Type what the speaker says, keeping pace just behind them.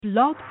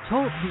Blog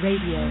Talk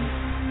Radio.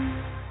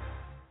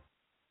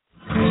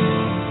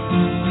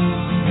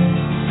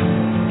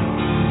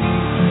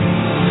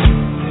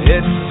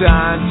 It's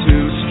time to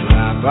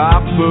strap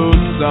our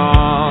boots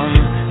on.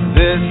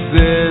 This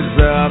is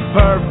the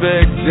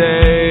perfect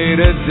day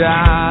to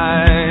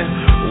die.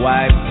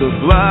 Wipe the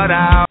blood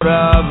out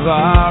of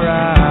our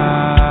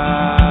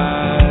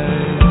eyes.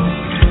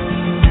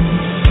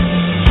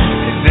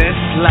 In this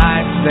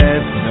life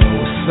there's no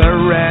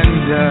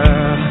surrender,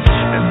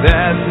 and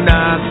there's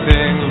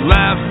nothing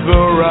left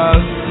for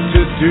us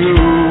to do.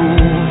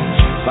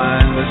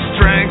 Find the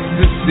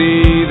strength to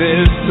see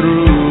this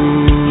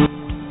through.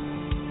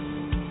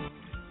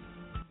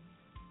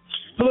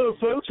 Hello,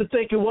 folks, and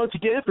thank you once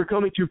again for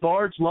coming to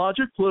Bard's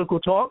Logic Political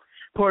Talk,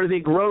 part of the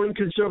growing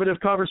conservative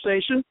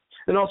conversation,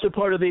 and also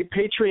part of the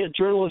Patriot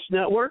Journalist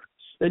Network.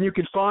 And you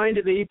can find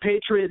the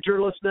Patriot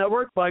Journalist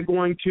Network by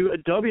going to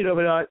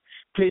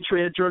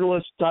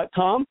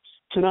www.patriotjournalist.com.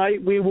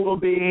 Tonight we will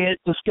be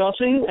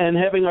discussing and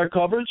having our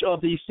coverage of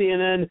the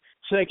CNN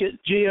second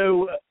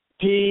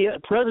GOP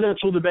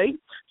presidential debate.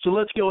 So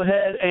let's go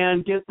ahead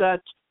and get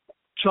that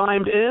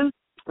chimed in,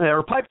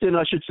 or piped in,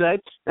 I should say,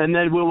 and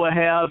then we will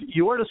have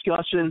your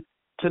discussion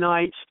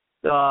tonight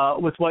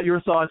with what your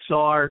thoughts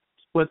are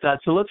with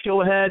that. So let's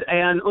go ahead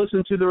and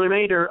listen to the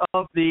remainder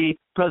of the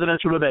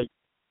presidential debate.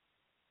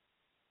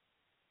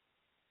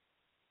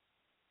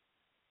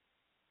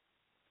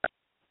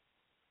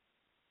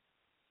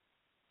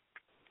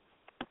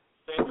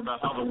 Think about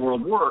how the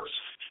world works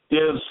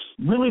is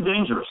really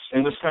dangerous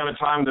in this kind of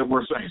time that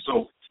we're saying.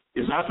 So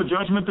is that the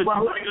judgment that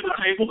you bring to the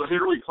table, that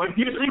Hillary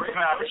Clinton is a great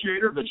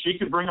negotiator, that she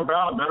could bring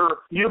about a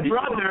better... Your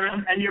brother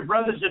and your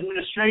brother's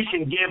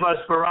administration gave us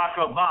Barack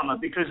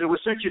Obama because it was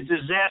such a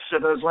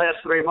disaster those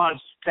last 3 months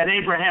that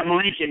Abraham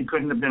Lincoln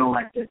couldn't have been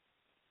elected.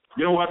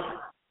 You know what?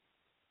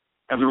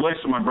 As it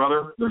relates to my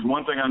brother, there's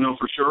one thing I know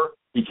for sure.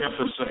 He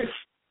kept us safe.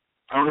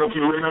 I don't know if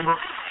you remember.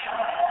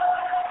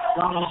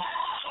 Donald.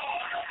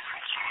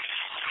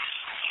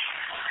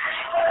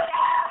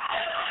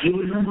 You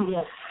remember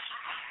that?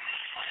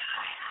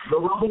 The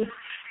rubble?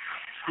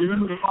 You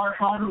remember the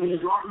firefighter with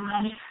his arm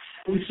around it?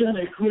 We sent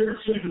a clear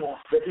signal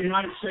that the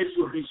United States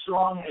would be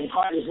strong and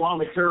fight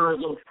Islamic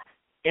terrorism,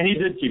 and he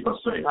did keep us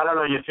safe. I don't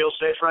know. You feel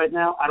safe right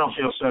now? I don't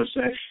feel so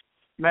safe.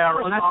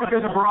 Well, that's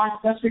because of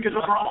Barack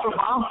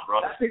Obama.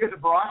 That's because of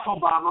Barack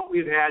Obama.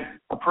 We've had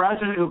a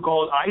president who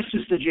called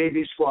ISIS the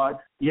JV squad,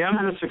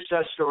 Yemen a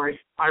success story,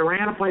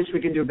 Iran a place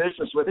we can do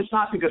business with. It's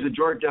not because of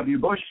George W.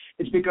 Bush.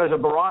 It's because of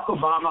Barack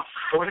Obama.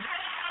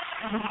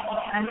 And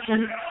I'd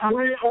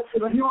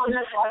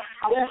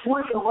ask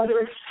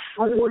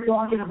whether we're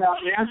talking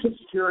about national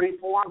security,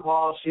 foreign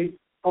policy,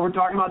 or we're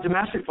talking about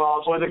domestic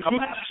policy, or the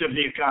collapse of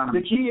the economy.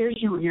 The key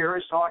issue here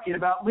is talking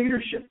about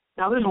leadership.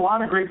 Now, there's a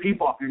lot of great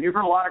people up here. You've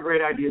heard a lot of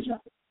great ideas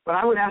out there. But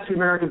I would ask the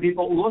American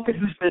people, look at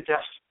who's been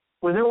tested.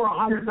 When there were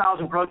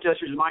 100,000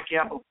 protesters in my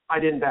capital, I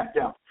didn't back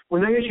down.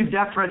 When they issued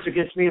death threats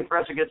against me and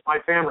threats against my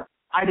family,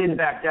 I didn't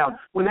back down.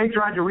 When they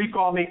tried to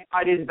recall me,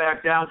 I didn't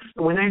back down.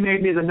 And when they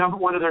made me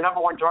one of their number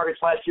one targets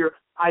last year,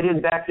 I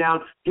didn't back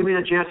down. Give me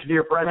the chance to be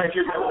your president.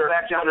 I won't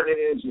back down on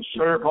any of this.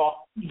 Sure,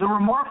 Paul. The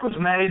remark was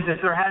made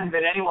that there hadn't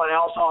been anyone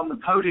else on the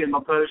podium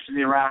opposed to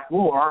the Iraq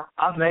War.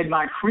 I've made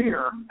my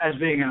career as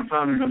being an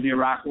opponent of the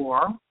Iraq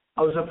War.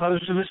 I was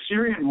opposed to the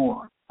Syrian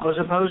War. I was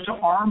opposed to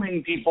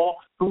arming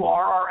people who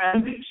are our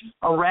enemies.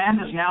 Iran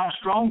is now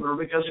stronger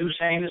because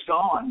Hussein is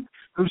gone.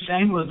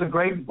 Hussein was the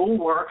great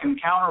bulwark and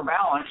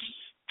counterbalance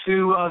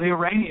to the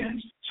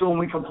Iranians. So when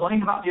we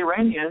complain about the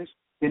Iranians,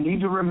 you need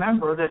to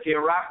remember that the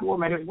Iraq War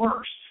made it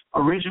worse.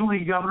 Originally,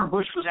 Governor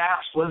Bush was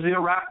asked, was the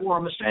Iraq War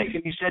a mistake?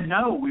 And he said,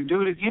 no, we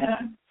do it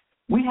again.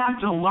 We have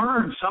to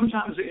learn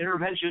sometimes the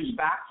interventions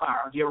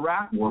backfire. The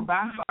Iraq War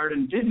backfired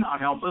and did not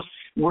help us.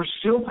 We're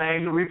still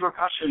paying the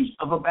repercussions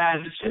of a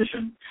bad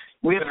decision.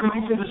 We have to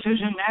make the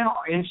decision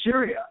now in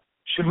Syria.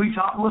 Should we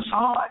topple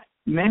Assad?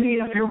 Many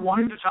of you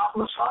wanted to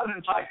topple Assad,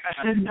 and I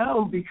said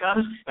no,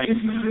 because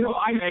if you do,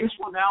 ISIS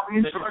will now be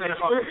in Syria. I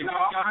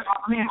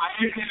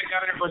understand the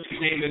Governor Bush's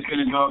name is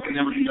going to go, and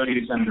then we can go to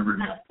the Senator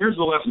Rubio. Here's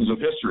the lessons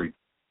of history.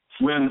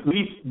 When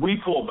we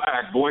pull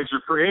back, voids are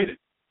created.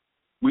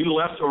 We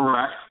left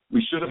Iraq.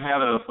 We should have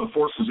had a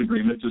forces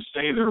agreement to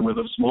stay there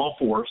with a small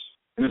force.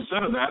 And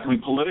instead of that, we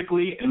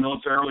politically and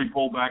militarily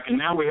pulled back, and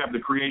now we have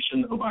the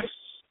creation of ISIS.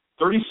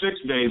 36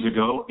 days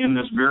ago, in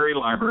this very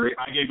library,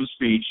 I gave a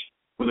speech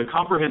with a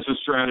comprehensive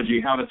strategy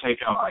how to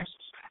take out ISIS.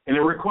 And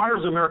it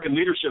requires American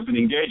leadership and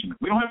engagement.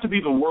 We don't have to be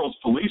the world's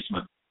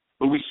policeman,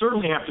 but we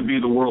certainly have to be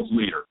the world's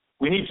leader.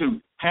 We need to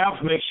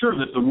make sure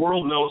that the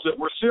world knows that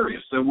we're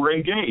serious, that we're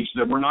engaged,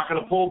 that we're not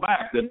going to pull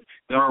back, that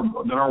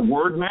our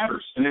word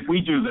matters. And if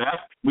we do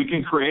that, we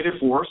can create a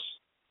force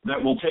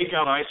that will take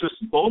out ISIS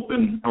both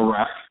in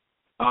Iraq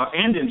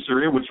and in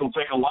Syria, which will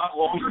take a lot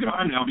longer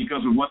time now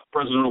because of what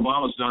President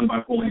Obama's done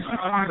by pulling back.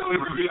 I want to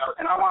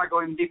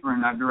go even deeper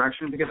in that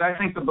direction, because I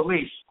think the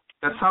belief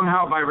that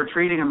somehow by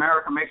retreating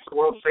America makes the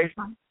world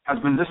safer has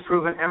been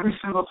disproven every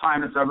single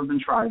time it's ever been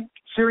tried.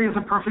 Syria is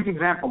a perfect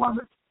example of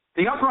it.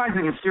 The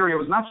uprising in Syria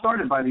was not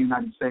started by the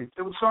United States.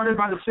 It was started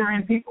by the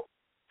Syrian people.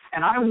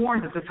 And I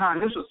warned at the time,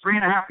 this was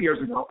 3.5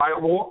 years ago, I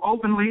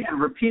openly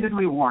and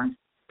repeatedly warned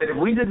that if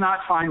we did not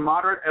find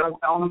moderate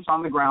elements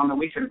on the ground that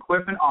we could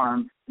equip and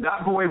arm,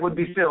 that void would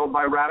be filled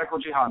by radical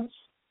jihadists.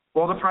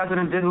 Well, the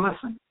president didn't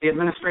listen. The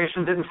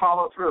administration didn't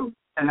follow through.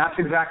 And that's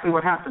exactly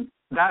what happened.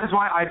 That is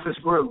why ISIS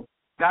grew.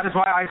 That is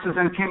why ISIS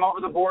then came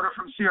over the border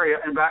from Syria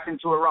and back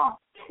into Iraq.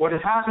 What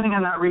is happening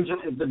in that region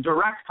is the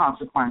direct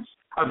consequence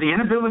of the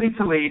inability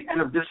to lead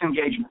and of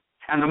disengagement.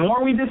 And the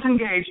more we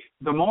disengage,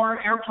 the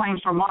more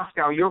airplanes from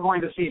Moscow you're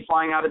going to see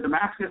flying out of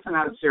Damascus and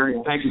out of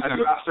Syria. Thank you,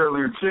 Senator. As asked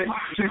earlier.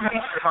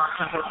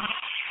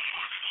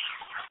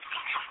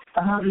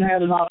 I haven't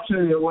had an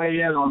opportunity to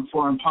weigh in on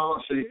foreign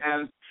policy,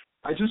 and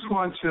I just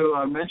want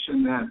to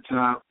mention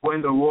that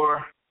when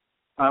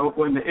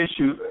the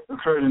issue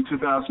occurred in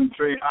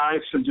 2003, I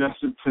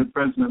suggested to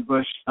President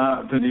Bush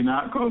that he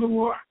not go to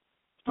war.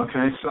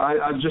 Okay, so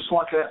I just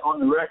want that on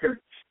the record.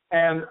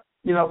 And,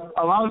 you know,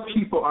 a lot of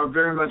people are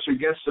very much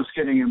against us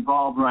getting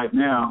involved right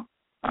now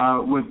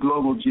with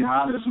global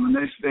jihadism, and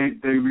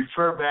they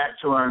refer back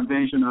to our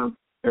invasion of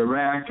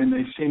Iraq, and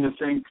they seem to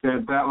think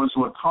that that was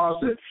what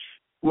caused it.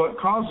 What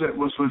caused it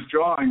was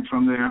withdrawing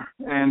from there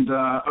and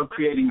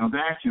creating a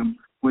vacuum,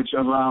 which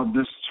allowed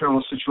this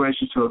terrible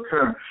situation to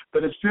occur.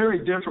 But it's very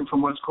different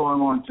from what's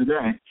going on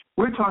today.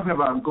 We're talking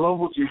about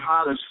global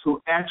jihadists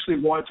who actually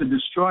want to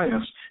destroy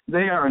us.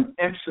 They are an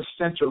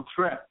existential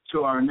threat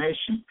to our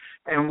nation.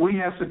 And we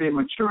have to be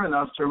mature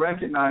enough to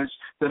recognize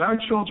that our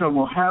children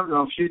will have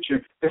no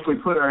future if we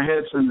put our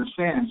heads in the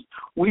sand.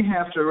 We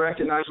have to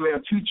recognize we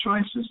have two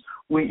choices.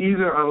 We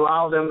either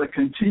allow them to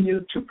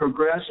continue to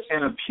progress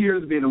and appear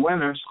to be the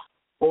winners,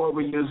 or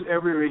we use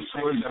every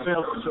resource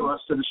available to us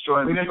to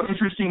destroy them. It's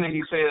interesting that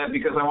you say that,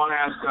 because I want to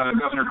ask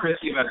Governor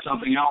Christie about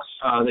something else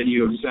that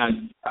you have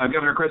said.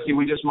 Governor Christie,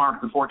 we just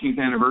marked the 14th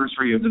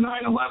anniversary of the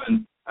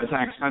 9/11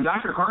 attacks. Now,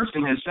 Dr.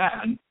 Carson has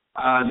said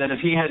that if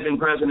he had been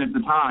president at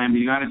the time, the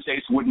United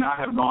States would not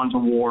have gone to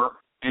war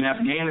in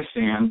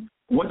Afghanistan.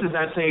 What does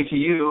that say to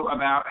you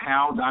about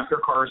how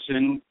Dr.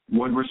 Carson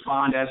would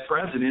respond as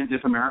president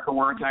if America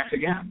were attacked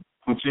again?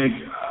 Well, Jake,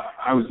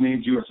 I was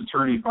named U.S.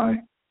 Attorney by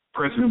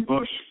President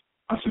Bush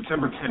on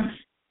September 10th,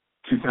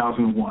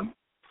 2001.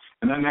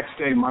 And that next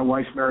day, my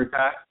wife, Mary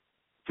Pat,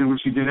 did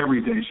what she did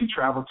every day. She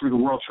traveled through the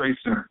World Trade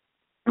Center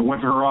and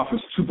went to her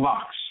office 2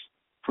 blocks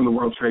from the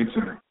World Trade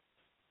Center.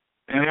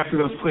 And after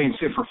those planes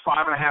hit for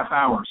 5.5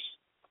 hours,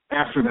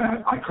 after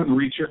that, I couldn't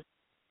reach her,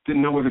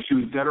 didn't know whether she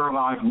was dead or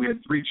alive, and we had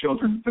 3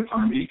 children at the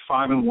time, 8,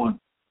 5, and 1.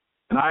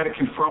 And I had to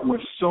confront what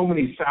so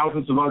many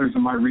thousands of others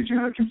in my region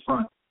had to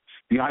confront.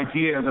 The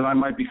idea that I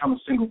might become a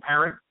single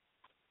parent,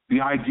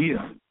 the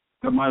idea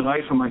that my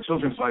life and my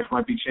children's life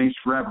might be changed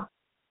forever.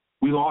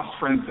 We lost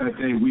friends that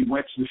day. We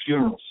went to the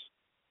funerals.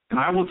 And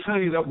I will tell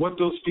you that what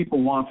those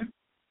people wanted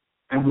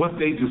and what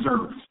they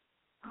deserved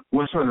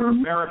was for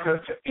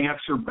America to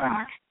answer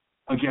back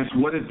against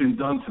what had been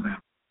done to them.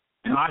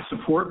 And I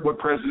support what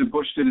President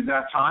Bush did at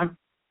that time,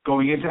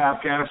 going into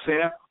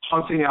Afghanistan,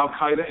 hunting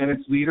al-Qaeda and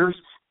its leaders,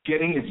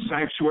 getting its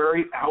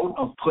sanctuary out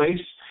of place,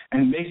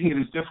 and making it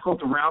as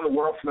difficult around the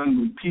world for them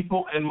to move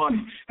people and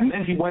money. And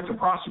then he went to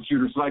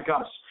prosecutors like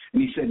us,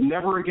 and he said,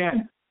 never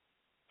again.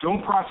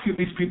 Don't prosecute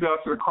these people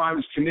after the crime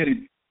is committed.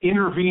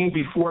 Intervene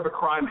before the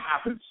crime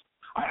happens.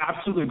 I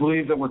absolutely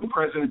believe that what the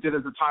president did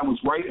at the time was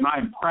right, and I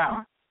am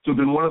proud to have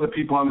been one of the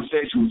people on the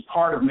stage who was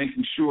part of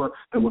making sure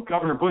that what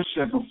Governor Bush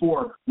said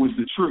before was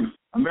the truth.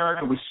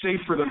 America was safe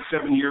for those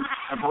 7 years,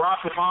 and Barack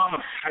Obama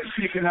has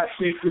taken that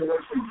safety away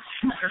from us.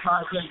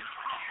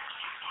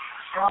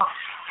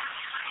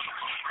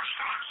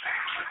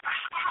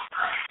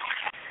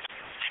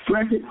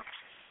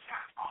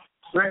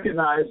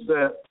 Recognize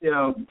that, you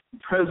know,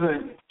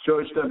 President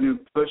George W.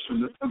 Bush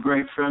was a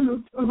great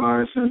friend of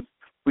ours, and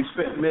we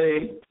spent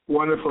many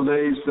wonderful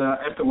days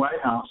at the White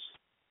House.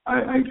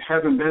 I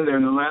haven't been there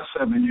in the last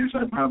 7 years.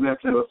 I'd probably have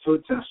to have a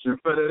food tester.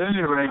 But at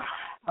any rate,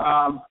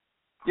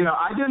 you know,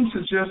 I didn't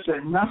suggest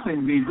that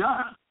nothing be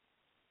done.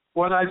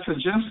 What I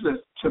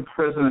suggested to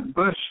President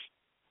Bush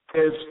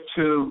is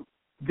to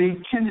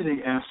be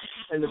Kennedy-esque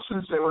in the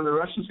sense that when the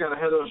Russians got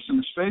ahead of us in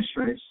the space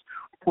race,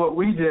 what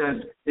we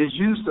did is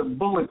use the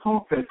bully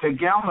pulpit to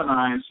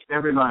galvanize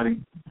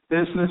everybody,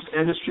 business,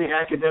 industry,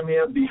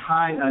 academia,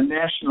 behind a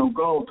national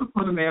goal to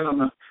put a man on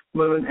the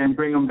moon and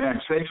bring him back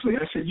safely.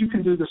 I said, you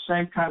can do the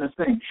same kind of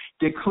thing.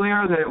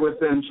 Declare that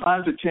within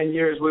 5 to 10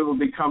 years we will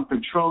become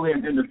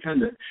petroleum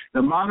independent.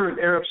 The moderate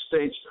Arab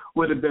states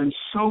would have been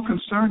so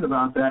concerned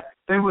about that,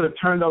 they would have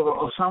turned over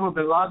Osama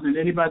bin Laden and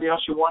anybody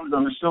else who wanted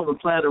on a silver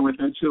platter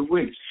within 2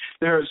 weeks.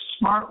 There are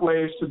smart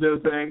ways to do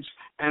things,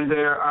 and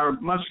there are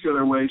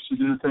muscular ways to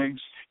do things.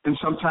 And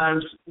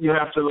sometimes you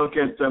have to look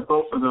at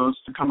both of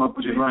those to come up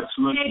with the right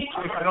solution.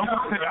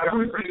 I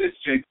would say this,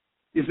 Jake,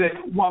 is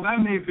that while that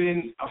may have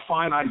been a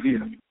fine idea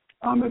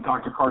that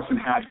Dr. Carson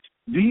had,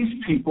 these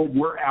people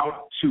were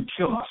out to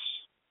kill us.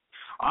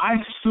 I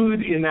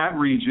stood in that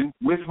region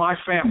with my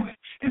family,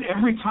 and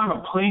every time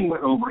a plane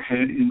went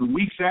overhead in the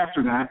weeks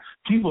after that,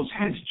 people's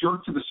heads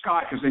jerked to the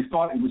sky because they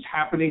thought it was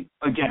happening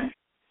again.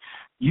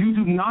 You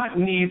do not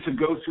need to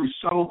go through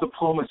subtle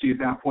diplomacy at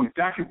that point.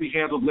 That can be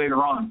handled later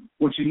on.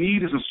 What you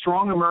need is a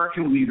strong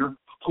American leader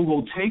who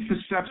will take the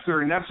steps that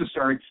are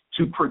necessary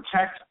to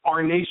protect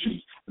our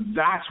nation.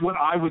 That's what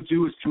I would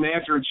do as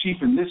Commander-in-Chief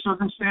in this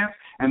circumstance,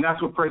 and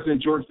that's what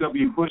President George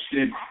W. Bush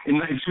did in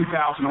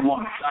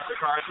 2001. Dr.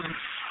 Carson?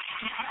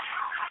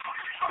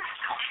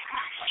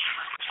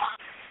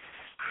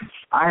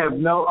 I have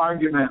no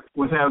argument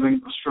with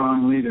having a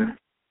strong leader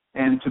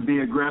and to be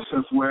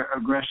aggressive where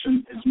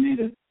aggression is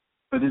needed,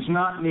 but it's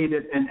not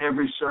needed in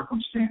every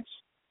circumstance.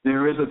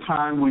 There is a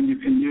time when you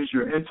can use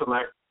your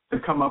intellect to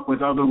come up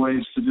with other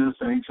ways to do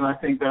things, and I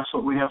think that's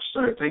what we have to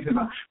start thinking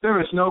about. There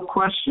is no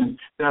question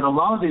that a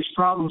lot of these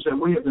problems that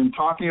we have been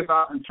talking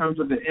about in terms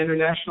of the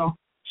international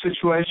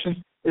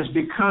situation is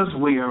because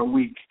we are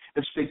weak.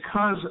 It's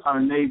because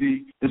our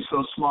Navy is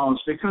so small.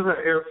 It's because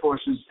our Air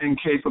Force is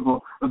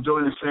incapable of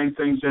doing the same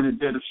things that it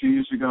did a few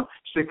years ago.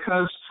 It's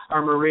because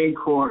our Marine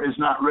Corps is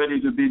not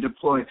ready to be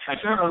deployed.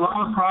 There are a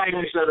lot of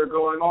problems that are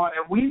going on,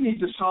 and we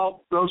need to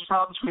solve those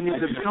problems. We need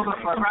to build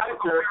up our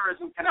radical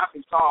terrorism cannot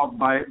be solved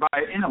by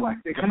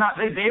intellect. They cannot.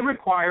 They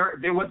require.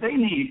 What they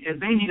need is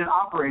they need an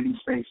operating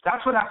space.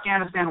 That's what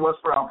Afghanistan was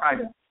for Al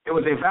Qaeda. It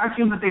was a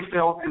vacuum that they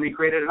filled, and they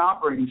created an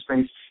operating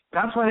space.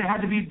 That's why they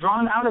had to be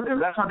drawn out of there.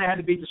 That's why they had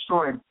to be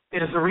destroyed.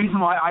 It is the reason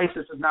why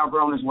ISIS has now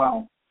grown as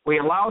well. We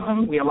allowed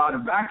a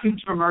vacuum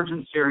to emerge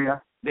in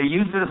Syria. They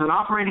used it as an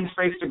operating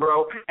space to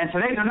grow. And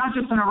today they're not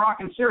just in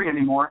Iraq and Syria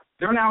anymore.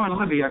 They're now in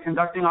Libya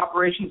conducting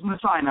operations in the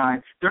Sinai.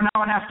 They're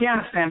now in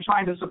Afghanistan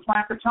trying to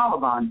supplant the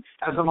Taliban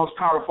as the most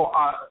powerful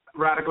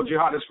radical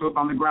jihadist group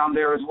on the ground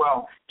there as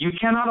well. You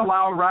cannot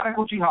allow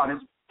radical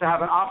jihadists to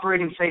have an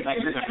operating space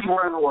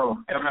anywhere in the world.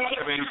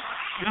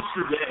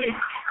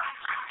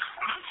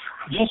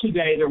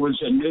 Yesterday, there was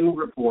a new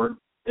report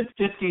that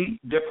 50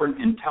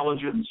 different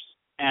intelligence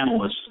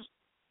analysts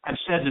have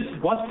said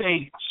that what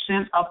they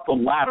sent up the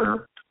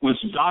ladder was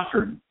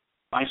doctored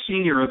by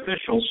senior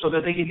officials so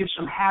that they could give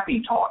some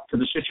happy talk to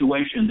the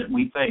situation that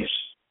we face.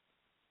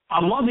 I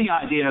love the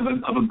idea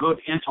of a good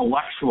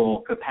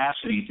intellectual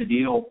capacity to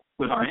deal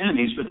with our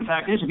enemies, but the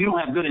fact is, if you don't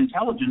have good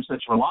intelligence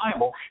that's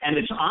reliable and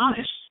that's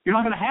honest, you're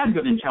not going to have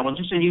good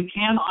intelligence, and you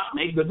cannot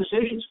make good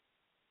decisions.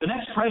 The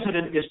next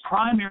president is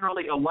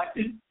primarily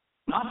elected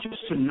not just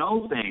to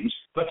know things,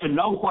 but to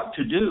know what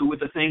to do with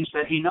the things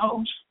that he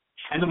knows.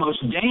 And the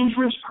most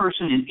dangerous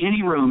person in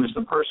any room is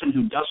the person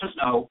who doesn't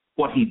know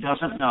what he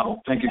doesn't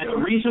know. Thank you. And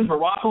the reason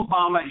Barack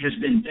Obama has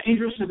been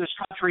dangerous to this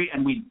country,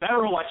 and we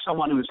better elect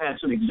someone who has had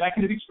some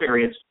executive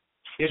experience,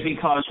 is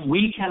because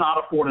we cannot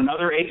afford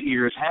another 8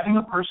 years having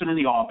a person in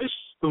the office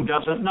who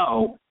doesn't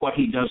know what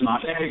he does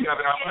not know. Thank you,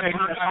 Governor.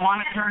 I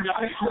want to turn to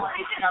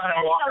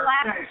Governor Walker.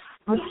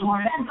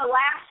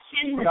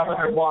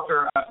 Governor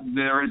Walker,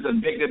 there is a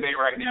big debate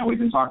right now. We've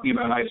been talking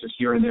about ISIS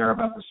here and there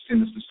about this in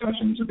this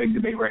discussion. There's a big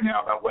debate right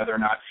now about whether or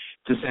not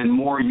to send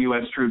more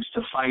U.S. troops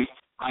to fight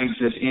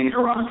ISIS in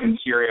Iraq and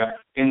Syria.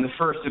 In the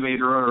first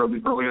debate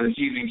earlier this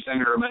evening,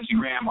 Senator Lindsey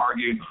Graham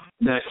argued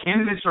that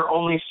candidates are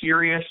only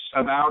serious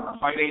about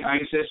fighting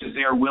ISIS if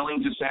they are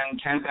willing to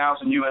send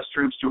 10,000 U.S.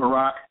 troops to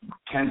Iraq,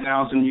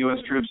 10,000 U.S.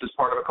 troops as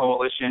part of a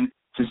coalition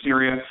to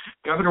Syria.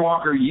 Governor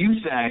Walker, you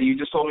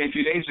just told me a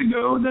few days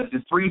ago that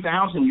the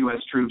 3,000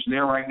 U.S. troops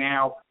there right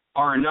now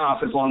are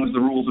enough as long as the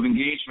rules of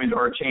engagement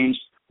are changed.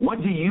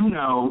 What do you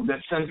know that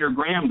Senator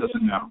Graham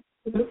doesn't know?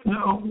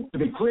 No, to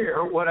be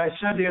clear, what I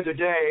said the other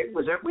day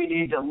was that we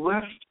need to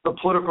lift the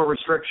political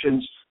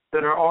restrictions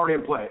that are already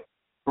in play.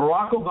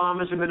 Barack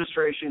Obama's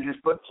administration has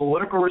put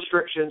political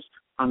restrictions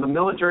on the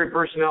military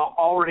personnel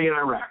already in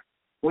Iraq.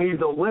 We need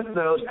to lift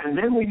those, and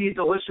then we need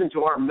to listen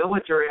to our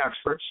military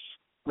experts,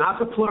 not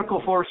the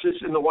political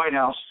forces in the White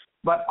House,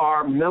 but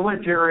our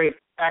military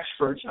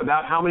experts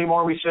about how many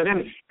more we send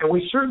in. And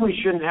we certainly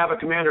shouldn't have a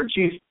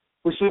commander-in-chief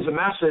who sends a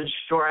message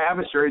to our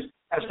adversaries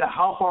as to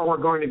how far we're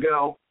going to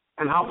go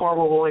and how far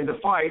we're willing to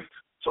fight.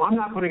 So I'm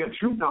not putting a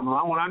troop number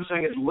on. What I'm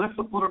saying is lift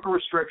the political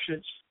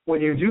restrictions.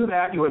 When you do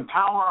that, you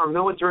empower our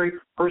military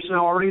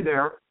personnel already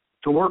there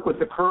to work with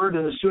the Kurd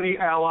and the Sunni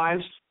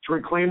allies to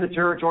reclaim the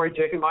territory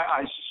taken by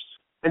ISIS,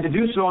 and to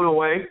do so in a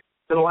way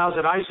that allows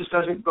that ISIS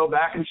doesn't go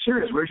back in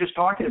Syria. We were just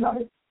talking about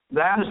it.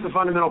 That is the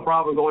fundamental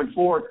problem going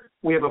forward.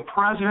 We have a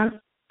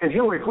president, and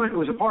Hillary Clinton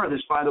was a part of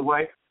this, by the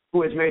way,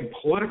 who has made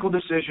political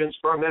decisions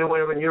for our men and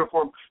women in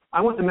uniform.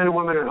 I want the men and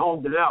women at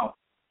home to know,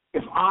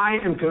 if I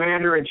am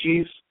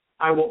commander-in-chief,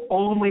 I will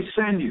only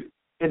send you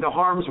into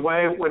harm's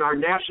way when our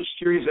national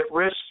security is at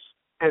risk.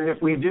 And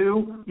if we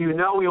do, you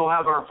know you'll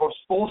have our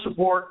full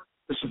support,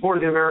 the support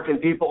of the American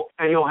people,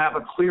 and you'll have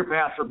a clear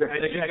path for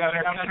victory.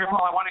 Governor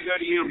Paul, I want to go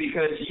to you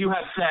because you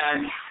have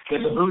said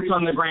that the boots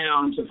on the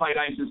ground to fight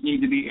ISIS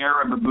need to be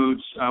Arab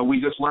boots. We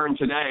just learned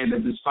today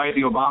that despite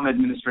the Obama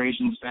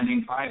administration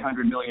spending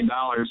 $500 million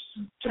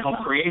to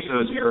help create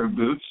those Arab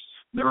boots,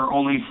 there are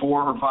only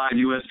 4 or 5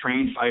 U.S.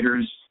 trained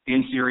fighters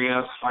in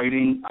Syria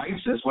fighting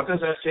ISIS. What does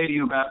that say to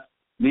you about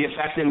the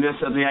effectiveness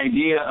of the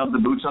idea of the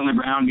boots on the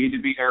ground need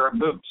to be Arab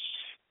boots.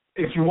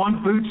 If you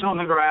want boots on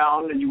the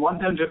ground and you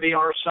want them to be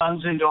our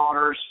sons and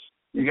daughters,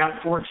 you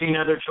got 14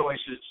 other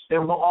choices.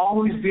 There will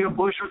always be a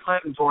Bush or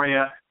Clinton for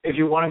you if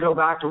you want to go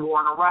back to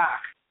war in Iraq.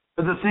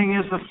 But the thing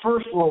is, the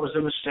first war was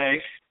a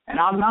mistake, and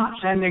I'm not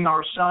sending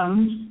our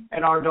sons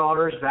and our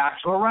daughters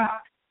back to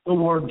Iraq. The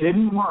war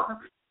didn't work.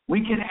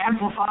 We can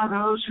amplify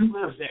those who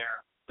live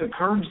there. The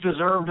Kurds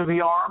deserve to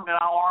be armed, and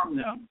I'll arm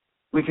them.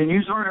 We can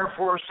use our Air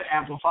Force to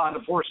amplify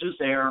the forces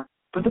there,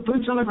 but the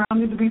boots on the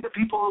ground need to be the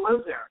people who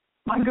live there.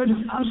 My goodness,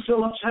 I'm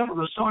still upset with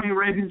the Saudi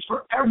Arabians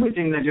for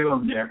everything they do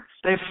over there.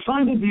 They've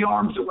funded the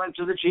arms that went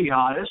to the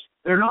jihadists.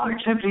 They're not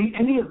accepting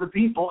any of the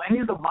people, any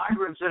of the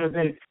migrants that have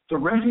been, the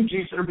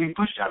refugees that are being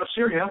pushed out of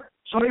Syria.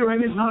 Saudi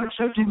Arabia is not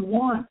accepting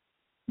one.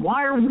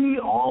 Why are we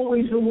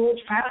always the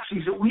world's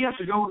patsies that we have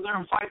to go over there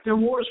and fight their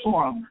wars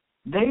for them?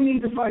 They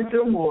need to fight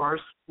their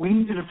wars. We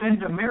need to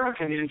defend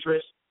American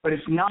interests, but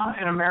it's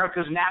not in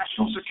America's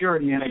national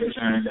security interest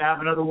to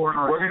have another war in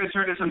Iraq. We're going to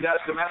turn to some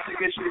domestic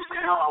issues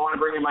now. I want to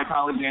bring in my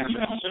colleague, Dan.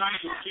 Can I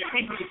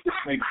just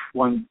make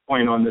one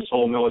point on this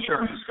whole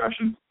military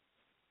discussion?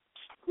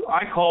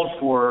 I called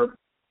for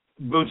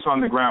boots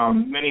on the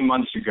ground many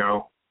months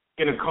ago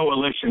in a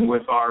coalition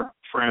with our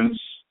friends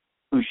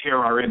who share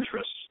our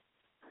interests.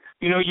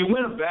 You know, you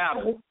win a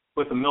battle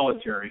with the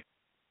military,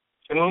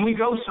 and when we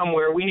go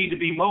somewhere, we need to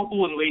be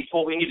mobile and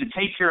lethal. We need to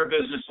take care of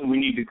business, and we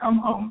need to come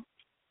home.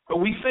 But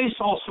we face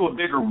also a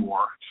bigger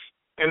war,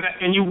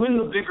 and you win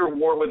the bigger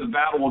war with a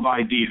battle of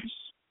ideas.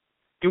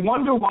 You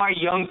wonder why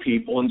young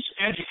people and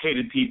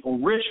educated people,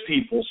 rich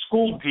people,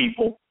 schooled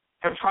people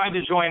have tried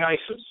to join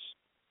ISIS.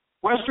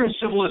 Western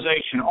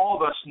civilization, all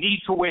of us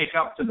need to wake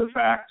up to the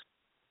fact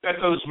that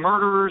those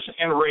murderers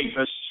and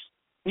rapists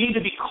need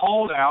to be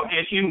called out,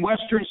 and in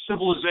Western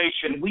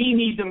civilization, we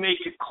need to make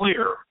it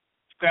clear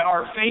that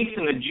our faith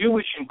in the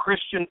Jewish and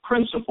Christian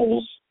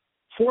principles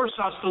force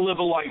us to live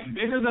a life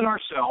bigger than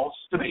ourselves,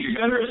 to be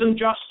sinners in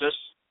justice,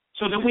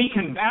 so that we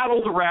can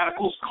battle the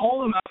radicals,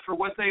 call them out for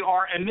what they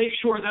are, and make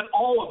sure that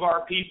all of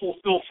our people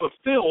feel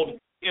fulfilled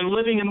in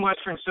living in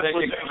Western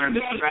civilization.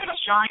 This is the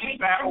giant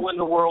battle in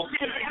the world.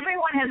 If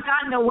everyone has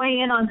gotten to weigh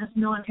in on this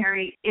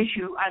military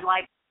issue, I'd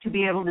like to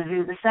be able to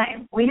do the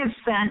same. We have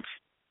spent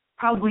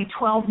probably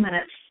 12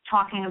 minutes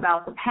talking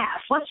about the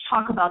past. Let's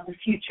talk about the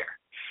future.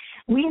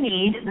 We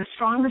need the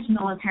strongest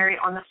military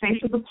on the face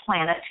of the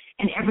planet,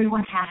 and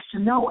everyone has to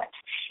know it.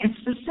 And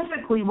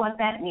specifically what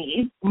that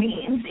means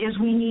is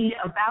we need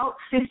about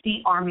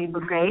 50 Army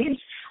brigades.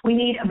 We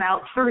need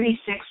about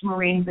 36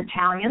 Marine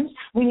battalions.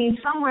 We need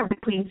somewhere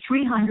between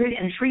 300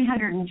 and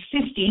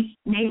 350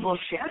 naval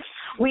ships.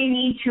 We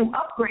need to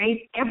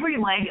upgrade every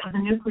leg of the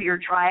nuclear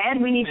triad.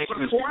 We need to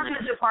reform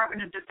the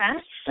Department of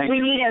Defense.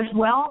 We need as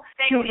well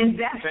to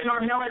invest in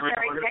our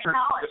military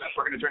technology.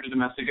 We're going to turn to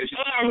domestic issues.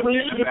 And we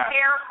need to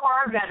care for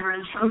our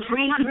veterans. So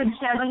 307,000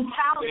 of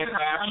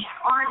them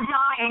are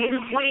dying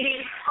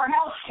waiting for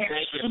health care.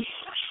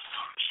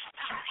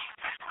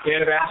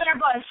 Governor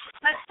Bush,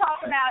 let's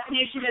talk about an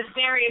issue that's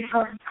very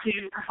important to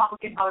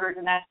Republican voters,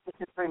 and that's the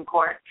Supreme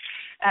Court.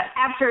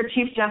 After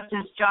Chief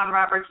Justice John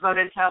Roberts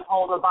voted to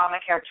uphold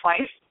Obamacare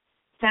twice,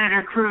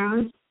 Senator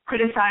Cruz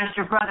criticized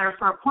your brother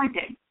for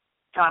appointing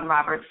John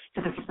Roberts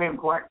to the Supreme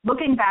Court.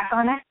 Looking back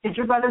on it, did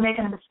your brother make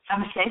a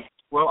mistake?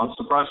 Well, I'm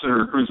surprised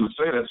Senator Cruz would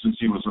say that, since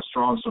he was a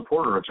strong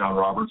supporter of John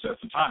Roberts at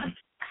the time.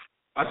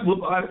 I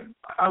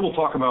will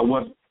talk about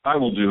what I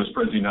will do as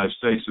President of the United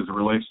States as it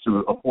relates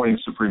to appointing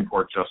Supreme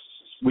Court justices.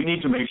 We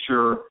need to make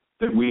sure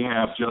that we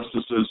have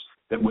justices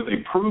that with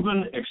a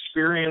proven,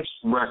 experienced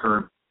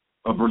record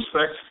of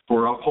respect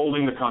for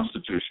upholding the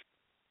Constitution.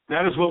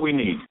 That is what we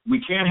need. We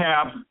can't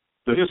have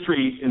the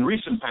history in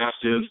recent past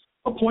is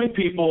appoint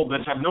people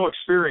that have no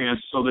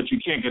experience so that you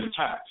can't get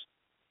attacked.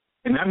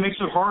 And that makes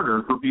it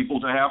harder for people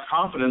to have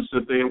confidence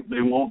that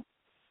they won't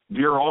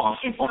veer off.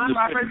 Is John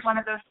Roberts one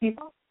of those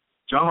people?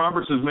 John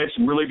Roberts has made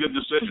some really good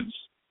decisions,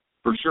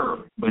 for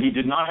sure, but he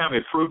did not have a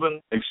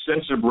proven,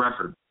 extensive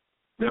record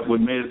that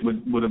would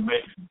have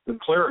made the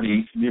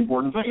clarity the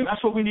important thing. And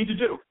that's what we need to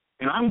do.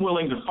 And I'm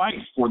willing to fight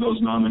for those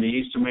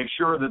nominees to make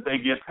sure that they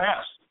get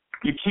passed.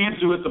 You can't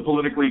do it the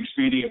politically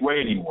expedient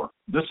way anymore.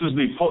 This is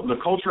the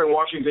culture in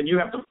Washington. You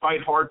have to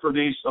fight hard for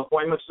these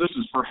appointments. This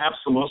is perhaps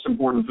the most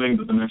important thing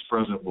that the next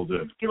president will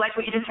do. Do you like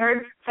what you just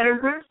heard, Senator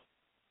Cruz?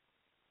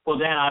 Well,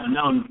 Dan, I've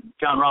known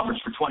John Roberts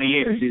for 20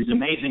 years. He's an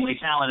amazingly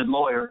talented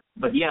lawyer.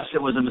 But, yes,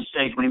 it was a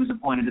mistake when he was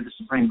appointed to the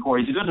Supreme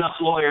Court. He's a good enough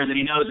lawyer that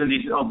he knows in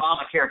these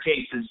Obamacare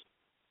cases,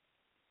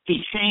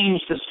 he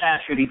changed the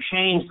statute. He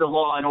changed the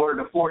law in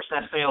order to force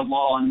that failed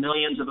law on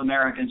millions of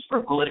Americans for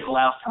a political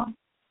outcome.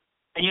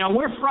 And,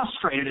 we're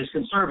frustrated as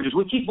conservatives.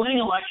 We keep winning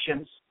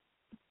elections,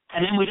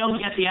 and then we don't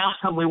get the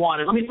outcome we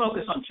wanted. Let me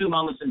focus on two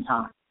moments in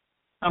time.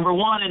 Number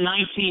one, in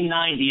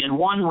 1990, in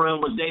one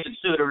room was David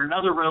Souter, in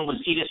another room was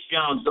Edith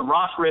Jones, the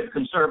rock-ribbed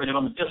conservative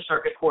on the Fifth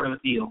Circuit Court of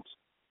Appeals.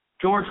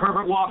 George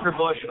Herbert Walker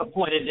Bush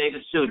appointed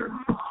David Souter.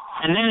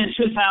 And then in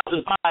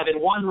 2005,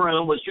 in one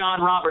room was John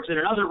Roberts, in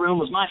another room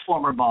was my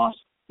former boss,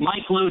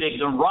 Mike Ludig,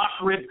 the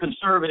rock-ribbed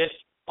conservative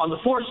On the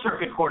Fourth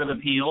Circuit Court of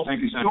Appeals,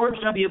 Thank you, Senator. George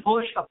W.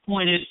 Bush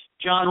appointed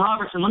John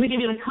Roberts. And let me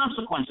give you the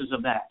consequences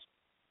of that.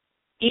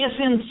 If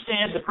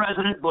instead the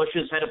President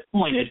Bushes had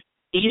appointed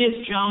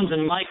Edith Jones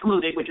and Mike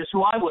Ludig, which is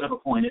who I would have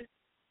appointed,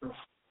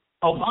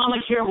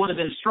 Obamacare would have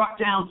been struck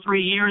down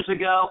 3 years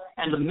ago,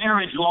 and the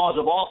marriage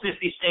laws of all 50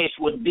 states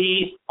would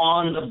be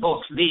on the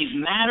books. These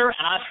matter,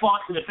 and I've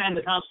fought to defend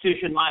the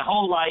Constitution my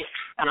whole life,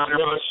 and I'm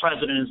a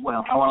president as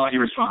well. I want to let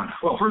you respond.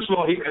 Well, first of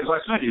all, as I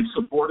said, he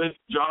supported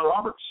John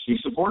Roberts. He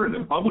supported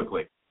him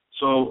publicly.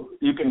 So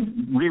you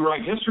can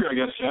rewrite history, I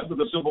guess, Chad,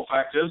 but the simple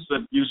fact is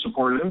that you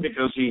supported him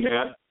because he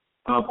had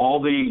all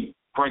the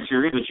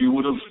criteria that you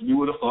would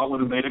have thought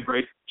would have made a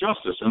great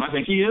justice, and I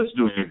think he is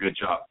doing a good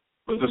job.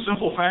 But the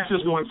simple fact is,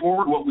 going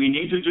forward, what we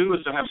need to do is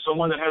to have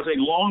someone that has a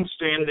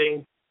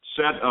long-standing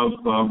set of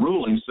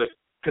rulings that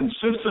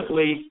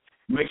consistently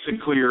makes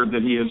it clear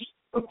that he is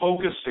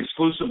focused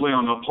exclusively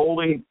on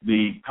upholding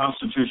the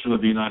Constitution of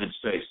the United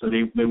States, that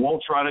they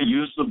won't try to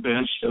use the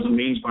bench as a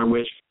means by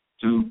which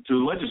to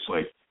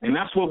legislate. And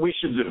that's what we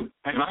should do.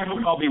 And I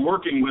hope I'll be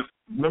working with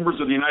members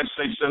of the United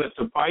States Senate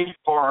to fight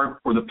hard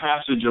for the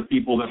passage of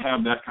people that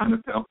have that kind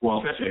of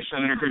qualification.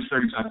 Senator Cruz,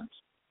 30 seconds.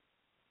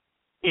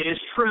 It is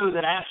true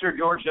that after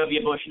George W.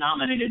 Bush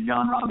nominated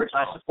John Roberts,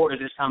 I supported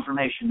his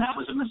confirmation. That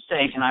was a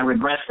mistake, and I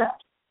regret that.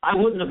 I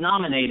wouldn't have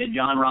nominated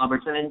John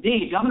Roberts, and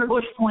indeed, Governor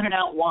Bush pointed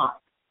out why.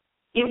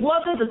 It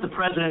wasn't that the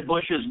President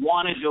Bushes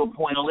wanted to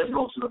appoint a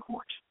liberal to the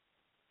court.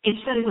 It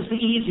said it was the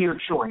easier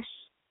choice.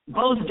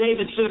 Both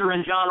David Souter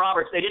and John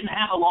Roberts, they didn't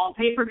have a long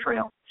paper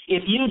trail.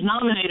 If you'd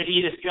nominated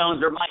Edith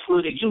Jones or Mike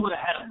Ludig, you would have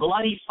had a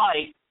bloody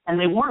fight,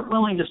 and they weren't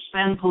willing to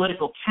spend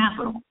political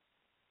capital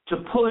to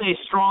put a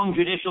strong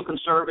judicial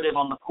conservative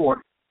on the court.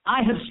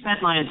 I have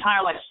spent my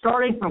entire life,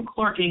 starting from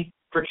clerking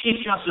for Chief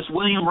Justice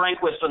William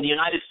Rehnquist on the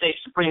United States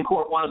Supreme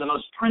Court, one of the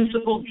most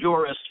principled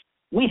jurists.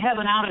 We have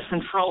an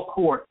out-of-control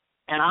court,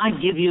 and I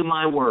give you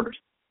my word.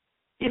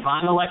 If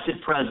I'm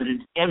elected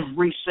president,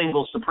 every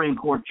single Supreme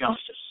Court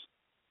justice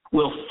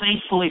will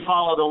faithfully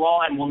follow the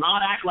law and will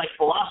not act like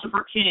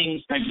philosopher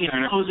kings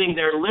imposing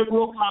their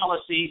liberal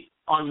policy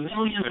on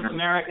millions of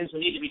Americans who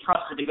need to be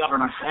trusted to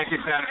govern us. Thank you,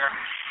 Senator.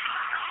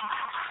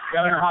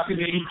 Governor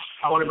Huckabee,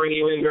 I want to bring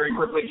you in very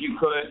quickly if you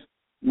could.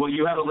 Will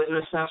you have a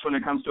litmus test when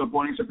it comes to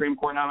appointing Supreme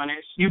Court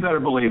nominees? You better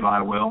believe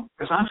I will,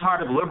 because I'm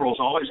tired of liberals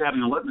always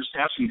having a litmus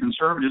test and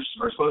conservatives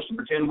are supposed to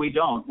pretend we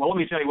don't. Well, let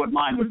me tell you what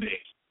mine would be.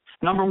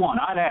 Number one,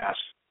 I'd ask,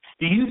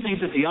 do you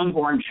think that the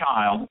unborn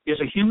child is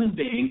a human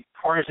being,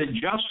 or is it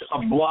just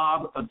a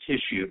blob of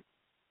tissue?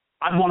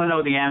 I want to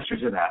know the answer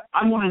to that.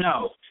 I want to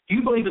know, do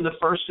you believe in the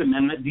First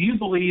Amendment? Do you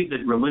believe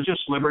that religious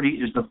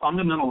liberty is the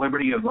fundamental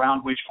liberty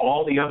around which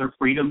all the other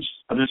freedoms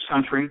of this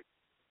country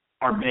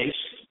are based?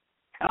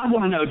 And I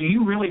want to know, do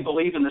you really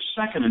believe in the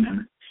Second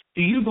Amendment?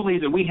 Do you believe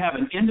that we have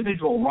an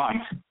individual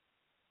right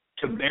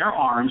to bear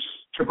arms,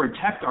 to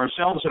protect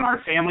ourselves and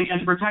our family, and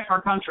to protect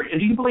our country? And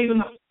do you believe in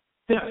the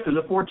Fifth and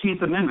the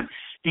 14th Amendment?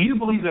 Do you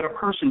believe that a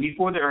person,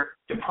 before they're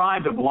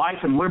deprived of life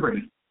and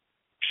liberty,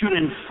 should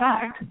in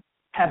fact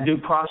have due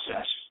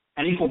process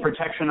and equal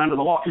protection under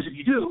the law? Because if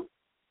you do,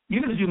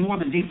 you're going to do more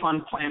than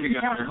defund Planned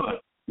Parenthood.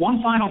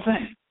 One final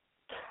thing,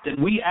 that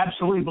we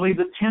absolutely believe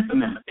the 10th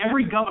Amendment.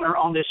 Every governor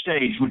on this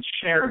stage would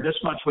share this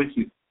much with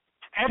you.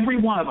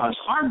 Every one of us,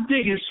 our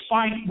biggest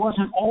fight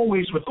wasn't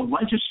always with the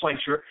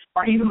legislature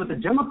or even with the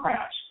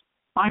Democrats.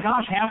 My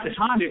gosh, half the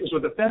time it was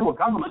with the federal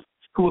government,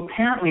 who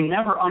apparently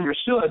never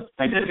understood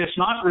that if it's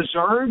not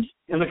reserved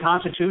in the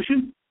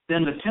Constitution,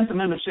 then the 10th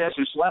Amendment says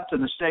it's left to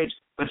the states,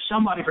 but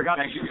somebody forgot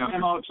to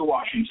memo to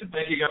Washington.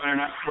 Thank you,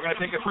 Governor. We're going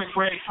to take a quick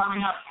break.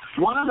 Coming up,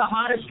 one of the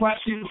hottest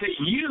questions that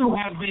you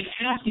have been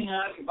asking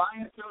us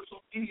via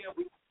social media.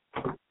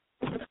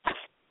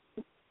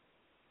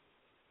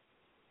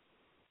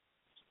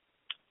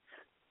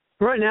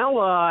 Right now,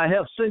 I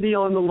have Cindy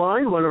on the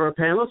line, one of our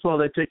panelists, while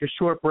they take a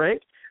short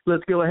break.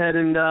 Let's go ahead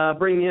and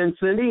bring in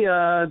Cindy.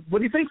 What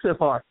do you think so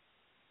far?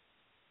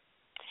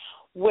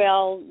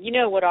 Well, you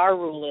know what our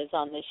rule is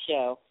on this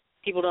show.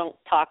 People don't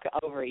talk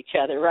over each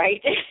other,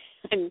 right?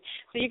 And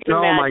so you can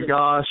imagine my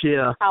gosh,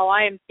 yeah. how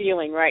I am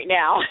feeling right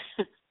now.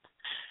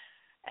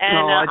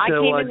 And I came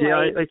in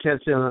late. I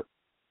can't see that.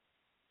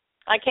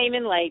 I came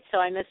in late, so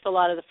I missed a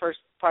lot of the first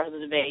part of the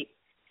debate.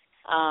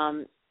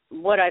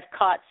 What I've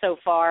caught so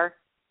far,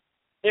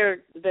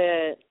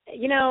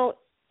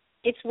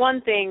 it's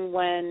one thing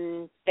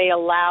when they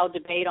allow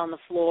debate on the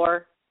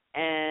floor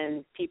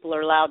and people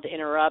are allowed to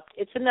interrupt.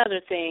 It's another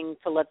thing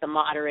to let the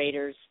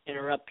moderators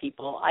interrupt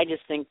people. I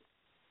just think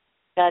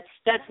that's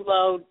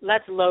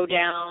low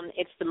down.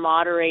 It's the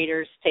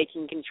moderators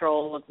taking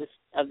control of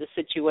the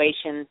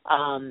situation.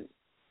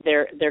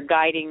 They're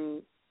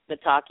guiding the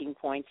talking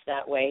points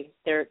that way.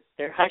 They're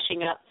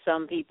hushing up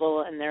some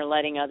people and they're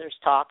letting others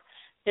talk.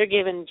 They're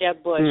giving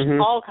Jeb Bush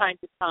all kinds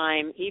of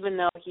time, even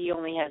though he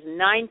only has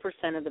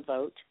 9% of the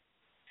vote.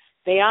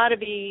 They ought to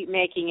be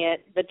making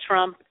it the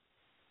Trump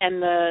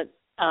and the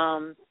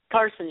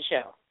Carson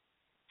show.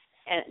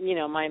 And,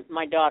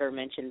 my daughter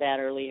mentioned that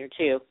earlier,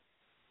 too.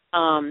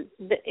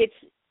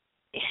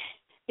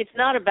 It's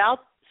not about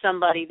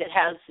somebody that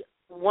has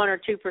 1 or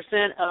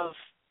 2% of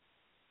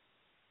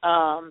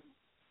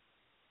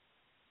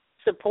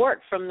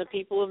support from the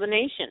people of the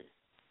nation.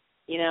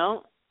 You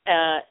know,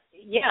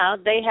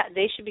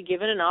 they should be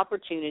given an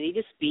opportunity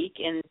to speak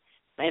and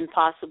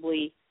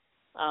possibly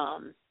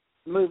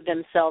move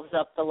themselves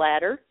up the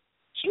ladder.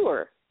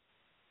 Sure,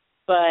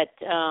 but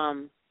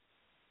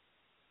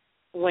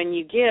when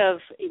you give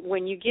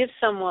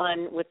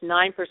someone with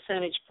 9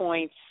 percentage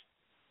points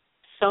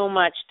so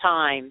much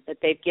time that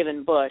they've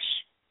given Bush,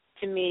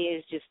 to me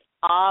is just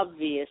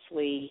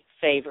obviously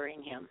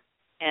favoring him,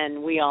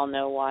 and we all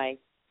know why.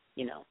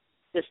 We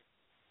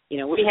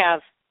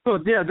have. Well,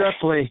 yeah,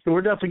 definitely.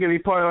 We're definitely going to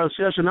be part of our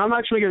discussion. I'm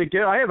actually going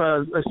to I have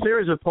a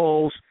series of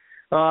polls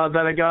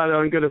that I got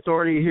on Good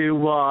Authority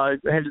who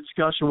had a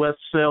discussion with.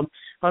 So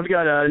I've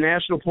got a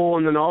national poll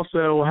and then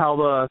also how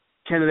the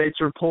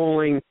candidates are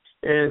polling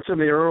in some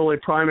of the early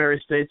primary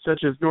states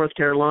such as North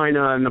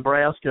Carolina and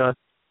Nebraska.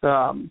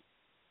 And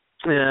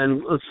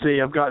let's see,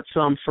 I've got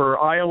some for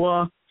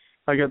Iowa.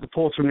 I got the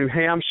polls from New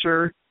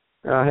Hampshire.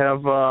 I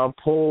have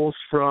polls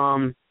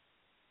from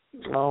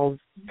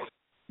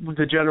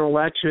the general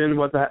election,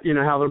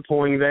 how they're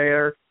polling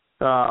there.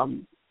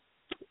 And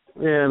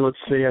let's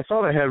see, I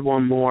thought I had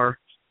one more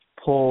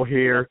poll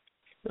here.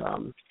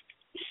 You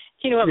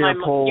know what my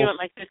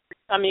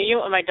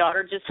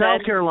daughter just said?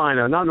 South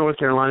Carolina, not North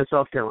Carolina,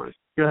 South Carolina.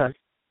 Go ahead.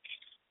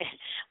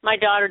 My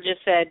daughter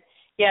just said,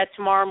 yeah,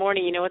 tomorrow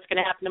morning, you know what's going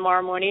to happen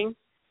tomorrow morning?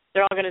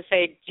 They're all going to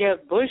say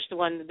Jeb Bush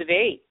won the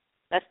debate.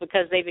 That's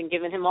because they've been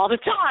giving him all the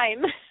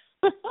time.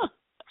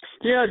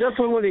 Yeah, I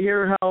definitely want to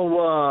hear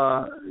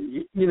how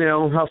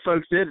how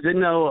folks didn't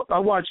know. I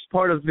watched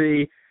part of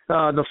the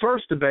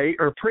first debate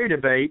or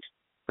pre-debate.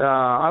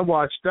 I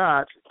watched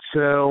that,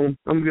 so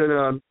I'm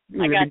gonna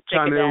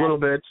chime in a little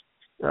bit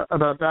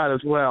about that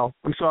as well.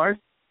 I'm sorry.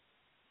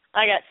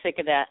 I got sick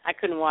of that. I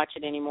couldn't watch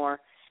it anymore.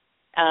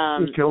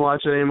 You can't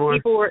watch it anymore.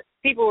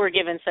 People were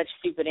giving such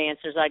stupid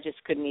answers. I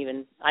just couldn't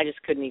even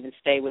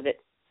stay with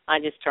it. I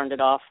just turned it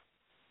off.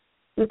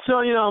 And so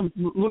I'm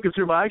looking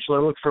through I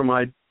looked for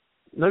my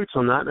notes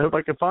on that. I hope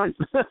I can find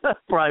them.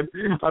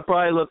 I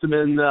probably left them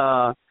in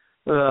the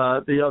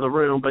other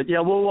room, but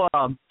yeah, we'll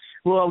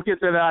get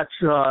to that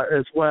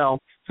as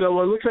well.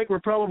 So it looks like we're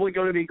probably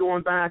going to be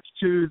going back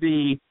to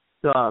the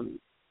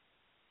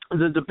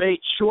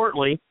debate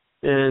shortly,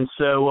 and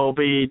so we'll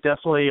be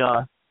definitely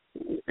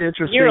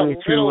interesting to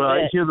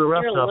hear the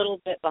rest of it. You're a little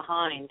bit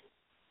behind.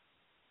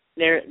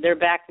 They're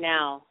back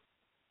now.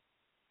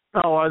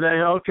 Oh, are they?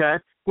 Okay.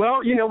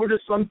 Well,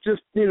 I'm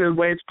just the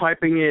way it's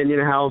piping in,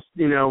 how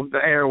the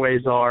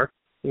airways are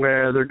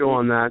where they're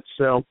doing that.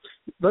 So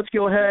let's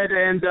go ahead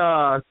and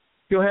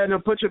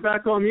put you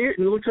back on mute,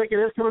 and it looks like it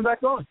is coming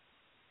back on.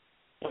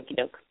 Okie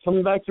doke.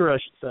 Coming back through, I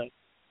should say.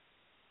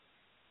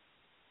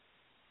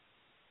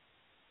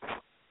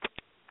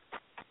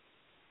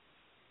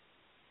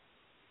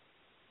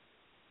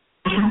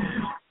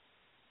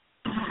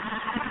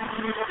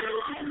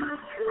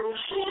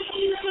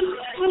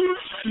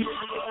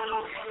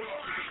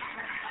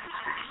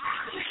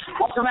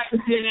 Welcome back to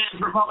CNN's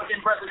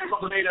Republican presidential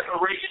debate at the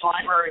Reagan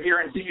Library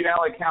here in Simi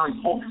Valley,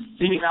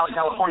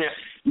 California.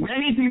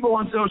 Many people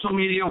on social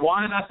media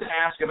wanted us to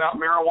ask about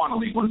marijuana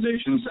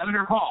legalization.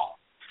 Senator Paul,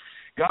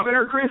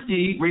 Governor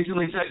Christie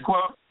recently said,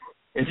 quote,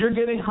 if you're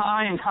getting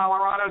high in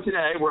Colorado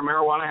today where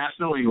marijuana has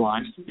been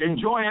legalized,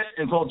 enjoy it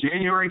until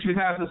January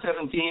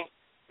 2017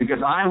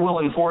 because I will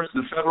enforce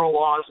the federal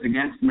laws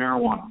against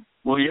marijuana.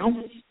 Will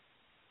you?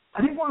 I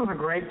think one of the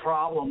great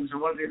problems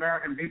and what the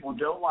American people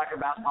don't like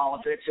about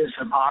politics is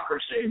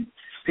hypocrisy.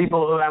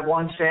 People who have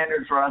one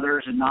standard for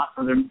others and not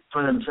for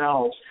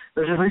themselves.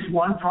 There's at least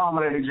one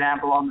prominent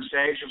example on the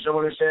stage of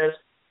someone who says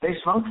they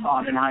smoked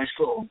pot in high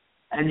school.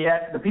 And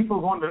yet the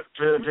people going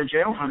to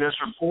jail for this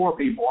are poor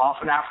people,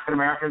 often African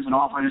Americans and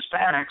often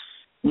Hispanics.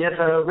 And yet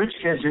the rich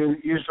kids who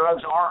use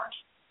drugs aren't.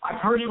 I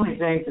personally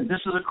think that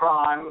this is a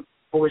crime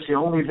for which the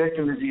only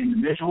victim is the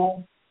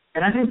individual.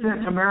 And I think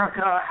that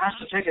America has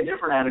to take a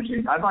different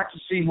attitude. I'd like to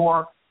see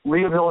more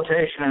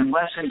rehabilitation and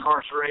less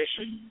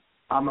incarceration.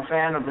 I'm a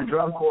fan of the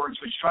drug courts,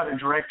 which try to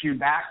direct you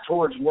back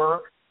towards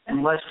work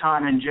and less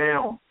time in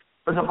jail.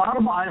 But the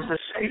bottom line is the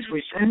states,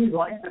 we say we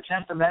like the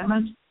 10th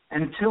Amendment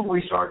until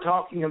we start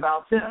talking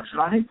about this.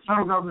 And I think the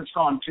federal government's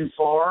gone too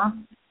far.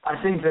 I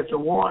think that the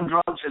war on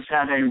drugs has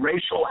had a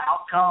racial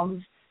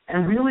outcome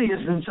and really has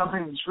been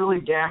something that's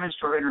really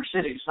damaged our inner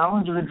cities. Not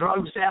only do the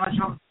drugs damage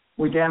them,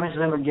 we damage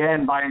them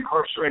again by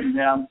incarcerating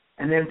them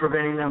and then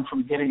preventing them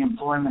from getting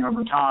employment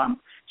over time.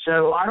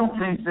 So I don't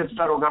think that the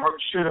federal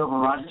government should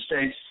override the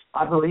states.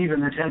 I believe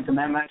in the 10th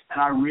Amendment,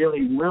 and I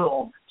really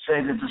will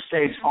say that the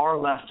states are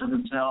left to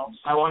themselves.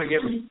 I want to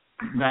give the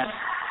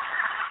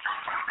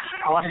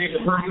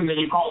person that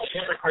you called a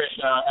hypocrite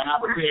an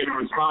opportunity to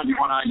respond. Do you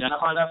want to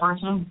identify that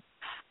person?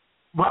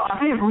 Well, I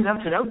think if we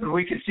left it open,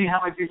 we could see how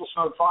many people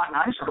smoked pot in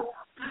high school.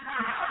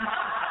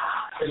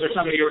 Is there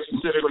somebody you were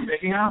specifically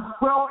thinking of?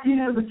 Well,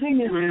 the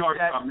thing is... You were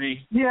talking about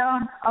me.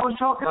 Yeah, I was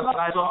talking about...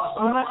 I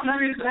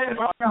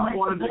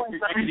wanted to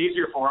make it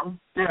easier for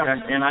them. Yeah.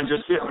 And I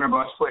just did $100,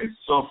 please.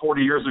 So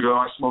 40 years ago,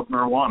 I smoked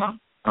marijuana.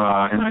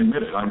 and I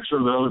admit it. I'm sure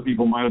that other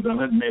people might have done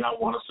it and may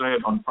not want to say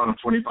it in front of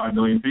 25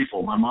 million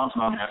people. My mom's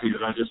not happy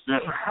that I just did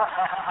it.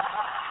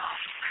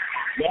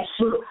 That's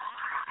true.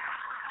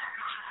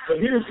 But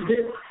here's the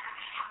deal.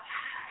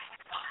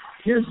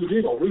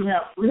 We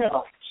have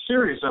a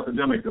serious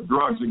epidemic of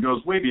drugs that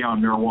goes way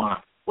beyond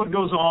marijuana. What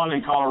goes on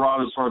in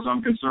Colorado, as far as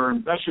I'm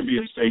concerned, that should be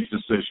a state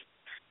decision.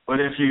 But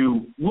if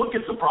you look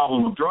at the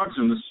problem of drugs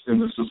in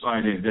this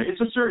society today,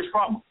 it's a serious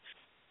problem.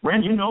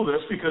 Rand, you know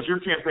this because you're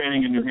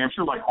campaigning in New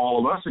Hampshire like all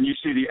of us, and you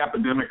see the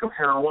epidemic of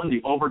heroin,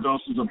 the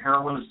overdoses of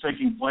heroin that's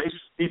taking place.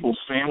 People's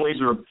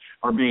families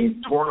are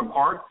being torn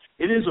apart.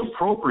 It is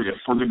appropriate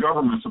for the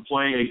government to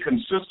play a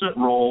consistent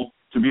role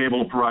to be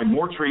able to provide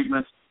more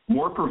treatment,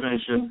 more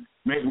prevention.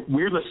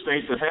 We're the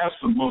state that has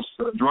the most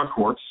drug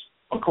courts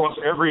across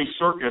every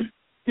circuit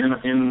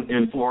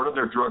in Florida.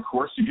 There are drug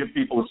courts to give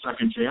people a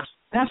second chance.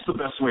 That's the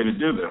best way to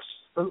do this.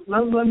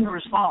 Let me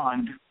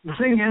respond. The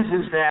thing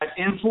is that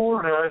in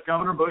Florida,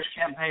 Governor Bush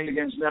campaigned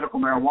against medical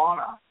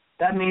marijuana.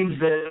 That means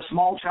that a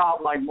small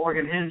child like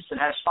Morgan Hintz that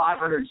has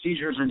 500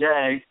 seizures a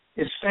day,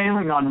 is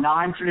failing on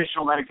 9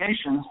 traditional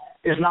medications,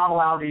 is not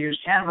allowed to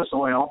use cannabis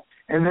oil,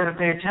 and then if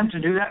they attempt to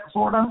do that in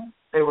Florida,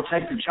 they will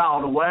take the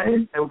child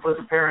away, they will put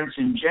the parents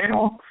in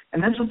jail,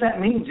 and that's what that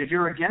means. If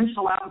you're against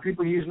allowing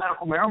people to use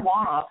medical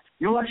marijuana,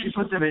 you'll actually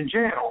put them in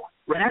jail.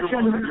 And actually,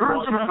 under the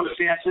current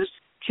circumstances,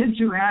 kids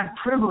who had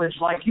privilege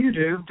like you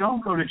do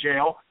don't go to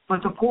jail,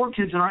 but the poor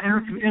kids in our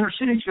inner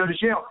cities go to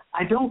jail.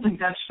 I don't think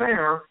that's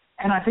fair,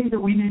 and I think that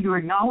we need to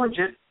acknowledge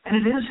it, and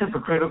it is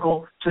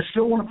hypocritical to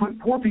still want to put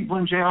poor people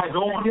in jail. I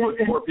don't want to put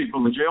poor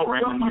people in jail,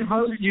 Rand.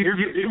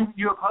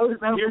 You oppose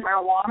medical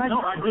marijuana? No,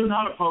 I do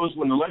not oppose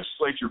when the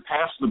legislature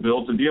passed the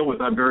bill to deal with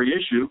that very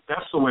issue.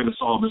 That's the way to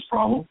solve this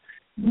problem.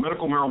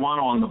 Medical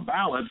marijuana on the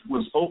ballot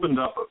was opened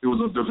up. There was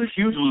a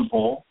huge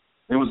loophole.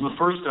 It was the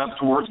first step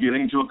towards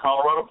getting to a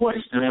Colorado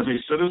place. And as a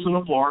citizen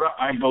of Florida,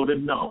 I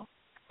voted no.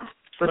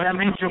 But that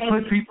means you'll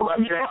put people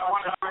in jail.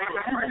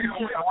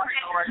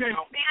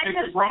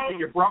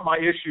 You brought my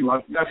issue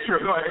up. That's true.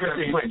 Go ahead.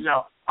 Please.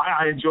 No,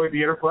 I enjoyed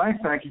the interplay.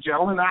 Thank you,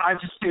 gentlemen. I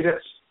just say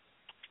this.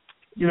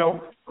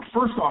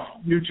 First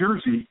off, New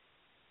Jersey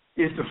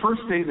is the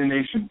first state in the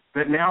nation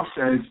that now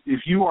says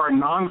if you are a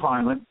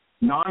nonviolent,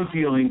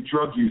 non-dealing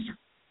drug user,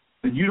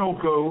 that you don't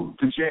go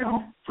to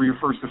jail for your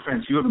first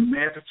offense. You have a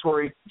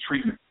mandatory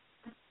treatment.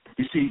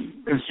 You see,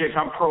 as Jake,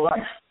 I'm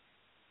pro-life.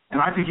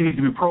 And I think you need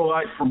to be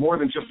pro-life for more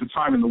than just the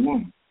time in the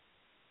womb.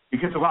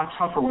 It gets a lot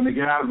tougher when they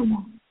get out of the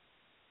womb.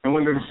 And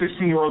when there's a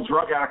 16-year-old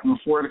drug addict in the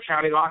Florida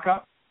County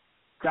lockup,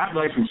 that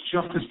life is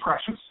just as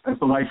precious as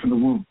the life in the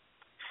womb.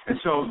 And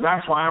so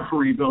that's why I'm for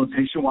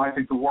rehabilitation, why I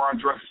think the war on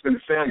drugs has been a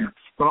failure.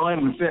 But I'll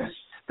end with this.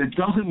 That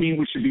doesn't mean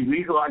we should be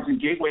legalizing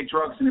gateway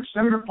drugs. And if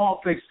Senator Paul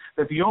thinks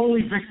that the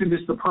only victim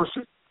is the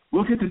person,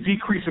 look at the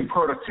decrease in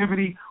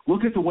productivity,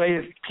 look at the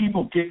way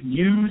people get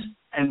used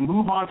and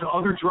move on to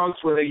other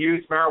drugs where they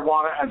use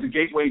marijuana as a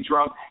gateway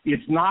drug.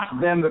 It's not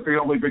them that are the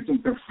only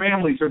victims. Their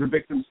families are the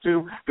victims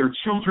too. Their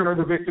children are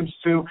the victims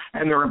too.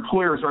 And their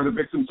employers are the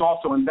victims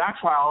also. And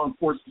that's why I'll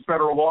enforce the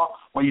federal law,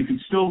 while you can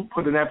still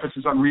put an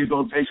emphasis on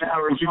rehabilitation.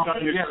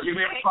 You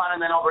may respond,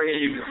 and then I'll bring it to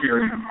you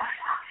here.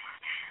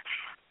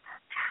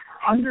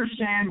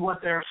 Understand what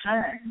they're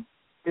saying.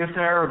 If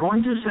they're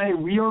going to say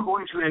we are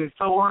going to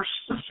enforce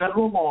the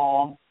federal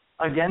law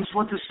against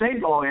what the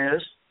state law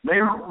is, they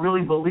aren't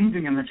really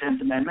believing in the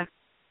 10th Amendment.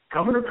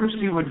 Governor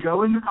Christie would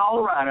go into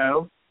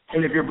Colorado,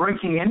 and if you're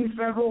breaking any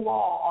federal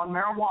law on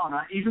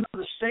marijuana, even though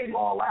the state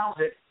law allows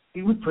it,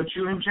 he would put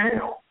you in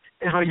jail.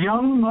 If a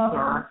young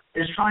mother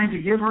is trying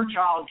to give her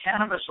child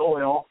cannabis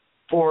oil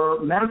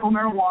for medical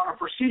marijuana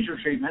for seizure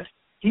treatment,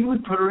 he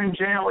would put her in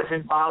jail if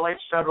it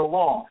violates federal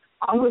law.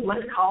 I would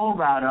let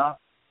Colorado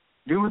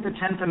do what the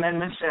 10th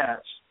Amendment says.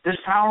 This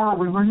power,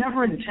 we were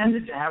never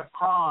intended to have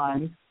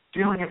crime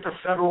dealing at the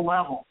federal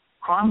level.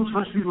 Crime was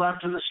supposed to be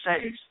left to the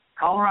states.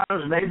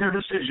 Colorado's made their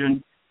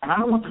decision, and I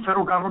don't want the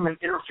federal government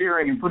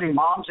interfering and putting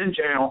moms in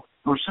jail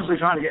who are simply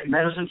trying to get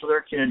medicine for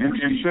their kids.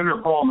 And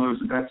Senator Paul knows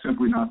that that's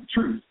simply not the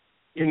truth.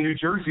 In New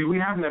Jersey, we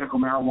have medical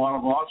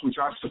marijuana laws, which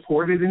I've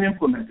supported and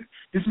implemented.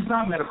 This is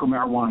not medical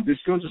marijuana. This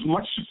goes a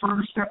much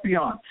further step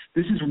beyond.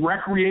 This is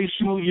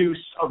recreational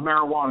use of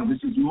marijuana.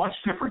 This is much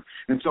different.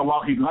 And so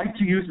while he'd like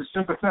to use a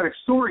sympathetic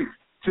story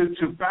to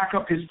back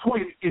up his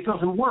point, it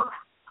doesn't work.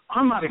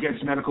 I'm not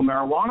against medical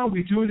marijuana.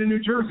 We do it in New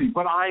Jersey.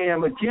 But I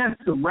am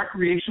against the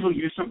recreational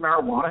use of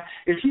marijuana.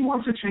 If he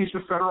wants to change the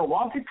federal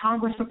law, get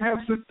Congress to pass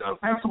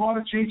a law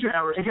to change it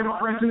and get a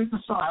president to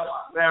sign.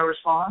 May I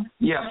respond?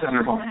 Yes,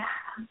 Senator Paul.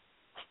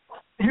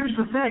 Here's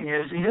the thing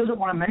is, he doesn't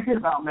want to make it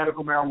about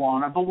medical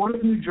marijuana, but what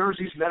if New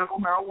Jersey's medical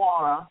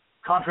marijuana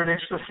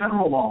contradicts the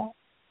federal law?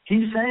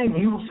 He's saying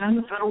he will send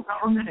the federal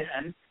government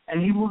in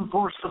and he will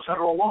enforce the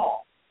federal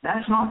law.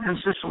 That's not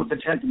consistent with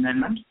the 10th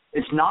Amendment.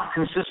 It's not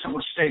consistent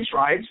with states'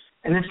 rights,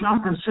 and it's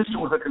not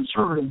consistent with a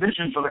conservative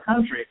vision for the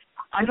country.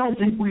 I don't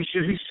think we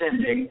should be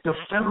sending the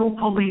federal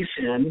police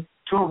in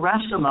to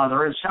arrest a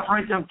mother and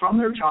separate them from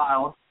their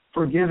child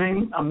for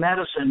giving a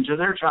medicine to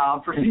their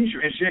child for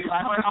seizure.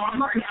 I want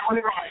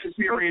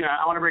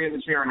to bring in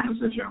this hearing on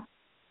this issue.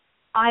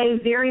 I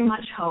very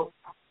much hope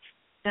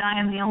that I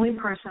am the only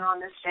person on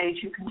this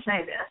stage who can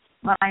say this,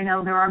 but I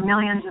know there are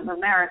millions of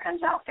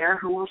Americans out there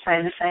who will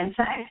say the same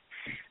thing.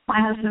 My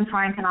husband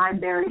Frank and I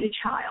buried a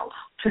child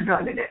to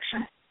drug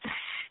addiction.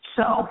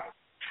 So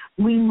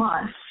we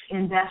must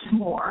invest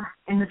more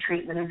in the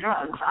treatment of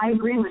drugs. I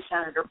agree with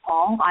Senator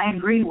Paul. I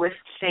agree with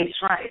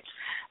states' rights.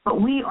 But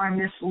we are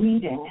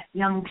misleading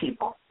young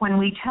people when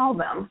we tell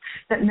them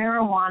that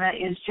marijuana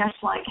is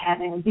just like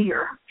having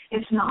beer.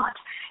 It's not.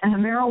 And the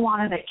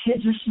marijuana that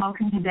kids are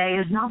smoking today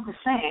is not the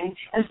same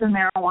as the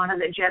marijuana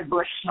that Jeb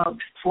Bush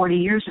smoked 40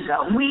 years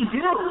ago. We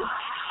do.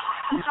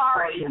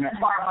 Sorry,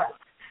 Barbara.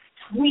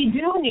 We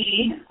do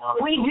need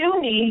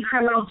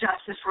criminal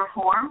justice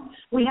reform.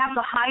 We have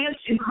the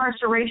highest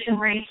incarceration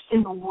rates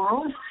in the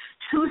world.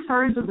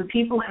 2/3 of the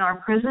people in our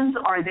prisons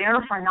are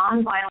there for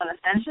nonviolent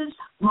offenses,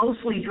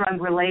 mostly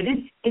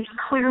drug-related. It's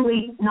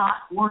clearly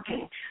not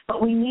working.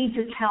 But we need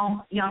to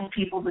tell young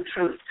people the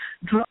truth.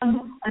 Drug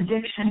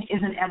addiction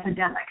is an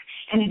epidemic,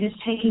 and it is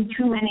taking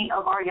too many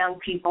of our young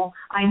people.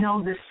 I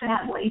know this,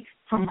 sadly,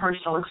 from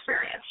personal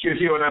experience.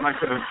 Here's what I'd like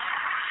to...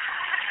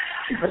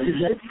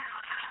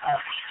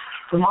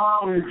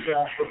 Tomorrow is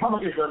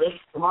Republicans are this.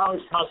 Tomorrow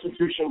is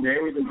Constitution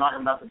Day. We've been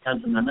talking about the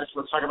 10th Amendment. So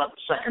let's talk about the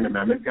Second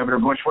Amendment. Governor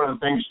Bush, one of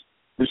the things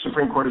the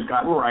Supreme Court has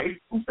gotten right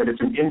is that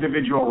it's an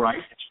individual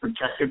right. It's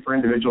protected for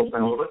individuals.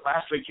 And a little bit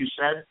last week you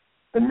said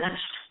the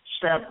next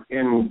step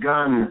in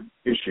gun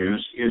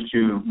issues is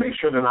to make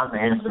sure they're not in the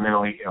hands of the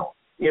mentally ill.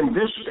 In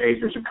this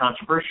state, there's a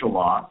controversial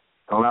law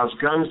that allows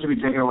guns to be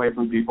taken away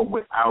from people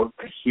without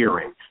a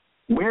hearing.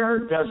 Where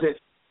does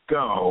it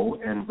go?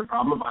 And the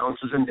problem of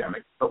violence is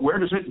endemic, but where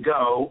does it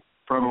go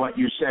from what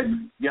you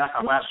said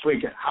last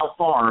week, how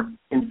far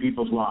in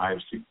people's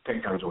lives to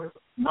take guns away?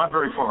 Not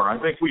very far. I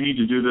think we need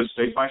to do this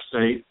state by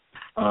state.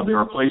 There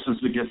are places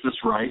that get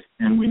this right,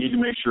 and we need to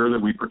make sure that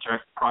we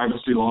protect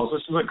privacy laws.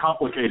 This is a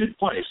complicated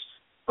place.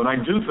 But I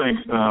do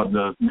think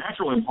the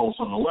natural impulse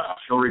on the left,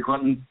 Hillary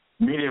Clinton,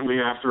 immediately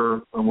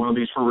after one of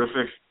these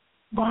horrific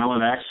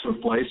violent acts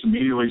took place,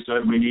 immediately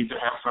said we need to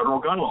have federal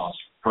gun laws.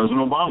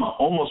 President Obama,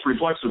 almost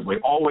reflexively,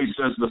 always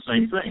says the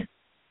same thing.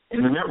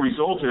 And the net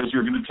result is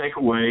you're going to take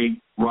away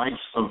rights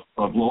of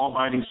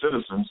law-abiding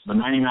citizens, the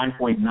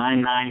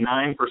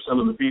 99.999%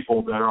 of the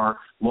people that are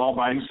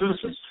law-abiding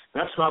citizens.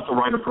 That's not the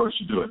right approach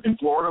to do it. In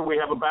Florida, we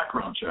have a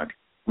background check.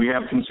 We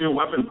have concealed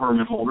weapon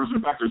permit holders. In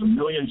fact, there's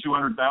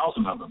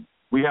 1,200,000 of them.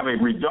 We have a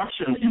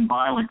reduction in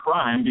violent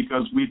crime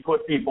because we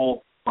put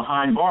people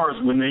behind bars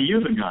when they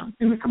use a gun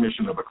in the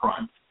commission of a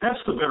crime.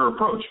 That's the better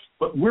approach.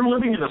 But we're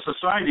living in a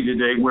society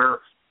today where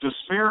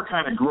despair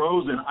kind of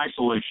grows in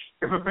isolation.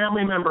 If a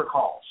family member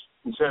calls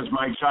and says,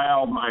 my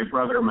child, my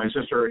brother, my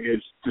sister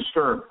is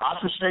disturbed,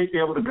 ought the state be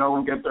able to go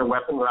and get their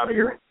weapon without a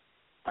hearing?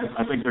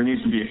 I think there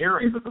needs to be a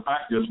hearing, but the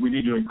fact is we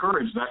need to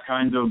encourage that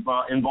kind of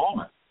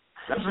involvement.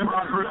 There's a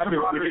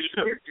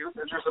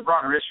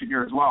broader issue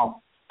here as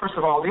well. First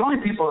of all, the only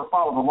people that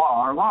follow the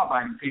law are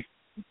law-abiding people.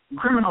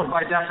 Criminals,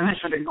 by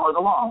definition, ignore the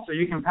law. So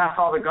you can pass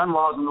all the gun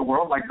laws in the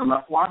world like the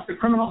left wants. The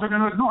criminals are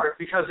going to ignore it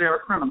because they are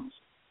criminals.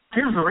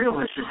 Here's the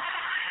real issue.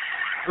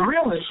 The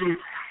real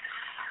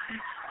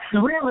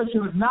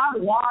issue is not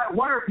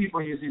what are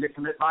people using to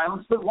commit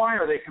violence, but why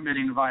are they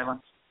committing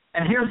violence?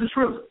 And here's the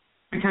truth.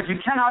 Because you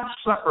cannot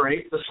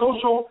separate the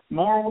social,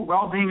 moral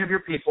well-being of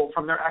your people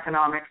from their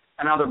economic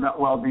and other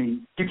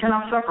well-being. You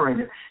cannot separate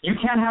it. You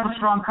can't have a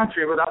strong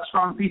country without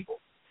strong people.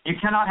 You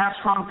cannot have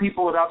strong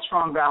people without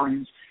strong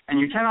values. And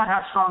you cannot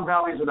have strong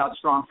values without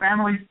strong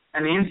families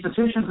and the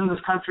institutions in this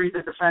country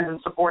that defend and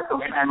support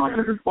those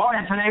families. Well,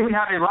 and today we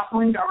have a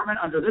left-wing government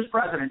under this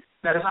president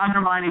that is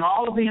undermining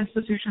all of the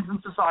institutions in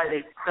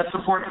society that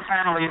support the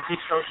family and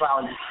teach those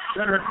values.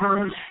 Senator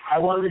Cruz, I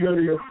wanted to go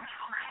to you.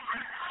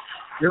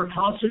 You're a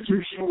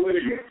constitutional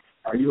litigant.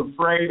 Are you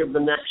afraid of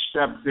the next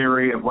step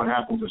theory of what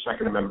happens to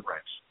Second Amendment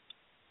rights?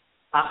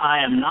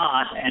 I am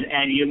not,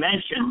 and you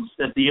mentioned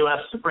that the U.S.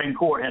 Supreme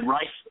Court had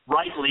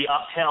rightly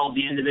upheld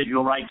the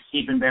individual right to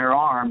keep and bear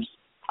arms.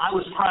 I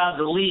was proud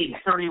to lead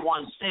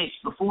 31 states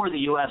before the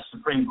U.S.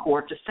 Supreme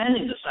Court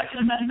defending the Second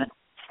Amendment,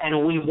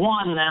 and we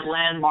won that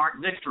landmark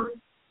victory.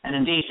 And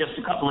indeed, just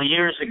a couple of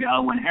years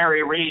ago, when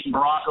Harry Reid and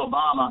Barack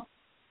Obama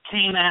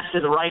came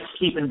after the right to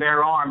keep and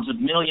bear arms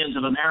of millions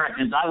of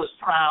Americans, I was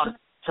proud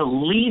to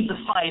lead the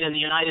fight in the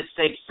United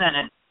States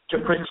Senate to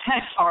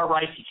protect our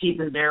right to keep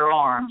and bear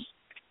arms.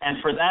 And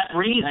for that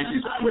reason,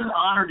 I was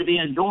honored to be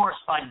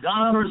endorsed by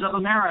gun owners of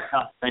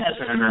America as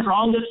the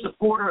strongest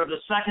supporter of the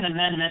Second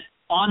Amendment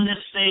on this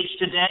stage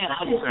today, and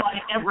I will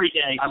fight every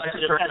day. I'd like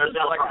to turn to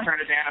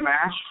Dana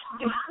Mash.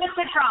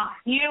 Mr. Trump,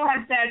 you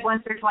have said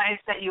once or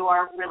twice that you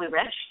are really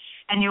rich,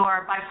 and you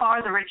are by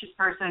far the richest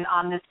person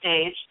on this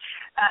stage.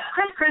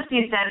 Chris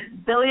Christie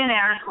said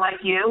billionaires like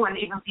you and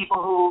even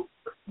people who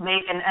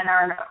make and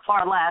earn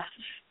far less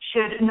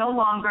should no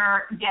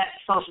longer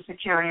get Social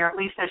Security, or at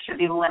least there should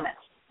be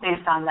limits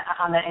based on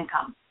the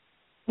income.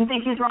 You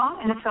think he's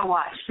wrong? And if so,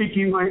 why?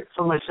 Speaking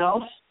for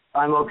myself,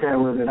 I'm okay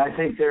with it. I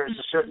think there's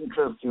a certain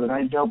truth to it.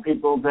 I know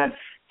people that,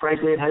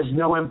 frankly, it has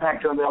no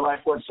impact on their life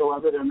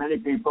whatsoever. There are many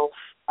people.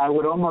 I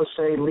would almost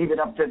say leave it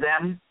up to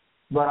them,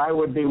 but I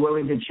would be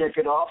willing to check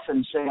it off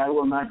and say I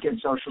will not get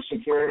Social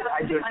Security.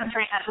 I do.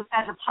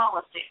 As a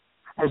policy.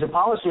 As a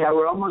policy, I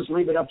would almost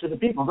leave it up to the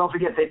people. Don't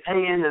forget, they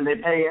pay in,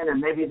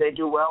 and maybe they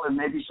do well, and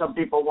maybe some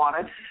people want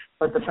it.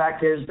 But the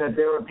fact is that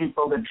there are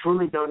people that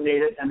truly don't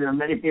need it, and there are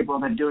many people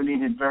that do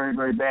need it very,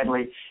 very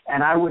badly.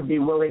 And I would be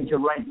willing to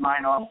write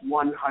mine off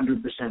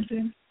 100%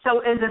 in. So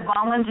is a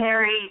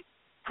voluntary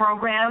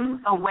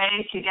program a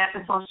way to get the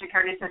Social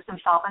Security system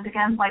solvent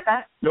again like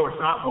that? No, it's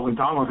not. But when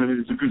Donald did it,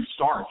 it's a good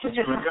start.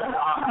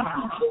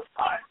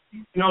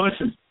 No,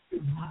 listen.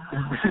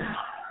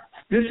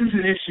 This is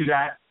an issue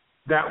that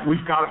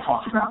we've got to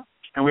talk about,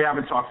 and we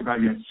haven't talked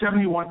about yet.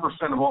 71%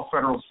 of all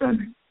federal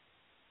spending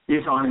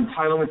is on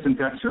entitlements and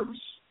debt service.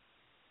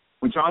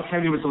 When John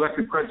Kennedy was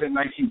elected president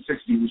in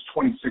 1960, it was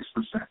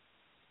 26%.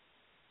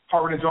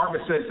 Harvard and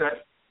Dartmouth says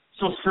that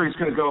Social Security is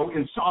going to go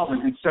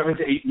insolvent in 7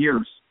 to 8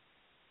 years.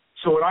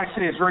 So what I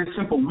say is very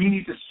simple. We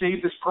need to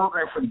save this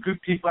program for the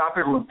good people out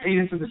there who have paid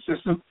into the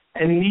system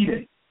and need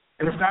it.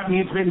 And if that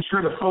means making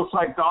sure that folks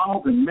like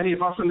Donald and many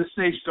of us on this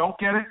stage don't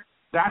get it,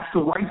 that's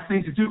the right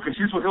thing to do, because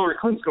here's what Hillary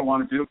Clinton's going to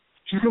want to do.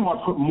 She's going to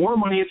want to put more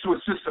money into a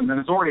system that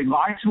has already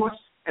lied to us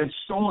and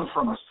stolen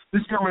from us.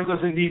 This government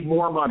doesn't need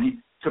more money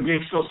to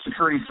make Social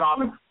Security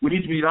solvent. We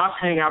need to be not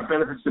paying out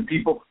benefits to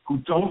people who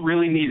don't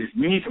really need it.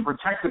 We need to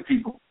protect the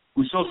people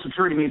whose Social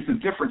Security means the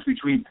difference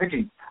between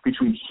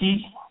between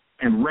heat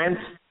and rent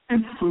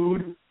and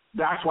food.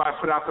 That's why I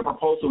put out the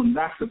proposal, and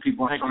that's the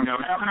people.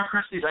 Governor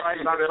Christie's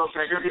right about it.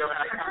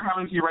 I'm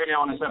coming to you right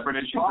now on a separate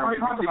issue.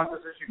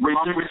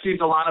 We've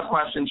received a lot of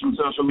questions from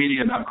social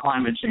media about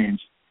climate change.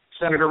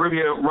 Senator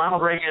Rubio,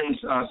 Ronald Reagan's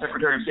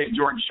Secretary of State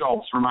George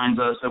Shultz reminds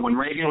us that when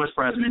Reagan was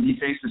president, he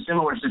faced a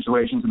similar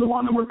situation to the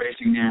one that we're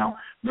facing now.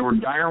 There were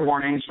dire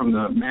warnings from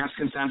the mass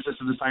consensus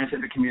of the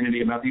scientific community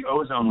about the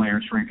ozone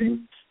layer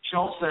shrinking.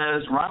 Shultz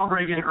says Ronald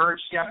Reagan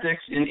urged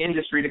skeptics in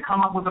industry to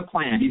come up with a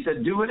plan. He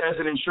said, do it as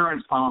an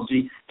insurance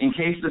policy in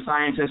case the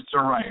scientists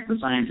are right. The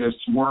scientists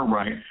were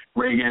right.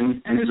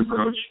 Reagan and his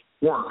approach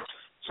worked.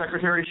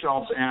 Secretary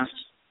Shultz asks,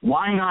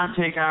 why not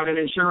take out an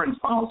insurance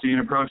policy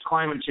and approach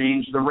climate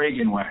change the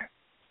Reagan way?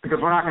 Because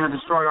we're not going to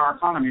destroy our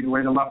economy the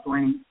way the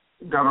left-wing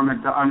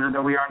government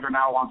that we are under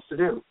now wants to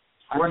do.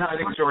 We're not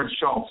think George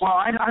Shultz. Well,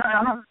 I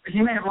don't,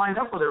 he may have lined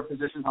up with their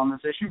positions on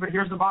this issue, but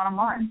here's the bottom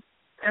line.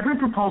 Every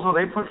proposal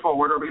they put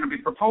forward are going to be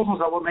proposals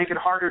that will make it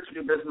harder to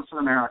do business in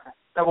America,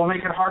 that will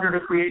make it harder to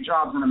create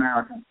jobs in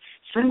America.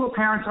 Single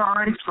parents are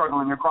already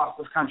struggling across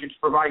this country to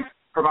provide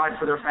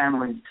for their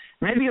families.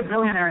 Maybe a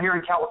billionaire here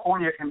in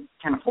California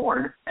can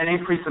afford an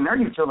increase in their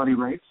utility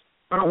rates,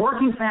 but a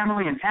working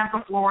family in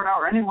Tampa, Florida,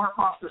 or anywhere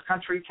across this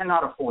country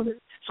cannot afford it.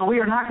 So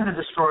we are not going to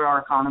destroy our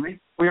economy.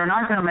 We are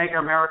not going to make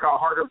America a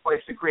harder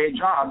place to create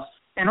jobs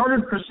in order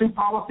to pursue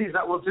policies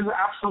that will do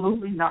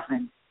absolutely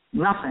nothing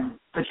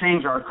to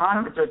change our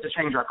economy, to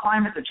change our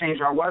climate, to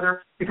change our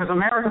weather, because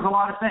America is a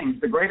lot of things.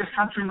 The greatest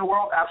country in the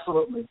world,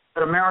 absolutely,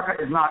 but America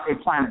is not a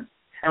planet.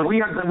 And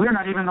we're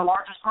not even the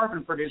largest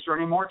carbon producer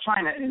anymore.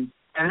 China is.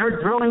 And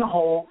they're drilling a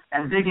hole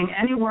and digging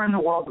anywhere in the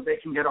world that they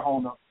can get a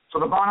hold of. So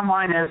the bottom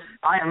line is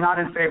I am not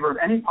in favor of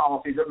any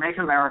policies that make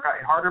America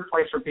a harder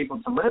place for people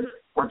to live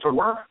or to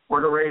work or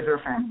to raise their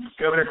families.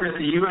 Governor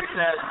Christie, you have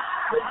said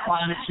that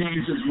climate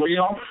change is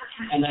real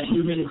and that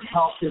humans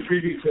help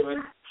contribute to it.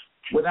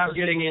 Without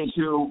getting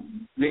into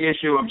the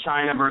issue of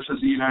China versus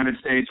the United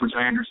States, which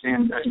I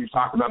understand, as you've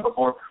talked about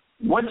before,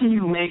 what do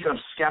you make of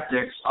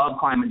skeptics of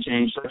climate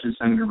change, such as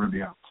Senator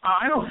Rubio?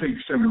 I don't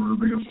think Senator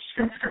Rubio is a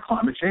skeptic of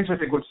climate change. I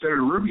think what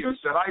Senator Rubio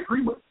said, I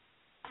agree with.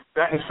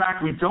 That, in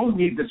fact, we don't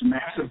need this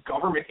massive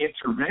government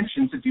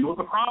intervention to deal with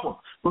the problem.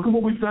 Look at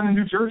what we've done in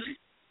New Jersey.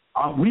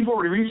 We've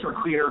already reached our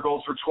clean air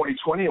goals for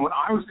 2020, and when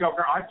I was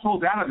governor, I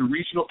pulled out of the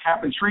regional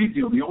cap and trade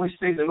deal, the only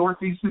state in the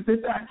Northeast that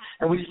did that,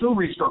 and we still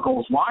reached our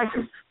goals. Why?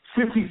 Because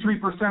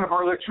 53% of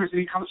our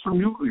electricity comes from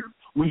nuclear.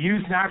 We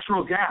use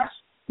natural gas.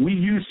 We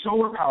use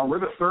solar power. We're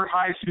the third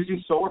highest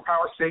using solar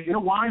power state. You know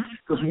why?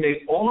 Because we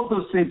made all of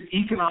those things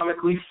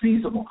economically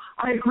feasible.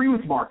 I agree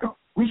with Marco.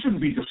 We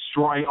shouldn't be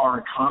destroying our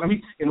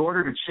economy in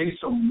order to chase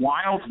some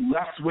wild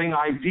left-wing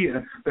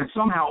idea that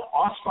somehow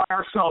us by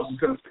ourselves is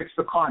going to fix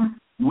the climate.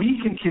 We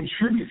can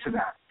contribute to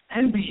that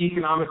and be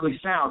economically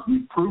sound.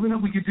 We've proven that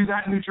we could do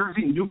that in New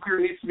Jersey.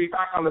 Nuclear needs to be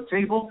back on the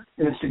table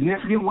in a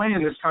significant way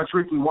in this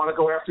country if we want to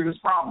go after this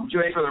problem.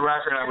 Jay, for the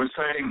record, I was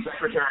citing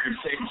Secretary of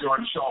State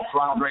George Shultz,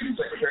 Ronald Reagan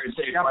Secretary of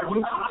State.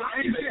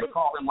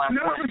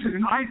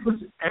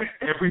 Listen,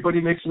 everybody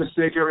makes a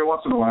mistake every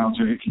once in a while,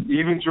 Jake,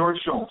 even George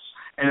Shultz.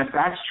 And if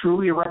that's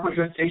truly a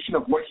representation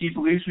of what he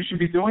believes we should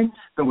be doing,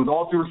 then with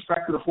all due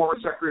respect to the former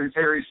Secretary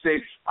of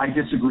State, I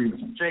disagree with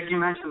him. Jake, you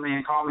mentioned me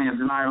and called me a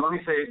denier. Let me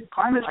say,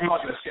 climate change. I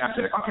called you a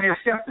skeptic. Okay, a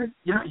skeptic.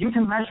 You know, you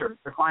can measure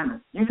the climate.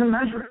 You can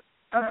measure it.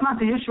 That's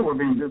not the issue we're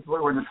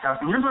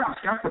discussing. Here's what I'm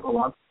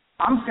skeptical of.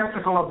 I'm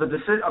skeptical of the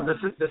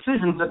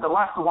decisions that the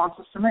left wants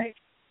us to make,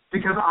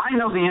 because I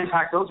know the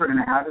impact those are going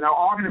to have, and they're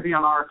all going to be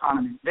on our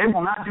economy. They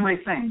will not do a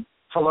thing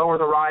to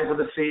lower the rise of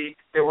the sea.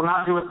 They will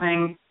not do a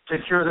thing to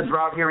cure the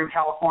drought here in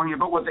California.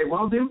 But what they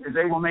will do is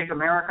they will make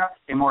America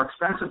a more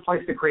expensive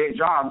place to create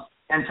jobs.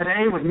 And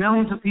today, with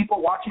millions of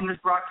people watching this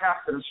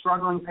broadcast that are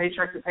struggling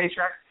paycheck to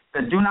paycheck,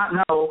 that do not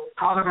know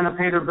how they're going to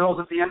pay their bills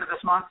at the end of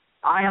this month,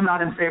 I am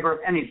not in favor of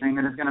anything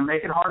that is going to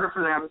make it harder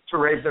for them to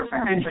raise their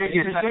family. And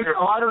a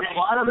lot of those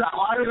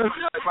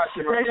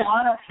questions. A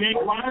lot of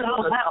people,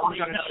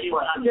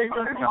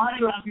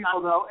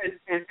 though,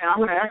 and I'm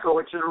going to echo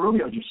what Senator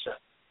Rubio just said.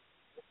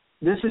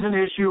 This is an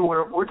issue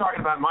where we're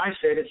talking about my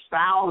state. It's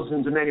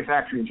thousands of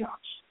manufacturing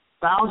jobs.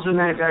 Thousands of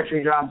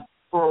manufacturing jobs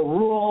for a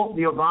rule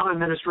the Obama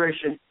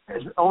administration,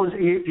 as owns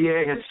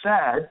EPA, has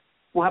said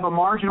will have a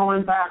marginal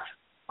impact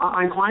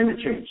on climate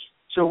change.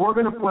 So we're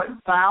going to put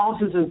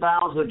thousands and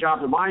thousands of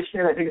jobs in my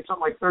state. I think it's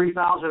something like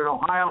 30,000 in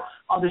Ohio,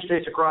 other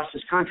states across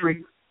this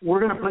country. We're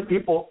going to put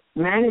people,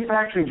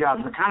 manufacturing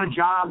jobs, the kind of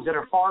jobs that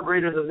are far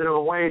greater than the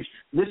minimum wage.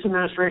 This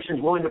administration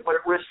is willing to put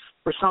at risk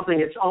for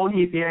something its own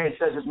EPA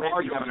says is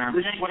marginal. I'm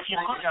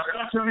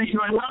turning to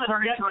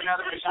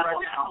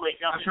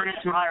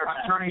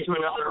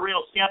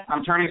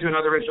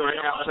another issue right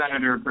now,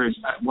 Senator Cruz.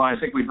 Well, I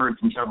think we've heard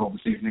from several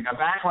this evening. A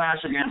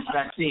backlash against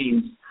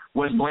vaccines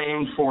was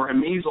blamed for a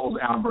measles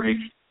outbreak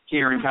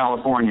here in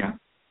California.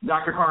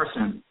 Dr.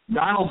 Carson,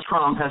 Donald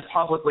Trump has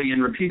publicly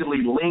and repeatedly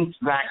linked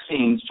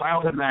vaccines,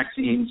 childhood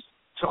vaccines,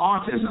 to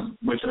autism,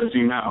 which, as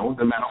you know,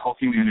 the medical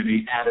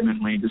community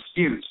adamantly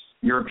disputes.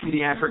 You're a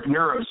pediatric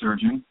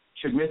neurosurgeon.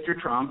 Should Mr.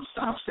 Trump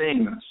stop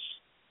saying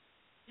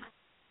this?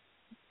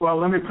 Well,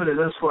 let me put it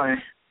this way.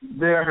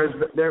 There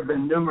have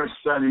been numerous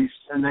studies,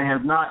 and they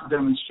have not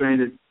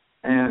demonstrated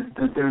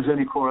that there's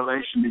any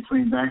correlation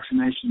between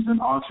vaccinations and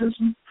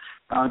autism.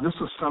 This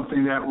was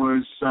something that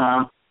was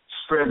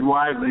spread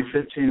widely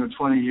 15 or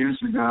 20 years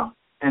ago,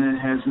 and it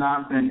has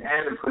not been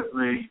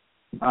adequately,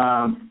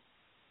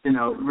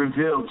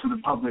 revealed to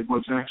the public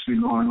what's actually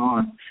going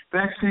on.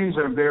 Vaccines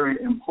are very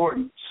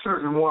important,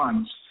 certain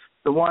ones,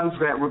 the ones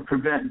that would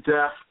prevent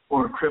death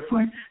or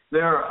crippling.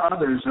 There are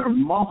others, a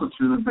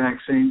multitude of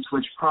vaccines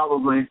which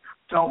probably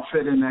don't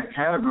fit in that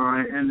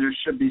category, and there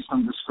should be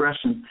some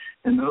discretion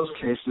in those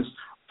cases.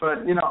 But,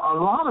 a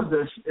lot of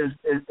this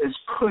is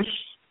pushed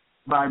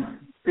by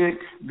big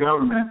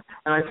government,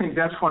 and I think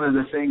that's one of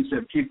the things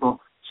that people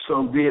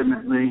so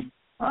vehemently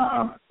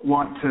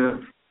want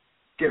to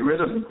get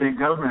rid of, the big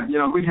government.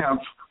 We have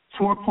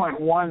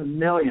 4.1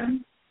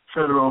 million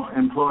federal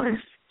employees,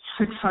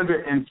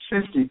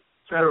 650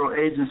 federal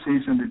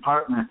agencies and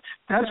departments.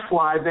 That's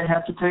why they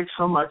have to take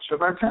so much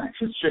of our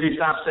taxes. Should he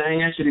stop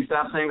saying it? Should he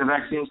stop saying the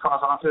vaccines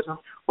cause autism?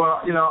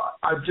 Well,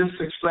 I've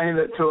just explained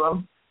it to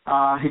him.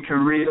 He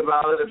can read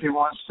about it if he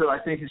wants to. I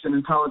think he's an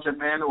intelligent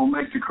man and will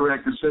make the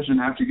correct decision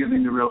after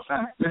giving the real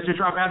facts. Mr.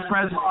 Trump, as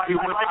president, Mr.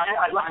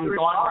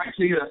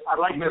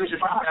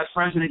 Trump, as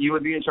president, you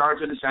would be in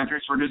charge of the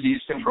Centers for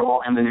Disease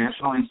Control and the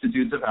National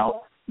Institutes of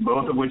Health,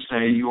 both of which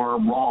say you are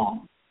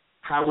wrong.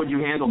 How would you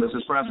handle this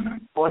as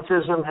president?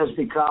 Autism has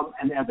become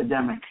an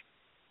epidemic.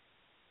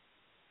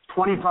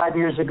 25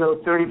 years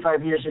ago,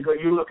 35 years ago,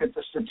 you look at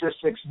the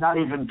statistics, not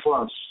even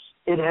close.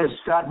 It has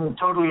gotten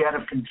totally out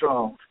of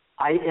control.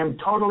 I am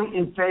totally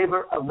in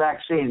favor of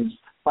vaccines,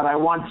 but I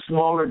want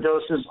smaller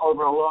doses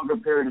over a longer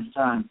period of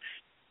time.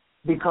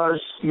 Because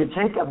you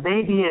take a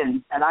baby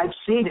in, and I've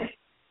seen it,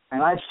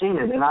 and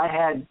I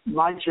had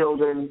my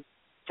children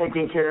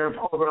taken care of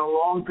over a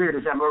long period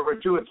of time, over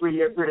a 2 or 3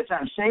 year period of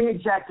time, same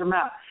exact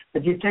amount.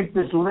 But you take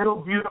this little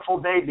beautiful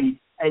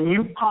baby and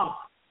you pump,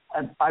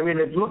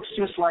 it looks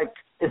just like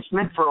it's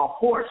meant for a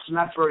horse,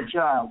 not for a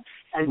child.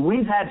 And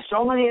we've had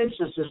so many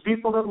instances,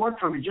 people that worked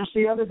for me just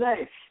the other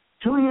day,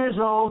 2 years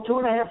old,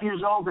 2.5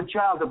 years old,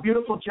 a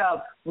beautiful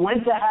child,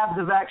 went to have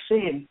the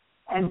vaccine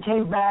and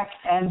came back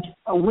and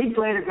a week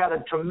later got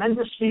a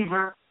tremendous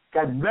fever,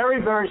 got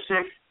very, very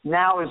sick,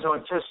 now is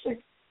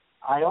autistic.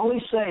 I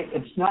only say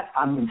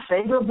I'm in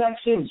favor of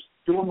vaccines.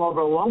 Do them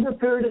over a longer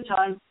period of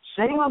time,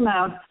 same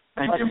amount,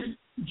 but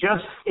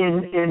just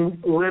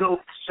in little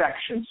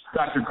sections.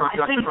 Dr.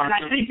 Carson. I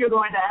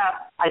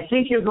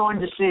think you're going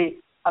to see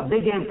a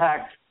big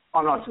impact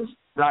on autism.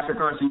 Dr.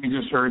 Carson,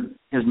 you just heard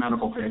his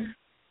medical take.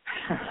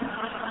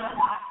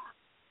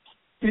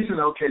 He's an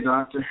okay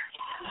doctor.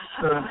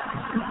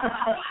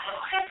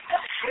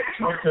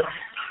 Okay.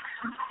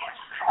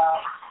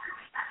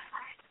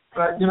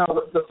 But,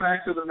 the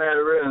fact of the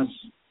matter is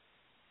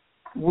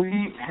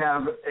we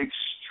have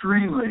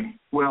extremely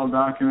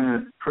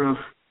well-documented proof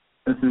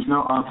that there's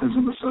no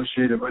autism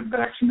associated with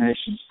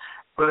vaccinations.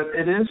 But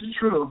it is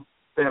true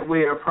that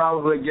we are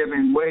probably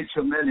giving way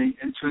too many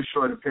in too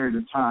short a period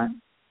of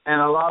time. And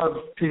a lot of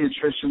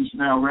pediatricians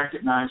now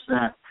recognize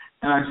that,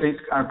 and I think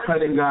are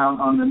cutting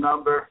down on the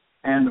number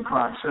and the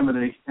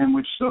proximity in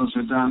which those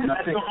are done.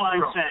 That's all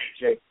I'm saying,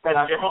 Jake. That's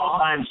all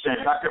I'm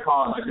saying. Dr.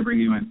 Paul, I'd like to bring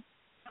you in.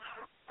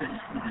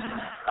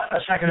 A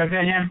second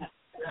opinion.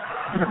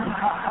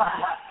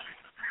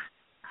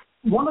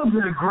 One of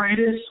the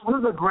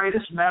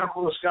greatest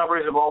medical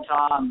discoveries of all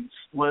time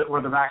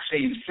were the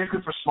vaccines,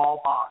 particularly for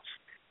smallpox.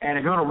 And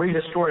if you want to read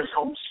a story, it's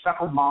called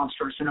Speckled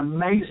Monster. It's an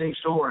amazing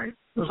story.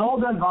 It was all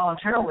done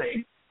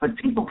voluntarily But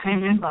people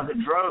came in by the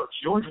droves.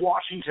 George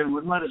Washington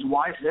wouldn't let his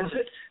wife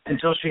visit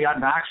until she got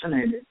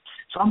vaccinated.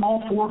 So I'm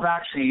all for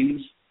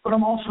vaccines, but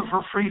I'm also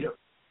for freedom.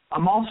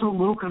 I'm also a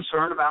little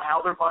concerned about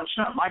how they're bunched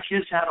up. My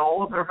kids had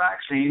all of their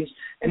vaccines,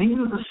 and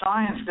even if the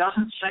science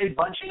doesn't say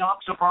bunching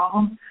up's a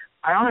problem,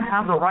 I ought to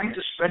have the right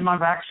to spread my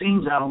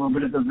vaccines out a little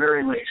bit at the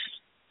very least.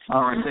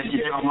 All right, thank you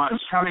so much.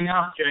 Coming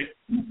up, Jake.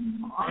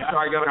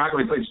 Sorry, Governor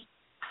Hockley, please.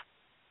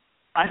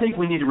 I think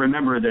we need to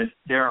remember that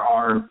there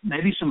are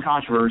maybe some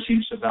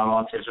controversies about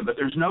autism, but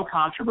there's no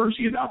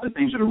controversy about the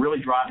things that are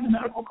really driving the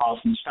medical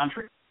costs in this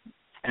country.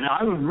 And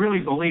I would really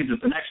believe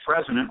that the next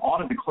president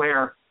ought to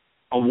declare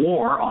a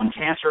war on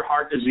cancer,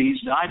 heart disease,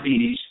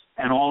 diabetes,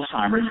 and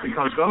Alzheimer's,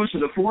 because those are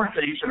the four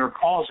things that are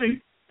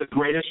causing the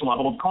greatest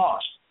level of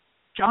cost.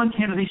 John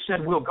Kennedy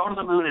said we'll go to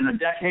the moon in a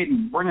decade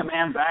and bring a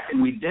man back, and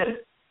we did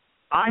it.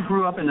 I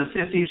grew up in the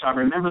 50s. I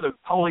remember the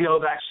polio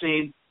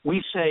vaccine.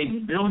 We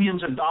saved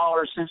billions of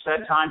dollars since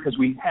that time because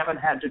we haven't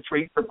had to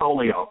treat for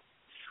polio.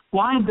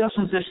 Why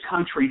doesn't this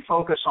country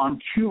focus on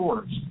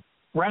cures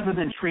rather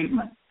than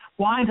treatment?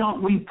 Why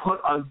don't we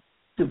put a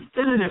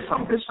definitive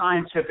focus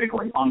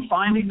scientifically on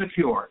finding the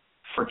cure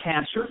for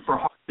cancer, for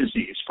heart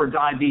disease, for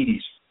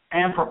diabetes,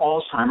 and for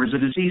Alzheimer's, a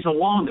disease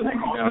alone that will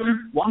cost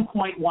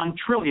 $1.1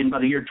 trillion by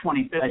the year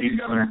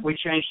 2050. We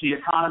changed the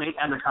economy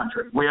and the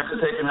country. We have to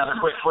take another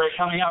quick break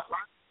coming up.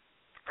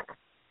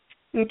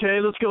 Okay,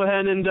 let's go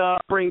ahead and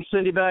bring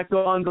Cindy back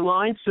on the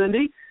line.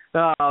 Cindy,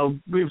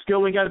 we've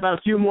only got about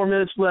a few more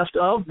minutes left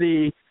of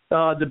the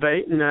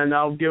debate, and then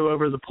I'll go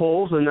over the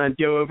polls and then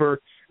go over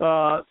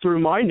through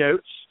my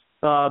notes.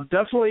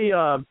 Definitely,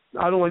 I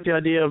don't like the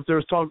idea of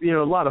there's talk, a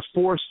lot of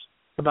force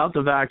about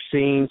the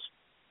vaccines.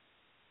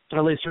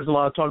 At least there's a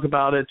lot of talk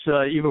about it,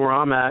 even where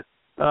I'm at,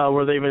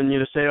 where they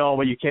even, say, oh,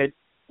 well, you can't,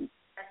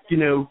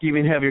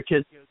 even have your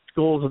kids go to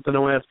schools if they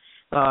don't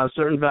have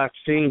certain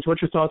vaccines.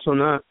 What's your thoughts on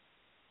that?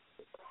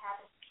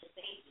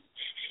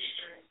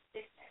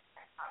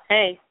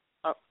 Hey,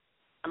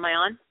 am I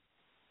on?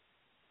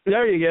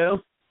 There you go.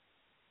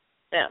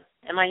 Yeah.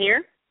 Am I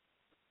here?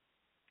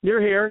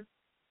 You're here.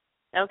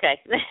 Okay.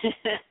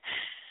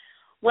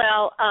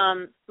 Well,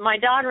 my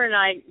daughter and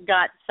I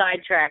got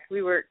sidetracked.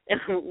 We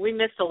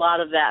missed a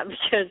lot of that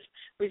because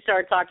we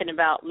started talking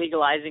about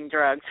legalizing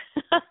drugs.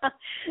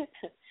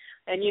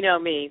 And you know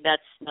me,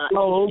 that's not.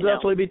 Oh, we'll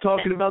definitely be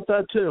talking about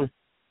that too.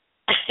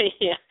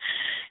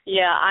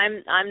 Yeah,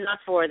 I'm not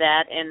for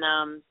that, and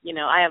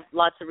I have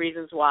lots of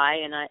reasons why,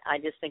 and I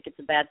just think it's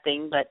a bad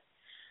thing, but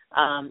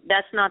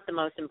that's not the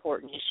most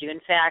important issue.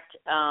 In fact,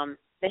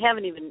 they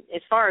haven't even,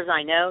 as far as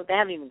I know, they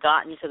haven't even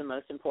gotten to the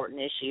most important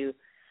issue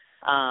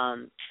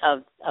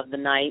of the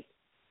night,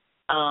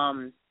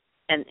 and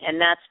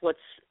that's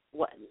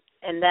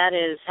and that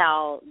is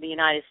how the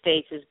United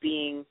States is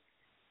being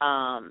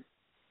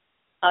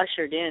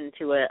ushered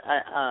into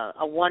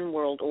a one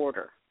world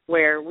order,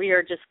 where we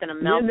are just going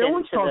to melt into. Yeah, no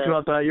one's talked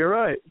about that. You're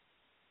right.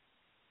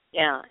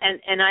 Yeah,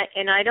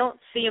 and I don't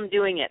see them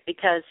doing it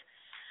because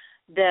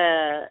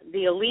the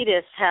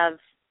elitists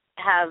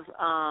have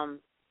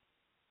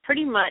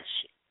pretty much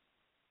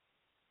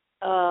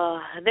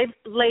they've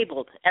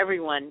labeled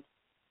everyone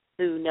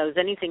who knows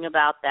anything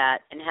about that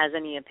and has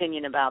any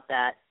opinion about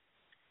that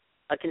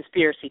a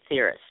conspiracy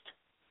theorist.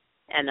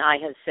 And I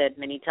have said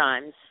many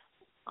times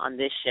on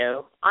this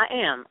show, I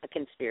am a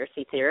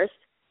conspiracy theorist.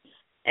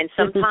 And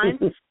sometimes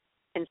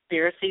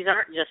conspiracies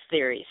aren't just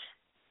theories.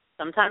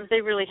 Sometimes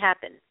they really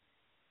happen.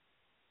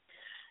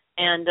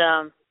 And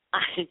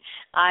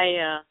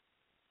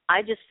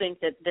I just think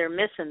that they're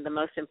missing the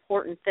most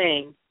important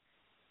thing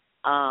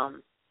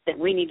that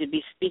we need to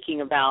be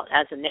speaking about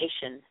as a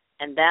nation,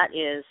 and that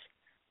is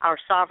our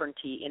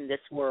sovereignty in this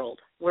world.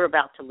 We're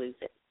about to lose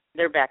it.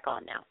 They're back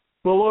on now.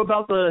 Well, we're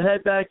about to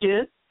head back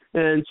in,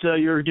 and so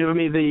you're giving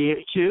me the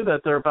cue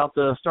that they're about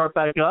to start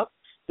back up.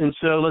 And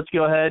so let's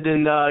go ahead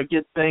and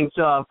get things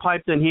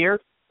piped in here.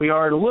 We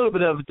are at a little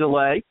bit of a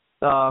delay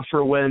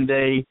for when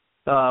they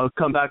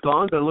come back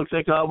on, but it looks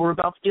like we're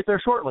about to get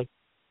there shortly.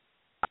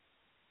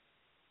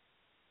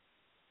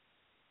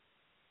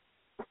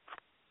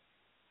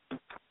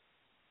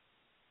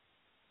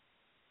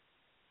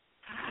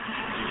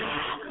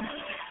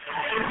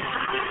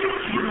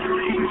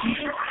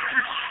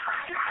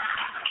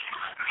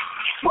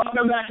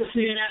 Welcome back to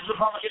CNN's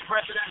Republican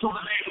Presidential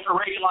Debate at the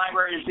Reagan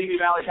Library in Simi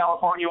Valley,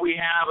 California. We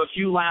have a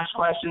few last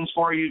questions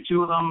for you,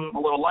 two of them a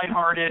little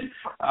lighthearted,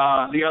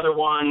 the other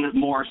one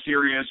more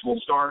serious. We'll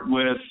start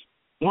with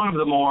one of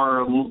the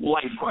more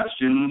light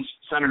questions.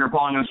 Senator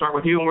Paul, I'm going to start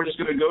with you, and we're just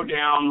going to go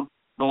down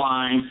the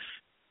line.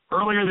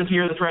 Earlier this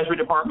year, the Treasury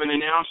Department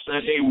announced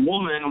that a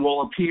woman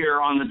will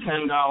appear on the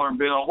 $10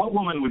 bill. What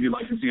woman would you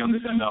like to see on the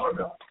 $10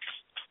 bill?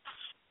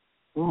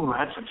 Ooh,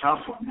 that's a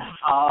tough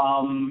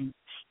one.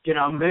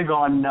 I'm big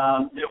on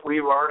that we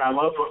were, and I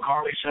love what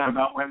Carly said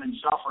about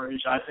women's suffrage.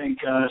 I think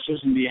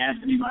Susan B.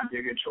 Anthony might be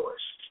a good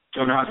choice.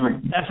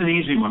 That's an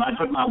easy one. I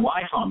put my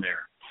wife on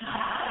there.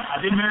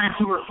 I've been married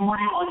to her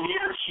 41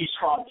 years. She's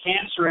fought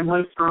cancer and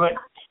lived through it.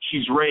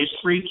 She's raised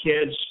 3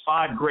 kids,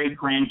 5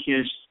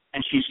 great-grandkids.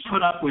 and she's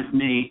put up with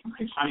me.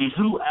 I mean,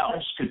 who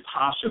else could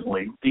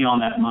possibly be on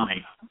that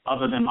money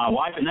other than my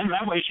wife? And then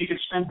that way she could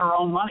spend her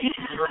own money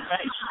in her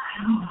face.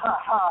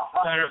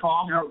 Senator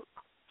Paul? No.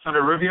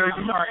 Senator Rubio?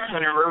 Sorry,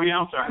 Senator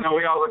Rubio. Sorry. No,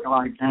 we all look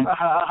alike.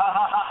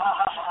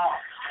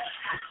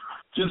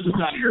 Just the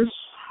senators.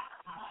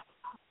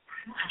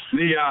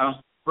 The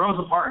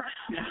Rosa Parks.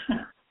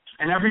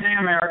 An everyday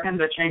American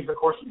that changed the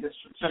course of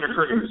history. Senator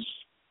Cruz.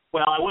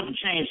 Well, I wouldn't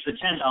change the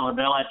 $10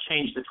 bill. I'd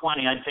change the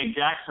 20. I'd take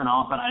Jackson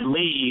off, and I'd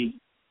leave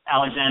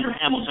Alexander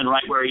Hamilton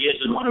right where he is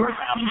in one of our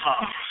founding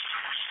fathers.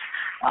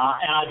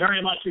 And I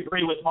very much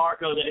agree with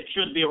Marco that it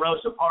should be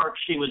Rosa Parks.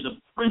 She was a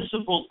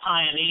principled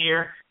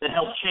pioneer that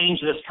helped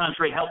change this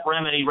country, helped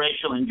remedy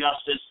racial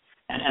injustice,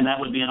 and that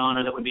would be an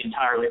honor that would be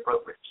entirely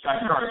appropriate.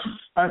 Dr. Carson.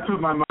 I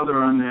put my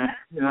mother on there.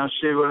 You know,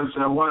 she was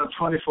one of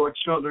 24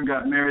 children,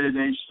 got married at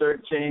age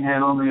 13, had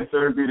only a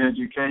third-grade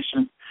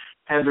education,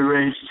 had to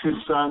raise 2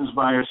 sons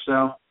by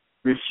herself,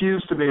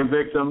 refused to be a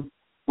victim,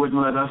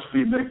 wouldn't let us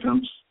be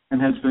victims,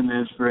 and has been the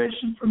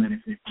inspiration for many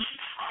people.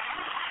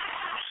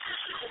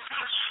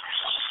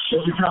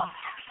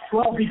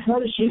 Well,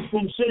 because she's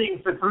been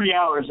sitting for 3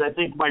 hours, I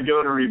think my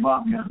daughter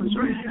Ivanka is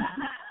right.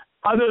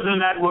 Other than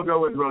that, we'll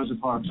go with Rosa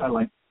Parks. I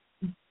like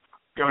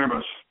Governor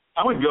Bush.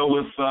 I would go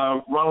with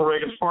Ronald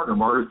Reagan's partner,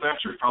 Margaret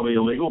Thatcher. Probably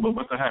illegal, but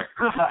what the heck?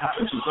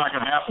 This is not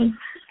going to happen.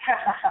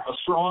 A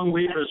strong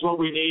leader is what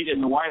we need in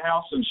the White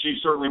House, and she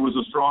certainly was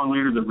a strong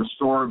leader that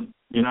restored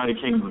the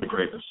United Kingdom to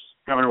greatness.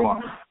 Governor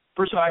Walker.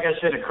 First of all, I got to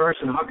say to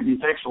Carson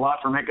Huckabee, thanks a lot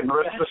for making the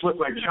rest of us look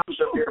like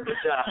chumps up here. But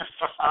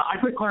I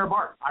put Clara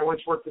Barton. I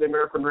once worked for the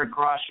American Red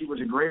Cross. She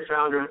was a great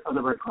founder of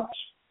the Red Cross.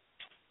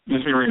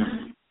 Ms.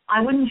 Marina.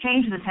 I wouldn't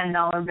change the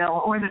 $10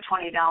 bill or the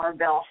 $20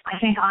 bill. I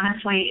think,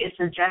 honestly, it's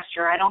a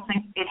gesture. I don't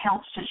think it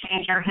helps to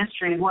change our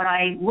history. What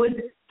I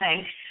would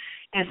think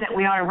is that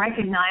we ought to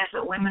recognize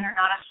that women are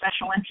not a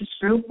special interest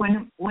group.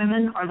 When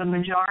women are the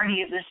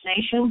majority of this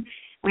nation,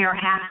 we are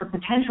half the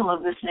potential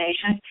of this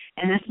nation,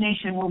 and this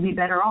nation will be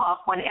better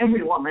off when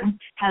every woman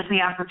has the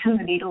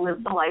opportunity to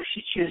live the life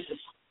she chooses.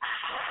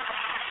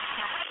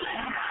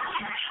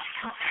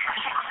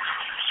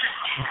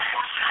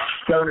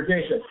 Governor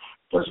Kasich.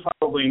 Was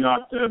probably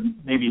not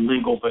maybe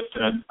legal, but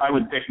I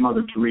would pick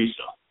Mother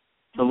Teresa,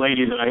 the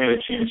lady that I had a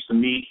chance to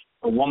meet,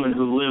 a woman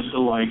who lived a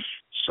life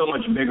so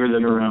much bigger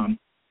than her own,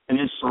 an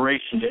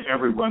inspiration to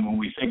everyone when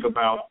we think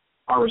about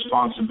our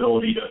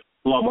responsibility to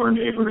love our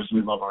neighbors as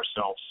we love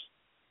ourselves.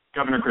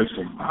 Governor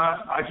Christie.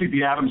 I think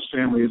the Adams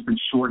family has been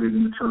shorted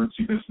in the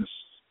currency business.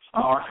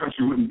 Our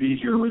country wouldn't be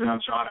here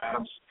without John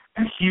Adams,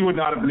 and he would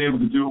not have been able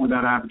to do it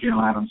without Abigail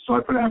Adams, so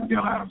I put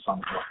Abigail Adams on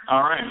the board.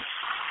 All right.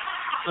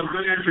 Some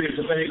good entries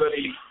if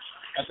anybody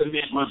at the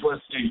Mint was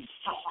listening.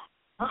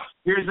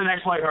 Here's the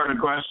next lighthearted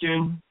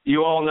question.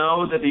 You all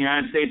know that the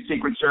United States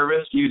Secret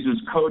Service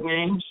uses code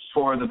names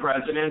for the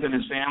president and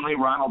his family.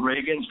 Ronald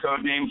Reagan's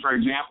code name, for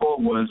example,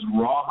 was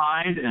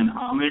Rawhide, in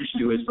homage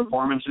to his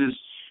performances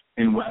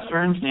in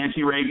Westerns.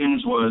 Nancy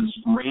Reagan's was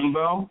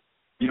Rainbow.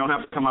 You don't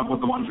have to come up with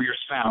the one for your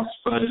spouse,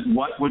 but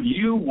what would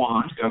you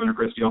want, Governor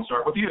Christie, I'll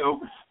start with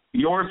you,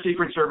 your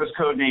Secret Service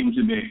code name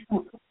to be?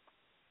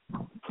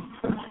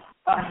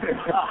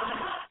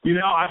 You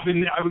know, I've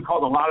been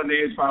called a lot of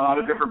names by a lot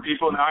of different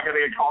people. Now I got to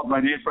get called by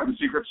names by the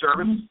Secret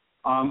Service.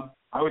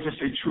 I would just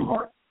say True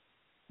Heart.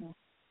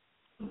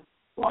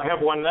 Well, I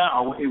have one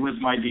now. It was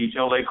my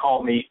detail. They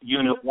call me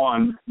Unit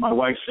 1. My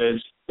wife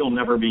says, he'll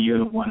never be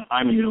Unit 1.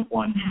 I'm Unit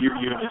 1. You're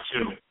Unit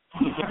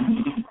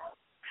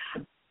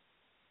 2.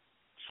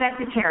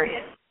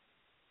 Secretariat.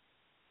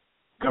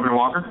 Governor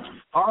Walker?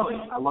 Harley.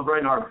 I love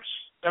writing articles.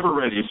 Ever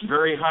ready. It's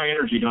very high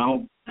energy,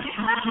 Donald.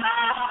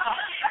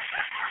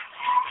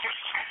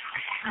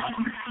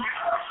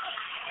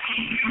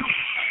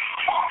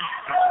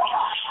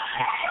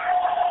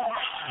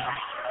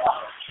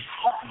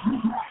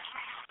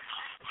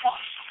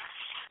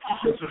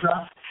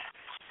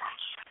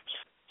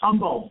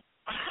 Humble.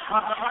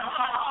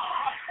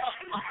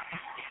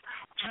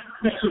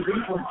 That's a good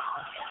one.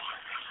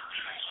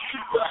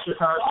 Dr.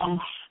 Carson.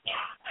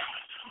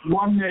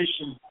 One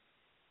nation.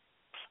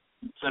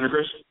 Senator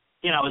Chris.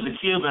 You know, as a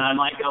Cuban, I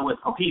might go with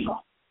Cohiba.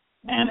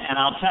 And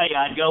I'll tell you,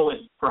 I'd go with,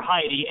 for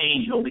Heidi,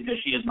 Angel, because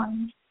she is my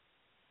angel.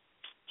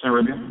 Senator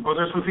Rubio. Well,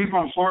 there's some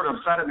people in Florida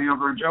upset at me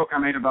over a joke I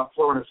made about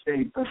Florida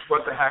State, but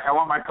what the heck? I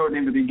want my code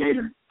name to be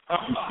Gator.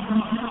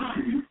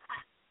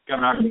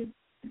 Governor,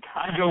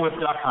 I'd go with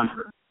Duck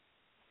Hunter.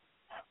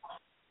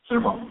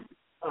 Senator Paul.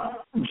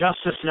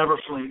 Justice never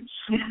flees.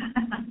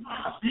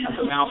 That's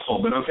a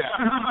mouthful, but okay.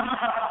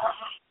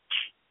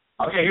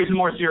 Okay, here's a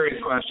more serious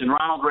question.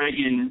 Ronald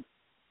Reagan,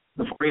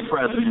 the 40th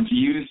president,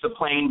 used the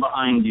plane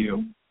behind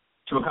you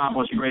to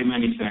accomplish a great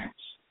many things.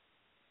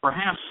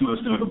 Perhaps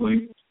most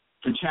notably,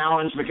 to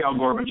challenge Mikhail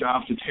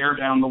Gorbachev to tear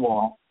down the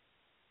wall,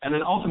 and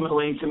then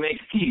ultimately to make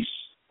peace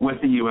with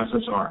the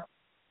USSR.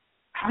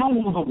 How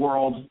will the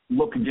world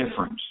look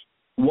different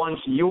once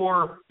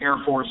your Air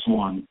Force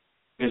One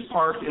is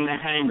parked in the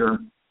hangar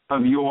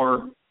of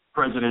your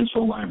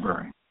presidential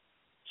library?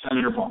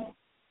 Senator Paul.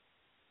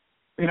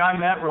 I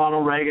met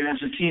Ronald Reagan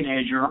as a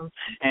teenager,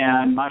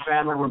 and my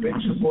family were big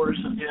supporters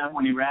of him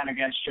when he ran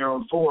against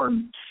Gerald Ford.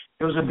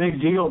 It was a big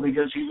deal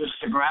because he was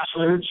the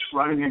grassroots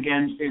running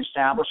against the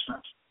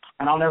establishment.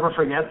 And I'll never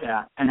forget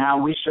that, and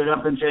how we stood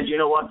up and said, you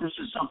know what, this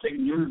is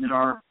something new that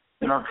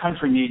our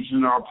country needs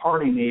and our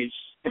party needs.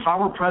 If I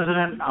were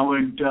president, I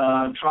would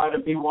try to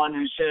be one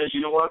who says,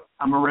 you know what,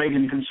 I'm a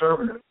Reagan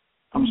conservative.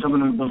 I'm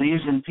someone who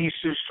believes in peace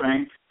through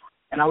strength,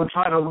 and I would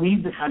try to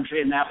lead the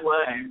country in that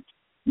way,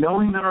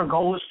 knowing that our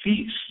goal is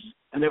peace,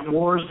 and that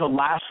war is the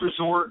last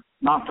resort,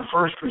 not the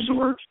first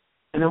resort,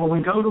 and that when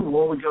we go to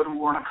war, we go to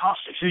war in a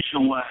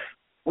constitutional way,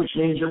 which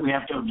means that we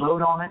have to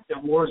vote on it,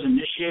 that war is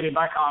initiated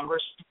by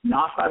Congress,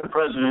 not by the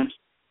president,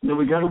 and that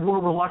we go to war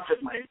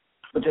reluctantly.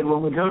 But then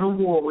when we go to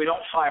war, we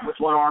don't fight with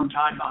one arm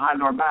tied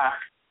behind our back.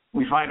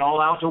 We fight all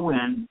out to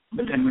win,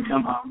 but then we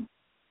come home.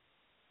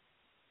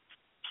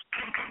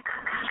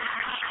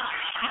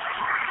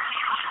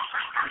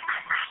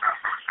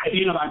 At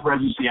the end of my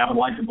presidency, I would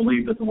like to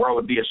believe that the world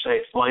would be a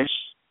safe place,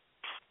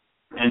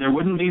 and there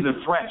wouldn't be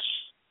the threats,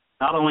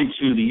 not only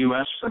to the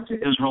U.S., but to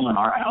Israel and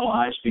our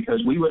allies,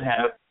 because we would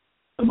have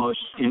the most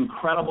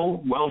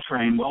incredible,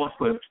 well-trained,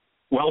 well-equipped,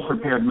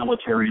 well-prepared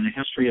military in the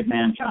history of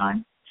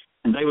mankind,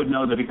 and they would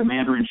know that a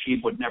commander-in-chief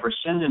would never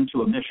send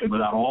into a mission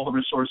without all the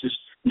resources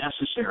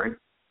necessary.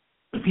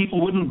 The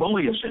people wouldn't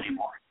bully us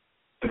anymore,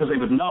 because they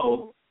would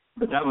know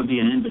that that would be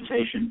an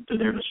invitation to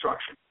their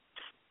destruction.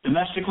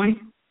 Domestically,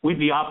 we'd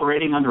be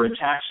operating under a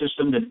tax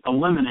system that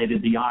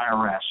eliminated the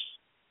IRS.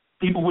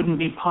 People wouldn't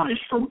be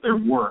punished for their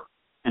work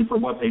and for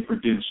what they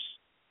produce.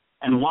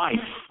 And life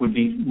would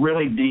be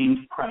really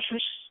deemed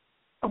precious.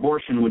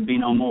 Abortion would be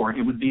no more.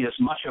 It would be as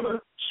much of a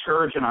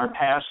scourge in our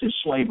past as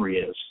slavery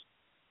is.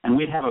 And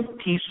we'd have a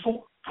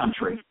peaceful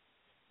country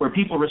where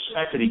people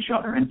respected each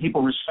other and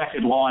people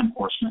respected law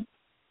enforcement.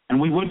 And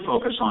we would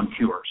focus on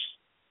cures.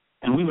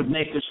 And we would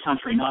make this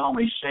country not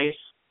only safe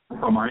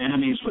from our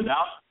enemies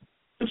without,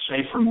 but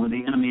safe from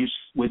the enemies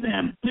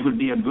within. It would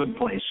be a good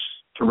place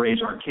to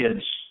raise our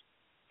kids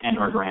and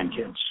our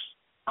grandkids.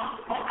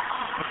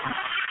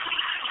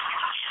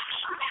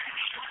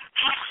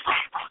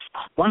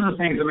 One of the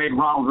things that made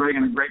Ronald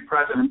Reagan a great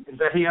president is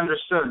that he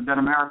understood that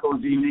America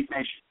was a unique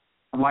nation,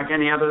 unlike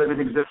any other that had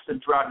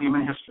existed throughout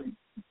human history.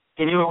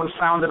 He knew it was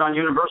founded on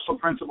universal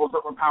principles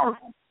that were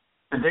powerful: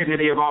 the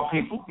dignity of all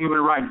people,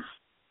 human rights,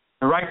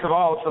 the rights of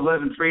all to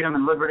live in freedom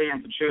and liberty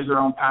and to choose their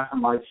own path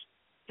in life.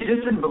 He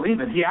just didn't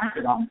believe it. He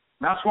acted on it.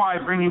 That's why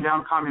bringing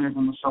down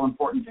communism was so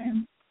important to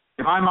him.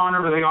 If I'm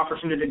honored with the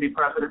opportunity to be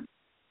president,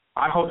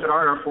 I hope that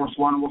our Air Force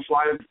One will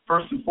fly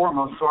first and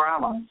foremost to our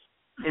allies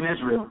in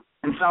Israel,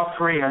 in South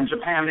Korea, and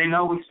Japan. They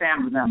know we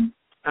stand with them,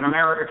 that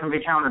America can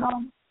be counted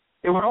on.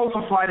 It would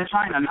also fly to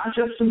China, not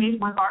just to meet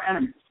with our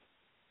enemies,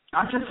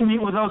 not just to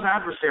meet with those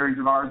adversaries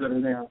of ours that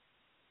are there,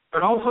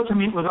 but also to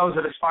meet with those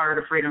that aspire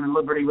to freedom and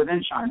liberty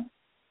within China.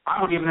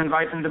 I would even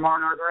invite them to our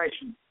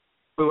inauguration.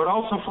 We would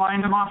also fly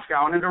into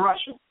Moscow and into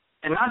Russia,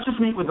 and not just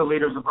meet with the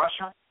leaders of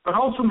Russia, but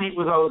also meet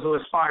with those who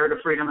aspire to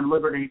freedom and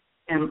liberty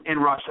in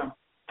Russia.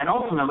 And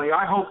ultimately,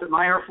 I hope that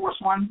my Air Force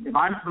One, if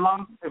I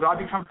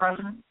become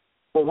president,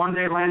 will one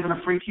day land in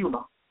a free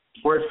Cuba,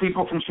 where its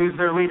people can choose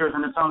their leaders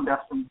and its own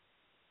destiny.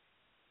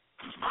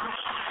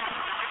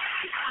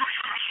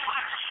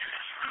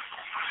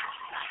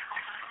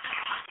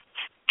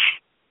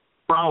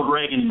 Ronald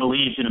Reagan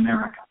believed in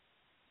America.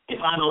 If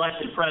I'm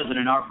elected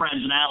president, our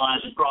friends and allies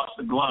across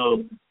the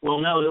globe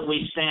will know that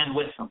we stand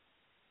with them.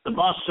 The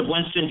bust of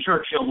Winston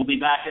Churchill will be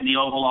back in the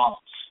Oval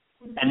Office,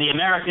 and the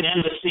American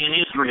Embassy in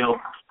Israel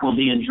will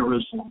be in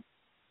Jerusalem.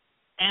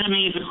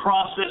 Enemies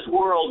across this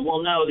world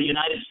will know the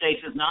United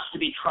States is not to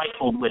be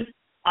trifled with.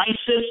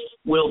 ISIS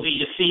will be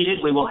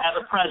defeated. We will have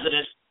a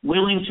president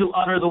willing to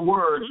utter the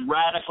words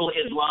radical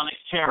Islamic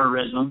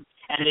terrorism,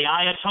 and the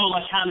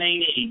Ayatollah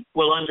Khamenei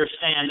will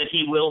understand that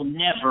he will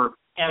never,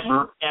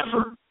 ever,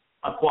 ever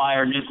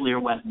acquire nuclear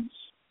weapons.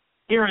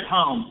 Here at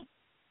home,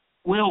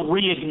 we'll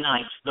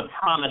reignite the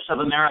promise of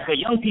America.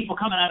 Young people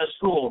coming out of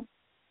school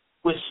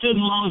with student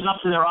loans up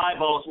to their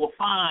eyeballs will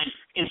find,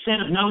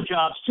 instead of no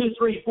jobs, 2,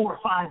 3, 4,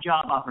 5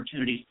 job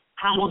opportunities.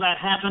 How will that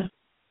happen?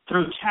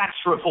 Through tax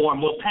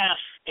reform. We'll pass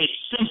a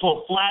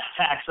simple flat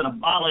tax and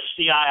abolish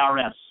the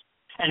IRS.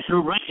 And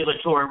through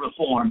regulatory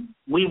reform,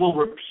 we will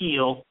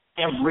repeal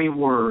every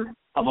word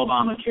of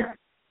Obamacare.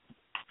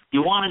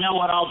 You want to know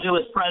what I'll do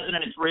as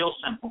president? It's real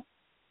simple.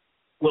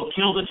 We'll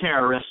kill the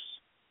terrorists,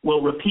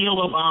 we'll repeal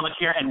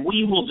Obamacare, and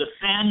we will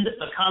defend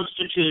the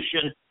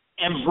Constitution,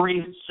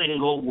 every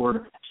single word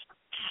of it.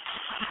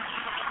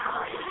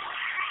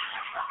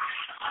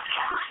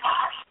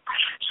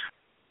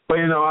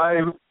 Well,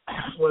 I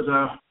was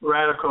a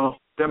radical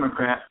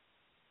Democrat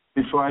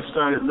before I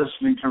started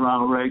listening to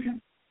Ronald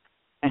Reagan.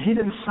 And he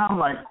didn't sound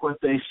like what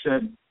they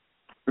said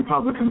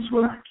Republicans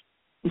were.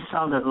 He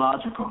sounded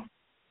logical.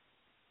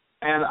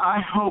 And I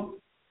hope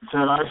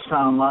that I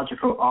sound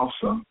logical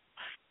also.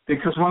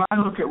 Because when I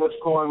look at what's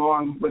going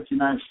on with the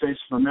United States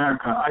of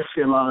America, I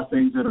see a lot of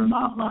things that are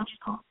not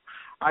logical.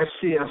 I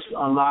see us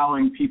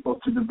allowing people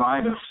to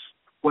divide us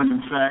when,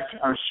 in fact,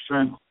 our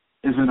strength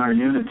is in our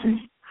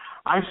unity.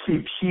 I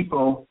see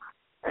people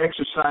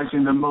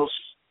exercising the most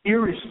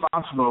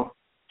irresponsible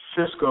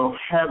fiscal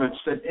habits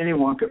that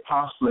anyone could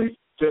possibly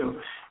do,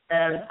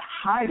 and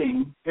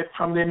hiding it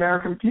from the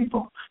American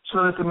people,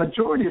 so that the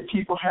majority of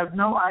people have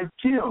no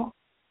idea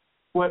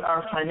what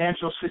our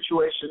financial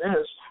situation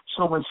is.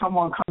 So when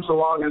someone comes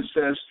along and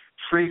says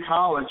free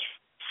college,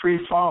 free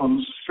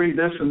phones, free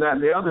this and that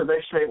and the other,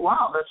 they say,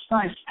 wow, that's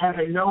nice,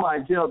 having no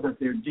idea that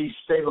they're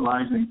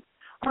destabilizing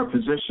our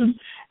position.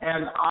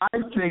 And I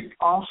think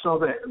also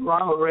that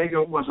Ronald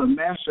Reagan was a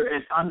master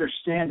at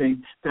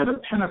understanding that a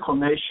pinnacle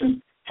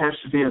nation has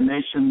to be a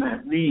nation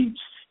that leads.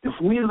 If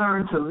we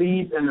learn to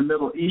lead in the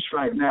Middle East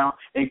right now,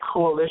 a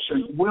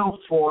coalition will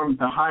form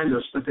behind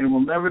us, but they will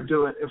never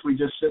do it if we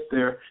just sit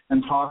there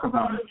and talk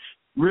about it.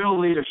 Real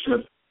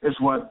leadership is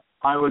what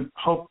I would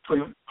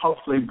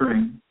hopefully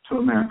bring to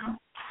America.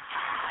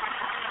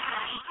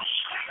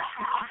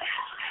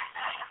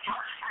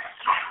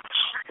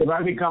 If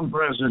I become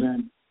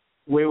president,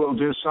 we will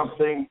do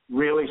something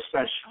really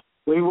special.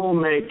 We will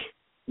make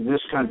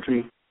this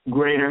country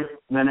greater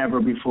than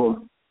ever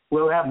before.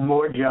 We'll have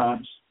more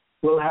jobs.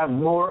 We'll have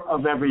more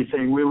of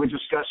everything. We were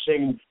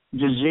discussing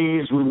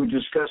disease. We were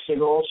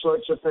discussing all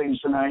sorts of things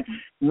tonight,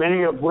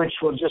 many of which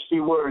will just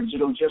be words.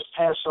 It'll just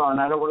pass on.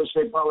 I don't want to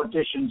say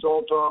politicians,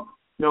 all talk,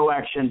 no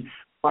action.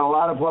 But a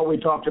lot of what we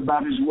talked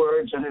about is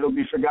words, and it'll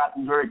be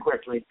forgotten very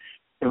quickly.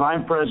 If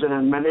I'm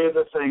president, many of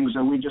the things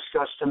that we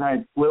discussed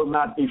tonight will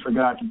not be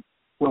forgotten.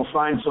 We'll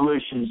find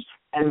solutions,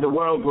 and the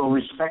world will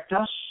respect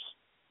us.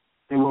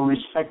 They will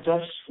respect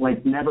us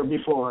like never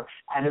before,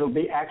 and it'll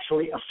be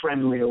actually a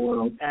friendlier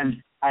world.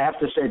 And I have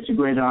to say it's a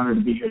great honor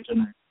to be here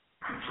tonight.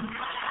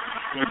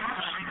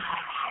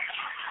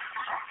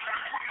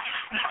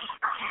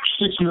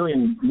 6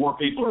 million more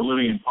people are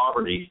living in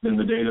poverty than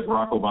the day that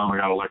Barack Obama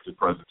got elected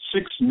president.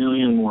 6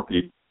 million more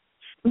people.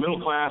 The middle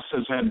class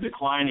has had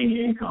declining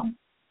income.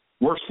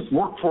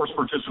 Workforce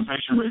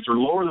participation rates are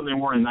lower than they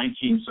were in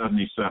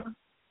 1977.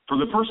 For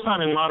the first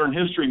time in modern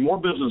history,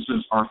 more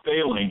businesses are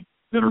failing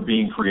than are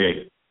being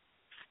created.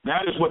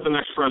 That is what the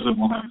next president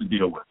will have to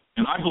deal with.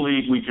 And I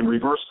believe we can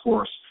reverse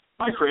course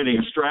by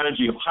creating a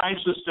strategy of high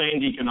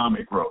sustained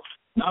economic growth.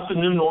 Not the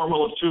new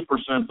normal of 2%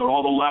 that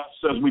all the left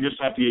says we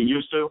just have to get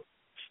used to,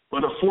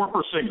 but a 4%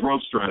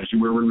 growth strategy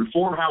where we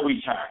reform how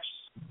we tax,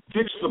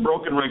 fix the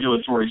broken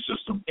regulatory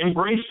system,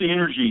 embrace the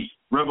energy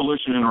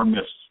revolution in our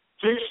midst,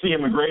 fix the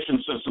immigration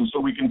system so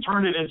we can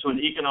turn it into an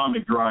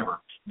economic driver,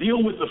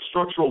 deal with the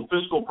structural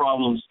fiscal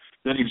problems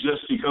that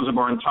exist because of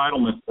our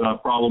entitlement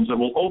problems that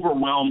will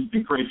overwhelm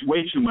and create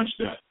way too much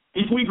debt.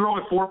 If we grow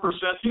at 4%,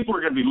 people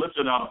are going to be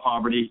lifted out of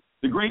poverty.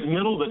 The great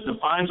middle that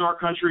defines our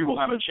country will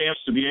have a chance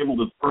to be able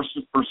to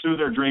pursue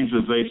their dreams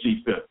as they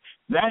see fit.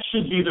 That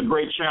should be the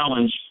great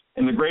challenge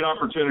and the great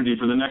opportunity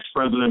for the next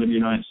president of the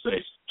United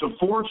States, to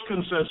forge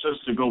consensus,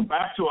 to go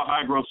back to a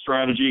high-growth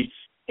strategy,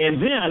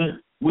 and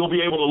then we'll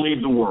be able to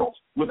lead the world.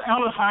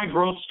 Without a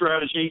high-growth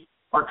strategy,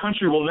 our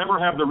country will never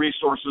have the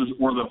resources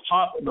or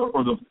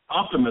the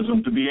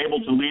optimism to be able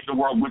to lead the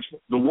world, which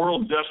the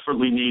world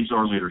desperately needs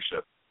our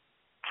leadership.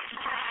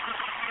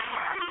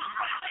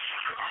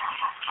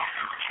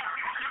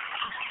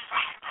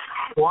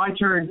 Well, I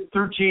turned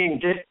 13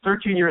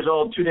 years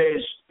old 2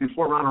 days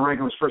before Ronald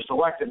Reagan was first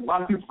elected. A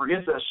lot of people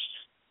forget this,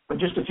 but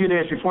just a few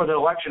days before the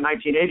election,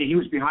 1980, he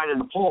was behind in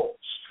the polls.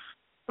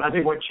 But I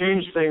think what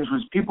changed things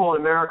was people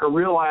in America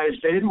realized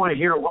they didn't want to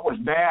hear what was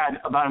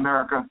bad about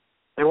America.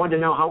 They wanted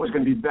to know how it was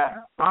going to be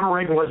better. Ronald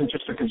Reagan wasn't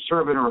just a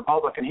conservative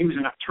Republican. He was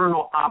an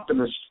eternal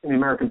optimist in the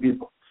American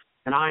people,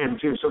 and I am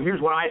too. So here's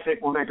what I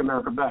think will make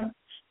America better.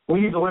 We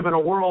need to live in a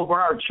world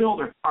where our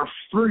children are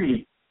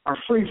free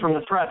from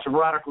the threats of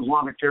radical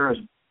Islamic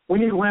terrorism. We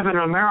need to live in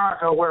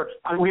America where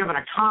we have an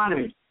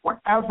economy where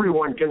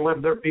everyone can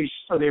live their piece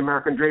of the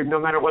American dream, no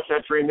matter what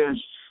that dream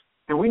is.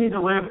 And we need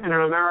to live in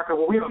an America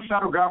where we have a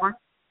federal government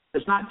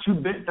that's not too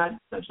big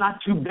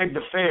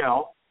to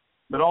fail,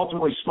 but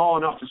ultimately small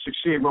enough to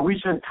succeed, where we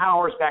send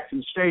powers back to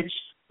the states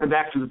and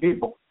back to the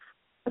people.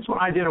 That's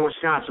what I did in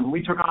Wisconsin.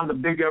 We took on the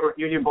big government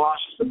union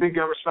bosses, the big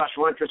government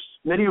special interests,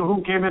 many of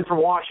whom came in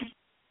from Washington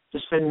to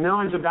spend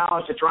millions of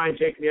dollars to try and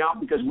take me out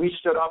because we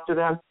stood up to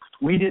them.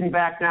 We didn't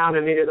back down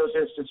in any of those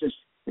instances.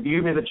 If you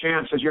give me the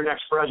chance as your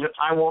next president,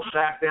 I won't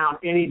back down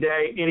any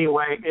day, any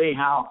way,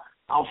 anyhow.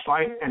 I'll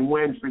fight and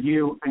win for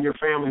you and your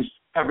families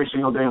every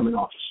single day I'm in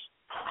office.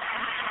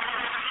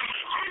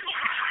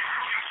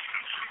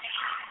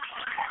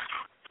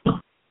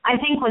 I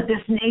think what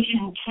this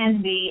nation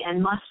can be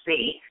and must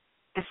be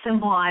is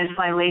symbolized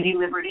by Lady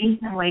Liberty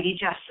and Lady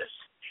Justice.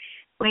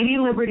 Lady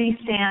Liberty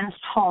stands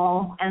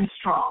tall and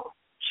strong.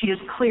 She is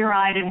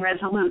clear-eyed and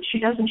resolute. She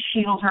doesn't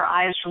shield her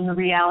eyes from the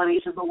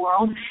realities of the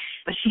world,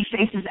 but she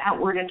faces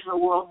outward into the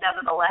world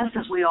nevertheless,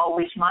 as we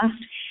always must,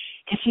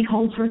 and she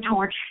holds her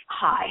torch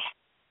high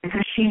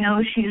because she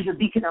knows she is a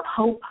beacon of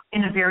hope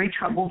in a very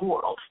troubled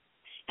world.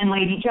 And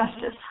Lady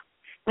Justice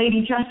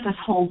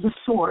holds a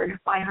sword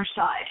by her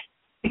side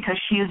because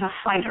she is a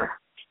fighter,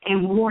 a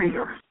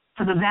warrior,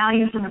 for the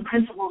values and the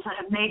principles that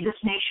have made this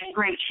nation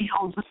great. She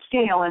holds a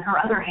scale in her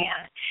other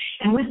hand.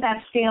 And with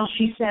that scale,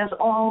 she says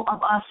all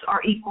of us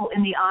are equal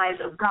in the eyes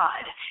of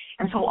God.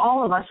 And so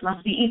all of us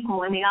must be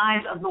equal in the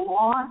eyes of the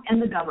law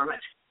and the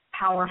government,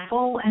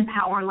 powerful and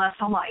powerless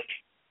alike.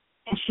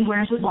 And she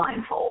wears a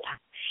blindfold.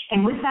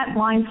 And with that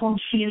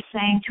blindfold, she is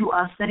saying to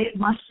us that it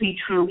must be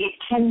true, it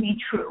can be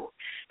true,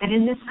 that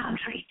in this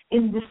country,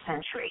 in this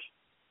century,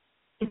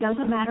 it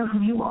doesn't matter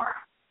who you are.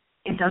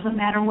 It doesn't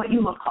matter what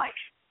you look like.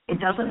 It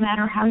doesn't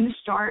matter how you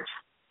start.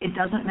 It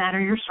doesn't matter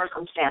your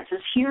circumstances.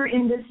 Here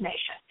in this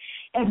nation,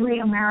 every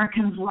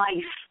American's life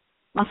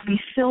must be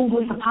filled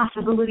with the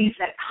possibilities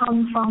that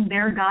come from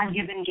their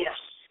God-given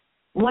gifts.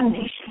 One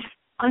nation,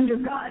 under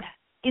God,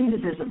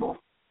 indivisible,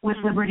 with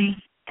liberty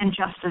and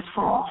justice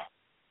for all.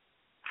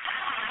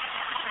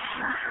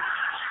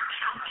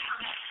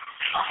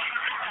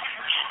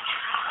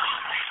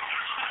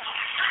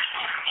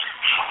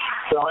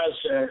 So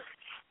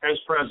as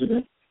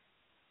president,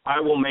 I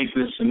will make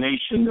this a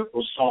nation that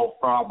will solve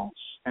problems.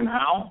 And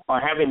how? By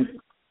having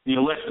the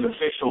elected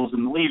officials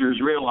and the leaders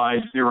realize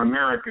they're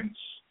Americans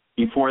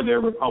before they're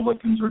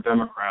Republicans or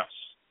Democrats.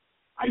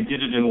 I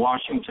did it in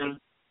Washington,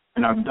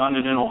 and I've done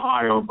it in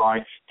Ohio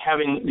by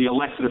having the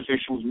elected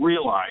officials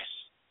realize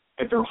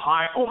that they're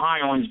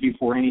Ohioans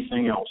before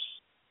anything else.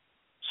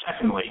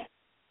 Secondly,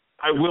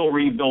 I will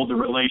rebuild the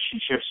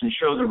relationships and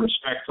show the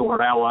respect to our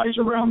allies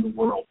around the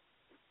world.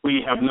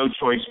 We have no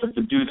choice but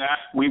to do that.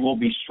 We will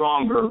be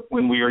stronger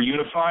when we are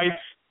unified,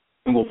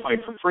 and we'll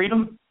fight for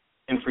freedom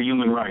and for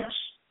human rights.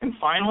 And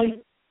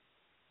finally,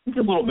 a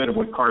little bit of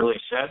what Carly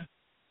said.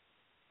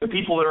 The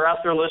people that are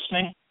out there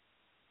listening,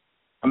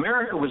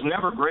 America was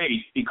never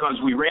great because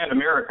we ran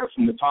America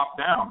from the top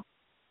down.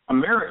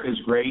 America is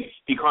great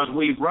because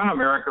we've run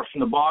America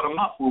from the bottom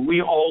up, where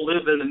we all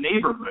live in the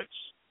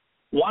neighborhoods.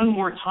 One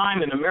more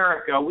time in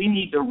America, we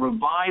need to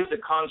revive the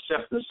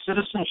concept of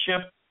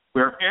citizenship,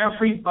 where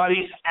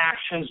everybody's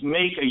actions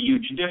make a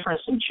huge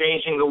difference in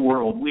changing the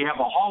world. We have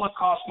a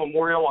Holocaust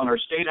memorial on our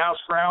State House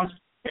grounds,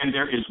 and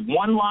there is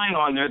one line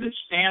on there that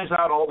stands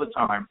out all the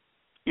time.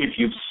 If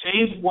you've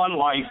saved one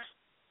life,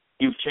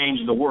 you've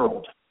changed the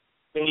world.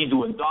 We need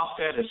to adopt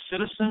that as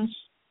citizens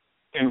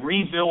and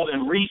rebuild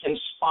and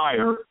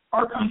re-inspire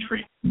our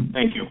country.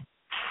 Thank you.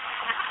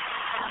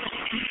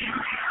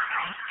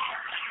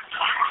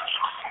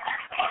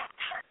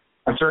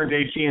 I turned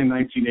 18 in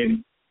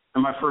 1980.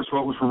 And my first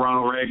vote was for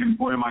Ronald Reagan.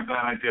 Boy, am I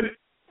glad I did it.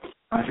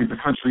 I think the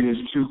country is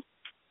too.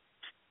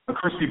 A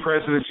Christie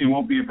presidency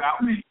won't be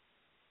about me.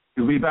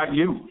 It'll be about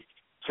you.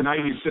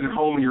 Tonight you sit at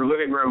home in your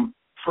living room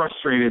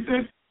frustrated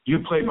that you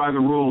play by the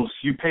rules,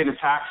 you pay the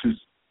taxes,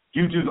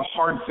 you do the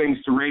hard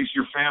things to raise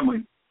your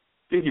family,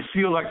 that you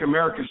feel like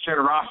America's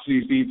generosity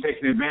is being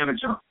taken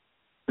advantage of,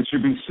 that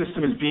your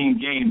system is being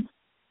gamed,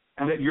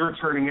 and that you're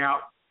turning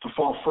out to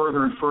fall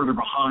further and further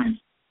behind.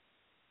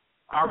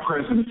 Our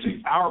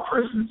presidency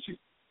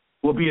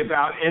will be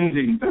about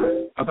ending,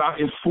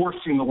 about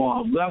enforcing the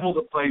law, level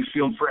the playing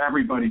field for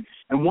everybody,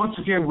 and once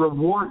again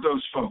reward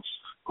those folks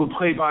who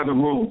play by the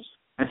rules.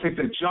 I think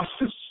that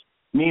justice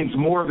means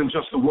more than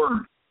just a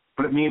word,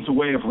 but it means a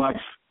way of life.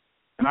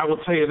 And I will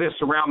tell you this,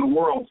 around the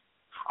world,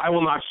 I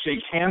will not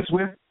shake hands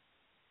with,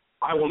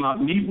 I will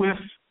not meet with,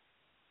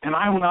 and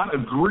I will not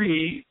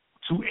agree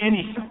to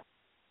anything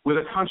with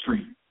a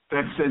country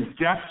that says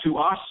death to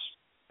us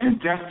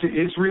and death to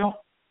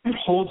Israel and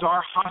holds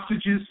our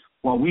hostages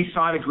while we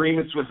sign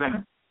agreements with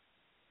them.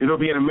 It'll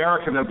be an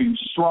America that will be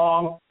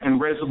strong and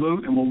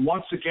resolute and will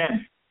once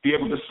again be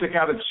able to stick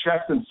out its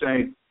chest and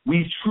say,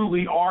 we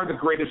truly are the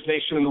greatest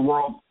nation in the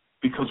world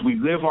because we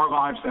live our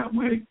lives that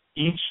way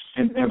each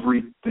and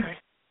every day.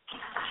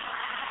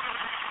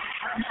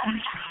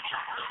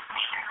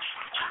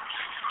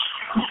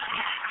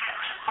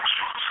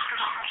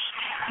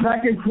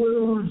 That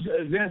concludes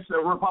this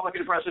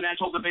Republican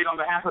presidential debate. On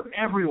behalf of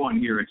everyone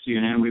here at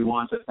CNN, we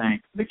want to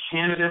thank the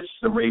candidates,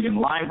 the Reagan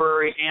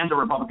Library, and the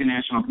Republican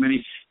National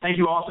Committee. Thank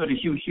you also to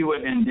Hugh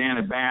Hewitt and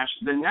Dana Bash.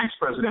 The next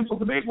presidential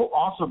debate will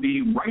also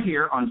be right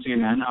here on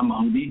CNN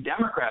among the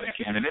Democratic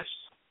candidates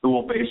who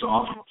will face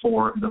off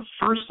for the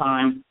first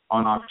time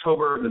on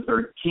October the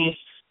 13th.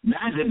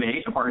 That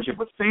debate, a partnership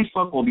with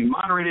Facebook, will be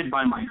moderated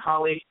by my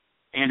colleague,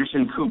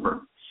 Anderson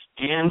Cooper.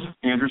 And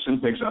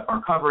Anderson picks up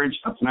our coverage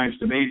of tonight's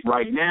debate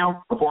right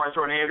now. Before I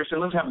throw to Anderson,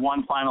 let's have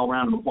one final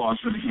round of applause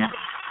for the candidates.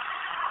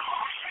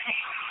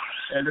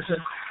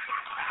 Anderson.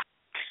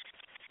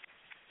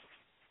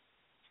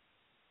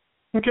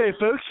 Okay,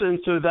 folks, and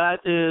so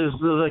that is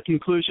the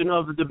conclusion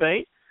of the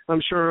debate.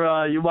 I'm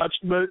sure you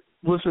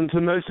listened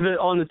to most of it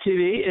on the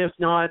TV, if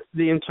not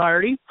the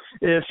entirety.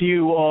 If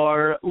you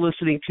are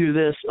listening to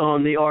this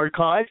on the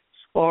archive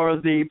or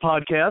the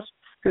podcast,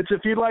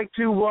 if you'd like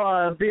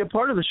to be a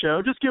part of the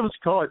show, just give us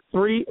a call at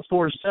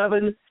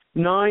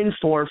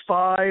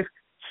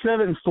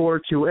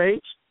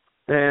 347-945-7428,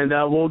 and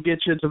we'll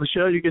get you into the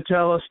show. You can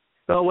tell us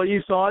what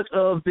you thought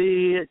of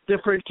the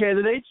different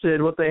candidates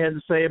and what they had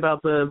to say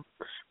about the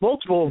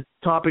multiple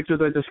topics that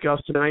they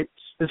discussed tonight,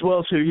 as well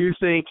as who you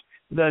think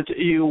that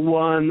you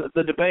won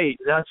the debate.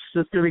 That's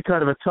going to be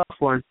kind of a tough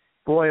one.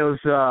 boy, it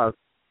was,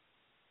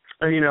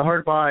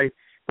 hurt by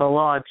a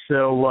lot.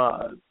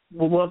 So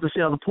we'll have to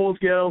see how the polls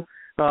go.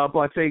 But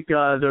I think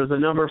there's a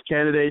number of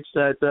candidates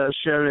that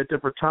shown at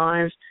different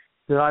times.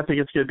 And I think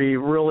it's going to be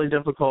really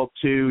difficult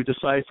to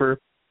decipher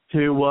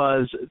who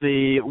was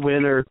the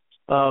winner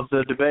of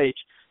the debate.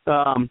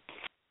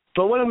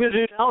 But what I'm going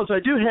to do now is I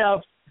do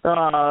have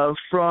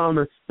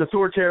from the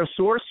authoritative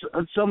source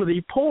some of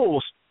the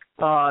polls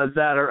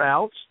that are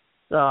out.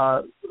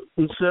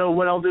 And so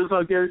what I'll do is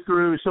I'll go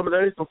through some of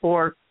those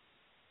before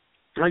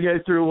I go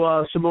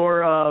through some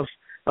more of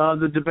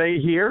the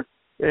debate here.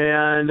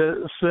 And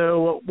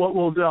so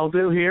what I'll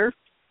do here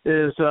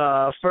is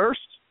first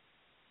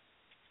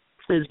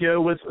is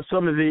go with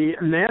some of the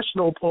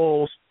national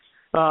polls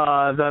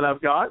that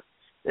I've got.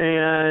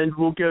 And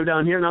we'll go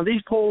down here. Now,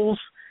 these polls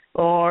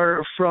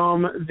are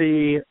from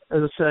the,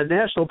 as I said,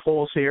 national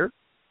polls here.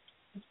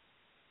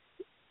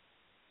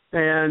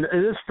 And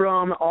it is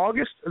from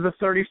August the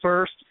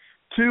 31st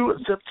to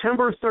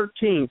September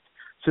 13th.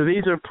 So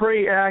these are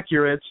pretty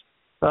accurate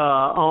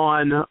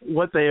on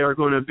what they are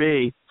going to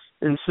be.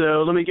 And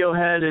so let me go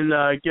ahead and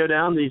go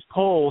down these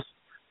polls,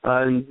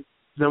 and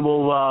then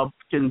we'll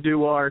can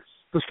do our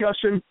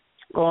discussion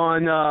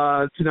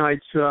on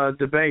tonight's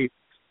debate.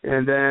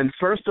 And then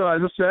first,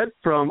 as I said,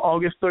 from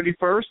August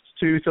 31st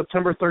to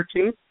September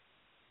 13th,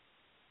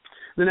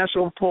 the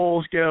national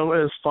polls go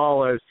as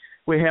follows.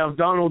 We have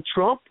Donald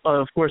Trump,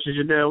 of course, as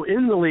you know,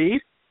 in the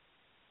lead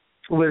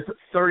with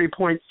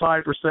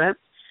 30.5%.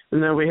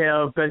 And then we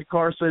have Ben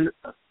Carson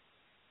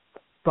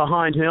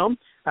behind him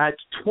at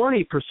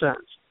 20%.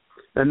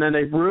 And then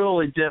it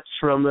really dips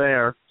from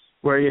there,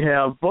 where you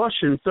have Bush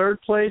in third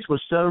place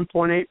with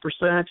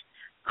 7.8%,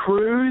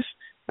 Cruz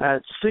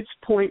at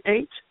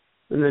 6.8%,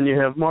 and then you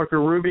have Marco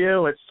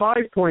Rubio at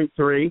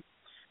 5.3%,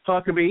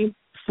 Huckabee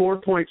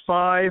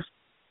 4.5%,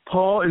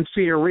 Paul and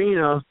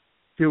Fiorina,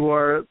 who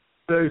are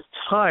both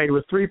tied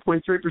with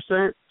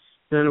 3.3%.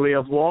 Then we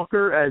have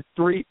Walker at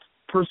 3%,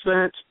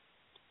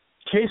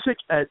 Kasich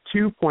at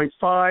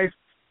 2.5%,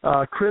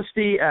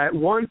 Christie at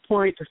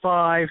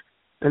 1.5%,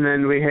 and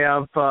then we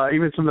have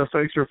even some of the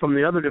folks who are from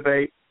the other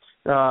debate.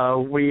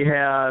 We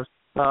have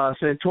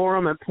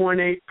Santorum at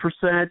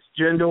 0.8%,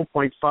 Jindal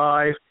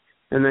 0.5%,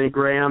 and then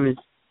Graham is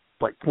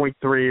like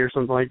 0.3 or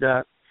something like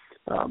that.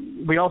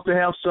 We also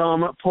have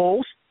some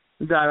polls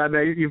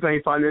that you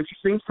may find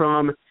interesting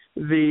from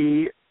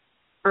the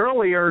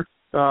earlier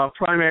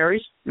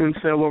primaries. And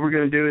so what we're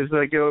going to do is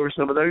go over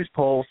some of those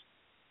polls,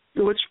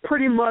 which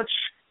pretty much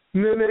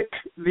mimic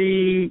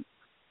the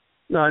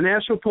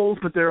national polls,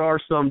 but there are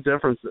some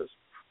differences.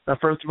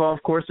 First of all,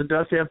 of course, it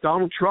does have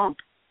Donald Trump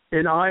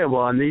in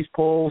Iowa, and these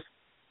polls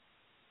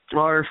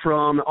are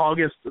from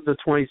August the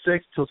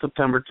 26th till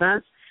September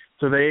 10th,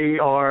 so they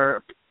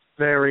are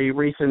very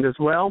recent as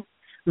well.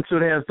 And so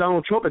it has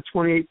Donald Trump at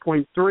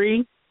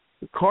 28.3%,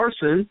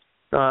 Carson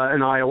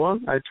in Iowa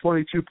at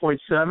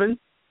 22.7%,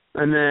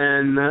 and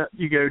then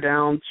you go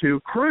down to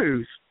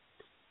Cruz,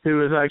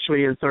 who is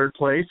actually in third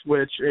place,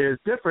 which is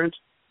different.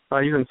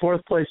 He's in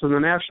fourth place in the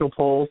national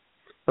poll,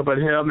 but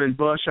him and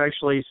Bush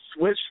actually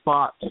switched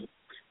spots,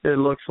 it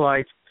looks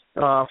like,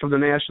 from the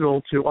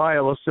national to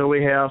Iowa. So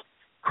we have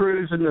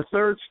Cruz in the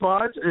third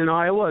spot in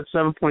Iowa at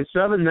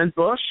 7.7%, then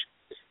Bush,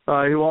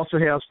 who also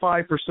has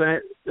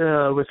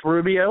 5% with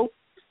Rubio.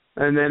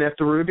 And then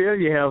after Rubio,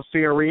 you have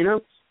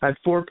Fiorina at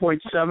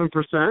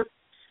 4.7%.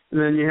 And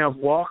then you have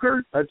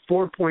Walker at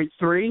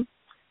 4.3%.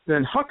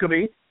 Then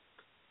Huckabee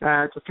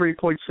at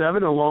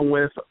 3.7%, along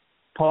with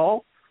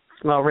Paul,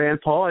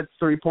 Rand Paul at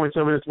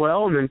 3.7% as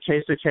well. And then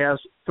Kasich has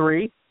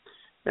 3%.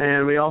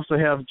 And we also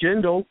have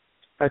Jindal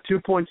at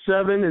 2.7%,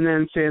 and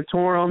then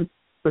Santorum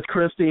with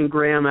Christie and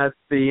Graham at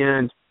the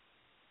end.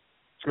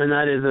 And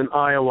that is in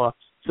Iowa.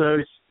 So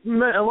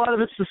a lot of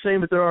it's the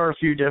same, but there are a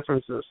few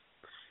differences.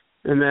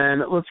 And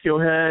then let's go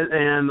ahead,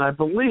 and I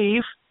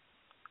believe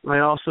I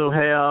also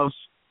have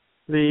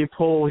the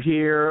polls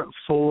here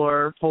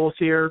for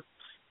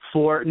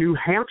New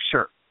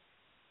Hampshire.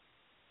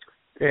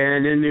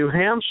 And in New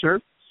Hampshire,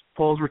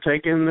 polls were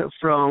taken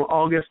from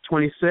August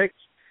 26th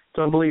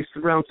to, I believe,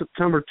 around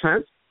September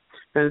 10th.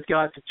 And it's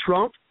got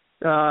Trump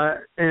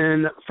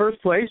in first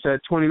place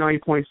at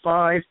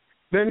 29.5%,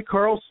 Ben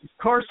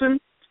Carson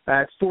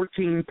at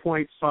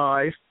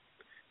 14.5%,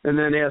 and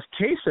then it has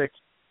Kasich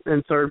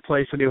in third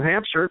place in New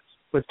Hampshire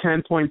with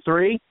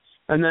 10.3%,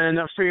 and then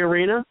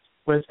Fiorina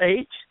with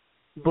 8%,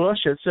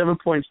 Bush at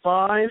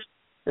 7.5%,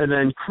 and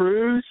then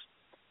Cruz,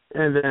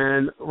 and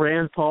then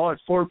Rand Paul at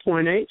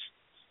 4.8%.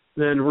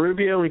 Then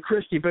Rubio and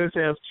Christie both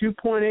have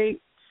 2.8%,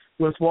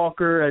 with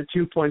Walker at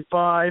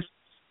 2.5%,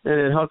 and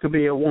then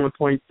Huckabee at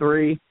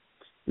 1.3%.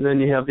 And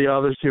then you have the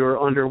others who are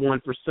under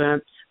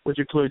 1%, which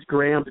includes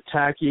Graham,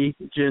 Pataki,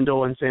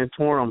 Jindal, and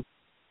Santorum.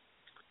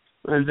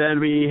 And then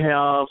we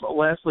have,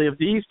 lastly, of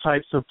these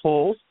types of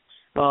polls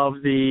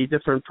of the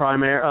different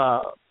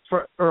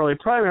early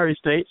primary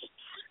states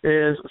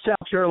is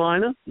South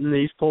Carolina. And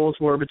these polls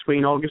were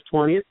between August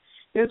 20th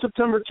and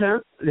September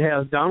 10th. It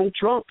has Donald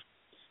Trump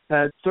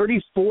at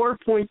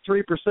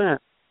 34.3%.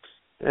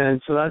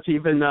 And so that's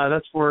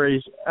that's where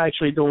he's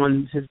actually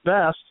doing his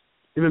best,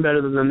 even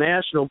better than the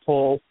national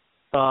poll,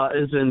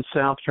 is in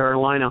South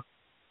Carolina,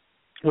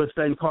 with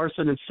Ben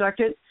Carson in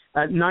second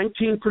at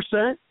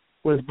 19%,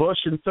 with Bush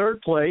in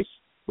third place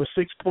with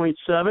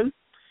 6.7%,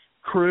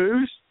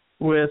 Cruz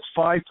with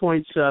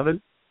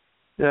 5.7%,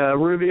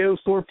 Rubio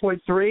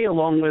 4.3%,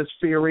 along with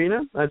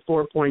Fiorina at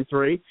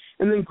 4.3%,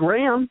 and then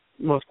Graham,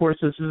 well, of course,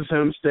 this is his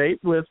home state,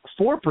 with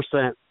 4%.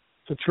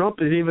 So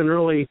Trump is even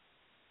really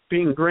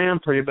beating Graham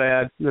pretty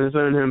bad in his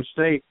own home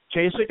state.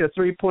 Kasich at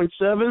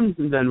 3.7%,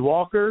 and then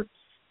Walker,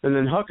 and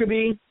then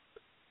Huckabee,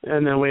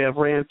 and then we have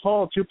Rand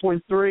Paul at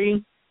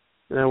 2.3%,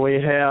 and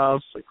we have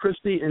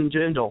Christie and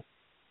Jindal.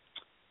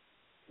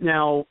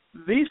 Now,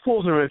 these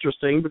polls are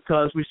interesting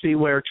because we see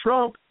where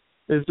Trump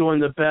is doing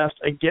the best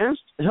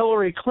against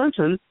Hillary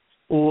Clinton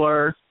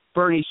or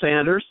Bernie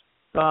Sanders.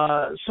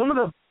 Some of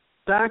the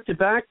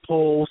back-to-back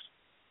polls,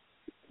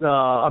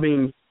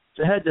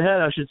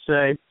 head-to-head, I should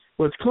say,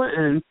 with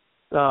Clinton is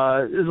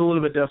a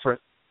little bit different.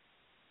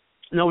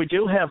 Now, we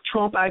do have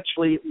Trump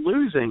actually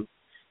losing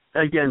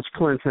against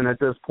Clinton at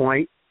this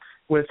point,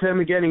 with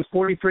him getting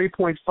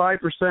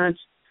 43.5%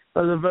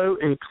 of the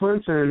vote and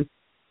Clinton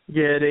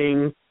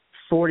getting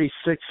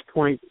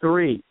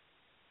 46.3%.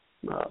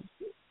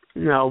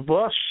 Now,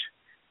 Bush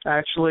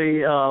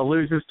actually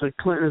loses to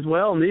Clinton as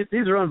well, and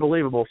these are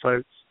unbelievable,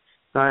 folks.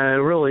 It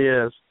really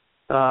is.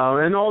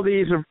 And all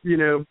these are,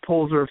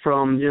 polls are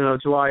from,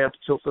 July up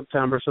until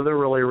September, so they're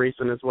really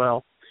recent as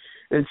well.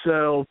 And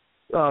so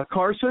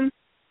Bush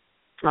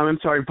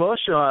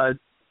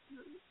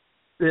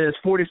is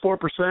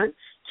 44%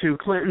 to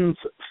Clinton's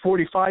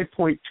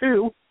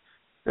 45.2%,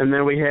 and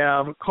then we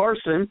have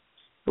Carson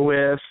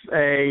with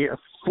a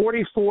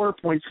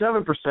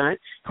 44.7%.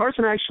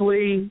 Carson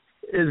actually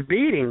is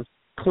beating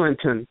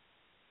Clinton,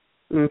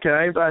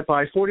 okay,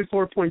 by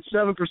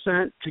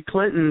 44.7% to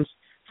Clinton's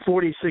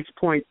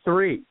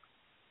 46.3%.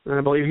 And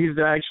I believe he's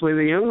actually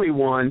the only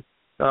one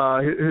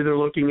who they're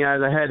looking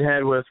at a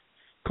head-to-head with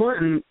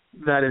Clinton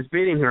that is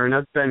beating her, and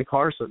that's Ben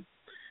Carson.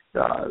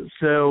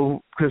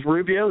 So, because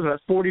Rubio's at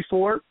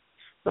 44%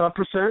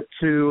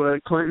 to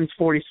Clinton's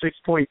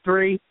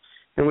 46.3%,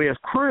 and we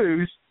have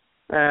Cruz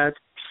at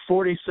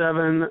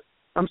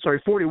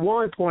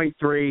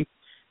 41.3%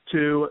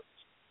 to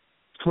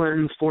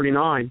Clinton's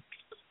 49%.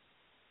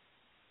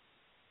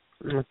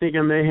 I think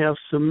I may have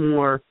some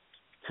more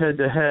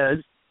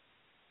head-to-head.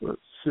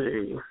 Let's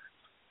see.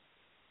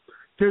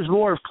 Here's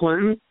more of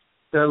Clinton.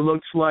 That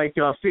looks like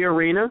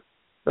Fiorina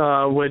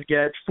would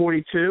get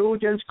 42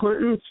 against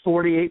Clinton,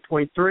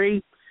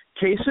 48.3.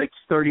 Kasich,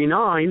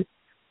 39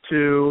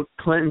 to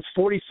Clinton's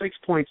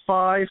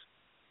 46.5.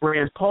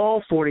 Rand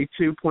Paul,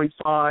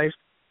 42.5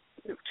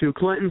 to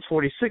Clinton's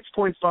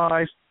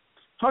 46.5.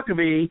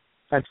 Huckabee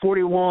at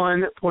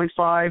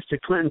 41.5 to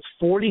Clinton's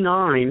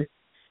 49,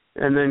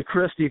 and then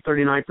Christie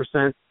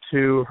 39%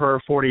 to her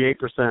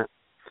 48%.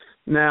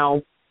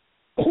 Now,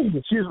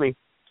 excuse me.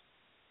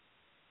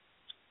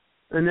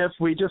 And if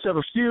we just have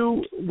a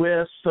few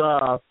with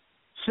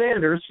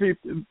Sanders,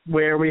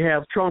 where we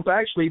have Trump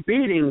actually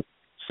beating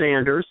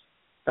Sanders,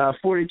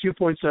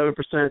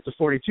 42.7% to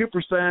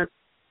 42%,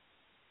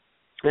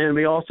 and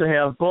we also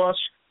have Bush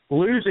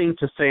losing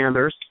to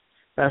Sanders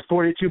at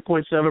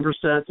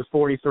 42.7% to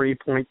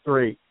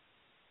 43.3%.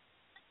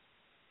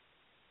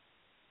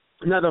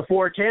 Now, the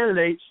four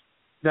candidates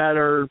that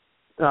are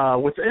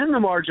within the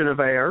margin of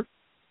error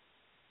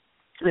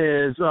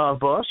is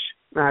Bush,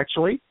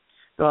 actually,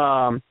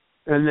 and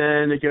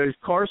then it goes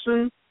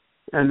Carson,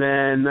 and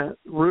then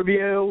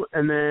Rubio,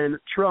 and then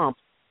Trump.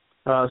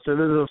 So those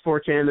are the four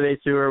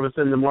candidates who are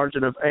within the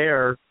margin of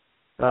error.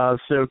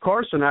 So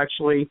Carson,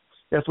 actually,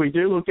 if we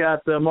do look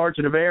at the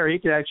margin of error, he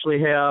could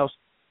actually have,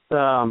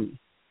 a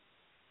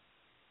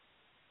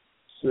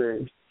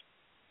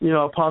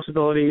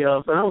possibility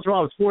of, and I was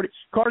wrong, it's 40.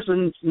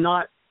 Carson's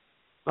not,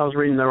 I was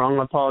reading that wrong,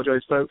 I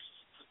apologize, folks.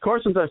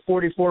 Carson's at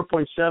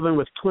 44.7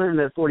 with Clinton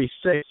at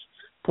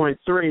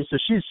 46.3, so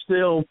she's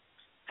still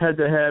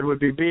head-to-head would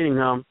be beating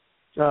him,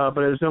 but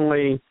it's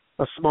only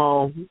a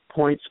small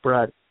point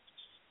spread.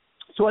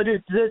 So I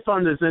did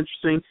find this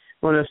interesting.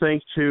 I want to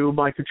thank to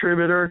my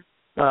contributor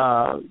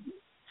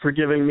for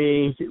giving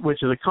me,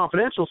 which is a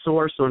confidential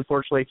source, so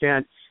unfortunately I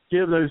can't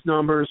give those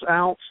numbers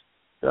out,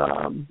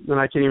 and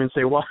I can't even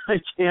say why I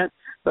can't,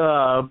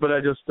 but I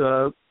just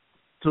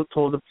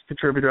told the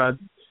contributor I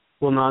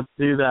will not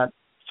do that,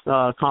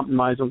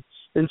 compromise them.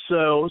 And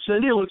so,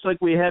 Cindy, it looks like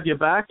we have you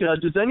back.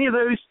 Does any of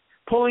those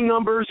polling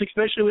numbers,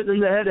 especially within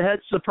the head-to-head,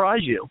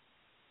 surprise you?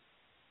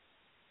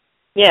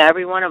 Yeah,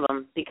 every one of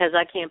them, because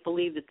I can't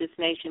believe that this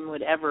nation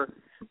would ever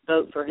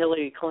vote for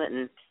Hillary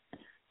Clinton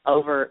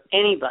over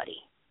anybody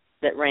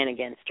that ran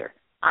against her.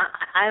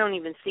 I don't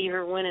even see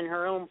her winning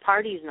her own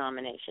party's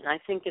nomination. I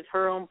think if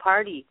her own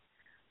party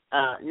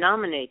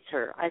nominates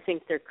her, I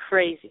think they're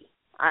crazy.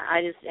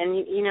 I just, and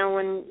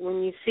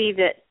when you see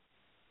that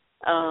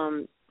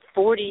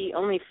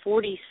only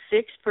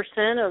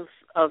 46%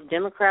 of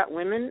Democrat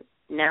women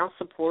now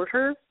support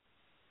her,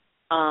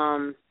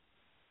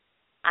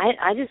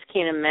 I just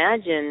can't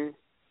imagine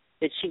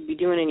that she'd be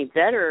doing any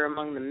better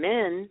among the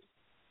men.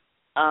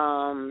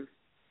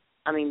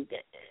 I mean,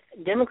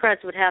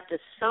 Democrats would have to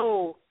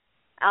so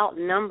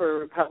outnumber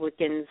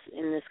Republicans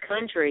in this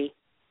country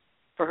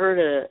for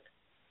her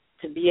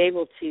to be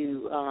able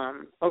to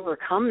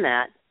overcome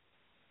that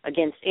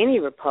against any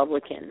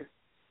Republican.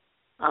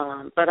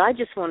 But I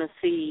just want to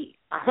see.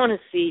 I want to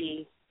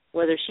see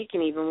whether she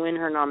can even win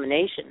her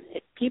nomination.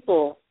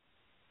 People,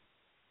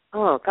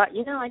 oh God,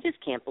 I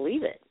just can't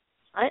believe it.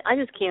 I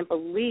just can't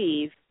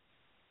believe.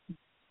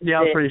 Yeah,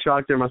 I'm pretty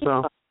shocked there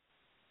myself.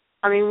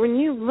 I mean, when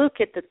you look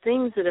at the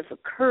things that have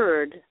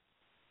occurred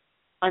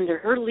under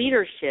her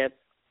leadership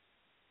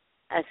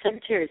as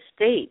Secretary of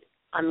State,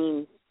 I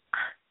mean,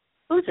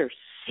 those are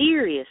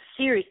serious.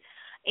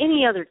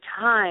 Any other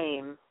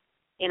time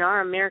in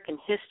our American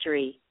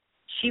history,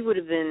 she would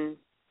have been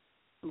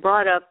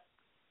brought up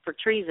for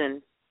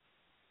treason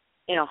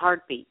in a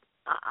heartbeat.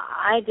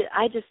 I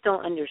just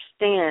don't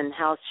understand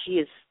how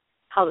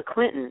the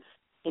Clintons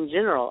in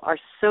general are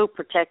so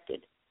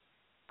protected.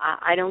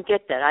 I don't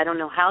get that. I don't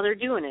know how they're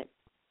doing it,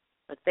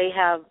 but they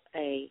have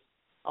a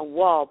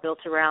wall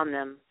built around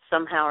them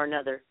somehow or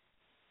another.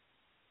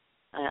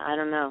 I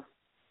don't know.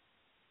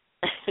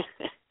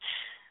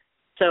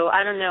 So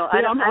I don't know.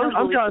 Yeah, I'm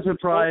kind of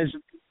surprised.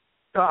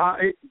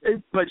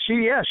 But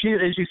she, as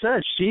you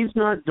said, she's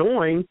not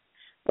doing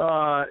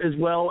as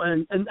well,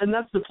 and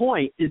that's the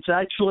point. It's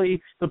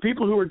actually the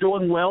people who are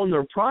doing well in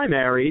their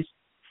primaries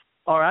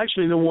are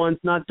actually the ones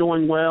not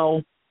doing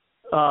well.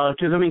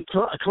 Because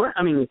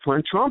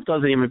Trump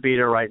doesn't even beat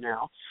her right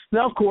now.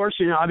 Now, of course,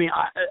 maybe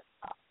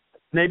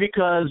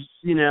because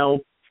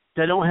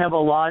they don't have a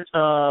lot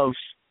of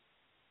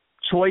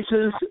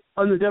choices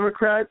on the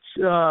Democrats'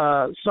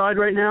 side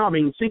right now. I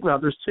mean, think about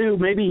it. There's 2,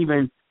 maybe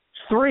even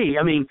 3.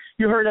 I mean,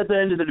 you heard at the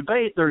end of the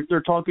debate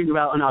they're talking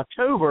about in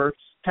October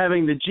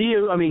having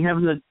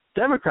having the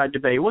Democrat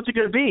debate. What's it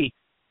going to be?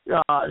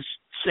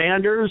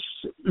 Sanders,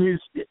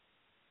 who's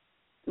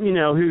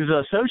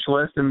a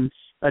socialist and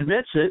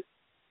admits it,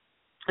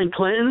 and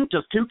Clinton,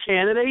 just 2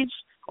 candidates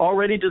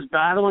already just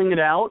battling it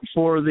out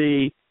for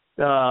the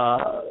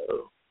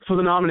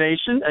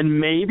nomination, and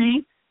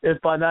maybe if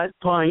by that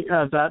point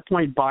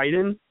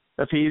Biden,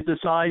 if he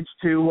decides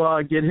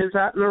to get his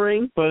hat in the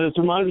ring. But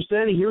from my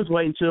understanding, he was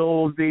waiting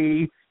till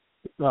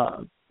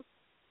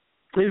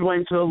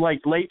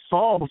like late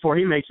fall before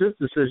he makes his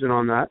decision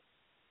on that.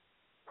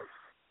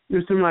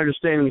 Just from my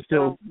understanding,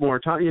 still more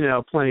time,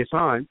 plenty of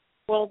time.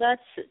 Well,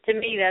 to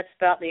me, that's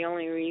about the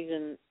only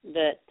reason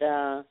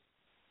that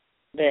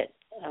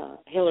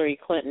Hillary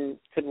Clinton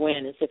could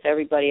win is if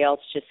everybody else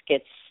just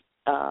gets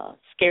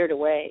scared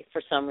away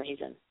for some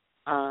reason.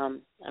 I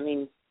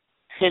mean,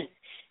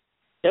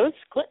 those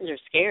Clintons are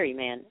scary,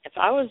 man. If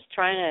I was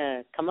trying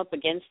to come up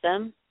against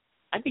them,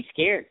 I'd be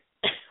scared.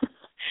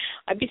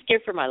 I'd be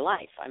scared for my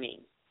life. I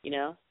mean,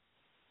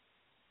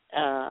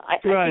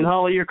 Right,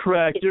 Holly, you're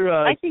correct.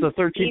 You're it's the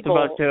 13th of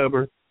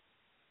October.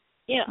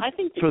 Yeah, I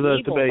think the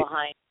evil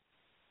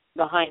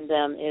behind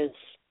them is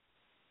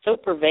so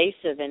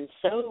pervasive and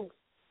so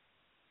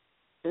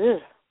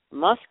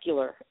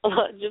muscular.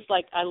 Just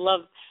like I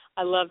loved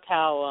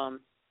how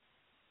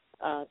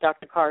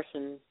Dr.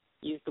 Carson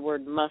used the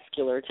word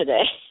muscular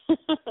today.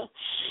 That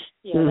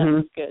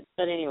was good.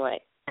 But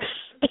anyway.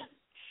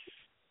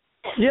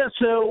 Yeah,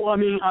 so, I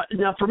mean,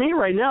 now for me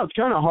right now, it's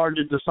kind of hard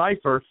to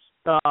decipher.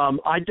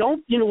 I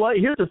don't, what,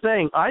 here's the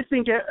thing. I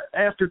think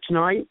after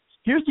tonight,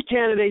 here's the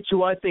candidates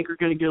who I think are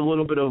going to get a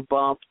little bit of a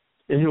bump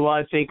and who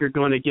I think are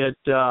going to get,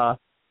 and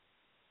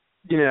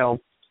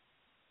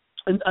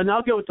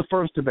I'll go with the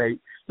first debate.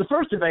 The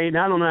first debate, and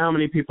I don't know how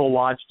many people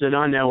watched it.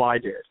 I know I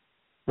did.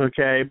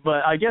 Okay,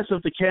 but I guess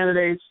of the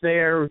candidates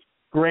there,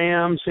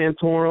 Graham,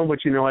 Santorum,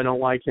 which I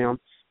don't like him,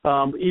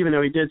 even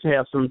though he did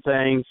have some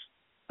things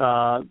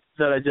that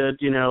I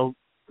did,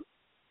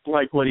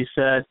 like what he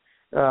said.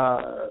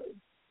 But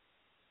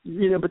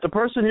the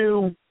person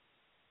who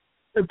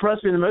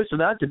impressed me the most of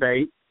that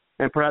debate,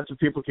 and perhaps if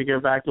people could go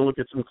back and look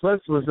at some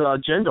clips, was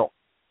Jindal.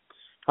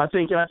 I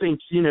think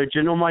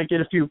Jindal might get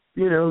a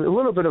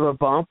little bit of a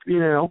bump.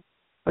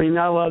 I mean,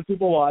 not a lot of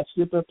people watched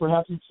it, but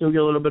perhaps he'd still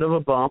get a little bit of a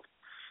bump.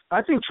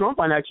 I think Trump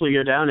might actually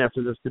go down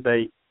after this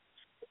debate.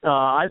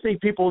 I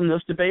think people in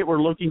this debate were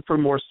looking for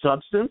more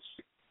substance,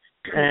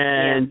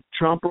 and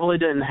Trump really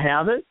didn't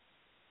have it.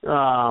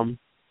 And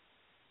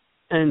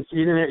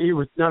he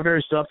was not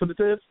very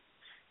substantive.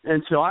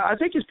 And so I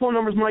think his poll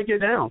numbers might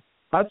get down.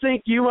 I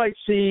think you might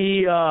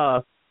see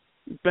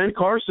Ben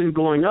Carson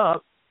going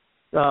up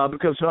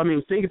because, I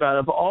mean, think about it.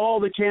 Of all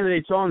the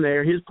candidates on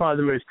there, he's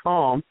probably the most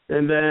calm.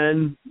 And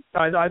then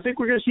I think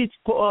we're going to see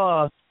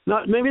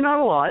maybe not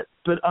a lot,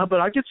 but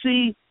I could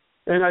see,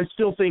 and I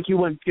still think he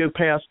wouldn't go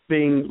past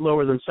being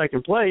lower than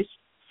second place,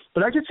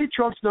 but I could see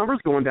Trump's numbers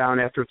going down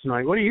after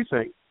tonight. What do you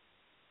think?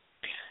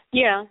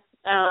 Yeah.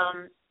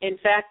 In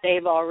fact,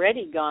 they've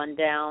already gone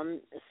down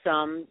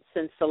some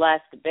since the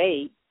last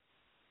debate.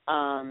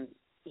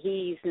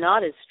 He's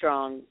not as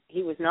strong.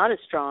 He was not as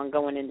strong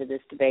going into this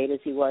debate as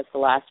he was the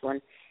last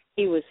one.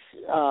 He was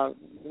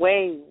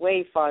way,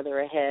 way farther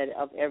ahead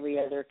of every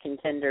other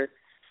contender.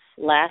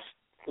 last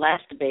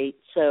debate.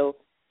 So,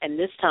 and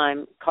this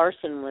time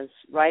Carson was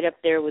right up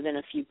there within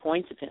a few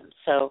points of him.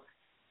 So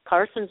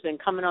Carson's been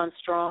coming on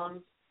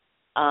strong,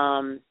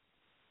 and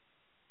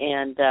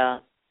I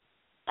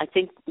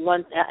think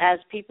as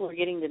people are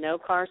getting to know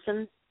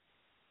Carson,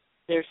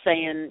 they're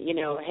saying, you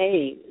know,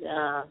 hey,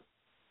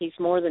 he's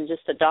more than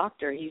just a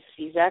doctor.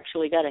 He's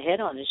actually got a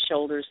head on his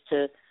shoulders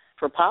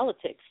for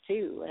politics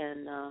too,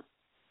 and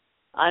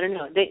I don't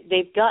know.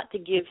 They've got to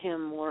give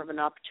him more of an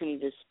opportunity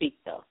to speak,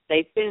 though.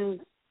 They've been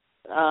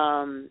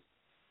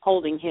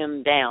holding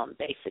him down,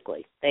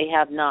 basically. They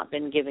have not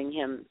been giving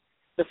him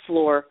the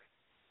floor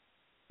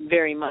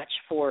very much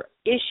for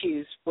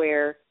issues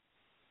where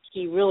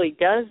he really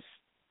does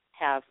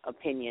have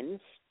opinions,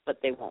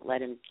 but they won't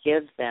let him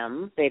give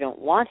them. They don't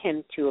want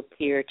him to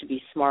appear to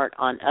be smart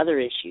on other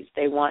issues.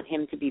 They want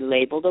him to be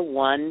labeled a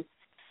one-issue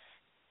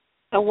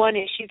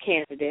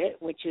candidate,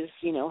 which is,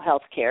 you know,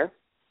 health care.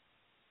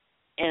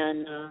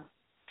 And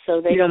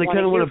so they they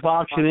kind of want to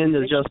box it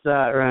into just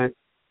that, right?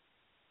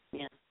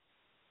 Yeah.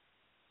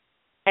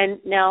 And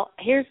now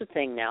here's the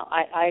thing. Now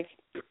I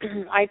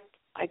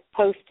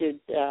posted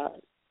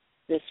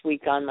this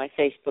week on my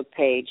Facebook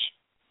page,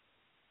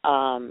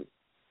 and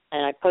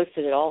I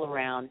posted it all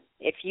around.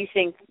 If you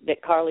think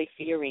that Carly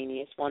Fiorini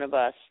is one of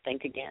us,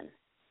 think again.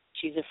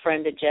 She's a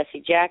friend of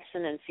Jesse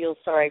Jackson and feels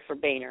sorry for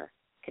Boehner,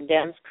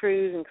 condemns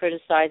Cruz and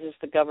criticizes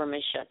the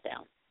government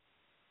shutdown.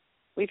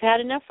 We've had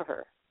enough of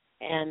her.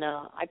 And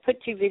I put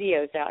 2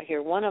 videos out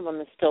here. One of them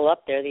is still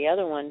up there. The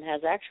other one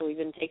has actually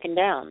been taken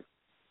down.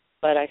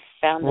 But I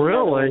found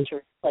another one to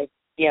replace.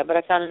 Yeah, but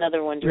I found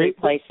another one to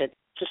replace it.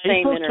 It's the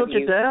same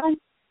interview. Took it down?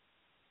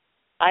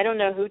 I don't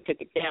know who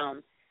took it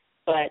down,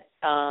 but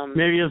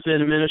maybe it was the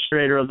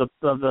administrator of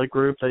the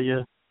group that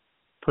you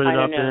put it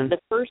up in.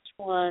 The first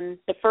one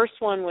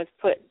was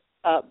put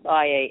up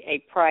by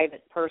a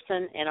private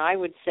person, and I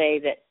would say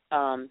that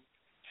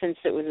since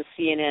it was a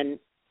CNN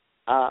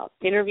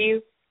interview,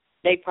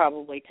 they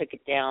probably took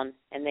it down,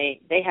 and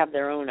they have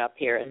their own up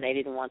here, and they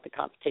didn't want the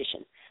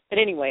competition. But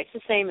anyway, it's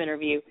the same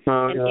interview,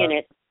 in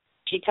it,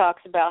 she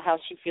talks about how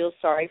she feels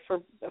sorry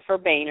for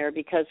Boehner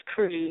because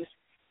Cruz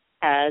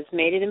has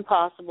made it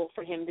impossible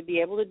for him to be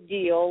able to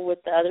deal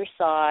with the other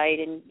side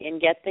and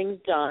get things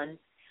done.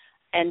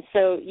 And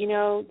so, you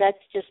know,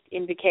 that's just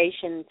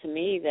indication to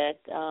me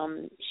that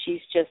she's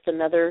just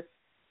another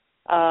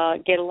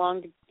go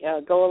along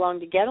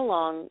to get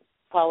along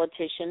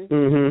politician.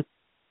 Mm-hmm.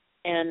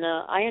 And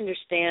I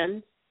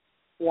understand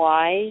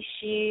why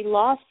she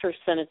lost her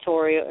Senate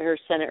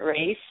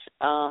race.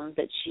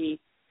 That she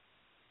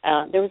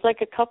there was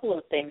like a couple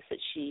of things that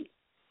she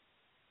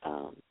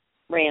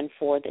ran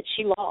for that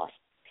she lost.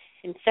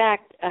 In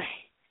fact,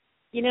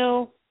 you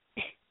know,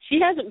 she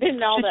hasn't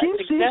been all that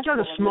successful. She seems kind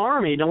of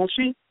smarmy, don't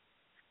she?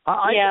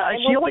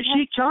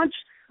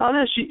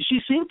 She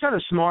seemed kind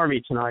of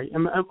smarmy tonight.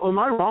 Am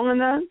I wrong on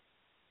that?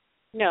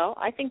 No,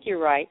 I think you're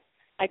right.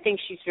 I think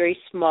she's very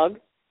smug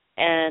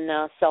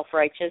and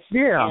self-righteous.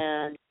 Yeah.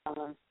 And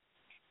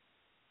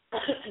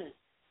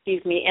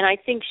excuse me. And I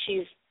think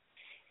she's,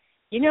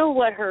 you know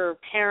what her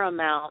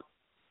paramount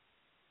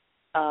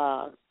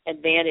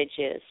advantage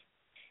is?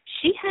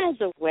 She has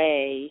a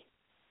way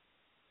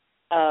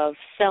of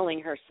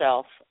selling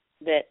herself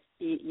that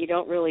you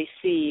don't really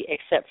see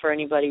except for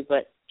anybody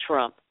but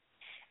Trump.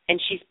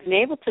 And she's been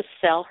able to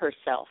sell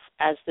herself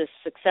as this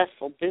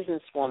successful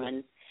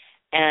businesswoman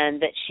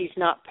and that she's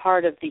not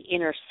part of the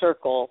inner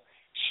circle.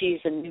 She's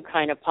a new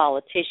kind of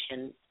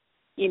politician.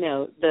 You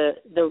know, the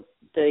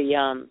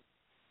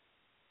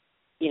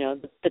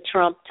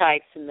Trump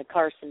types and the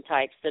Carson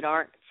types that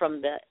aren't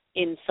from the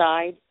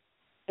inside,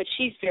 but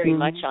she's very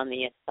much on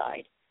the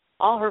inside.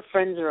 All her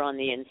friends are on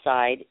the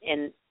inside,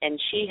 and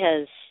she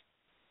has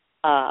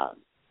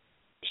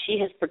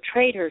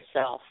portrayed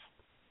herself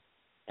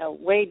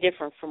way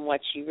different from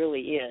what she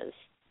really is.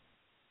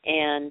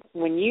 And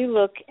when you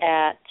look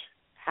at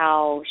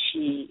how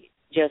she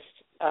just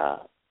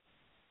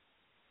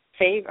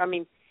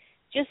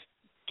just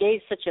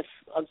gave such a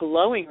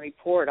glowing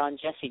report on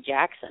Jesse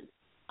Jackson.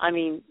 I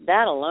mean,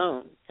 that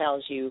alone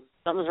tells you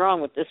something's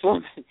wrong with this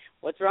woman.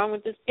 What's wrong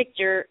with this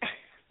picture?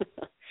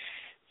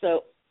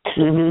 So,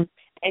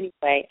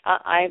 anyway,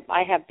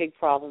 I have big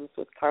problems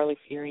with Carly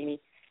Fiorini,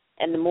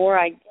 and the more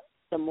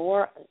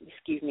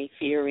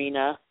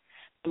Fiorina,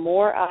 the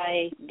more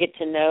I get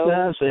to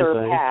know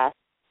her past.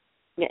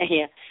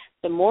 Yeah,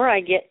 the more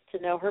I get to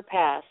know her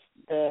past,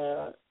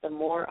 the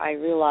more I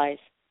realize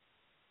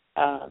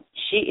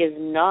she is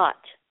not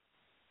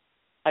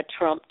a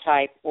Trump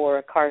type or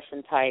a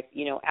Carson type,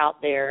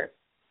 out there,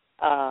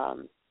 a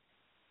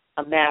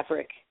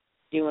maverick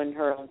doing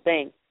her own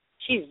thing.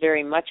 She's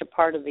very much a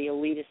part of the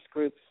elitist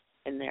groups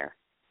in there,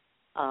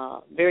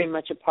 very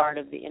much a part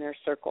of the inner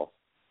circle.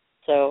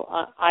 So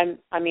I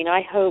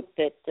hope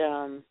that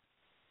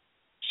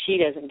she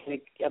doesn't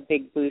get a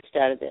big boost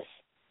out of this.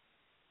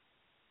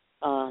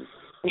 I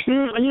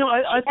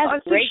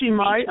think she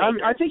might.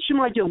 I think she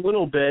might get a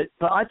little bit,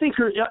 but I think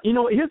her.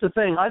 Here's the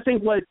thing. I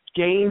think what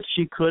gains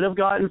she could have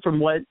gotten from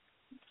what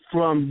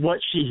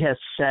she has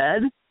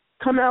said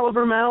come out of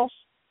her mouth,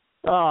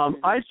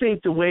 I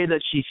think the way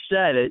that she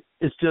said it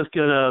is just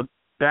going to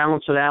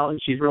balance it out,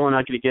 and she's really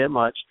not going to get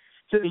much.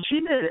 So she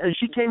did, and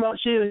she came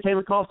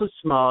across as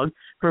smug.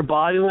 Her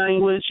body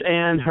language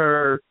and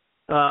her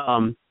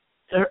body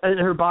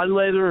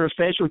language, her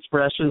facial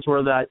expressions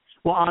were that,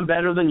 well, I'm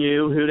better than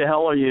you. Who the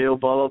hell are you?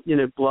 Blah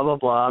blah, blah blah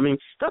blah. I mean,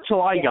 that's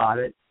how I got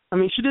it. I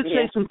mean, she did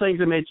say some things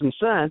that made some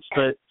sense,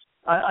 but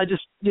I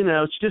just, she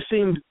just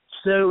seemed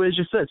so, as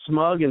you said,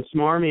 smug and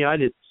smarmy. I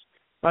did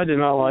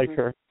not like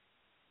her.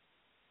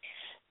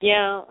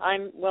 Yeah,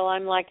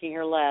 I'm liking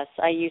her less.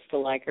 I used to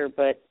like her,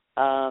 but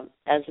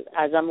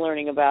as I'm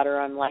learning about her,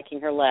 I'm liking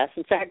her less.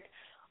 In fact,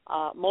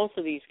 most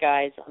of these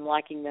guys, I'm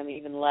liking them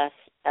even less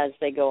as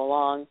they go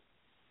along.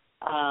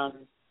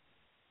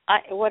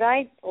 What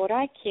I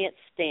can't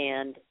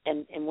stand,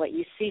 and what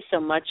you see so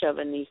much of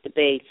in these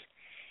debates,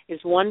 is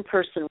one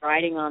person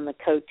riding on the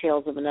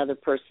coattails of another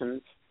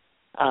person's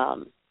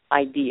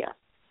idea.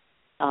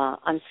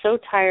 I'm so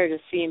tired of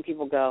seeing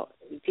people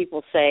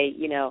say,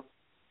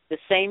 the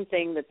same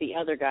thing that the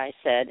other guy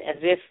said, as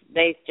if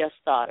they just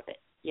thought of it,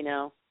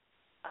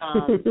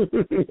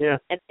 Yeah.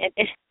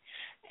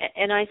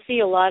 And I see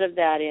a lot of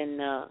that in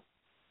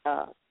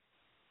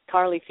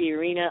Carly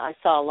Fiorina. I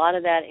saw a lot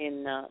of that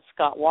in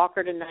Scott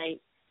Walker tonight.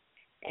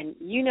 And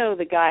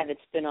the guy that's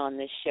been on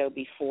this show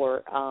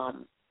before,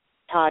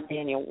 Todd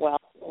Daniel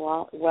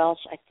Welch,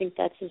 I think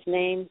that's his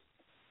name.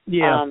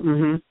 Yeah.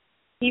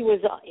 He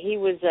was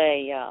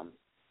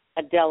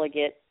a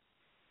delegate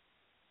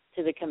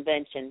to the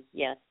convention.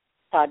 Yes,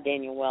 Todd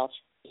Daniel Welch.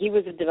 He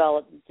was a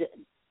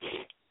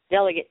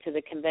delegate to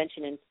the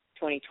convention in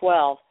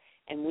 2012,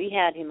 and we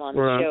had him on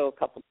the show a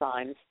couple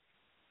times.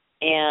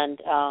 And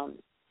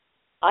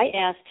I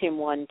asked him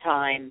one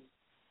time,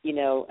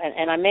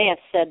 and I may have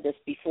said this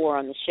before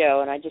on the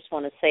show, and I just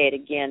want to say it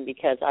again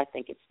because I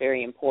think it's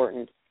very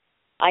important.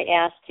 I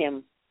asked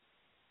him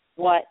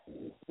why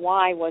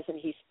wasn't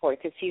he supporting,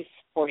 because he's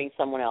supporting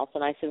someone else.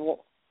 And I said,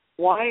 well,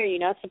 why are you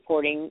not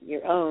supporting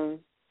your own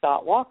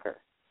Scott Walker?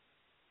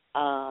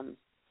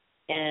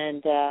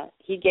 And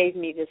he gave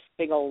me this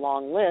big old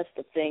long list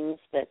of things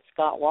that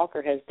Scott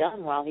Walker has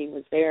done while he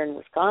was there in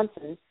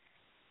Wisconsin.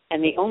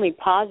 And the only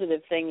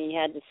positive thing he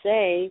had to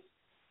say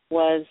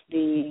was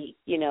the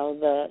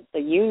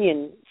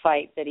union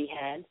fight that he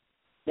had,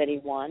 that he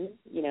won,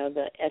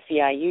 the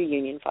SEIU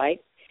union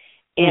fight.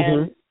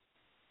 And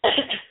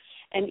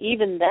and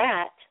even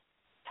that,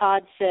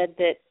 Todd said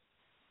that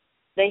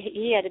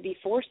he had to be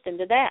forced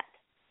into that.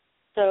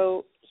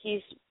 So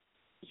he's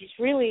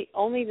really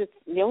only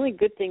the only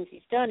good things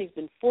he's done, he's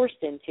been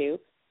forced into,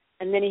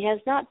 and then he has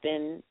not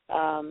been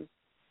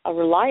a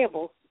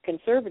reliable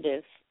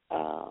conservative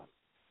for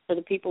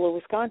the people of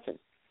Wisconsin.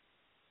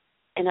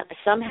 And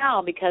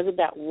somehow, because of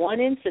that one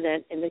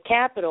incident in the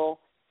Capitol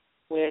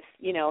with,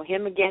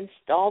 him against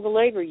all the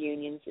labor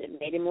unions, it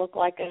made him look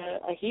like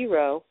a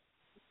hero.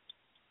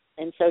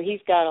 And so he's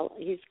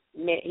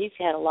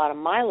had a lot of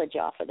mileage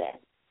off of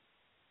that.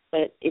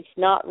 But it's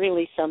not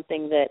really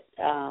something that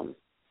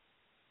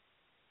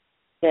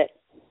that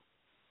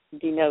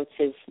denotes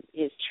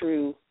his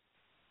true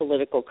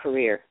political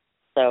career.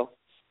 So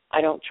I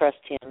don't trust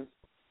him.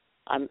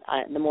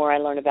 The more I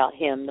learn about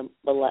him,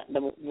 the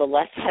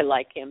less I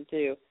like him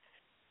too.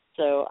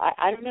 So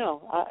I don't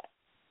know.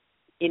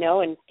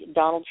 And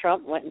Donald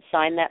Trump went and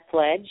signed that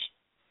pledge.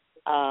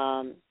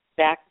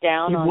 Backed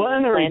down on. He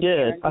won or he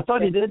did? I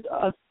thought he did.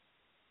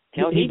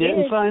 No, he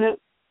didn't sign it.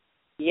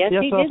 Yes,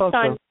 he did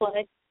sign the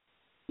pledge.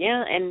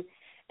 Yeah,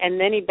 and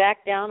then he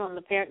backed down on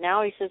the parent.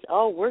 Now he says,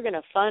 "Oh, we're going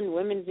to fund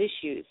women's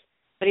issues,"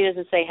 but he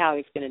doesn't say how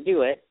he's going to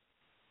do it.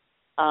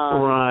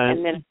 Right.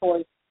 And then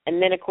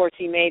of course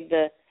he made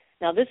the.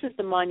 Now this is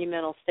the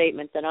monumental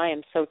statement that I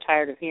am so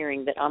tired of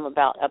hearing that I'm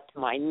about up to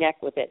my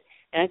neck with it.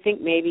 And I think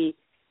maybe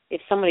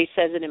if somebody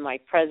says it in my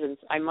presence,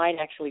 I might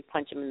actually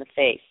punch him in the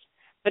face.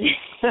 But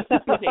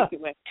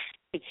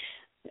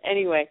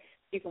anyway,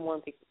 you can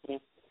warn people. Yeah.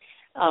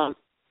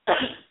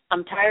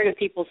 I'm tired of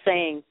people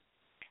saying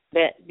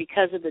that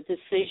because of the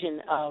decision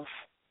of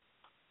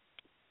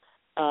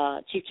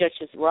Chief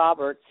Justice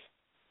Roberts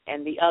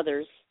and the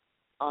others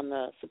on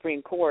the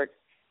Supreme Court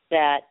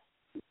that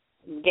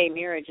gay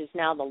marriage is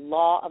now the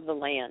law of the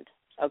land.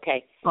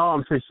 Okay. Oh,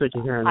 I'm so sick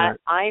of hearing that.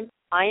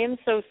 I am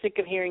so sick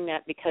of hearing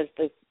that because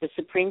the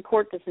Supreme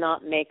Court does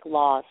not make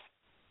laws.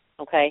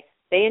 Okay.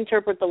 They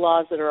interpret the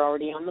laws that are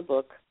already on the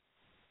book.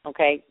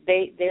 Okay,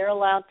 they're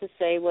allowed to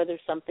say whether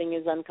something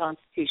is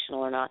unconstitutional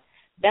or not.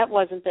 That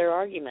wasn't their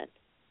argument.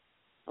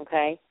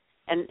 Okay,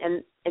 and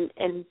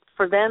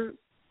for them,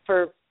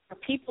 for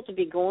people to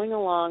be going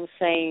along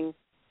saying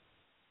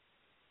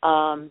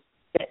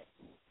that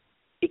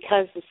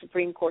because the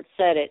Supreme Court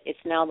said it,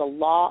 it's now the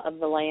law of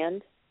the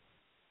land.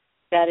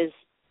 That is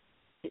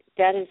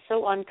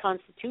so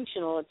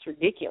unconstitutional. It's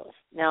ridiculous.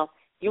 Now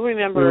you'll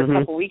remember a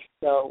couple weeks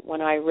ago when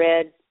I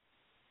read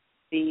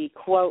the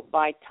quote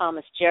by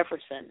Thomas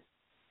Jefferson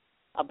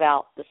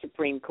about the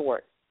Supreme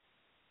Court,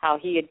 how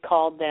he had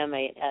called them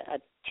a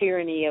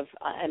tyranny of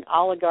an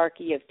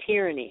oligarchy of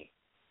tyranny,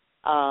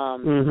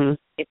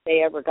 if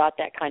they ever got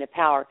that kind of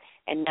power.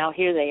 And now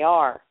here they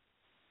are.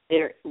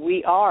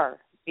 We are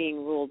being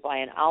ruled by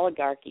an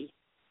oligarchy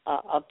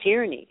of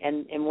tyranny,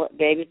 and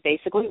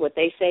basically what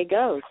they say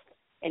goes.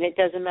 And it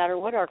doesn't matter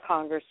what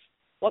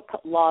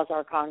laws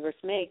our Congress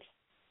makes.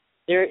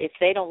 If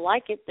they don't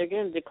like it, they're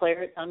going to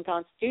declare it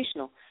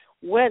unconstitutional,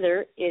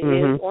 whether it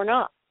is or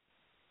not.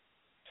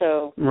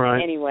 So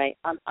anyway,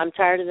 I'm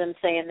tired of them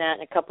saying that,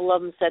 and a couple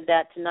of them said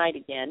that tonight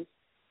again.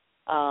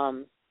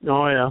 Oh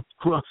yeah,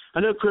 well, I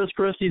know Chris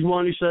Christie's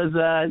one who says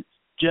that.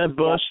 Jeb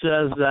Bush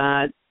says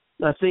that.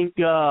 I think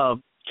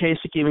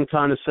Kasich even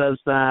kind of says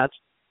that.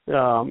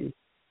 So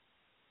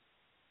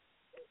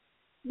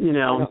those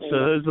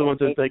are the ones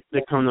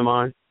that come to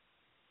mind.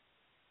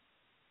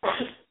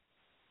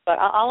 But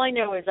all I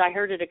know is I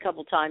heard it a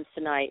couple times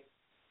tonight,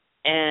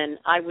 and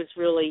I was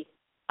really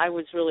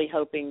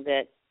hoping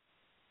that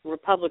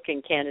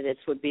Republican candidates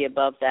would be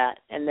above that,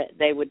 and that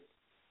they would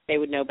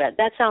know better.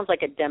 That sounds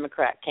like a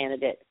Democrat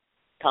candidate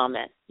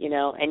comment,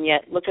 and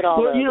yet look at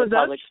all the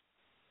Republicans.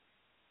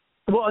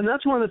 And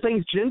that's one of the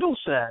things Jindal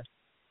said.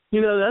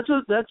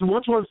 That's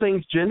one of the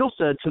things Jindal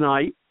said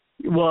tonight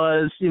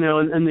was, in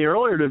the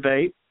earlier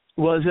debate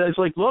was, it's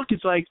like, look,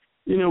 it's like,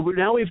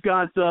 now we've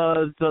got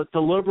the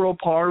Liberal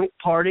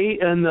Party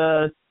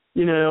and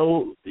he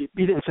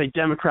didn't say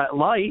Democrat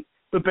light,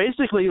 but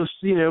basically he was,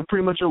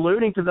 pretty much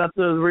alluding to that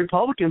the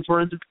Republicans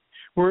weren't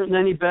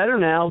any better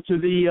now to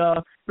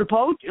the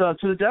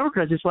to the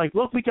Democrats. It's like,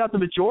 look, we got the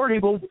majority.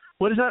 Well,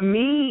 what does that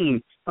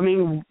mean? I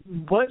mean,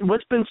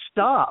 what's been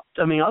stopped?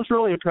 I mean, I was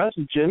really impressed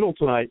with Jindal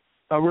tonight.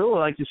 I really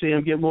like to see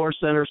him get more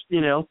center.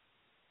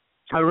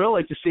 I really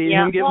like to see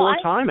him get more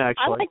time.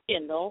 Actually,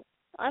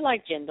 I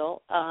like Jindal.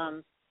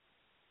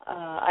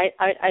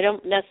 I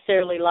don't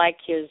necessarily like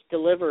his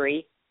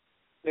delivery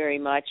very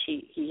much.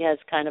 He has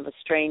kind of a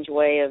strange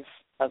way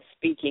of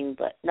speaking,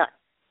 but not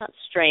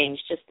strange,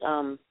 just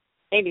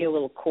maybe a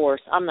little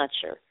coarse. I'm not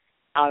sure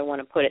how I want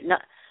to put it.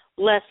 Not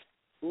less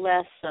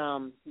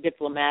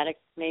diplomatic,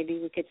 maybe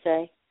we could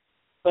say.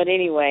 But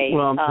anyway,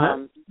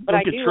 but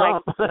I do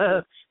Trump.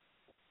 Like.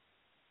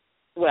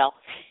 Well,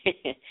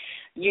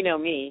 you know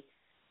me.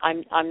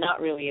 I'm not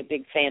really a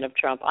big fan of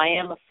Trump. I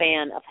am a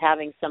fan of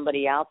having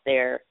somebody out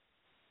there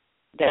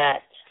that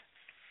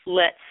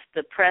lets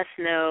the press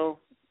know,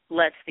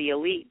 lets the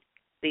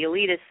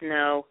elitists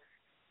know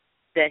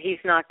that he's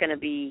not going to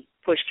be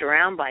pushed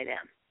around by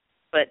them.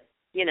 But,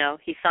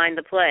 he signed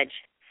the pledge.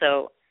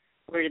 So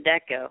where did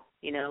that go?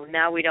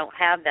 Now we don't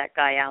have that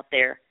guy out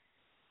there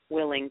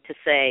willing to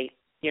say,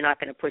 you're not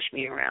going to push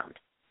me around.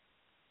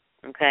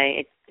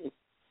 Okay?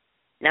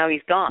 Now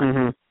he's gone.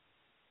 Mm-hmm.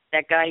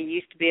 That guy you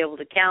used to be able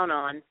to count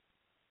on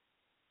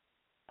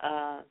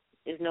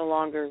is no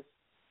longer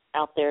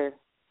out there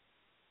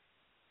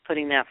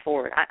putting that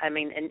forward. I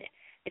mean, and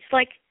it's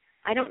like,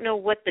 I don't know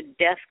what the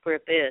death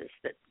grip is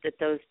that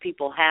those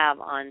people have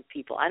on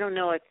people. I don't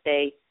know if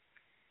they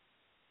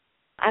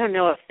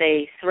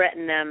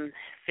threaten them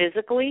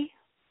physically,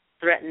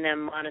 threaten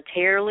them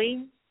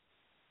monetarily.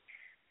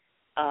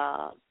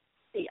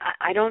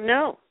 I don't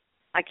know.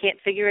 I can't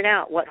figure it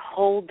out, what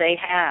hold they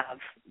have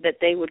that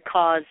they would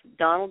cause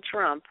Donald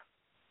Trump,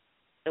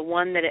 the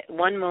one that at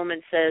one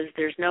moment says,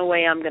 there's no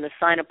way I'm going to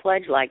sign a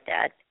pledge like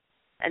that,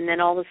 and then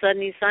all of a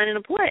sudden he's signing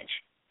a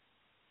pledge.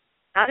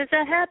 How does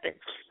that happen?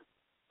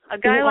 A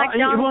guy like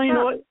Donald Trump. You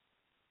know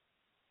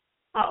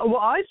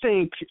what? I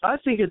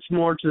think it's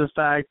more to the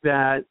fact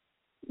that,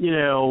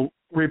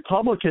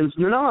 Republicans,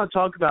 they're not going to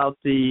talk about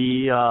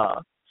the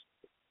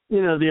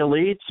the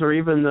elites or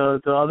even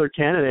the other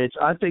candidates.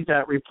 I think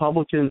that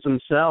Republicans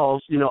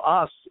themselves,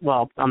 us,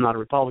 well, I'm not a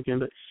Republican,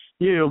 but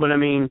but I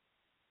mean,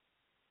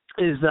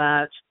 is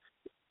that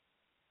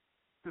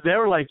they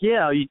were like,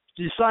 yeah, you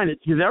sign it,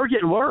 because they were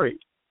getting worried.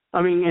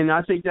 I mean, and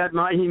I think that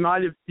he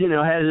might have,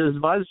 had his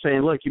advisor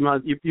saying, look,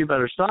 you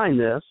better sign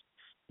this,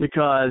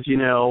 because,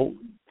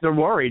 they're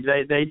worried.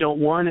 They don't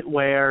want it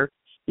where,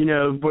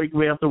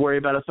 we have to worry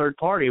about a third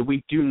party.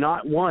 We do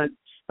not want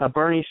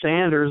Bernie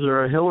Sanders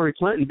or Hillary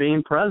Clinton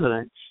being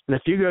president. And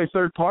if you go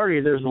third party,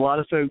 there's a lot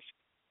of folks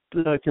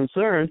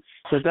concerned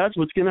that that's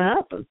what's going to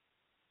happen.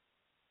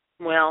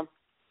 Well,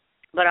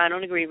 but I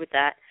don't agree with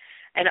that.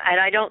 And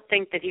I don't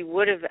think that he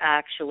would have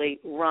actually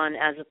run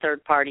as a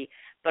third party,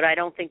 but I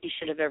don't think he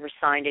should have ever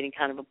signed any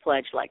kind of a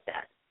pledge like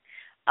that.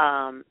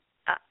 And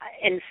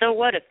so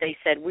what if they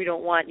said, we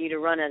don't want you to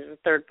run as a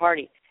third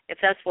party? If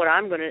that's what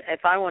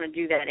if I want to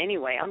do that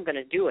anyway, I'm going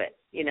to do it,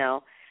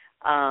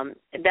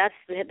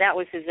 that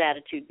was his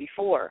attitude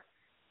before.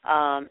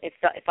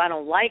 If I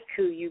don't like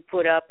who you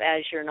put up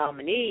as your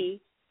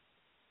nominee,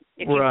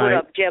 if you put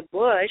up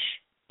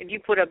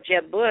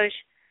Jeb Bush,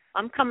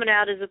 I'm coming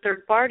out as a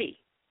third party,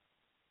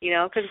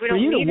 because we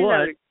don't need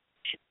another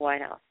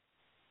White House.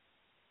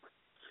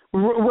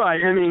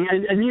 Right. I mean,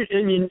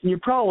 and you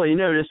probably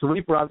noticed, and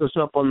we brought this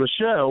up on the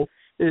show,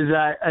 is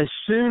that as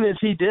soon as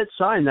he did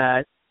sign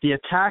that, the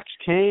attacks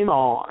came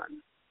on,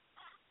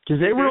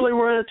 because they really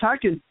weren't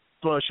attacking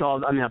Bush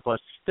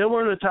they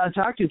weren't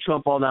attacking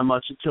Trump all that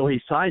much until he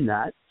signed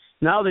that.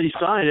 now that he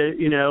signed it,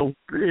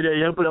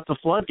 it opened up the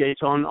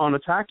floodgates on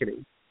attacking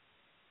him.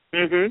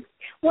 Mhm.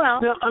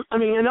 Well,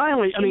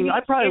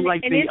 I probably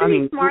like the. Isn't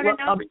he smart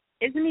enough?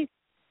 Isn't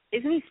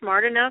he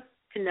smart enough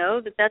to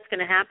know that that's going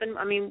to happen?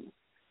 I mean,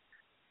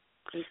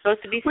 he's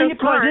supposed to be so smart. He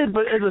probably did,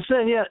 but as I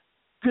said,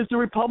 because the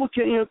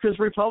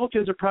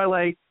Republicans are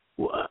probably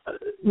like,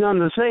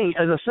 none of the same.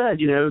 As I said,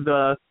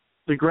 the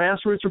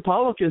grassroots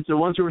Republicans, the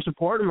ones who are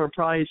supporting him, are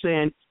probably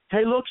saying,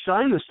 "Hey, look,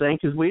 sign this thing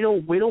because we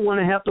don't want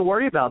to have to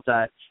worry about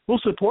that. We'll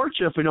support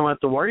you if we don't have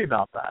to worry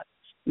about that."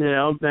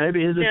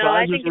 Maybe his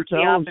advisors were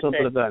telling him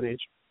something of that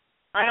nature.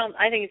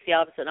 I think it's the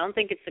opposite. I don't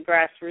think it's the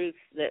grassroots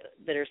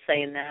that are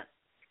saying that.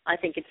 I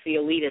think it's the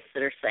elitists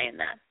that are saying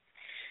that,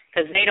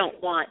 because they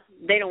don't want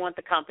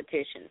the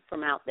competition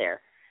from out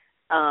there.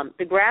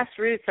 The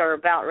grassroots are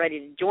about ready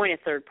to join a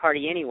third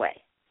party anyway.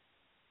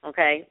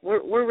 Okay,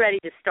 we're ready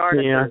to start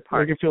a third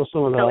party. I can feel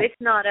some of that. So it's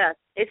not us.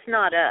 It's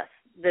not us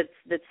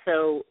that's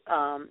so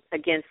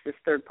against this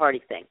third party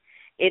thing.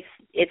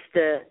 It's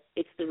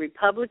the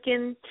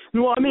Republican.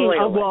 Well, I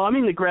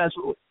mean the grass.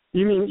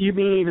 You mean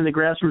even the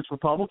grassroots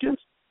Republicans?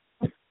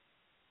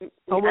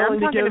 Are willing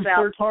to give a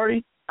third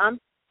party?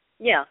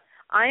 Yeah,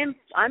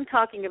 I'm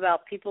talking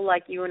about people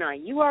like you and I.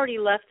 You already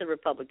left the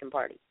Republican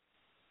Party,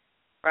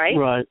 right?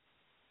 Right.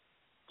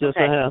 Yes,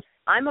 okay. I have.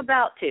 I'm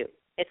about to.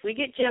 If we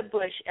get Jeb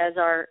Bush as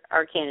our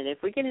candidate,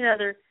 if we get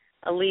another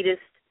elitist,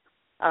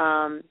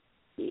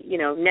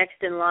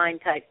 next in line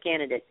type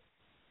candidate,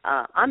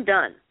 I'm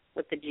done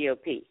with the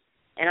GOP.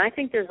 And I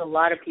think there's a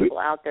lot of people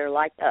out there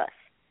like us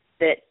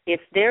that if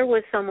there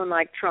was someone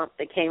like Trump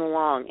that came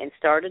along and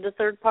started a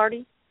third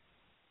party,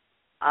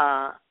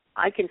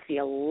 I can see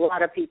a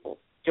lot of people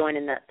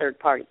joining that third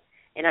party.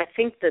 And I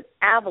think the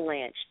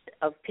avalanche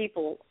of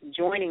people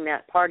joining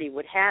that party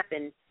would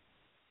happen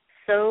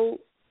so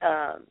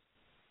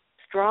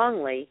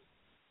strongly,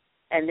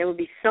 and there would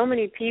be so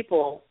many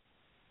people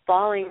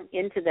falling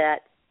into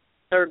that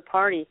third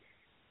party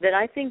that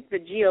I think the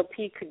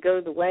GOP could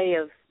go the way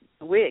of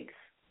the Whigs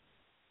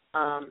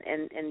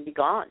and be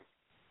gone.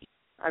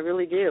 I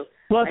really do.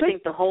 Well, I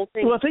think the whole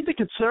thing. Well, I think the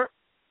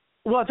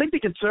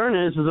concern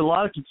is a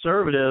lot of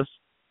conservatives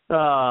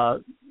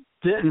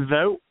didn't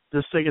vote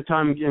this second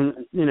time,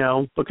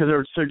 because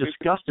they're so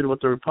disgusted with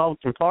the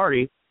Republican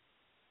Party.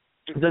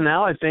 Then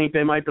now I think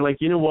they might be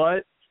like, you know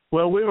what?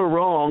 Well, we were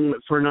wrong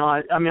for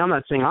not. I mean, I'm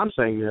not saying I'm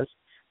saying this,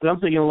 but I'm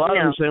thinking a lot of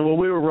them are saying, well,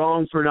 we were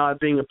wrong for not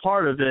being a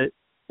part of it,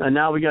 and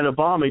now we got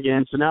Obama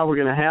again, so now we're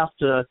going to have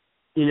to,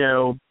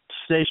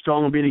 stay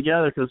strong and be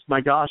together because, my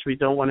gosh, we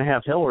don't want to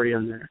have Hillary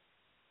in there.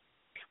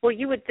 Well,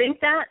 you would think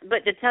that,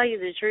 but to tell you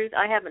the truth,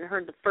 I haven't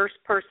heard the first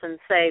person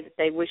say that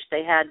they wish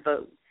they had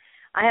voted.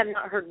 I have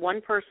not heard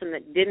one person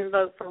that didn't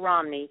vote for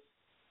Romney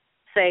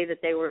say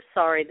that they were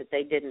sorry that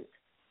they didn't,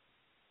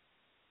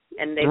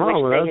 and they wish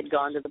they had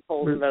gone to the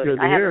polls and voted.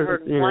 I haven't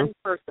heard one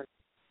person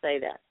say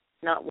that,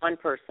 not one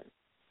person.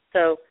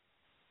 So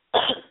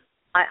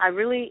I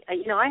really,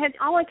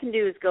 all I can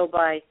do is go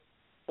by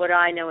what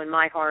I know in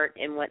my heart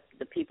and what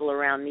the people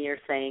around me are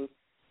saying.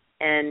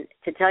 And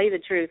to tell you the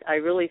truth, I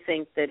really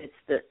think that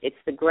it's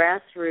the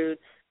grassroots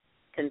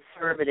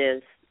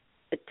conservatives,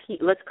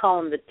 let's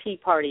call them the Tea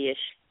Party-ish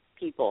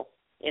people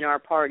in our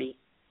party,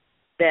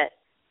 that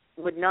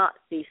would not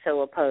be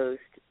so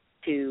opposed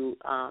to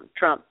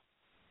Trump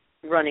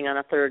running on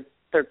a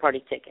third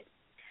party ticket.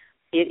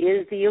 It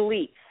is the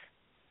elites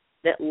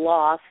that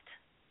lost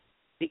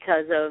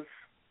because of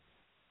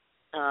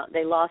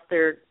they lost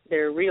their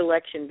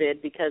re-election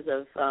bid because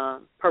of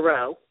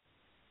Perot.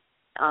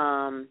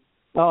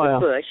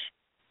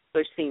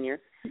 Bush Senior,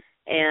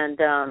 and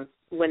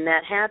when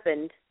that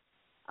happened,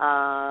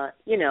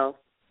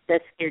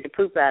 that scared the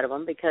poop out of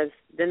them, because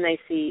then they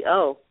see,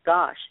 oh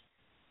gosh,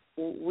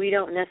 we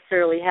don't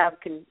necessarily have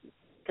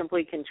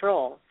complete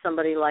control.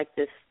 Somebody like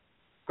this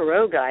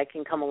Perot guy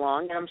can come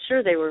along, and I'm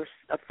sure they were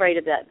afraid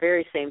of that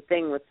very same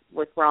thing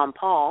with Ron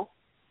Paul.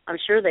 I'm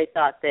sure they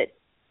thought that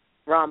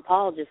Ron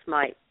Paul just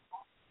might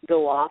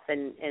go off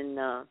and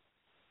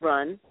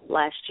run.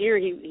 Last year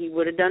he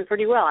would have done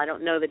pretty well. I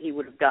don't know that he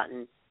would have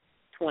gotten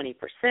 20%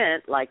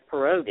 like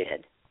Perot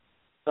did,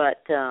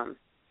 but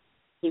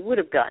he would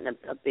have gotten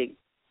a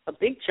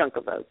big chunk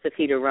of votes if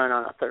he'd have run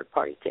on a third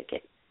party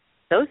ticket.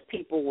 Those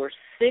people were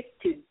sick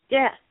to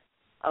death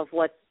of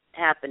what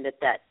happened at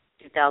that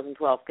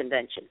 2012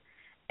 convention.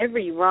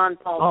 Every Ron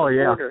Paul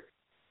supporter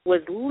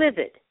was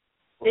livid.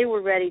 They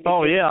were ready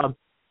to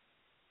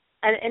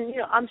And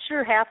I'm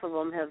sure half of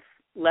them have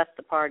left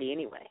the party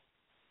anyway.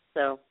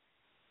 So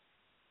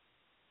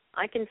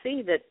I can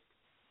see that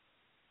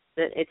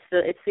it's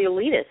the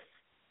elitists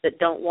that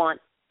don't want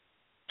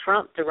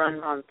Trump to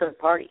run on third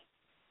party,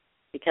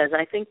 because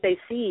I think they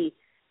see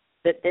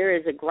that there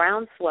is a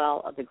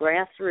groundswell of the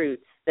grassroots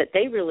that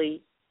they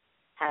really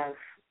have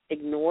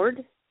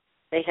ignored.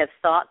 They have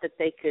thought that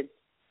they could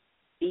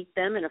beat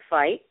them in a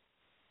fight.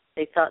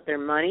 They thought their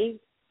money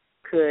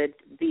could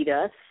beat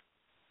us.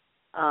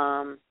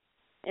 And,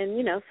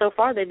 so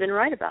far they've been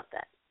right about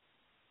that.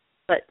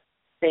 But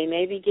they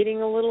may be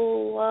getting a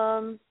little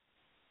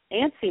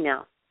antsy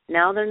now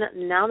Now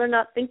they're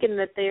not thinking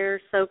that they're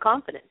so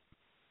confident.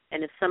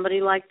 And if somebody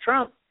like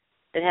Trump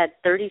that had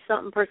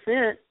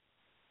 30-something%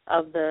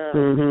 of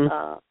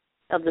the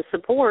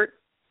support,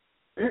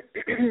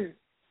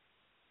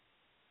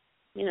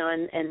 you know,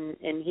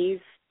 and he's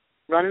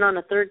running on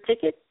a third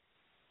ticket,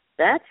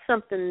 that's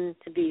something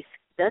to be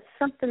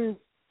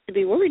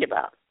worried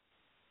about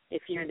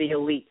if you're the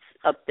elites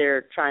up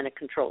there trying to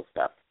control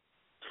stuff.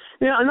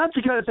 Yeah, and that's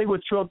the kind of thing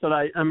with Trump that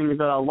I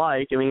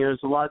like. I mean,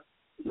 there's a lot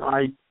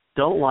I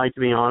don't like, to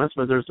be honest,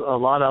 but there's a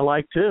lot I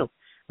like too.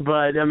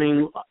 But I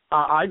mean,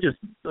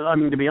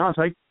 to be honest,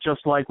 I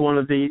just like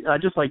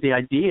the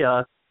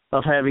idea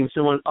of having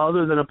someone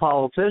other than a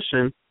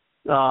politician.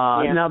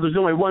 Now, there's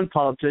only one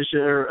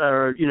politician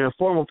or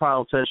formal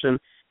politician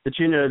that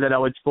that I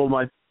would pull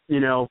my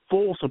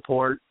full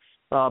support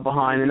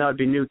behind, and that would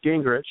be Newt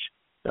Gingrich.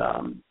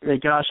 And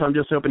gosh, I'm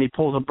just hoping he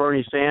pulls a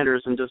Bernie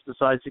Sanders and just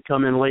decides to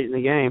come in late in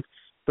the game.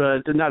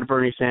 But not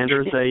Bernie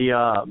Sanders.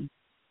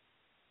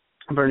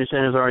 Bernie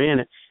Sanders already in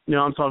it.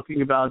 I'm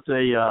talking about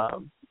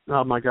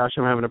oh my gosh,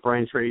 I'm having a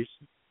brain freeze.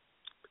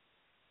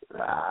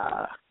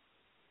 Joe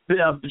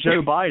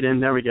Biden.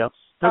 There we go.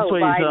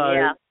 Hopefully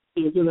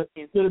he's going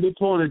to be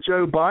pulling a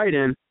Joe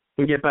Biden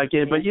and get back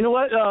in. But you know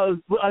what?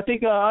 I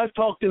think I've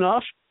talked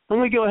enough. I'm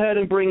going to go ahead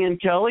and bring in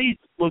Kelly.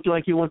 Looking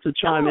like he wants to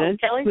chime in.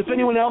 Kelly, if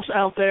anyone else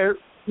out there,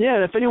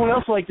 if anyone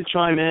else would like to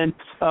chime in,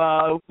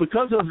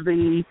 because of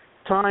the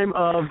time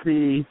of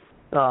the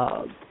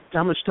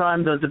how much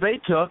time the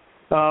debate took,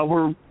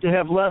 we're to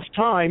have less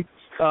time.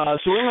 So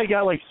we only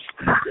got like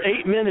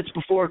 8 minutes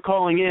before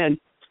calling in.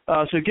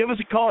 So give us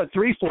a call at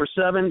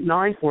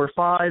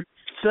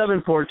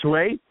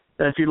 347-945-7428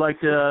 if you'd like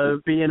to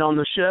be in on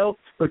the show.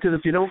 Because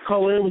if you don't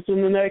call in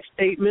within the next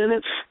 8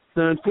 minutes,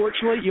 then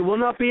unfortunately you will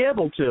not be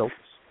able to.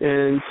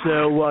 And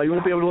so you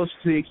won't be able to listen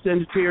to the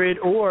extended period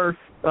or,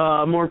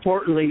 more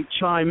importantly,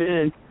 chime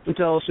in and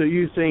tell us who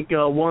you think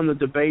won the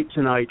debate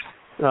tonight.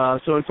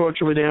 So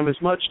unfortunately we didn't have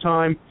as much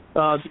time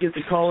to get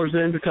the callers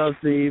in because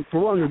the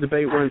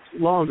debate went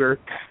longer.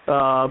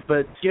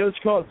 But give us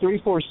a call at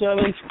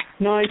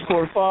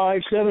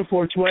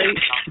 347-945-7428.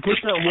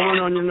 Push that 1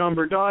 on your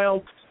number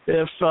dial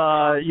if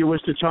you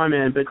wish to chime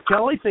in. But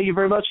Kelly, thank you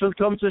very much for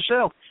coming to the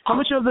show. How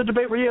much of the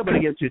debate were you able to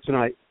get to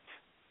tonight?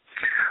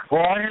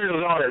 Well, I heard it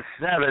was on at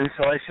 7,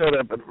 so I showed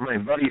up at my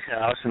buddy's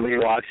house and we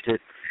watched it.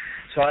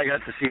 So I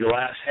got to see the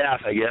last half,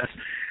 I guess.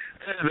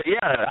 But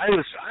yeah, I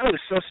was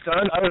so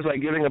stunned. I was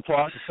like giving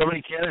applause to so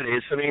many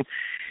candidates. I mean,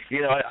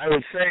 I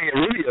would say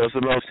Rubio's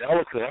the most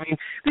eloquent. I mean,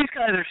 these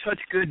guys are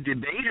such good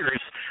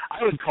debaters.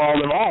 I would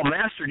call them all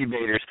master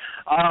debaters.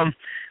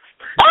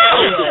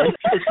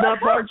 It's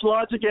not Bart's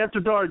Logic After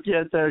Dark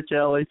yet there,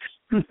 Kelly.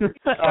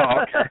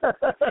 Oh, okay.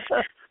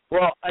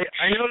 Well,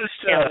 I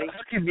noticed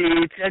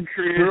Huckabee, Ted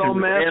Cruz, they're all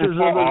masters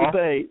of the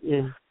debate.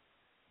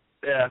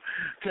 Yeah.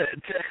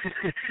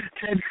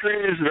 Ted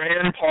Cruz,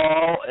 Rand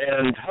Paul,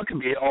 and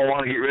Huckabee all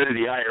want to get rid of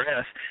the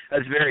IRS.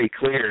 That's very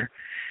clear.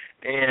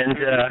 And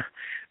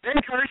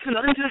Ben Carson,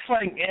 I'm just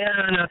like,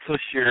 I'm not so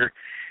sure.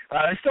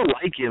 I still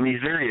like him.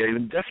 He's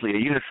definitely a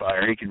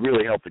unifier. He could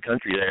really help the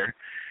country there.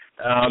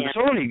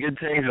 So many good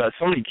things about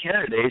so many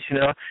candidates,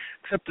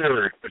 except there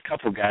were a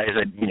couple guys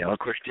that, of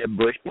course, Jeb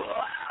Bush,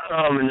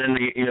 and then,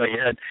 you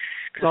had...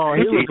 Oh,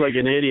 he looked like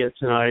an idiot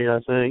tonight, I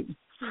think.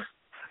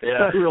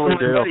 Yeah. I really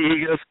do.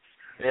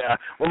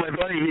 My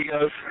buddy, he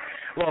goes,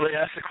 well, they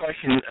asked the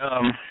question,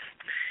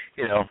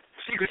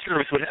 Secret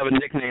Service would have a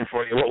nickname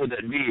for you. What would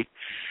that be?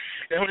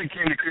 And when it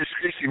came to Chris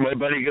Christie, my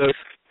buddy goes,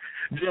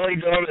 Jelly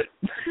Donut.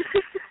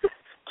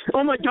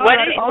 Oh, my God,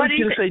 I was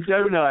going to say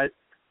donut.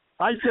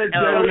 I said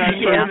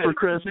donut for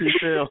Christy,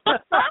 too.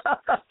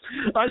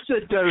 I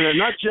said donut,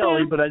 not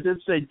jelly, but I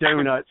did say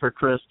donut for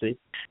Christy.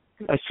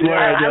 I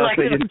swear I was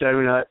thinking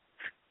donut.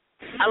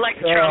 I like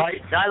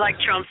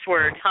Trump's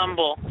word,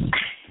 humble.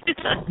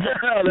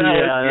 That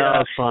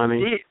was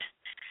funny.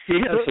 He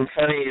has some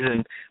funnies,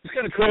 and it's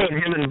kind of cool when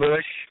him and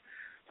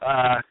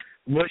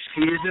Bush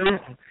teased him,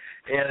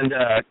 and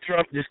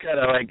Trump just kind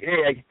of like,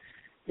 hey,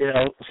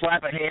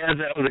 slap of hands,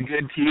 that was a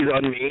good tease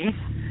on me.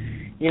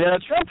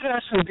 Trump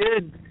has some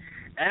good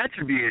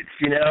attributes,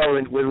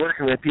 with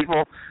working with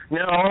people.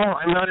 No,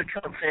 I'm not a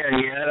Trump fan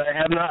yet.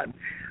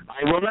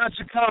 I will not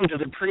succumb to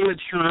the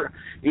premature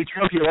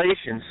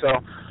Trumpulation.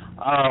 So,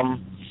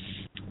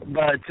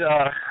 but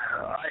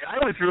I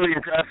was really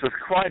impressed with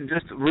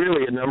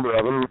really a number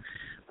of them.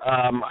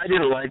 I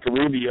didn't like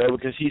Rubio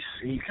because he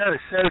kind of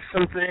says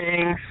some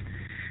things,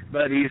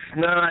 but he's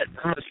not.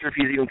 I'm not sure if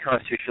he's even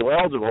constitutionally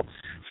eligible.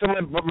 So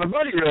my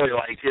buddy really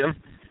liked him,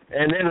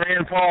 and then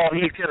Rand Paul.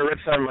 He kind of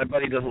rips on my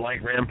buddy doesn't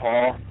like Rand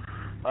Paul.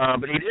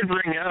 But he did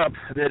bring up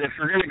that if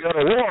we're going to go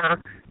to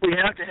war, we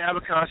have to have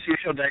a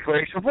constitutional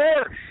declaration of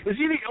war. Is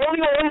he the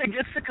only one that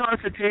gets the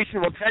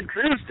Constitution? Well, Ted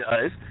Cruz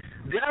does.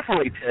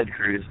 Definitely Ted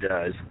Cruz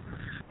does.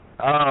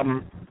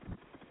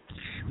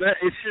 But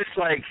it's just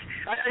like,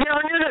 I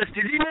knew this.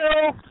 Did you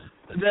know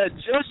that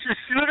Justice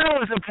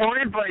Souter was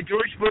appointed by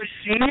George Bush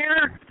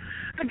Sr.?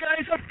 The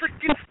guy's a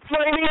freaking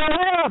flaming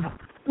love.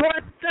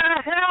 What the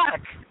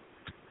heck?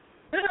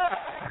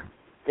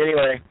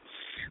 Anyway.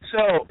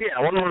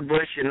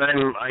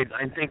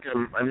 I think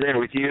I'm there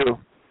with you.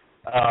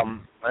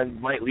 I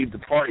might leave the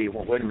party.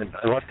 Well, wait a minute.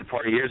 I left the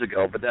party years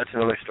ago, but that's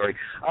another story.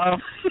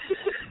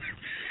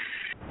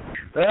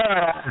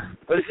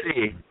 Let's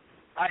see.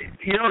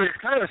 It's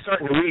kind of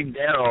starting to weed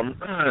down.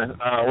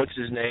 What's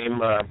his name?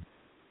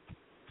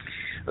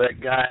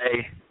 That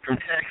guy from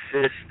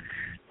Texas.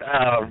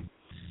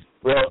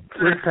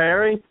 Rick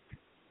Perry?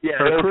 Yeah,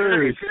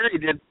 Perry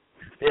did.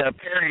 Yeah,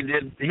 Perry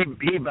did.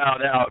 He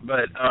bowed out.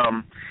 But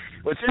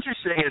what's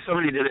interesting is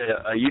somebody did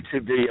a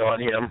YouTube video on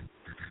him.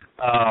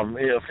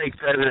 Fake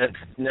President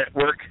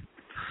Network,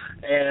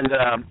 and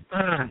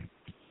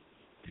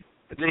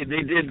they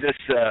did this.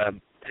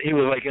 He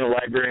was like in a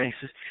library, and he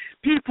says,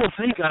 "People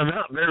think I'm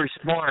not very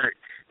smart.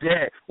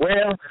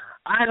 Well,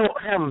 I don't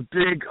have a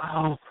big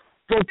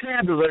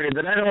vocabulary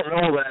that I don't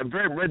know. That I've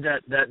read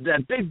that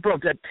big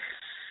book that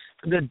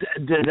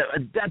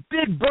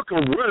big book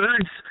of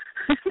words."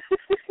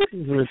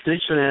 The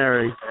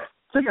dictionary.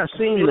 I think I've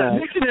seen that.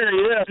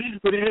 Dictionary, yeah.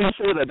 But he didn't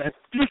say that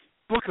big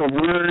book of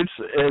words,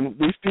 and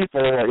these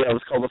people, it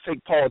was called the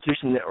Fake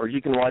Politician Network.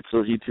 You can watch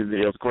those YouTube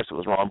videos. Of course, it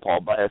was Ron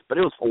Paul biased, but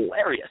it was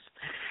hilarious.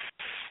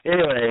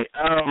 Anyway,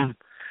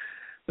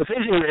 the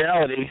facing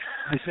reality,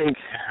 I think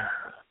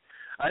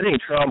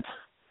Trump,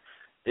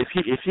 if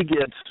he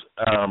gets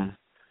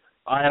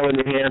Iowa,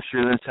 New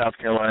Hampshire, then South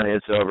Carolina,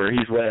 it's over.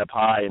 He's way up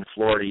high in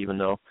Florida, even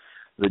though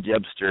the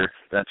Jebster,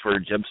 that's where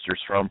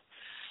Jebster's from.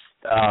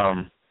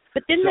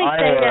 But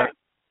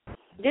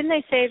didn't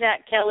they say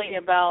that, Kelly,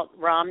 about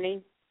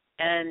Romney?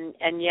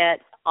 And yet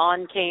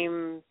on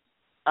came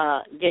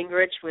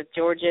Gingrich with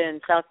Georgia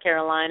and South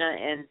Carolina,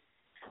 and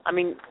I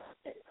mean,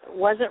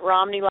 wasn't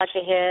Romney like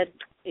ahead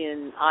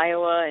in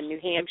Iowa and New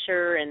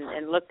Hampshire,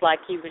 and looked like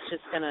he was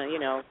just gonna,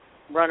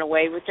 run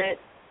away with it,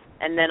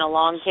 and then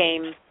along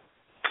came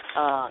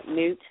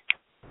Newt?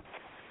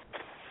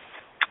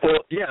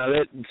 Well,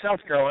 yeah,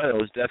 South Carolina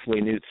was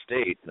definitely Newt's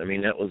state. I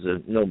mean, that was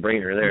a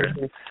no-brainer there.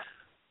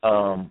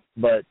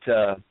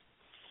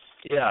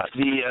 Yeah,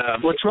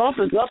 Trump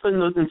is up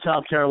in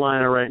South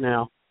Carolina right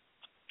now.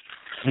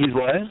 He's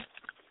what?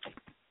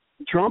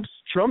 Trump's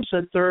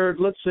at third.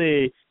 Let's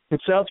see, in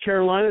South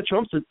Carolina,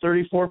 Trump's at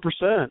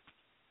 34%.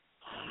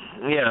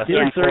 Yeah,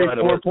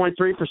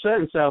 34.3%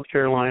 in South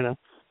Carolina.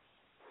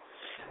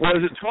 Well,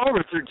 is it 12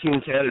 or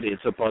 13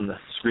 candidates up on the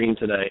screen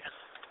tonight?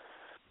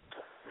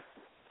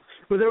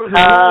 Well, there was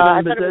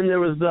 11, but then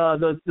there was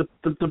the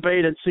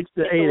debate at 6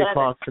 to 8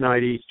 o'clock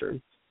tonight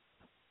Eastern.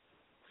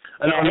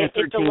 I mean,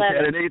 13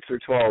 candidates or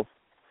 12?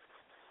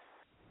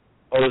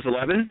 Oh, there's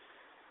 11?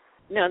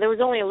 No, there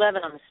was only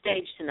 11 on the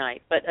stage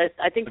tonight, but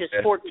I think there's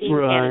 14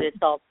 candidates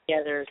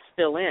altogether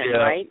still in,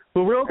 right?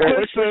 Well, real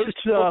quick, folks,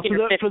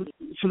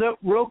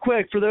 real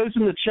quick, for those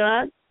in the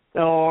chat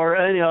or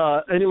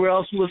anywhere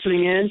else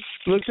listening in,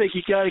 it looks like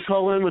you got to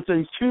call in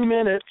within 2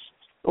 minutes,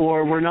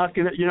 or you're not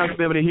going to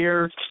be able to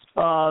hear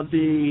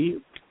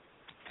the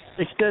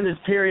extended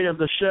period of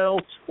the show,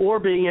 or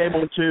being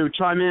able to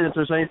chime in if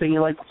there's anything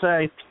you'd like to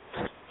say,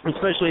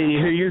 especially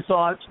who you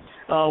thought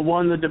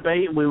won the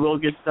debate. We will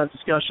get to that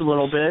discussion a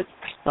little bit,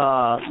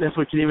 if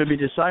we can even be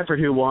deciphered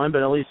who won,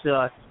 but at least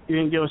you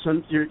can give us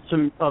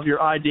some of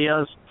your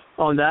ideas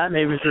on that.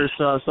 Maybe if there's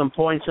some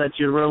points that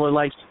you really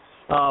liked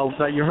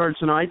that you heard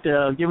tonight,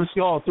 give us a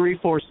call,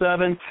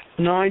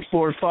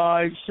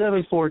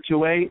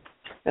 347-945-7428,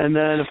 and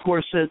then, of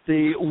course, hit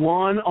the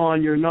 1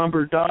 on your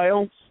number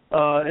dial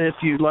if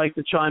you'd like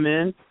to chime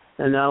in,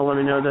 and that'll let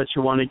me know that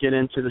you want to get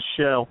into the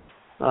show.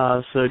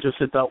 So just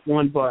hit that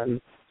 1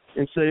 button.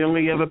 And so you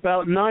only have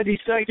about 90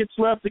 seconds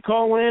left to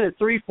call in at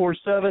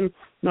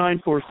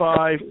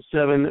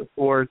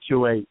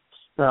 347-945-7428.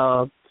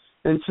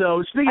 And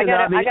so speaking of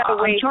that, I'm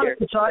trying to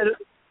decide.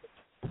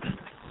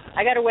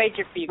 I got a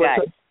wager for you guys.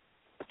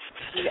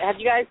 Have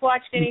you guys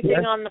watched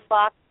anything on the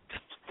Fox?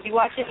 Have you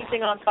watched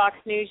anything on Fox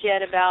News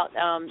yet about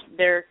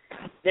their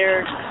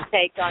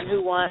take on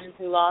who won,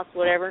 who lost,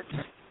 whatever?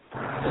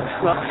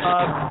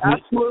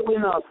 Absolutely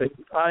nothing.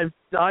 I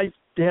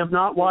have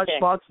not watched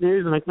Fox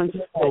News, and I couldn't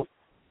say.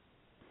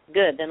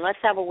 Good. Then let's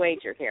have a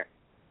wager here.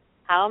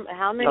 How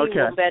many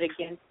will bet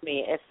against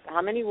me?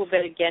 How many will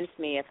bet against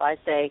me if I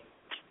say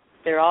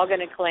they're all going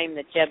to claim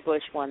that Jeb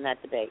Bush won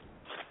that debate?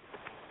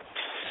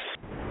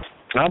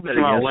 I'll bet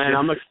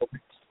against you.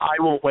 I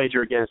won't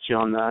wager against you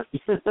on that.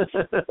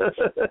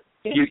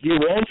 You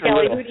won't.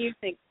 Kelly, who do you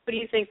think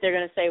they're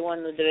going to say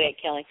won the debate,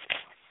 Kelly?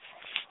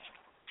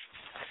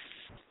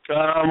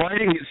 I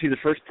didn't get to see the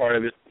first part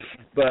of it,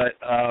 but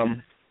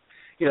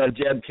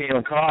Jeb came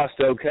across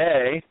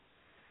okay.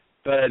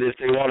 But if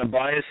they want to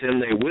bias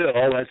him, they will.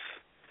 That's,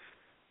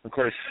 of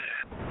course,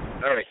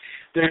 all right.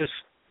 There's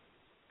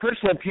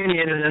personal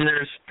opinion, and then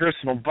there's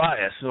personal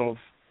bias. So if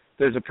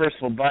there's a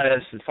personal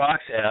bias that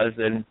Fox has,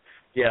 then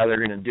they're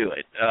going to do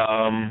it.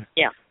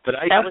 Yeah. But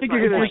I think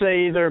you're going to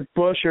say either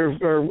Bush or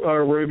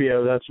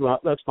Rubio. That's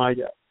my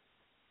guess.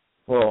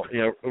 Well,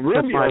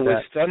 Rubio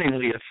was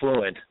stunningly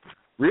affluent.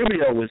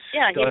 Rubio was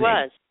stunning. He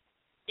was.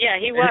 Yeah,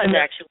 he was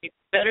actually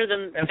better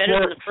than the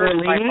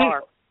first by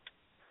far.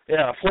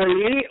 Yeah,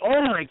 Forlini.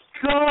 Oh my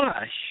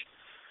gosh,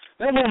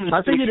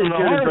 I think he did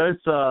good at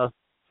both.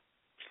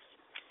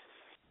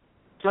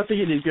 I think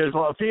he did good as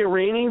well.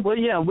 Fiorini, well,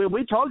 yeah,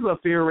 we talked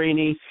about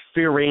Fiorina,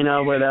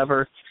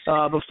 whatever,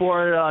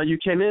 before you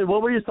came in.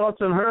 What were your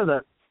thoughts on her?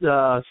 That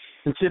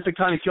and see if it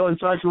kind of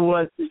coincides with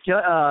what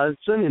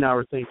Cindy and I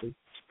were thinking.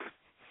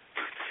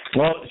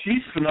 Well,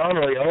 she's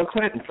phenomenally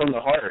eloquent and from the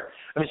heart.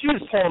 I mean, she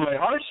was pulling my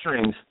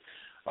heartstrings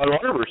on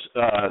one of her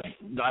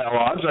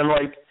dialogues. I'm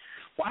like,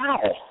 wow.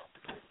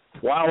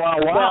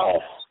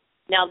 Well,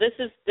 now this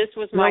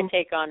was my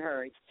take on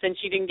her.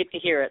 Since you didn't get to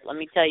hear it, let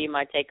me tell you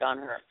my take on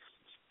her.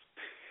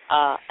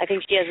 I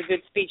think she has a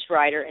good speech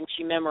writer, and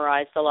she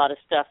memorized a lot of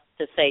stuff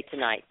to say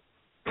tonight.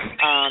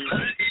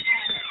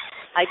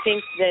 I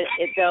think that,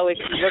 if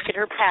you look at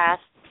her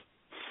past,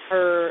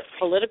 her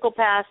political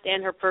past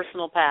and her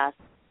personal past,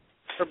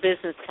 her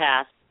business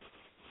past,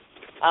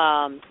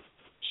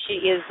 she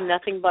is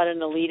nothing but an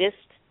elitist.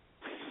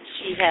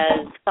 She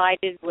has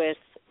sided with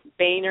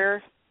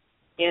Boehner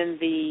in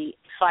the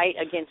fight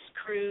against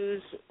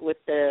Cruz with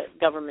the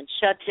government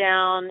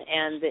shutdown,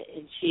 and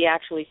she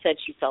actually said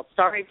she felt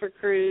sorry for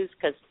Cruz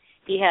because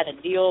he had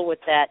to deal with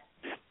that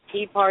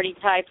Tea Party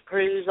type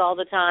Cruz all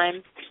the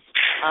time,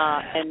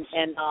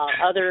 and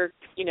other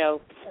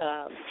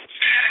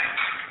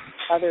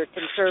other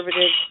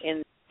conservatives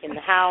in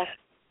the House,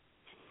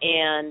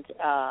 and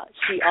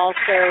she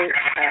also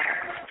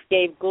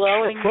gave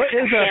glowing what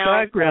is that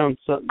background?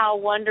 How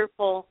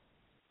wonderful.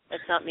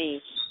 That's not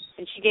me.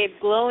 And she gave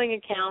glowing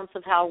accounts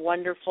of how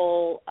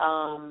wonderful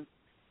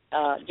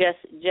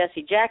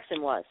Jesse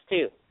Jackson was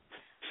too.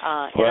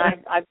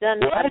 And I've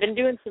been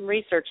doing some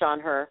research on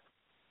her,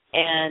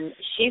 and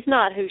she's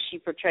not who she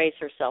portrays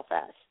herself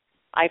as.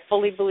 I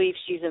fully believe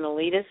she's an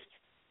elitist.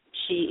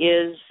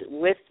 She's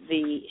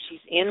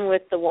in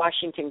with the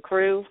Washington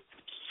crew,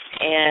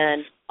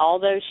 and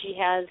although she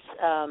has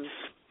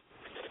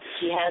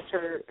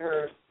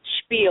her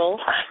spiel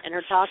and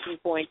her talking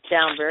points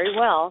down very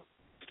well,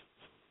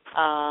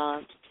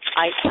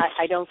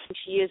 I don't think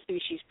she is who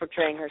she's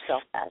portraying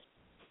herself as.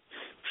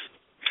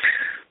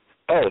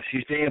 Oh,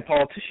 she's being a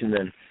politician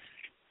then.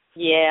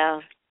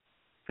 Yeah.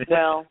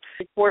 Well,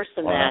 it's worse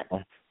than wow.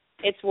 that.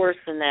 It's worse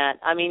than that.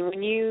 I mean,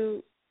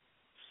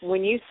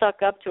 when you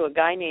suck up to a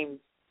guy named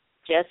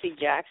Jesse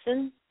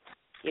Jackson,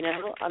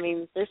 I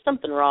mean, there's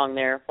something wrong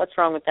there. What's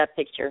wrong with that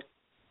picture?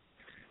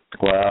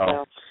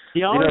 Wow.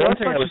 Yeah, I thought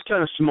she's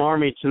kind of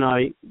smarmy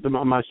tonight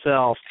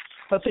myself.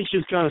 I think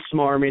she's kind of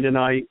smarmy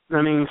tonight.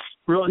 I mean,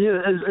 really,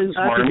 I think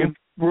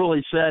you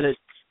really said it.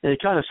 And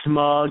kind of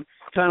smug,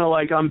 kind of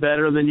like I'm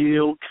better than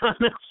you kind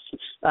of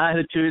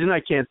attitude. And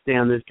I can't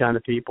stand this kind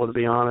of people, to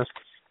be honest,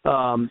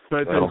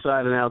 both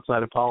inside and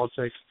outside of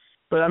politics.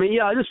 But, I mean,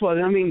 yeah, as I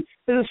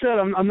said,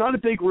 I'm not a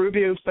big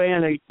Rubio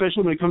fan,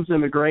 especially when it comes to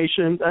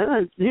immigration.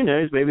 Who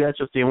knows, maybe that's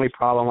just the only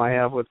problem I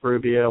have with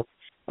Rubio,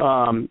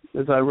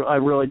 is I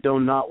really do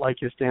not like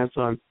his stance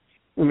on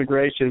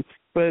immigration.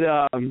 But,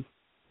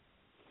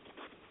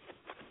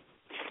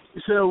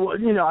 so, as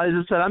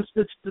I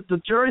said,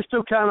 the jury's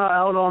still kind of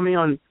out on me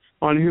on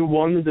who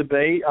won the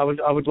debate. I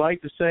would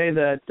like to say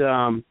that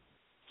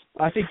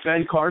I think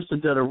Ben Carson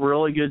did a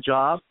really good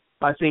job.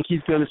 I think he's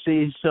going to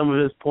see some of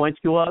his points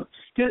go up.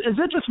 Is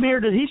it just me,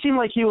 or did he seem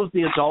like he was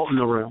the adult in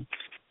the room?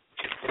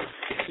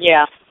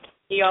 Yeah,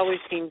 he always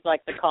seems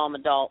like the calm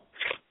adult.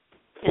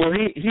 Well,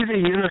 he's a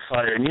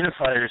unifier, and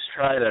unifiers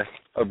try to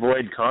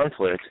avoid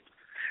conflict.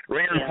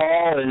 Rand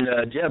Paul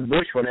and Jeb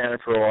Bush went at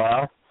it for a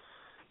while.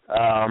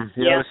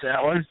 You notice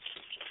that one?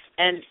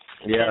 And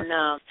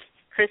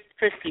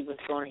Christie was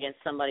going against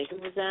somebody. Who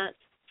was that?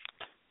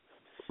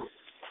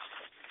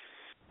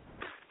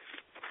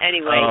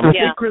 Anyway, I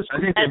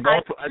think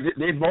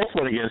they both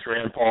went against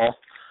Rand Paul,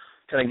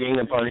 kind of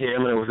ganged up on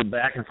him, and it was a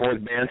back and forth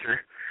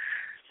banter.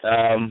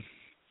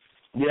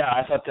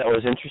 I thought that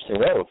was interesting.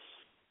 Oh,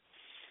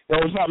 well,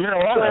 it was about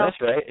marijuana.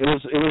 That's right. It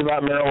was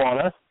about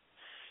marijuana,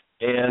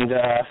 and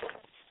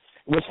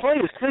what's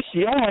funny is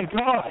Christie. Oh my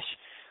gosh!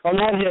 On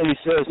one hand, he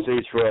says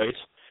states'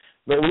 rights,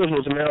 but it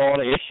was a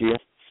marijuana issue,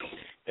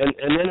 and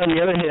then on the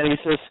other hand, he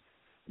says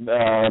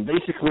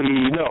basically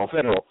no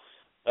federal.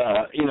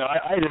 When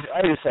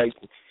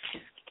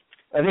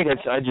he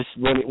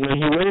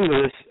went into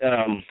this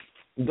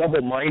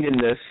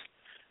double-mindedness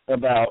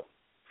about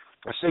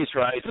states'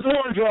 rights,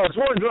 war on drugs,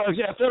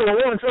 yeah, federal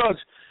war on drugs,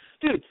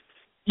 dude,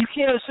 you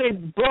can't say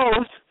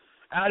both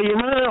out of your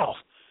mouth.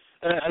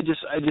 And I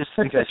just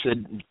think I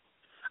said,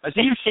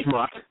 you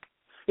schmuck,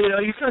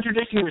 you're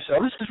contradicting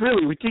yourself. This is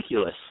really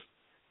ridiculous.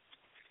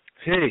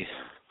 Jeez.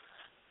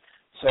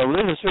 So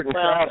there's a certain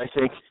crowd, I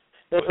think.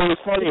 It was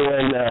funny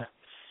when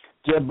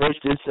Jeb Bush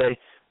did say,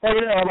 hey,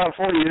 about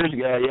 40 years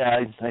ago,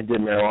 I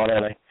did marijuana,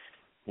 and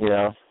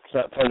it's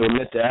not fun to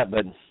admit that,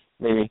 but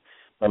maybe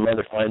my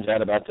mother finds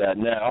out about that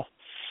now.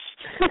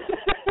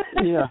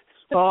 Yeah.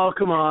 Oh,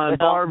 come on.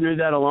 Barb knew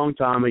that a long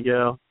time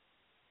ago.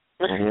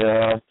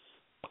 Yeah.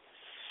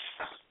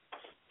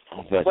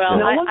 But,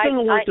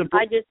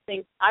 I just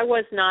think I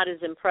was not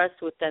as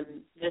impressed with them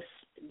this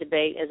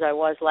debate as I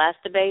was last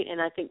debate,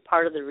 and I think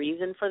part of the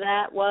reason for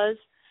that was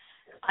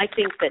I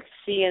think that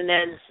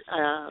CNN's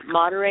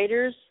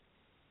moderators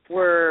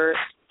were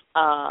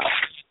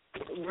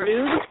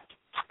rude,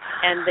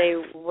 and they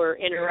were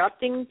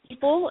interrupting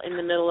people in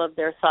the middle of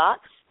their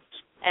thoughts,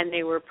 and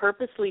they were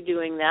purposely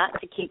doing that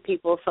to keep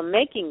people from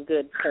making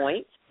good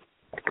points.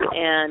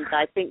 And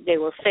I think they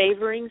were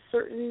favoring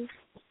certain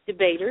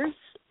debaters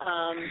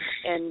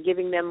and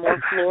giving them more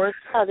floor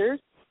than others.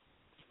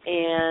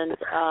 And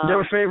they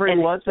were favoring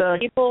and what?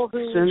 People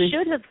who Cindy?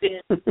 should have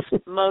been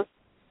most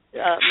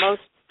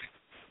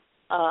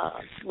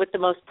with the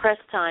most press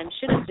time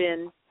should have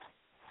been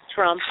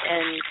Trump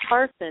and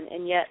Carson,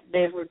 and yet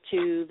they were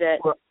two that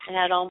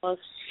had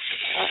almost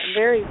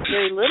very,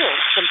 very little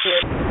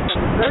compared to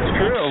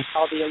some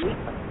all the elite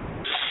ones.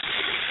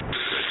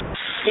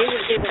 They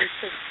were giving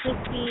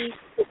Christie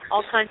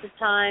all kinds of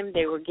time.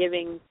 They were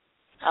giving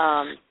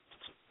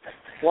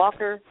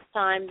Walker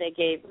time. They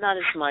gave, not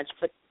as much,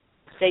 but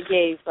they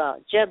gave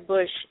Jeb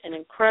Bush an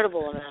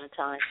incredible amount of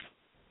time.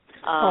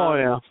 Oh,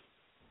 yeah.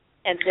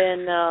 And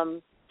then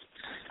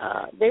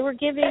they were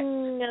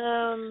giving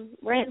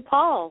Rand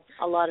Paul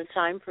a lot of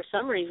time for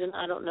some reason.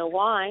 I don't know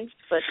why,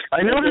 but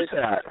I noticed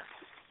that.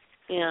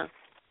 Yeah.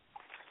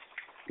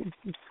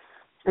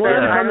 Well,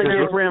 every time they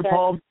gave Rand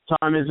Paul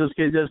time, is just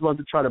they just want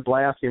to try to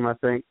blast him, I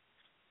think.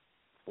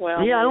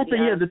 Well, yeah, I don't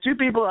think. Yeah, the two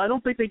people. I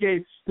don't think they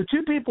gave the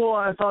two people.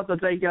 I thought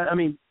that they got. I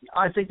mean,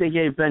 I think they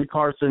gave Ben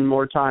Carson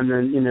more time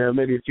than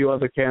maybe a few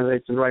other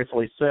candidates, and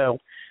rightfully so.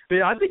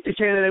 But I think the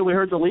candidate we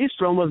heard the least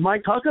from was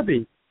Mike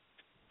Huckabee.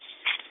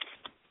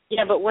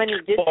 Yeah, but when he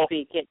did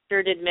speak, it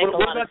sure did make a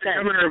lot of sense.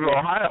 What about the governor of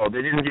Ohio?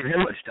 They didn't give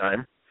him much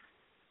time.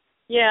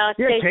 Yeah,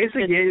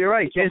 Kasich. You're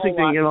right. Kasich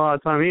didn't get a lot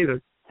of time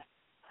either.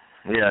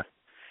 Yeah.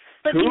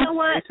 But you know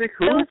what?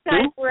 Those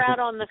guys were out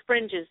on the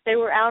fringes. They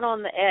were out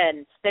on the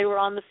ends. They were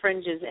on the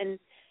fringes. And,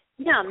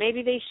 yeah,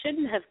 maybe they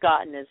shouldn't have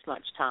gotten as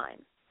much time,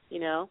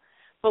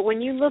 But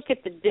when you look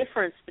at the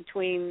difference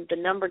between the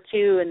number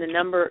two and the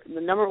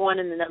number one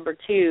and the number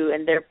two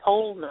and their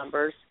poll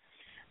numbers,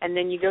 and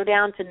then you go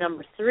down to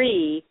number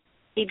three,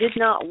 he did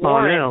not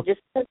warrant, just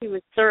because he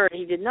was third,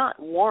 he did not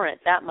warrant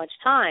that much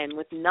time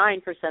with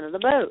 9% of the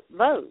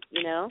vote,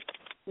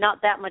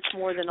 Not that much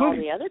more than all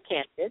the other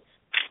candidates.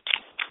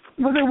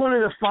 Well, they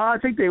wanted a fight. I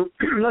think they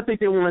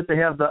wanted to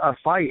have a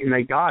fight, and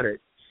they got it.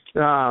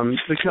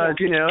 Because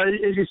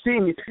as you've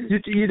seen,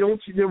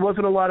 there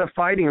wasn't a lot of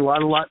fighting, there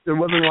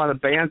wasn't a lot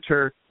of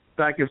banter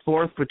back and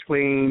forth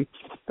between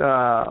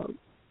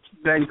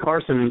Ben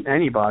Carson and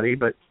anybody,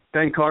 but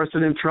Ben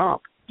Carson and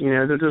Trump.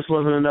 There just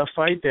wasn't enough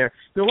fight there.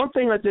 The one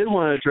thing I did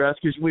want to address,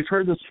 because we've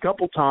heard this a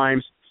couple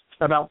times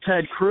about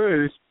Ted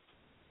Cruz,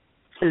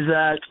 is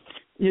that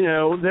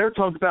they're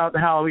talking about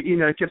how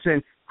kept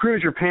saying,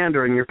 Cruz, you're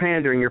pandering.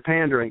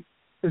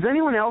 Is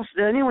anyone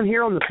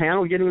here on the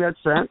panel getting that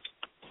sense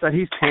that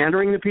he's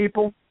pandering to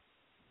people?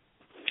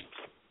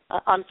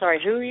 I'm sorry,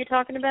 who are you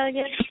talking about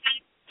again?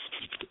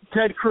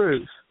 Ted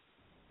Cruz.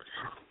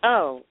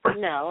 Oh,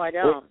 no, I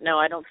don't. No,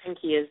 I don't think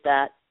he is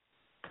that.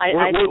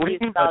 I think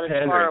he's about as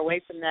far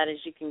away from that as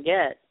you can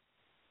get.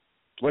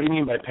 What do you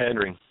mean by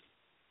pandering?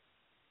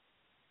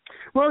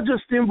 Well,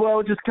 just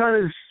kind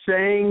of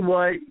saying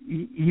what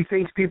he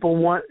thinks people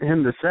want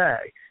him to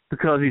say,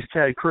 because he's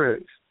Ted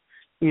Cruz,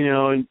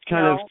 and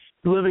kind of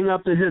living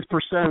up to his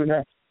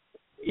persona,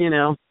 You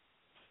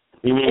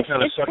mean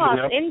kind of sucking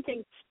up?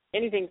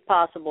 Anything's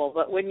possible,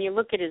 but when you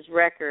look at his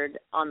record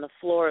on the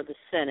floor of the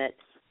Senate,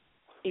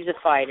 he's a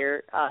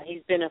fighter.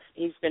 He's been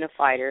a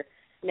fighter.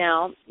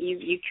 Now,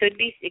 it could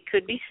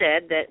be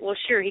said that, well,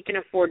 sure, he can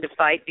afford to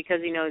fight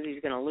because he knows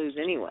he's going to lose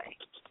anyway,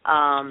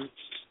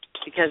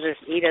 because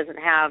he doesn't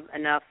have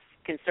enough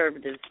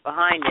conservatives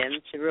behind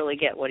him to really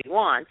get what he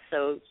wants.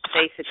 So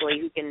basically,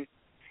 he can.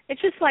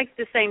 It's just like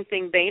the same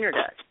thing Boehner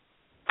does.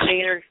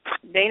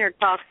 Boehner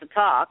talks the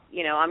talk.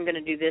 I'm going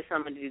to do this,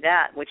 I'm going to do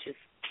that, which is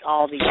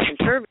all these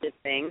conservative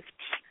things.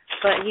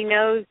 But he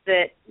knows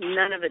that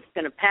none of it's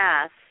going to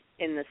pass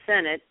in the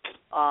Senate,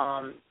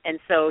 and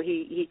so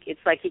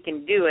it's like he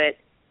can do it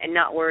and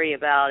not worry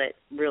about it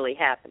really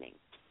happening.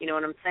 You know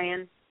what I'm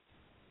saying?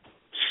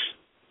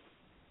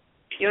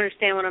 You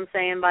understand what I'm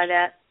saying by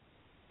that?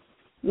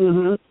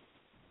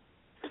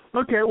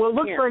 Okay, well, it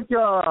looks like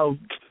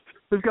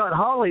we've got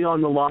Holly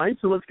on the line,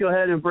 so let's go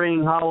ahead and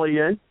bring Holly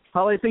in.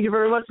 Holly, thank you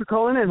very much for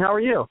calling in. How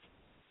are you?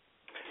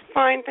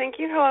 Fine, thank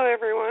you. Hello,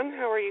 everyone.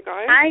 How are you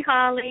guys? Hi,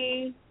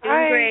 Holly.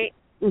 Doing great.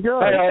 Good.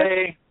 Hi,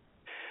 Holly.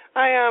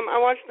 I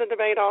watched the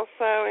debate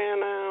also,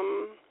 and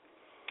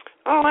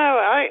I don't know.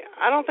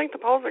 I don't think the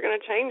polls are going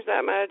to change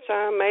that much.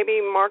 Maybe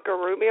Marco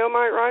Rubio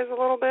might rise a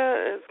little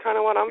bit. Is kind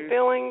of what I'm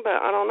feeling, but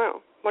I don't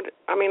know.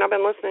 I've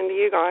been listening to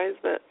you guys,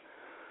 but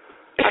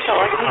I felt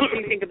like what do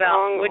you think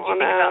about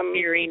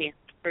Fiorina?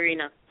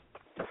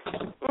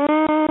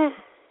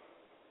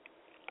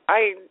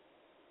 I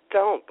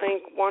don't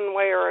think one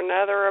way or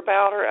another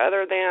about her,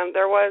 other than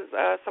there was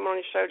someone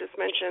on the show just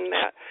mentioned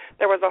that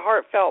there was a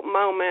heartfelt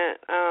moment.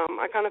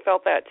 I kind of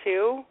felt that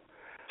too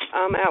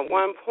at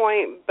one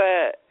point,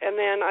 and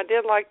then I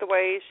did like the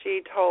way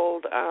she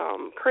told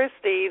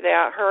Christie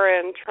that her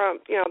and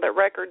Trump, that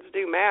records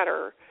do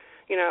matter.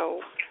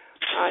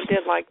 I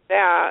did like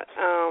that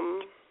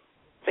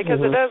because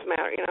it does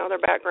matter. Their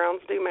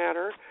backgrounds do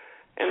matter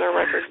and their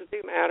records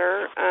do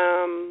matter.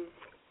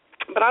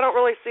 But I don't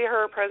really see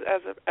her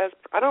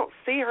I don't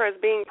see her as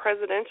being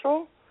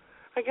presidential,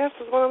 I guess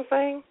is what I'm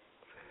saying.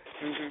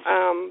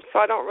 So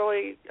I don't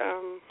really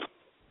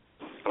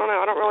I don't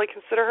know. I don't really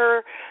consider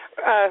her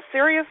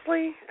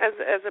seriously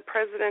as a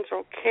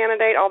presidential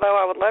candidate, although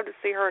I would love to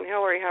see her and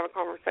Hillary have a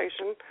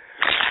conversation.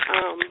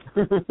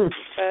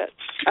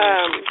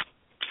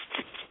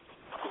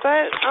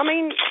 But I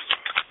mean,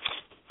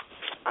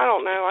 I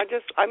don't know.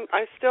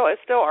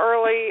 It's still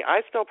early.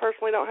 I still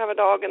personally don't have a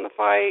dog in the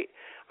fight.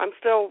 I'm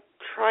still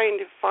trying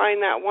to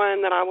find that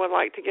one that I would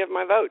like to give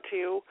my vote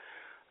to.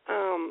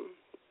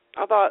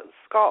 I thought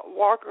Scott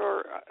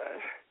Walker,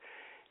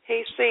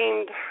 he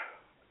seemed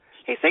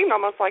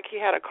almost like he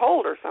had a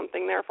cold or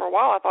something there for a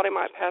while. I thought he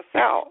might pass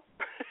out.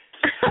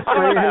 I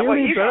don't know what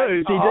you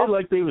guys saw. He did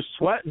like he was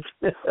sweating.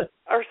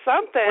 Or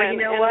something.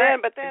 Well,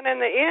 But then in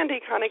the end, he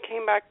kind of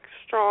came back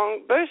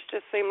strong. Bush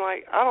just seemed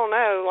like, I don't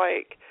know,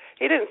 like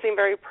he didn't seem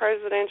very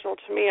presidential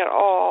to me at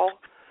all.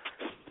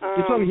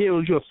 He told me he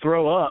was going to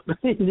throw up.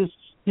 he was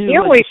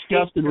always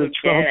disgusted with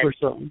Trump or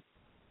something.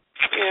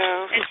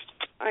 Yeah.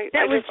 I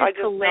was just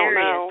hilarious.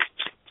 Don't know.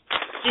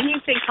 Didn't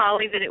you think,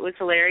 Holly, that it was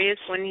hilarious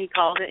when he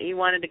called it? He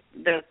wanted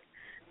the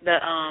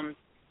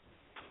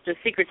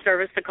Secret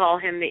Service to call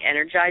him the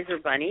Energizer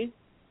Bunny.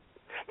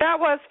 That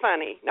was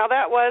funny. Now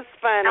that was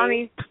funny. I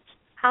mean,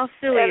 how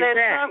silly is that? And then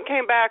that? Trump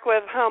came back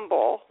with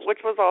humble, which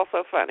was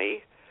also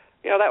funny.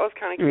 That was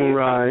kind of cute.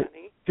 Right.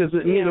 Because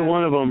neither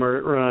one of them are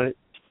right.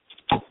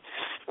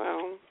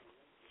 So,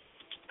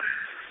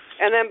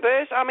 and then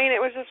Bush. I mean,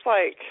 it was just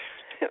like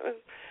it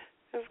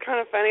was kind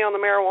of funny on the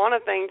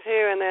marijuana thing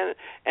too. And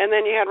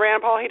then you had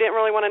Rand Paul. He didn't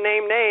really want to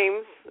name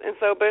names, and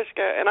so Bush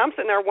and I'm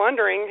sitting there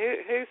wondering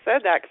who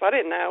said that because I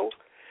didn't know.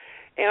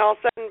 And all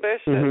of a sudden Bush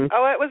said,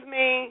 "Oh, it was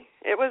me.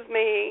 It was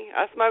me.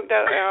 I smoked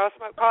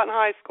pot in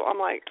high school." I'm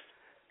like,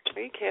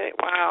 "Are you kidding?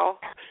 Wow."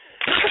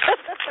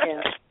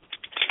 Yeah.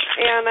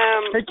 And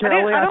hey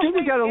Kelly, I think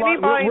we got a lot.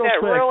 Real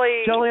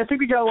quick, Kelly, I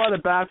think we got a lot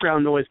of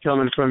background noise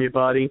coming from you,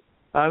 buddy.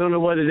 I don't know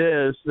what it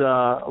is.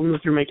 I don't know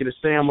if you're making a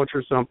sandwich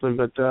or something,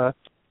 but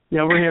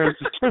we're hearing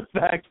some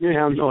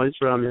background noise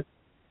from you.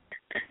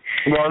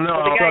 Well, no,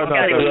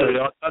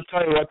 I'll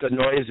tell you what the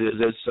noise is.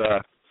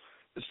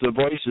 It's the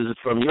voices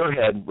from your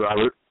head,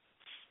 Robert.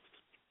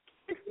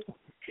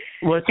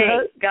 What's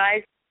that?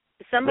 Guys,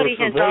 somebody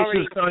has already.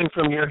 The voices coming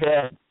from your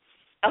head.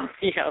 Oh,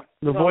 yeah.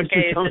 The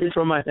voices coming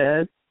from my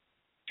head.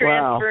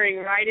 Transferring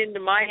right into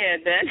my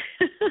head then.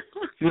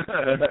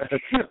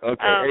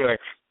 Okay, anyway.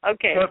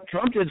 Okay.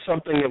 Trump did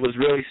something that was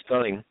really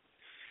stunning.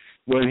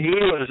 When he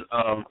was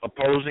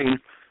opposing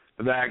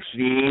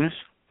vaccines,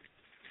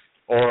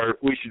 or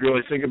we should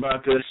really think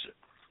about this,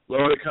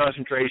 lower the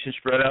concentration,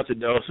 spread out the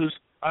doses,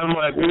 I'm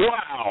like,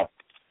 wow.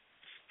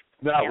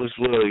 That was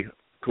really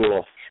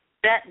cool.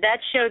 That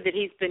showed that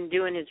he's been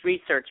doing his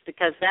research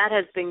because that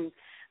has been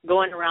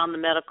going around the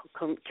medical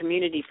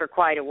community for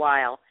quite a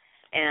while.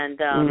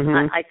 And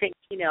I think,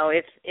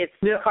 if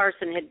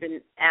Carson had been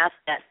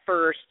asked that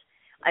first,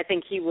 I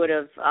think he would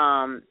have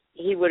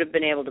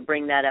been able to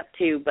bring that up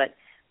too. But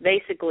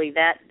basically,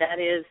 that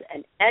is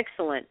an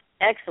excellent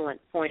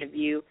point of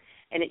view,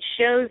 and it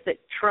shows that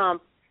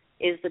Trump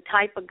is the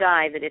type of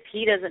guy that if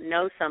he doesn't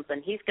know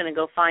something, he's going to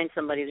go find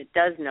somebody that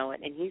does know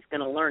it, and he's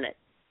going to learn it.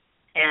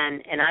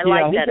 And I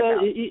like that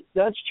about him.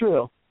 That's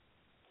true.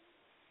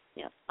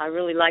 Yeah, I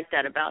really like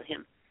that about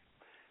him.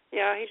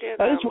 Yeah, he did.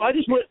 I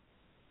just went.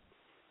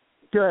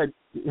 Good,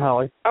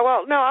 Holly. Oh,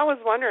 well, no, I was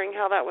wondering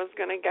how that was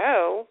going to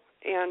go,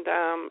 and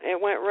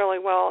it went really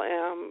well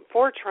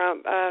for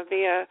Trump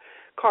via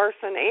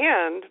Carson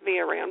and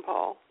via Rand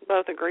Paul.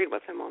 Both agreed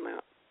with him on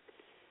that.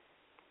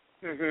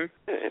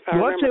 If I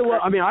remember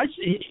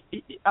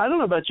I don't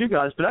know about you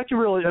guys, but I can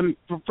really.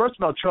 First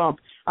of all, Trump.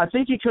 I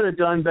think he could have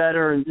done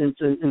better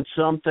in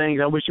some things.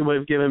 I wish he would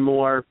have given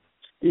more,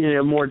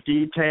 more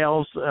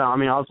details. I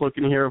was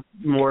looking to hear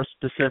more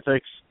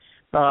specifics,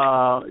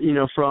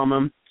 from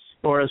him.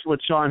 Or as what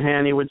Sean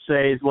Hannity would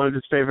say is one of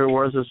his favorite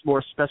words is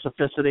more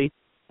specificity.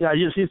 Yeah,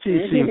 he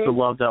seems to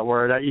love that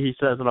word. He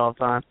says it all the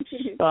time.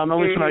 At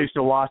least when I used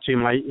to watch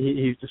him, he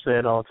used to say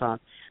it all the time.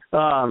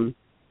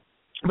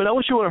 But I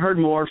wish I would have heard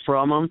more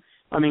from him.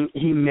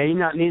 He may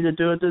not need to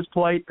do it at this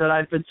point that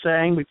I've been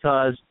saying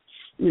because,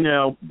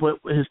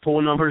 his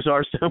poll numbers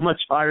are so much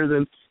higher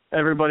than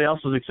everybody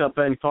else's except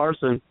Ben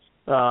Carson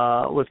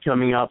with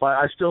coming up.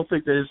 I still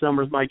think that his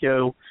numbers might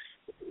go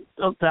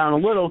down a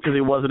little because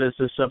he wasn't as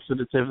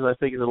substantive as I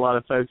think a lot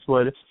of folks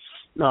would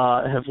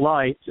have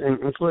liked,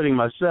 including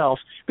myself.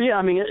 But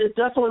yeah, it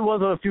definitely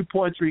was a few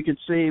points where you could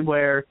see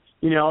where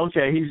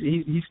okay,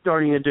 he's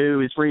starting to do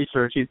his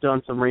research. He's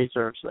done some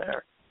research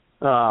there.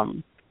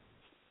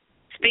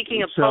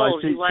 Speaking of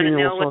polls, you want to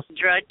know what the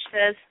Drudge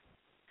says?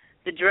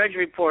 The Drudge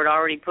Report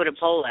already put a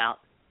poll out.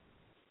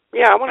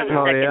 Yeah, I want to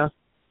know. Oh, yeah?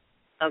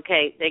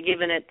 Okay, they're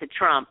giving it to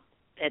Trump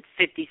at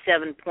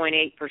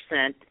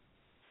 57.8%.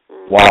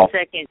 Wow.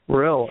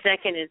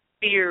 Second is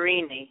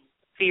Fiorini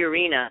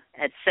Fiorina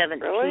at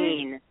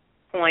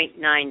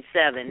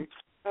 17.97.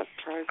 That's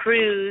crazy.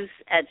 Cruz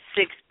at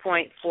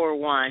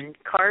 6.41.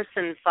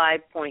 Carson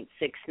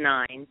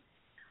 5.69.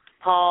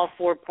 Paul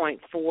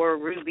 4.4.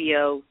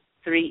 Rubio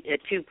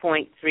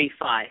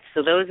 2.35.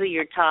 So those are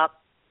your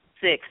top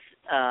 6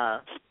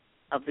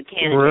 of the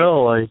candidates.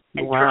 Really?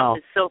 And Wow. Trump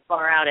is so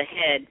far out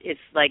ahead, it's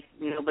like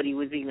nobody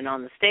was even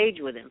on the stage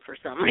with him for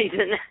some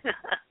reason.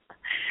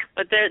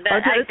 But I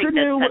think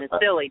that's kind of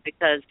silly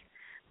because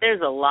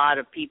there's a lot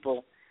of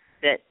people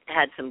that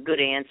had some good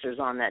answers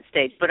on that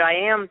stage. But I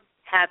am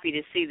happy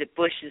to see that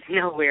Bush is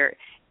anywhere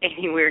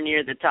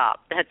near the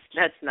top.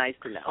 That's nice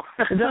to know.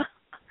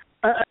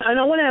 And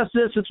I want to ask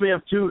this, since we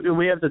have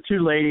the two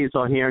ladies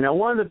on here. Now,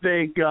 one of the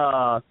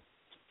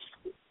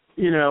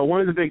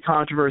big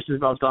controversies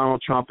about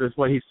Donald Trump is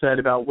what he said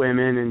about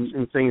women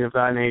and things of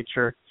that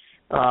nature.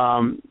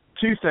 2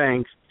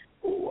 things.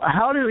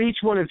 How do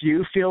each one of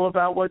you feel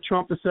about what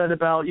Trump has said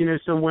about,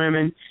 some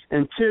women?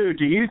 And 2,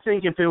 do you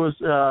think if it was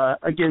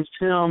against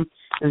him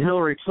and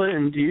Hillary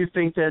Clinton, do you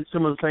think that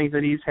some of the things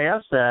that he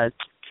has said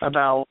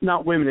about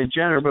not women in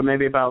general, but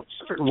maybe about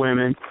certain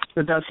women,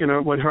 that's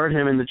would hurt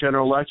him in the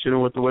general election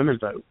and with the women's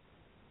vote?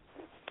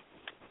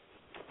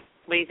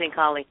 What do you think,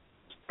 Holly?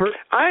 It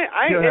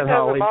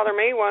doesn't bother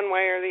me one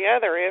way or the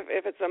other.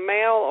 If it's a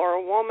male or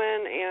a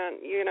woman,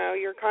 and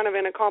you're kind of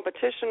in a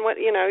competition with,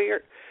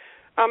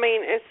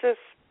 it's just,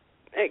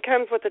 it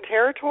comes with the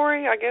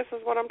territory, I guess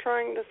is what I'm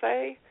trying to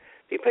say.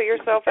 If you put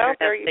yourself out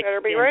there, you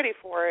better be ready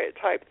for it,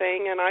 type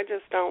thing. And I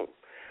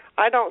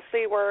don't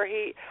see where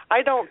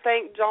I don't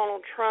think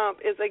Donald Trump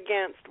is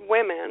against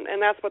women,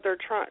 and that's what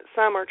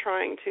some are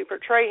trying to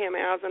portray him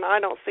as, and I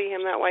don't see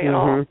him that way at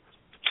all.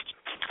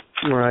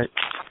 Right.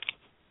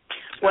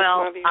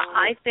 Well,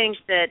 I think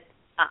that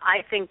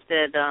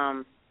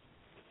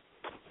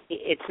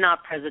it's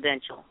not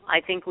presidential.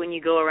 I think when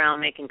you go around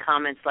making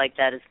comments like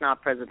that, it's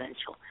not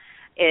presidential.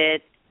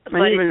 I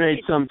even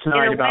made some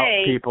tonight about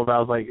people that I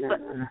was like.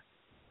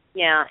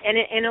 Yeah, and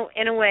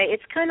in a way,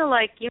 it's kind of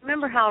like, you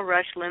remember how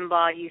Rush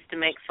Limbaugh used to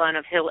make fun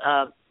of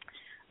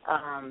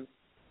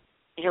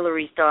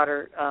Hillary's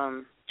daughter,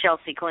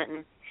 Chelsea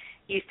Clinton.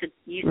 Used to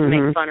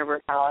make fun of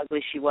her, how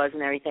ugly she was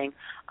and everything.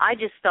 I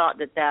just thought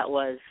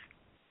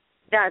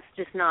that's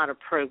just not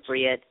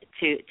appropriate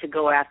to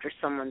go after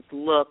someone's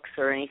looks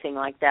or anything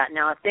like that.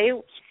 Now,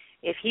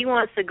 if he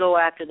wants to go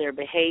after their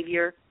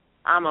behavior,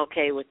 I'm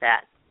okay with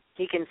that.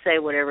 He can say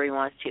whatever he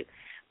wants to.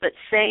 But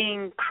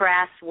saying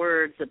crass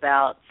words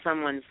about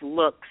someone's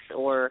looks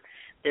or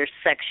their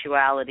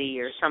sexuality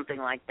or something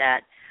like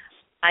that,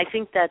 I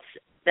think that's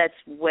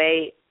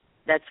way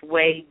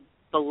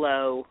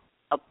below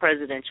a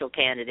presidential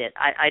candidate.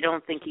 I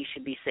don't think he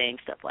should be saying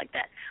stuff like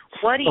that.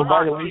 What he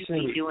ought to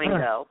be doing,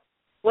 though,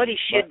 what he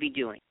should be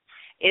doing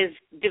is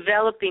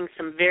developing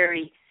some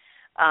very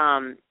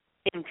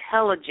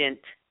intelligent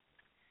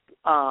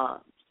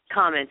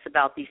comments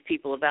about these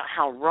people, about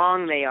how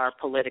wrong they are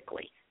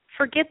politically.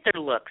 Forget their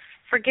looks.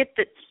 Forget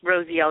that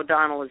Rosie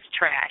O'Donnell is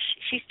trash.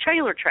 She's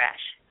trailer trash.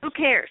 Who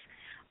cares?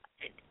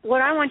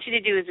 What I want you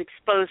to do is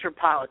expose her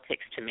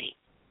politics to me.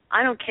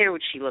 I don't care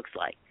what she looks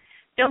like.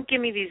 Don't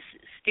give me these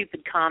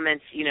stupid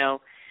comments, and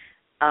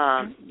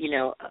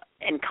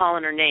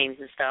calling her names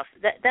and stuff.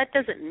 That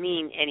doesn't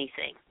mean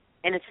anything,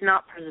 and it's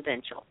not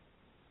presidential.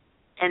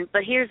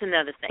 But here's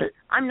another thing.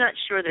 I'm not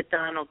sure that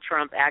Donald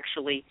Trump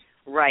actually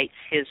writes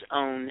his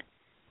own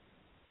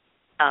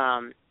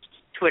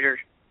Twitter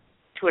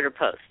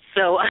posts.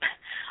 So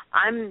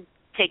I'm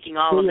taking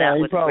all of that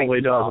with a grain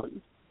of salt.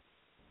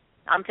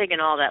 I'm taking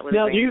all that with a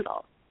grain of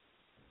salt.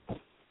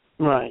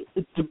 Right.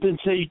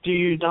 Do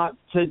you not?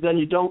 So then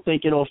you don't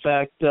think it'll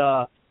affect?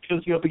 If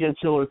you go up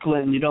against Hillary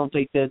Clinton, you don't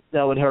think that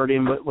would hurt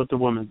him with the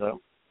women,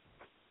 though?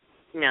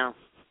 No.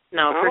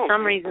 For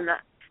some reason, I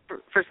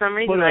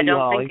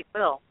don't think it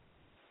will.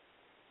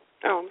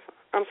 Oh,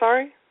 I'm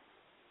sorry.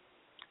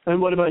 And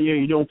what about you?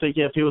 You don't think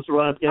if he was to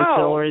run up against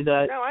Hillary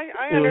that? No, I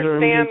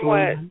understand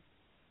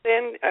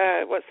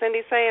what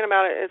Cindy's saying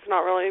about it. It's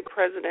not really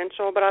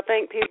presidential, but I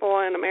think people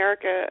in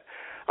America,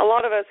 a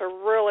lot of us are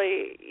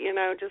really,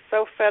 just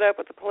so fed up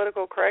with the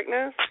political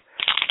correctness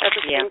at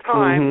the same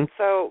time.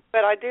 So,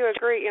 but I do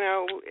agree,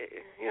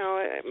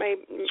 it may,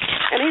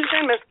 and he's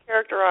been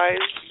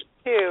mischaracterized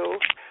too.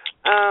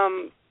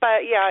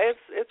 But yeah,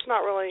 it's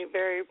not really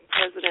very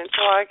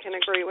presidential. I can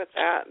agree with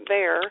that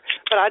there,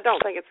 but I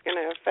don't think it's going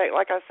to affect.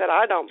 Like I said,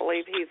 I don't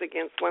believe he's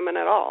against women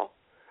at all.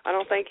 I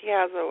don't think he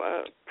has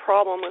a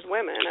problem with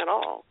women at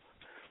all.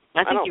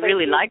 I think he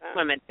really likes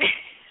women.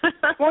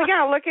 Well,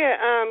 yeah, look at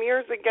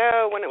years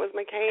ago when it was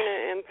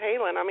McCain and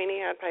Palin. I mean, he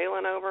had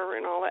Palin over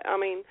and all that. I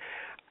mean,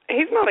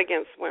 he's not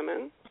against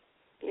women,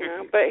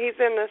 but he's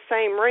in the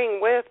same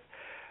ring with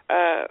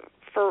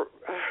for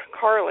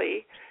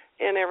Carly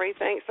and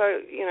everything. So,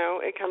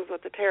 it comes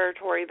with the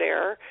territory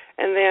there.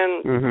 And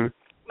then,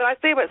 but I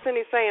see what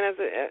Cindy's saying is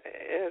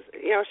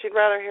she'd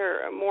rather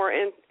hear more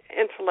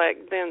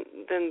intellect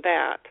than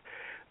that.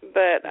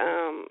 But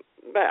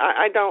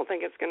I don't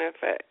think it's going to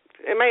affect.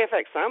 It may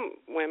affect some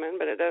women,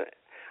 but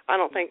I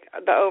don't think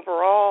the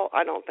overall.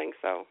 I don't think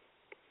so.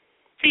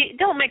 See,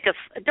 don't make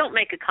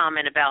a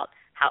comment about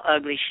how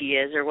ugly she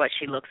is or what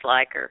she looks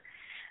like or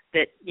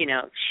that,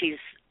 she's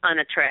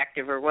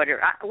unattractive or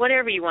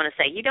whatever you want to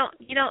say. You don't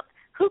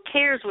who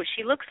cares what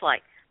she looks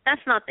like?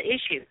 That's not the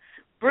issue.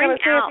 Bring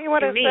out if you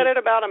would have me. said it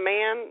about a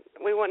man,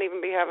 we wouldn't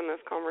even be having this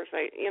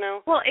conversation,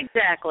 Well,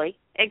 exactly.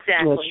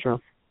 That's true.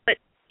 But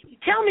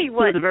tell me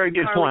what That's a very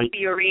good point.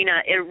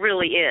 Fiorina it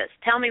really is.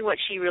 Tell me what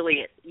she really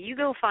is. You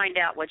go find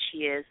out what she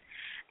is,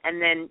 and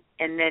then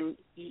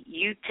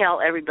you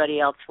tell everybody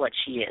else what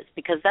she is,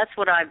 because that's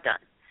what I've done.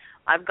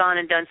 I've gone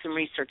and done some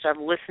research. I've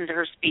listened to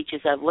her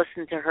speeches. I've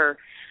listened to her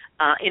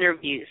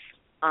interviews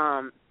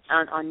on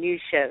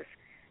news shows.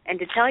 And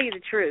to tell you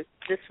the truth,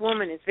 this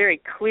woman is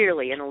very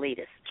clearly an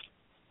elitist.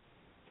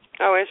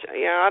 Oh,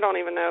 I don't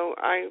even know.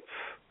 I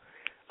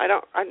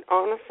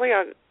honestly,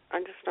 I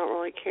just don't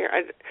really care.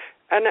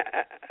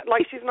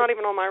 She's not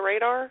even on my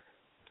radar.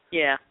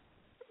 Yeah.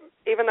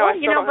 Even though I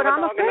still don't have a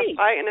I'm dog afraid. in the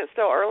fight and it's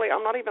still early,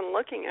 I'm not even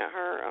looking at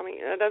her. I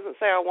mean, it doesn't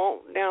say I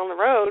won't down the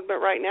road,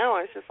 but right now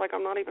it's just like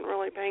I'm not even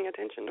really paying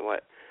attention to her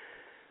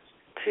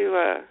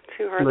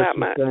that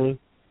much.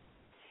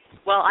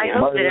 Well, I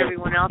hope that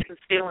everyone else is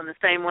feeling the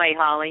same way,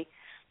 Holly.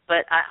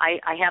 But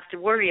I have to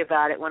worry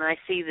about it when I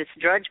see this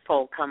Drudge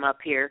poll come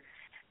up here,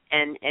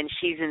 and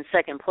she's in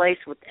second place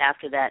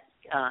after that.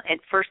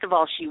 And first of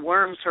all, she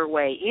worms her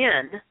way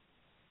in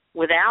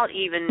without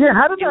even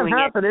how did that doing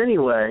happen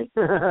anyway?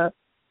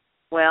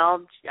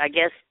 Well, I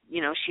guess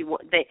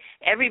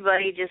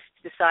everybody just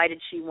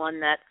decided she won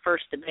that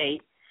first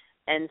debate,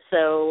 and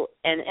so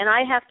and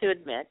I have to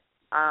admit,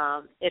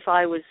 if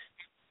I was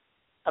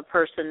a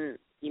person,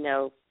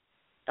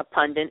 a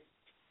pundit,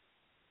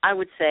 I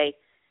would say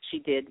she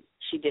did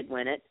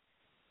win it,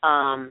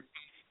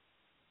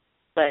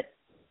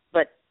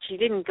 but she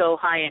didn't go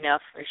high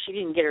enough, or she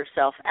didn't get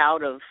herself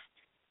out of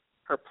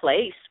her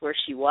place where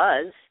she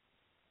was.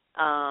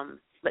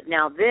 But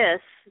now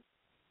this,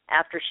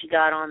 after she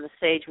got on the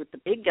stage with the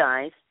big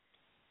guys,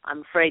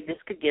 I'm afraid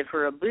this could give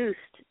her a boost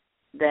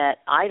that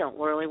I don't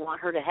really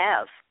want her to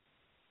have.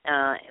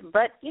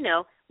 But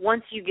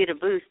once you get a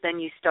boost, then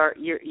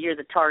you're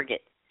the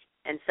target,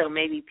 and so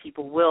maybe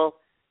people will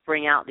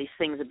bring out these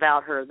things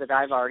about her that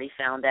I've already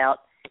found out,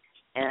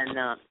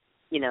 and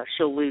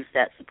she'll lose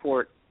that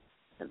support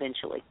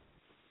eventually.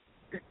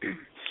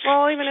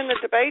 Well, even in the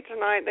debate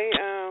tonight,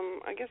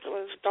 I guess it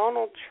was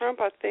Donald Trump,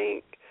 I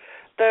think,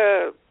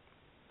 the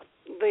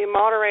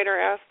moderator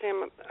asked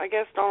him, I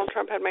guess Donald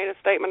Trump had made a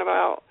statement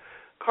about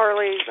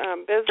Carly's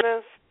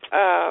business,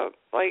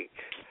 what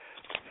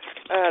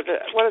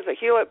is it,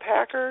 Hewlett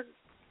Packard,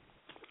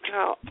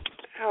 how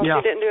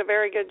she didn't do a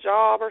very good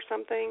job or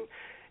something,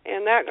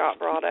 and that got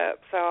brought up.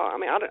 So, I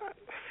mean,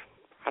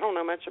 I don't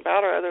know much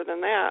about her other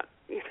than that,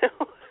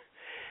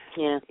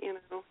 Yeah.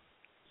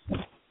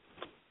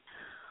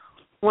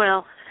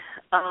 Well,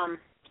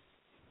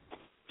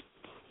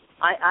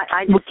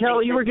 Well,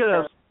 Kelly,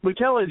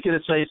 Kelly's going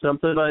to say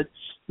something, but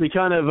we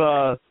kind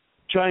of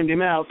chimed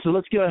him out. So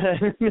let's go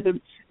ahead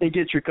and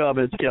get your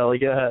comments, Kelly.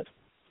 Go ahead.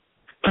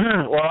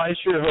 Well, I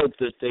sure hope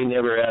that they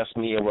never ask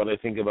me what I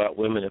think about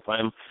women. If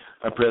I'm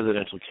a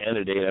presidential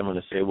candidate, I'm going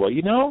to say, well,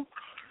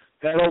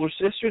 got older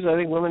sisters, I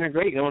think women are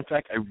great. In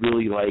fact, I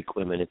really like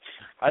women.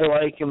 I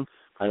like them.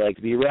 I like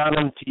to be around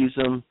them, tease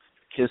them,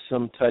 kiss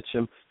them, touch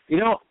them.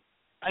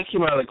 I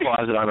came out of the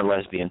closet. I'm a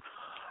lesbian.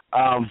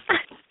 Of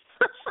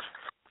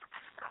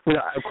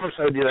course,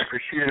 I would do that for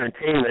sheer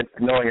entertainment,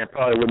 knowing I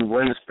probably wouldn't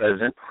win as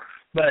president.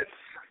 But,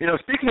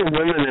 speaking of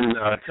women and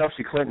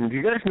Chelsea Clinton, do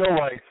you guys know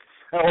why?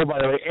 Oh, by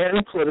the way,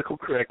 and political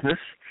correctness,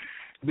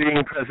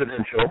 being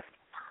presidential,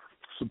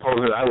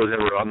 supposing I was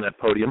ever on that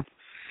podium.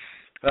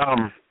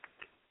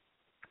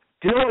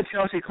 Do you know why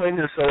Chelsea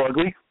Clinton is so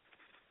ugly?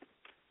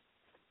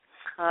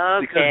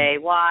 Okay,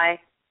 why?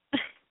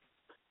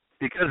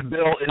 Because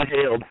Bill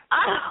inhaled.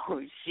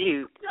 Oh,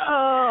 shoot.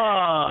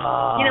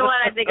 Oh. You know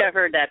what? I think I've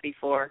heard that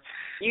before.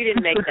 You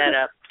didn't make that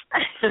up.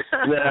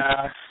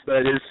 Nah, but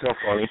it is so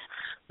funny.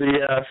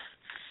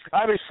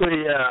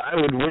 Obviously, I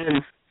would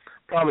win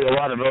probably a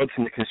lot of votes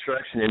in the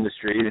construction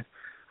industry.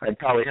 I'd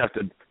probably have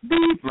to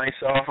beat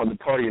myself on the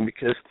podium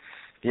because,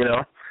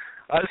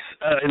 us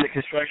in the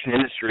construction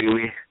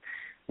industry,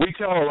 we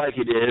tell it like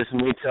it is,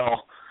 and we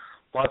tell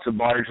lots of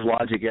barge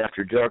logic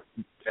after dark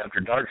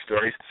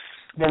stories.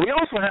 But we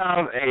also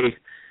have a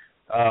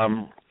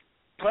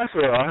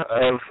plethora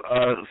of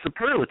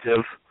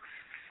superlatives.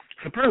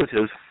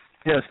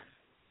 Yes.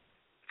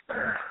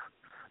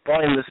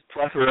 Volume this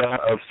plethora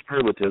of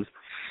superlatives.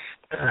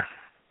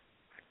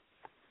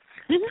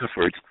 Just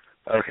words.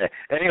 Okay.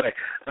 Anyway.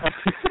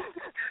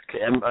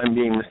 Okay, I'm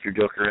being Mr.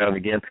 Joker around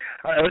again.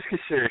 All right, let's get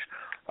serious.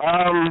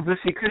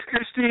 Let's see. Chris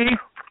Christie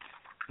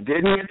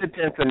didn't get the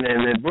 10th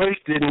Amendment. Bush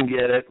didn't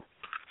get it.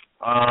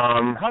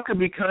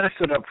 Huckabee kind of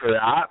stood up for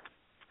that.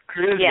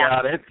 Cruz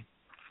got it.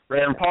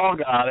 Rand Paul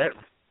got it.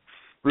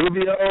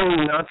 Rubio,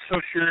 not so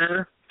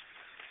sure.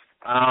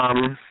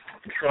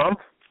 Trump,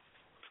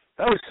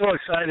 I was so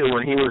excited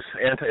when he was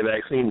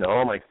anti-vaccine,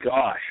 though. Oh, my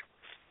gosh.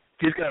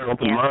 He's got an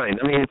open mind.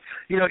 I mean,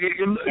 he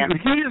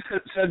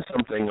has said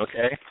something,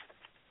 okay?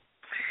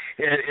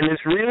 and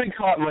it's really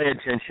caught my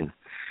attention.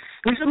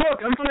 He said, look,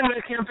 I'm funding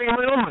that campaign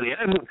with my own money.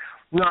 I'm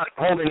not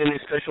holding any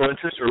special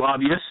interests or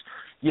lobbyists.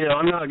 You know,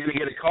 I'm not going to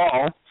get a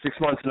call 6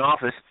 months in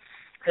office.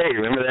 Hey,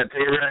 remember that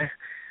pay raise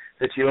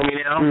that you owe me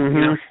now? Mm-hmm.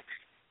 You know?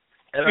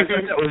 And I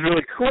thought that was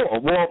really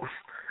cool. Well,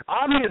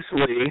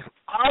 obviously,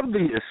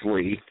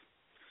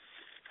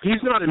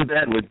 he's not in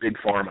bed with Big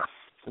Pharma.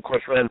 Of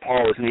course, Rand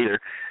Paul isn't either.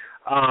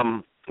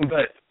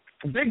 But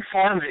Big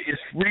Pharma is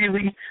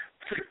really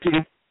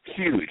freaking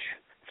huge,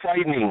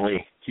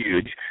 frighteningly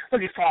huge.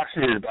 Look at Fox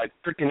News, like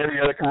freaking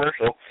every other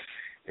commercial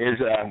is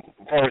a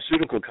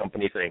pharmaceutical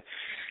company thing.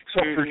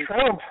 So for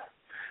Trump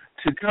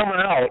to come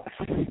out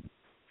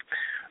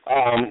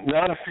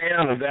not a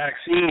fan of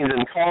vaccines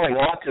and calling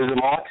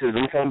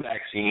autism from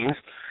vaccines,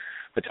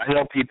 which I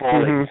know people,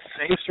 the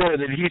same story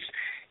that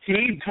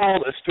he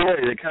told a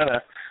story that kind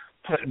of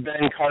put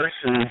Ben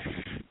Carson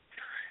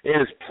in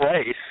his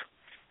place.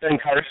 Ben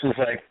Carson's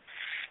like,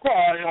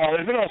 well, you know,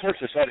 there's been all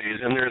sorts of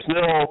studies, and there's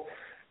no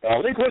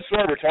link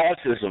whatsoever to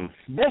autism.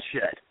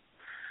 Bullshit.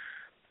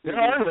 There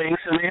are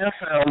links, and they have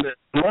found that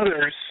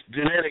mother's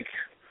genetic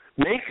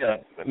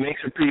makeup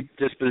makes a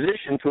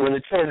predisposition to when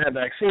the children have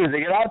vaccines,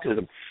 they get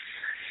autism.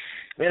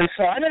 And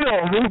so I don't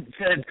know who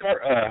Ted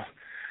Carson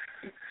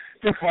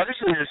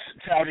is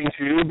touting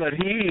to, but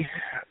he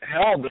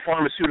held the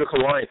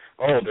pharmaceutical line.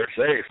 Oh, they're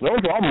safe, no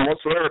problem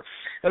whatsoever.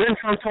 And then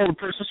Trump told the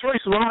person, sorry,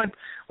 so one of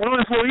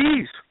my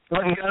employees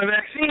went and got a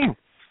vaccine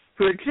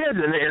for the kids,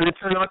 and they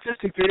turned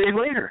autistic 3 days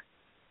later.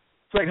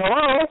 It's like,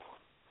 hello,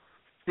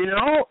 you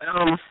know.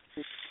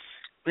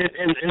 When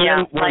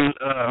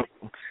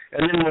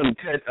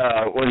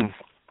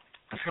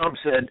Trump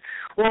said,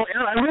 well,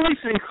 I really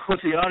think what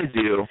they ought to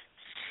do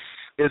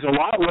is a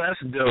lot less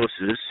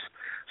doses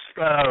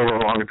spread out over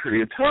a longer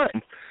period of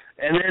time.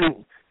 And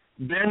then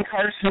Ben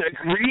Carson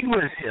agreed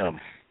with him.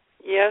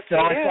 Yes, so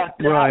I thought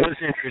that was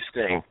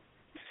interesting.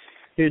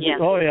 Yeah.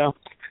 Oh, yeah.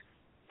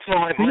 So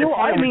my at this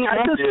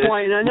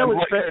point, I know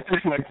it's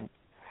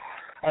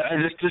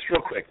just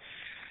real quick.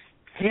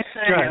 He's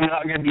saying I'm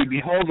not going to be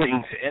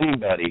beholden to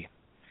anybody.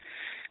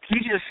 He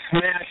just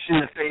smashed in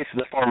the face of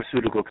the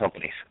pharmaceutical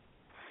companies.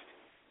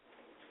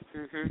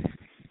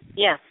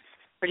 Yeah,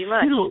 pretty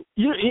much.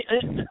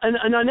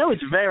 And I know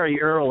it's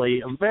very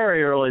early in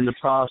the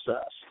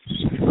process.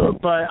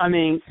 But, I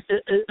mean,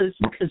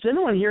 is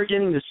anyone here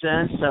getting the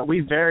sense that we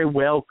very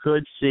well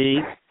could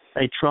see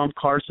a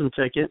Trump-Carson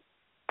ticket?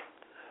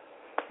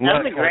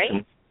 That would be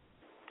great.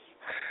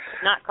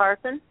 Not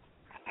Carson?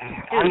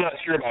 I'm not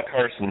sure about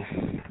Carson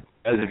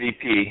as a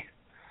VP.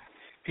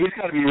 He's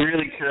got to be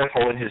really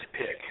careful in his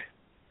pick.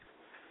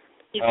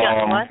 He's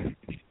got what?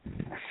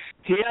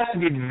 He has to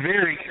be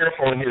very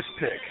careful in his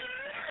pick.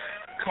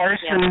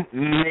 Carson,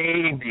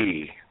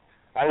 maybe.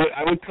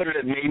 I would put it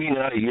at maybe,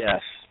 not a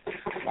yes.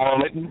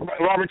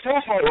 Robert, tell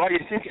us why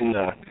you're thinking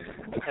a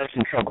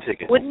Carson Trump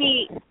ticket. Don't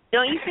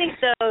you think,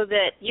 though,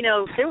 that, you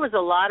know, there was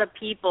a lot of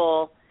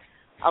people,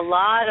 a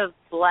lot of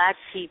black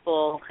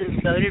people who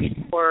voted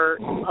for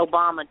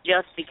Obama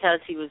just because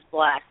he was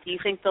black? Do you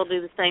think they'll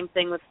do the same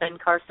thing with Ben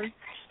Carson?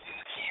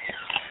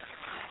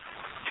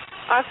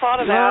 I thought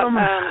of that.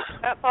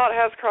 That thought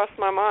has crossed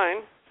my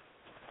mind.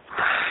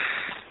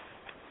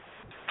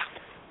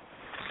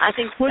 I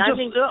think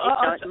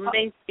it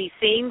remains to be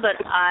seen, but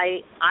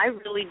I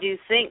really do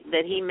think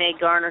that he may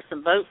garner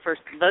some votes for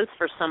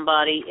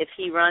somebody if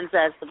he runs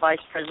as the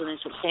vice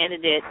presidential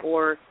candidate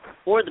or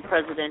the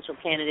presidential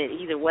candidate.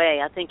 Either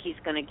way, I think he's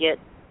going to get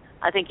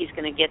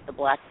the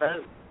black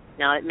vote.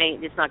 Now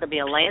it's not going to be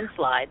a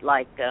landslide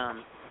like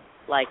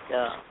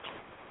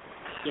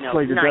you know,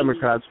 like the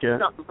Democrats get.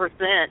 Something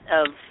percent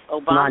of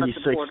Obama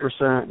 96%, supporters.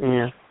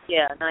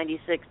 Yeah,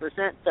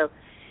 96%. So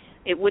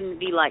it wouldn't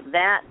be like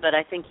that, but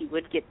I think he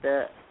would get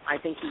over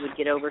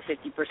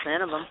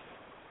 50% of them.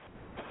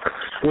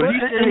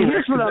 And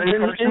here's what I'm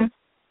thinking.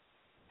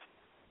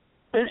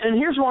 And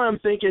here's why I'm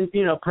thinking.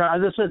 You know, as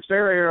I said, it's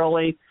very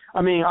early.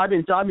 I mean, I've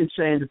been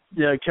saying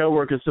to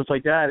coworkers and stuff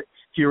like that.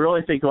 If you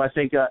really think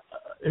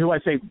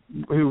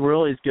who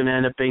really is going to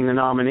end up being the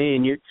nominee,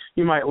 and you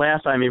might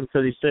laugh at me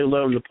because he's so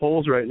low in the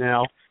polls right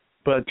now,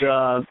 but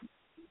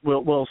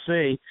we'll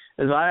see.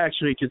 As I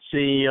actually could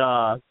see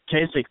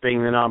Kasich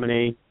being the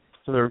nominee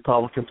for the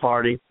Republican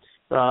Party.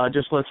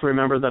 Just let's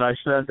remember that I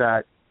said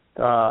that.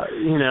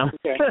 You know.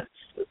 Okay.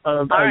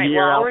 All right.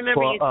 Well, I'll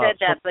remember you said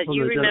that, but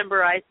you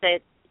remember I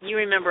said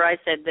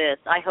this.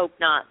 I hope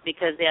not,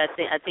 because I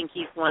think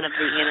he's one of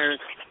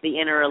the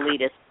inner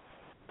elitists.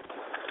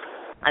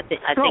 I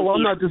think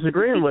I'm not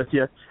disagreeing with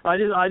you. I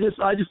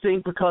just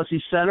think because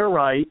he's center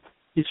right,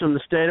 he's from the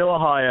state of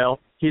Ohio,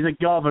 he's a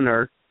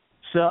governor.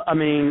 So I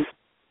mean,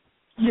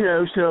 you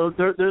know, so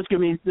those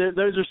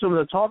are some of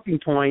the talking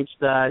points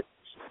that,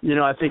 you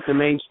know, I think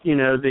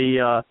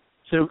the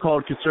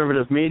so-called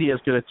conservative media is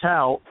going to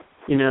tout,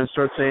 you know, and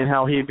start saying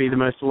how he'd be the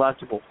most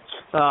electable.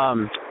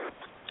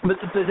 But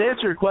to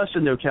answer your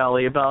question though,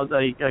 Kelly, about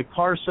a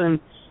Carson,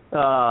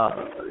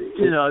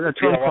 you know, a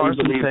Trump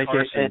Carson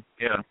ticket.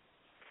 Yeah.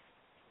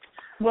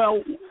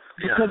 Well,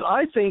 Because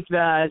I think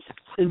that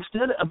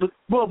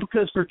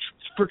because for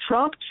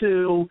Trump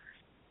to,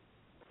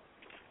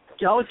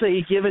 I would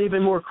say, give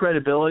even more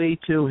credibility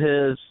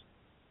to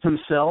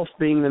himself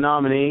being the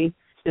nominee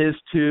is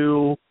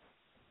to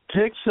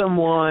pick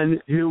someone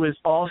who is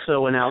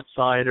also an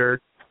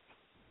outsider,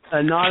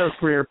 not a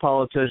career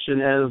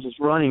politician, as his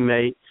running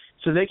mate,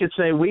 so they could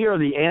say, we are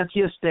the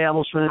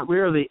anti-establishment, we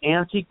are the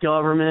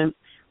anti-government,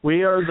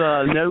 we are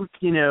the no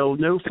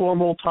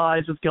formal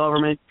ties with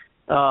government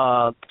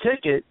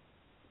ticket,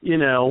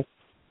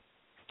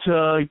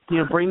 to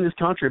bring this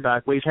country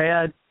back. We've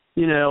had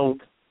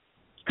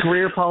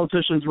career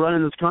politicians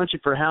running this country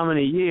for how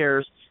many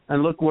years,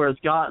 and look where it's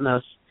gotten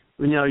us.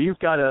 You've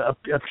got a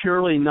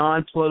purely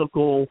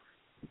non-political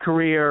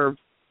career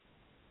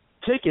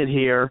ticket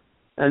here,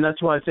 and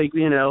that's why I think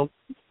and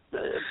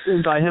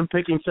by him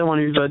picking someone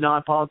who's a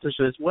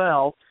non-politician as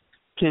well,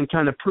 can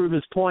kind of prove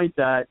his point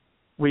that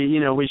we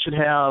should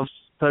have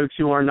folks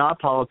who are not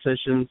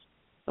politicians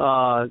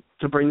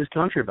to bring this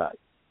country back.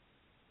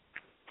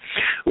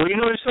 Well,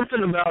 there's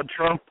something about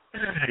Trump.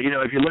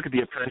 If you look at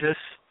The Apprentice,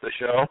 the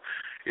show,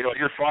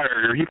 you're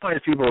fired. He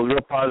finds people with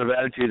real positive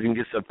attitudes and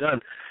gets stuff done.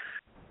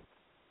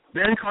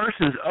 Ben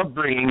Carson's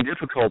upbringing,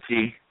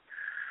 difficulty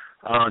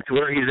to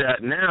where he's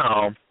at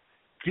now,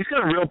 he's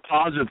got a real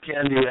positive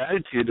can-do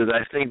attitude that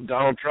I think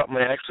Donald Trump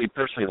may actually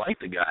personally like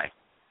the guy.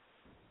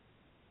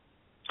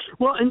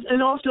 Well,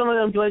 and also,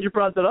 I'm glad you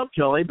brought that up,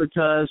 Kelly,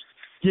 because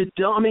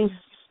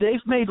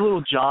they've made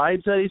little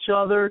jibes at each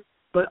other,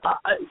 but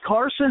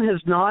Carson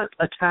has not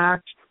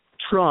attacked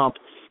Trump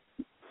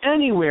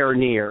anywhere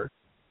near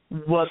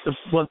what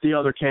the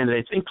other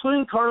candidates,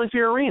 including Carly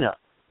Fiorina.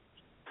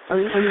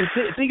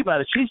 Think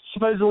about it. She's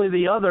supposedly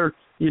the other,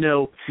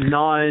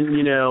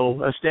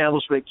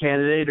 non-establishment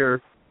candidate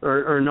or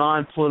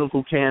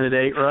non-political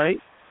candidate, right?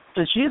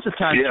 And she has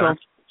attacked Trump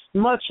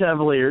much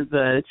heavier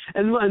than,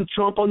 and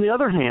Trump on the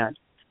other hand.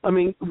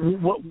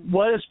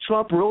 What has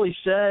Trump really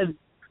said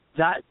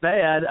that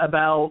bad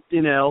about,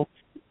 about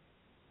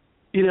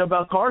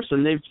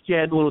Carson? They've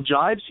had little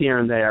jibes here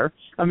and there.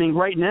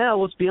 Right now,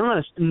 let's be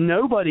honest,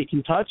 nobody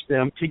can touch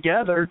them.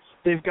 Together,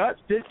 they've got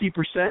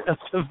 50% of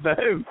the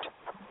vote.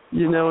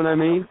 You know what I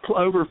mean?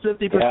 Over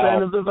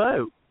 50% of the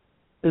vote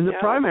in the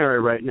primary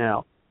right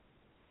now.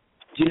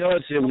 Do you know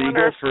it's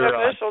illegal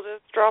for? She'll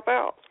just drop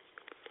out.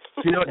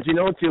 Do you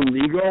know it's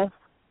illegal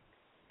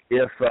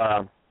if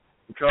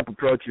Trump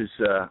approaches?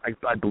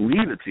 I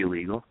believe it's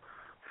illegal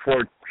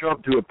for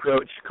Trump to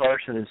approach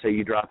Carson and say,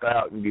 "You drop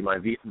out and be my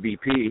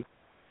VP."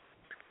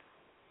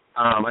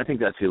 I think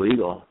that's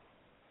illegal.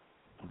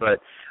 But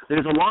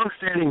there's a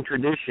long-standing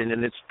tradition,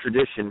 and it's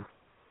tradition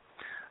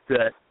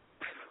that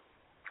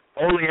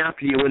only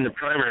after you win the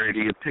primary do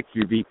you pick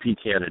your VP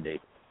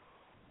candidate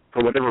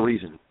for whatever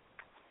reason.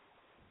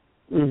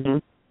 Mm-hmm.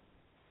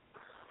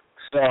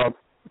 So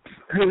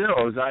who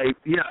knows? I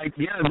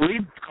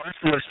believe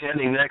Carson was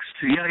standing next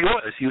to.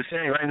 He was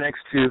standing right next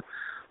to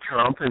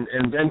Trump,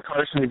 and Ben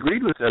Carson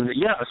agreed with him that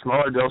a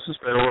smaller doses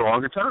spread over a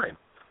longer time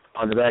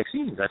on the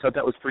vaccines. I thought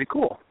that was pretty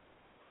cool.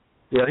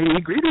 He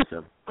agreed with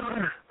him.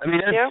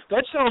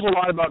 That shows a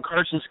lot about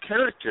Carson's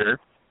character.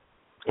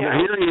 Yeah.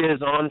 Here he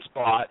is on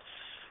spot,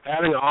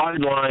 having an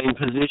odd-line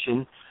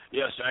position.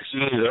 Yes,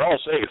 vaccines, they're all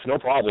safe, no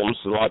problems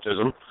with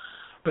autism.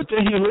 But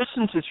then he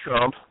listened to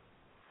Trump,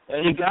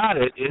 and he got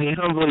it, and he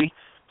humbly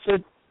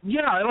said,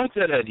 I like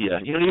that idea.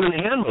 Even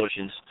the hand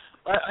motions.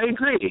 I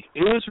agree.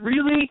 It was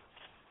really,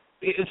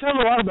 it sounds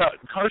a lot about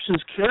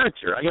Carson's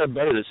character. I got to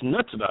bet it's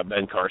nuts about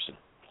Ben Carson.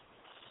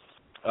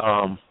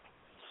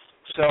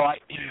 So I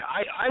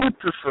would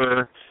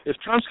prefer, if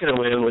Trump's going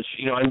to win, which,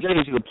 I'm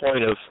getting to the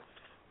point of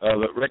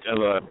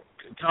a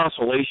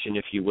consolation,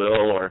 if you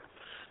will, or,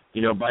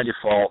 by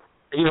default.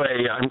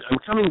 Anyway, I'm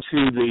coming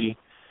to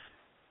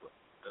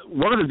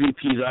one of the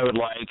VPs I would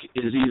like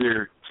is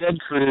either Ted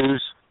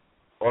Cruz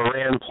or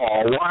Rand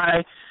Paul.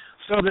 Why?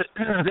 So that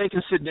they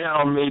can sit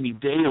down maybe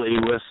daily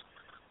with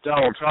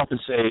Donald Trump and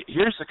say,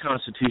 here's the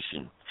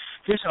Constitution.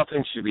 Here's how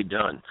things should be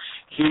done.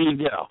 Here you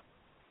go.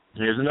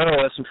 Here's another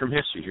lesson from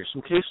history. Here's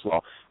some case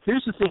law.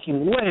 Here's the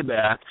thinking way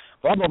back,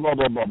 blah, blah, blah,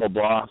 blah, blah, blah,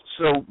 blah.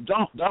 So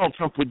Donald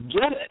Trump would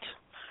get it.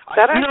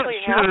 That actually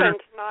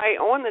happened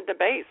tonight on the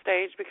debate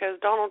stage because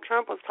Donald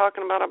Trump was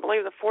talking about, I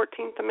believe, the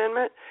 14th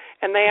Amendment,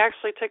 and they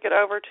actually took it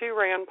over to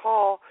Rand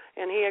Paul,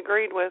 and he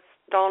agreed with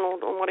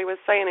Donald on what he was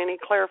saying, and he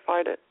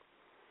clarified it.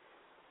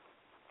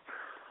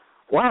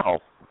 Wow.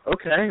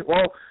 Okay.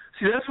 Well,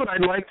 see, that's what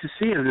I'd like to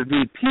see as a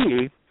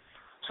VP,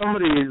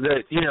 somebody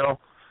that,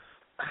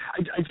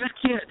 I just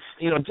can't,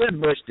 Jeb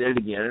Bush did it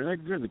again, and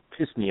it really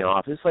pissed me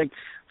off. It's like,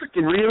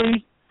 freaking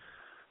really?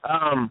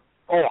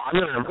 I'm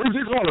going to improve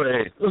this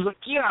holiday. It was like,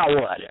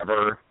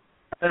 whatever.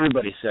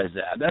 Everybody says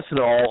that. That's an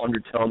all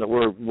undertone that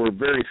we're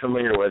very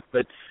familiar with.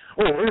 But,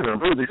 we're going to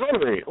improve this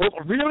holiday. Oh,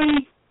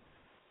 really? I'm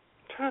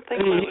trying to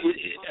think.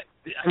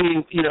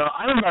 I'm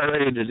about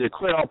ready to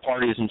quit all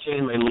parties and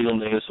change my legal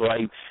name so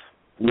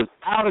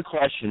without a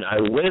question, I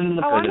win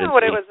the presidency. I know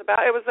what it was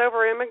about. It was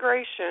over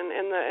immigration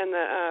and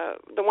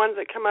the ones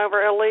that come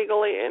over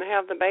illegally and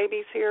have the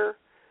babies here.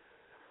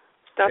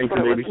 That's what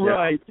it was.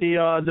 Right,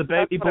 the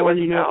baby born,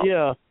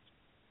 yeah.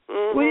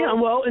 Mm-hmm.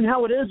 Well, yeah, and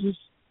how it is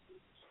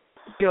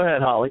go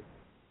ahead, Holly.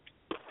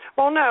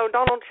 Well, no,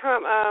 Donald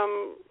Trump,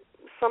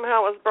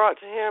 somehow it was brought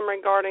to him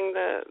regarding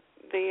the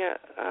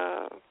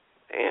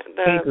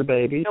anchor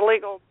baby.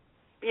 Illegal,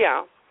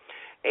 yeah.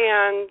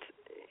 And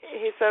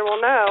he said, well,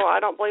 no, I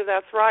don't believe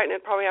that's right, and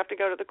it'd probably have to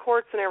go to the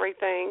courts and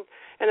everything.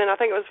 And then I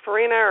think it was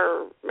Farina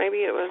or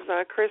maybe it was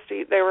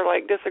Christie. They were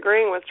like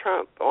disagreeing with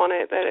Trump on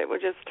it, that it would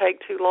just take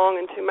too long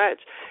and too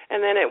much.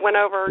 And then it went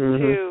over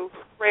to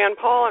Rand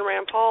Paul, and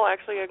Rand Paul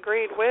actually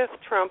agreed with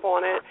Trump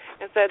on it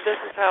and said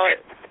this is how it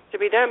should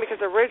be done,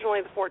 because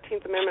originally the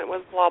 14th Amendment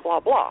was blah,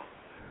 blah, blah.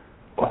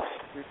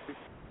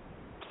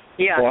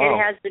 Yeah, It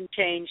has been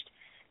changed.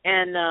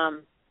 And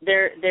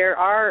there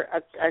are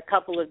a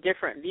couple of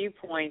different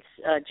viewpoints,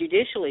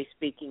 judicially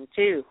speaking,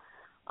 too,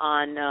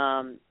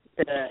 on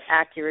the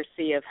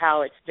accuracy of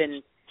how it's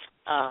been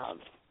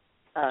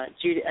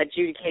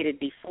adjudicated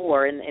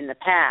before in the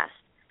past.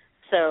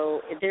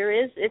 So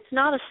it's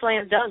not a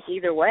slam dunk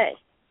either way.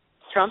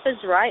 Trump is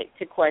right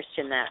to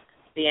question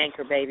the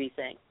anchor baby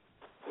thing.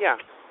 Yeah.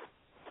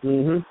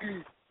 Mm-hmm.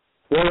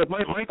 Well,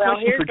 my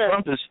question for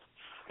Trump is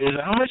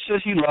how much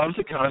does he love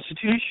the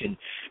Constitution?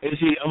 Is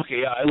he,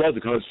 okay, yeah, I love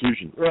the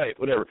Constitution. Right,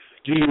 whatever.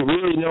 Do you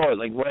really know it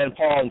like Rand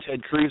Paul and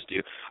Ted Cruz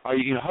do? Are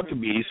you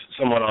Huckabee's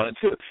someone on it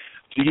too?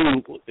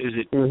 Is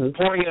it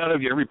pouring out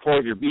of every pore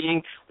of your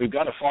being, we've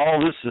got to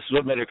follow this is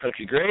what made our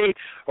country great?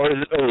 Or is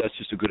it, that's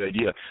just a good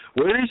idea?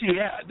 Where is he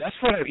at? That's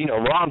what,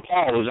 Ron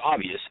Paul was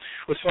obvious.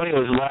 What's funny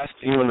was last,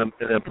 in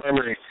the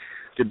primary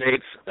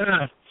debates,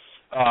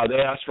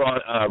 they asked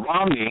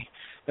Romney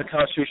the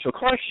constitutional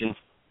question,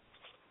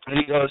 and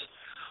he goes,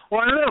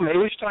 well, I don't know, maybe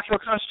we should talk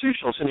about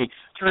constitutionals. And he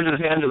turned his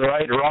hand to the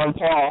right to Ron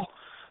Paul.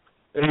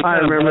 And he I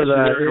remember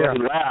that,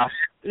 and laughed.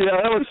 Yeah,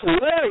 that was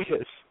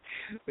hilarious.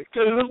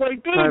 Because it was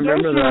like, dude, I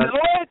remember that.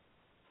 What?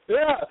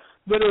 Yeah,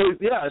 but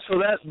so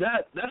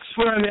that's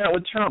where I'm at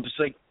with Trump. It's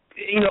like,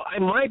 I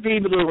might be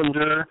able to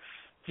endure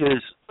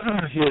his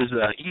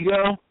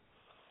ego.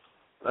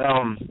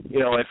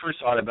 When I first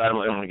thought about him,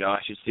 like, oh my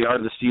gosh, it's the Art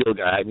of the Steal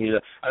guy. I mean,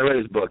 I read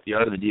his book, The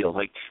Art of the Deal.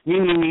 Like,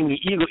 me,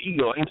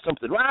 ego, I'm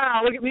something.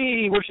 Wow, look at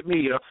me, worship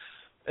me,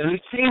 And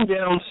it came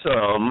down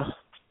some.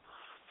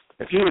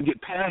 If he would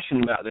get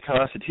passionate about the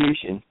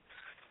Constitution,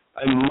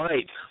 I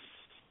might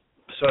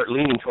start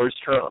leaning towards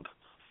Trump.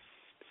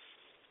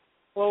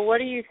 Well, what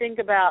do you think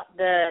about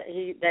that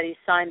he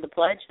signed the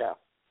pledge, though?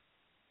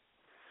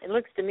 It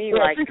looks to me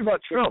like think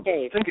about Trump.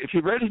 Think if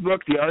you read his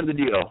book, The Art of the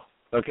Deal,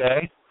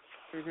 okay?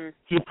 Mm-hmm.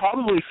 He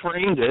probably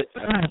framed it.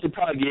 He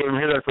probably gave him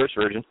our first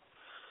version,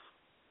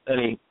 and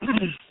he.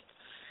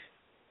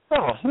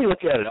 Let me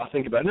look at it. I'll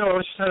think about it. No,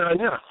 it's just right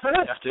now. I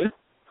don't have to.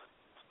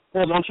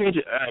 Well, don't change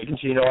it. I can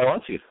change it all I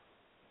want to.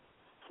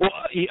 Well,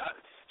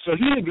 so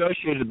he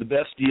negotiated the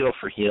best deal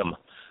for him.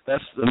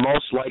 That's the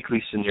most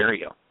likely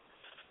scenario.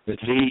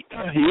 That he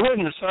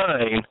wouldn't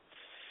sign,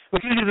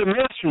 because he's a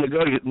master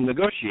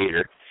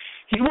negotiator.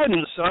 He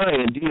wouldn't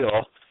sign a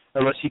deal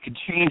unless he could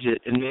change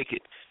it and make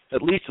it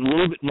at least a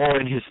little bit more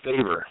in his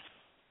favor,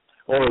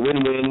 or a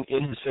win-win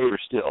in his favor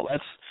still.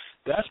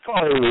 That's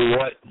probably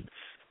what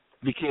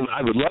became.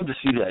 I would love to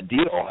see that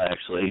deal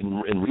actually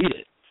and read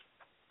it,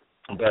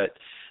 but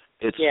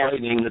it's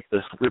frightening that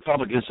the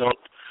Republicans don't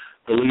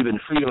believe in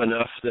freedom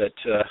enough that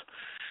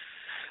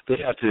they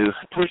have to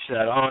push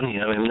that on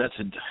him. I mean, that's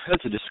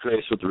a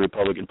disgrace with the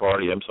Republican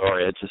Party. I'm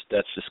sorry,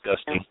 that's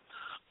disgusting.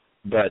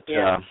 But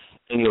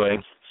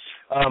anyway.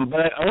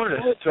 But I wanted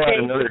to throw out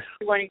another.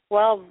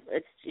 2012.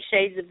 It's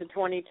shades of the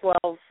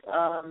 2012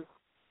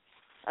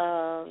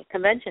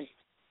 convention,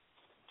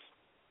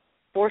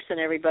 forcing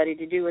everybody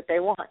to do what they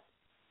want.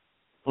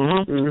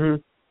 Mm-hmm.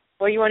 Mm-hmm.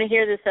 Well, you want to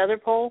hear this other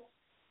poll?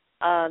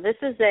 This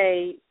is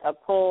a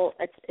poll.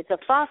 It's a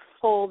Fox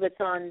poll that's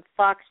on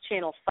Fox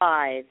Channel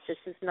 5. This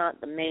is not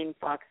the main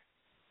Fox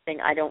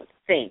thing, I don't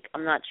think.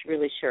 I'm not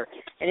really sure.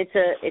 And it's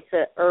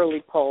a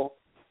early poll.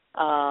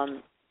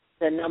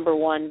 The number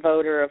one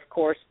voter, of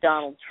course,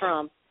 Donald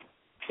Trump,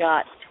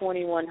 got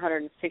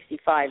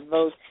 2,165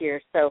 votes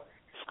here. So,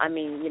 I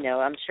mean,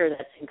 I'm sure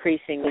that's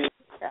increasing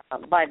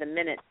by the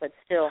minute, but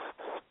still,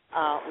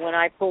 when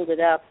I pulled it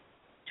up,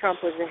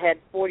 Trump was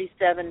ahead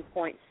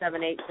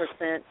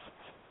 47.78%.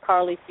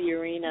 Carly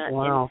Fiorina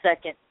in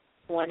second,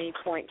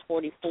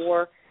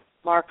 20.44%.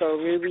 Marco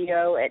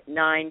Rubio at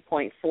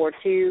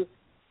 9.42%.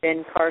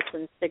 Ben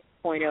Carson,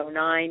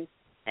 6.09%.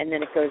 And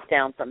then it goes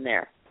down from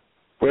there.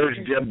 Where's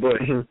Jeb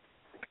Bush?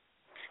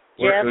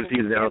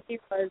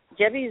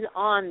 Jebby's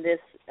on this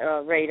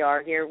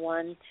radar here.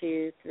 1,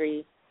 2,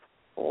 3,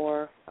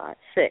 4, 5,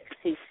 6.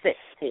 He's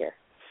sixth here.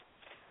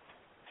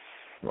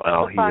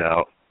 Wow, he's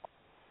out.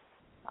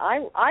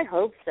 I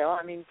hope so.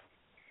 I mean,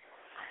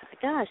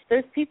 gosh,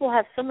 those people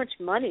have so much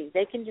money.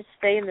 They can just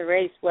stay in the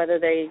race whether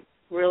they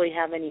really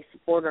have any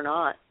support or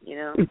not,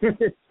 Yeah.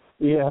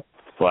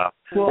 Wow.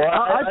 Well,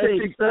 I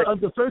think of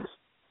the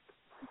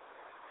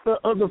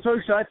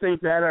folks I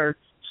think that are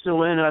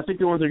still in, and I think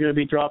the ones that are going to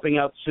be dropping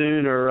out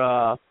soon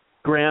are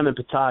Graham and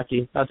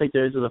Pataki. I think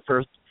those are the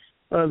first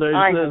Those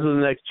are the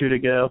next two to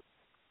go.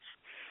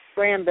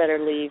 Graham better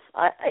leave.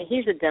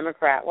 He's a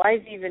Democrat. Why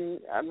is he even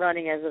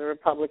running as a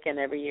Republican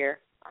every year?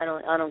 I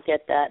don't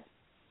get that.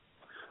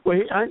 Well,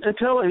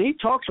 he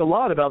talks a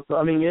lot about.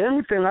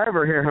 Anything I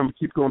ever hear him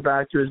keep going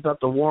back to is about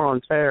the war on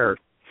terror.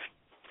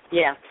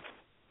 Yeah,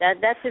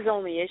 that's his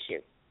only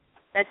issue.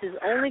 That's his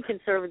only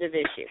conservative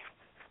issue.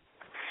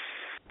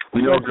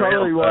 That's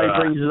probably why he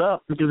brings it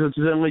up, because it's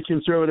his only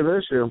conservative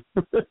issue.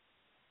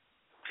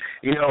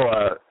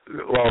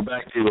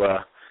 Back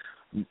to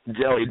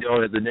Jelly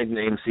Donut, the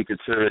nickname Secret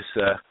Service.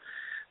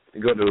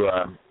 Go to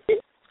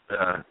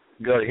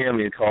him.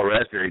 You call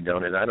Raspberry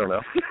Donut. I don't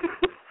know.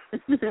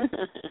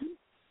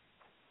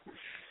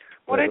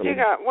 What do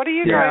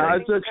you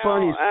guys think about,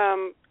 funny.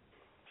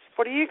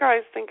 What do you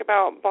guys think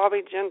about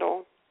Bobby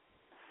Jindal?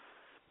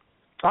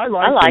 I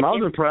like him. I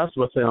was impressed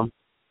with him.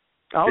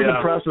 I was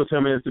impressed with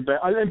him in his debate.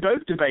 In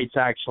both debates,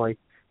 actually.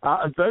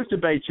 Both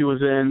debates he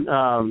was in,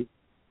 I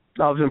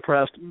was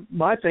impressed.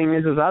 My thing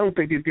is I don't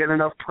think he's getting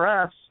enough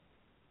press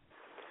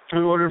in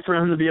order for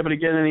him to be able to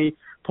get any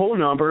poll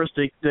numbers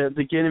to get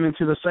him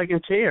into the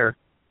second tier.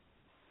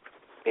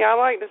 Yeah, I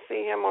like to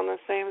see him on the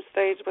same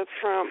stage with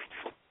Trump.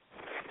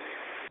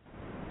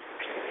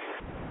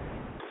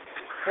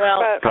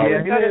 Well,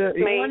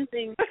 one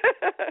thing.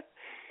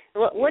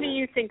 What do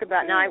you think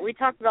about? Now, we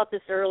talked about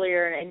this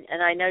earlier,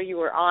 and I know you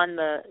were on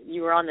the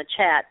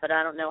chat, but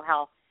I don't know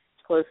how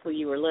closely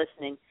you were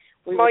listening.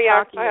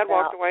 I had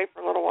walked away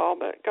for a little while,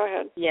 but go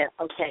ahead. Yeah.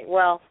 Okay.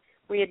 Well,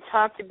 we had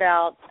talked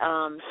about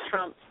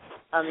Trump's.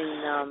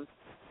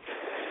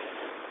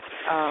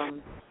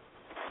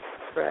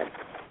 Fred.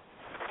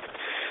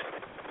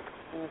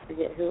 I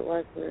forget who it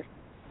was.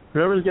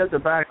 Whoever's got the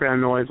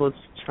background noise, let's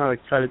try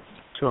to cut it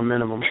to a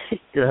minimum.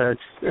 Go ahead.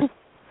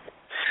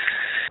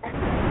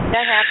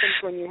 That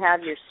happens when you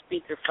have your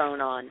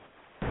speakerphone on,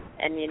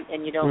 and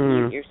you don't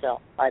mute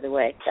yourself. By the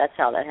way, that's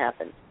how that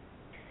happens.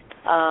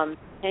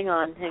 Hang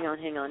on.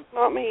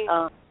 Not me.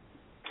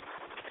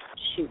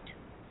 Shoot.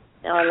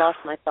 Now I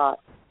lost my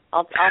thought.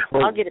 I'll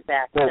get it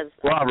back.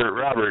 Robert,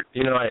 I got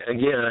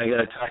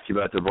to talk to you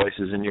about the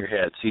voices in your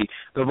head. See,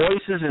 the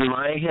voices in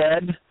my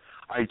head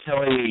are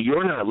telling you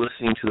you're not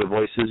listening to the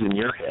voices in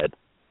your head.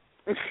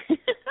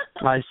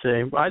 I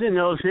see. I didn't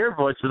know it was your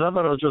voices. I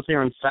thought I was just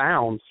hearing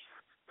sounds.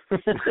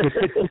 There's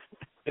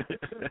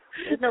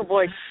no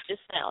voice,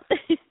 just sound.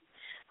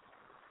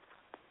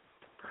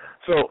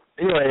 So,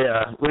 anyway,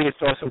 let me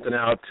throw something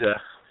out.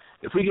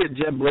 If we get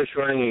Jeb Bush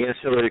running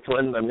against Hillary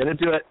Clinton, I'm going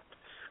to do it.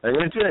 I'm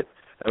going to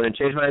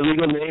change my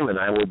legal name, and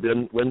I will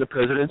win the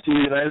presidency of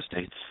the United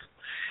States.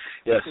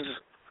 Yes.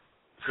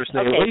 First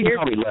name. Okay, What do you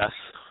call me, Les?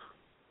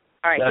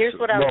 All right, here's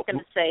what I was going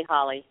to say,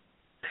 Holly.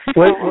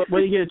 What are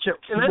you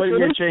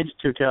going to change it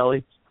to,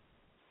 Kelly?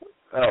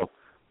 Oh.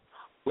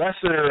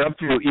 Lesser of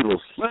two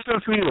evils. Lesser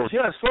of two evils.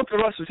 Yes, vote for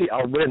lesser.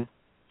 I'll win.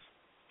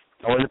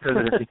 I'll win the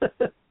presidency.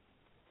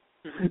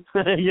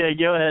 Yeah,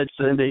 go ahead,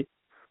 Cindy.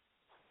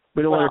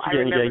 We don't want to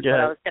forget anything. Go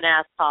ahead. I was going to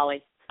ask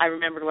Holly. I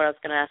remembered what I was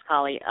going to ask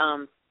Holly.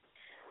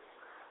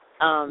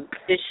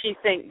 Does she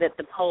think that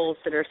the polls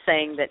that are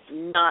saying that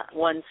not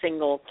one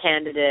single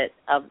candidate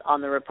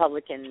on the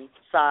Republican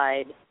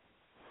side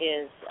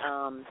is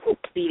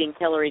beating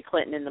Hillary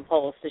Clinton in the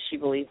polls, does she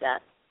believe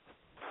that?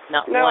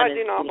 No, I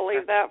do not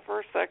believe that for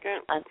a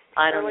second.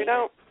 I really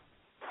don't.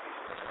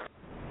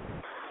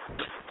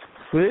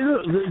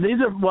 Well,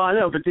 I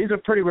know, but these are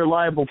pretty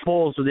reliable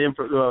polls.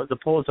 The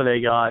polls that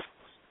they got,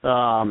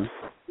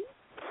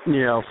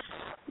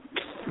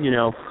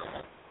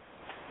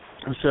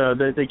 so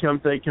they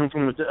come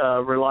from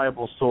a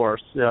reliable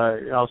source. I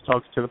was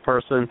talking to the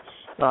person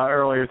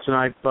earlier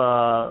tonight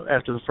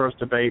after the first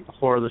debate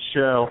before the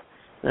show,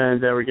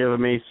 and they were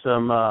giving me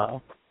some,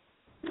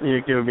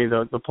 giving me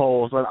the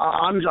polls. But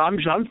I'm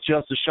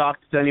just as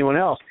shocked as anyone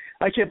else.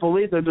 I can't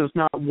believe that there's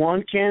not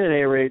one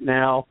candidate right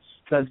now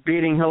that's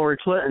beating Hillary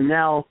Clinton.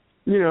 Now,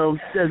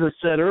 as I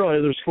said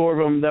earlier, there's four of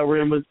them that were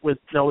in with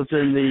that was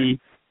in the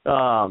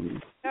yeah,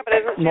 but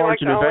isn't she like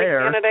the only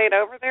candidate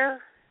over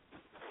there?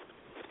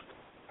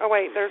 Oh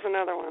wait, there's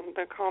another one,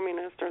 the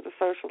communist or the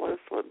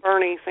socialist with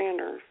Bernie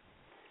Sanders.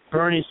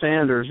 Bernie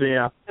Sanders,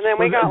 yeah. And then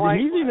we got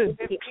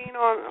 15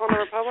 on the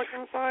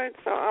Republican side.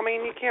 So I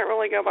mean, you can't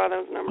really go by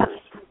those numbers.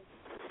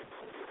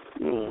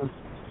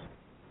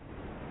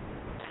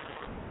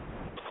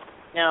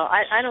 No,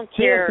 I don't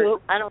care.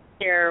 I don't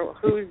care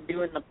who's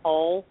doing the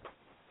poll.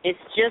 It's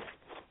just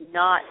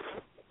not.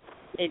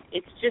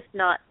 It's just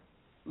not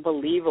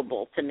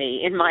believable to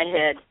me in my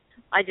head.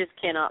 I just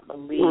cannot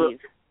believe.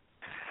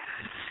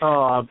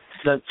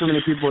 That so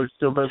many people are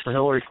still voting for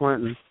Hillary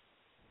Clinton.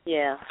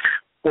 Yeah.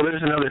 Well,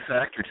 there's another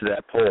factor to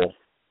that poll.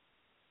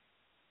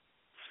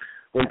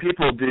 When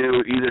people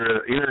do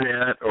either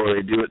internet or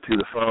they do it through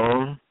the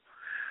phone,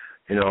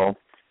 they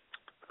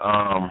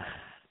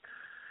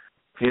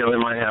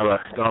might have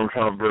a Donald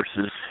Trump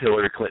versus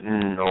Hillary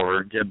Clinton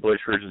or Jeb Bush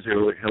versus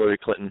Hillary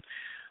Clinton.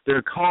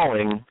 They're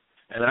calling,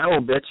 and I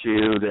will bet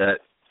you that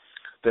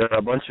there are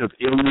a bunch of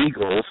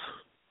illegals,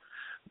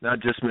 not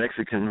just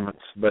Mexicans,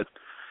 but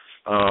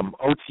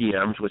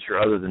OTMs, which are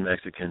other than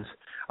Mexicans.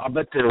 I'll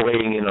bet they're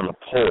weighing in on the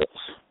polls.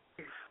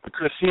 What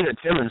Christina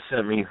Timmons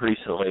sent me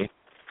recently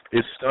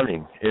is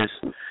stunning.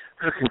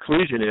 Her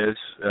conclusion is,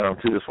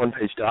 through this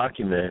one-page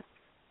document,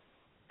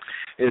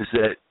 is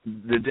that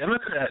the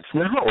Democrats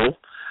know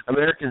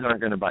Americans aren't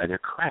going to buy their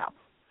crap.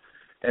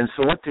 And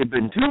so what they've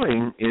been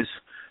doing is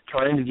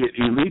trying to get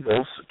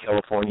illegals,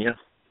 California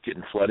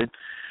getting flooded,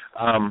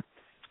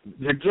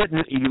 they're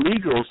getting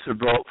illegals to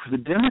vote for the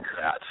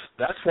Democrats.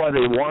 That's why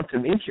they want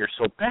them in here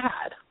so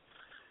bad.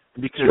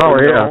 Because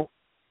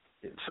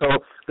so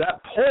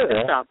that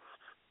poll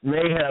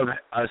may have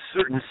a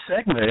certain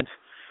segment,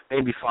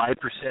 maybe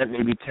 5%,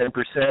 maybe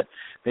 10%,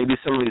 maybe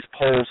some of these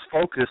polls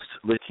focused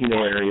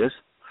Latino areas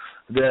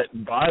that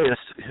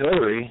biased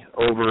Hillary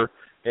over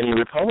any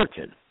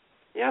Republican.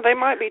 Yeah, they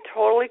might be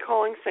totally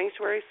calling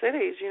sanctuary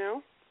cities, you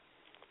know.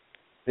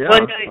 Yeah.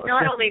 Well,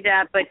 not only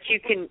that, but you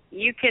can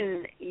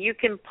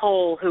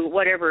poll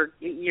whatever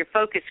your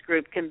focus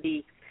group can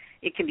be.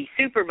 It can be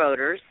super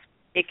voters,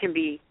 it can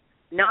be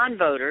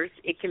non-voters,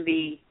 it can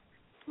be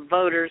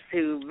voters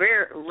who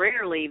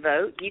rarely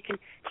vote. You can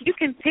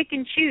pick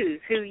and choose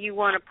who you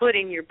want to put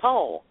in your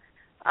poll,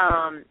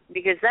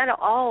 because that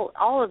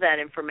all of that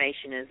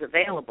information is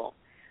available.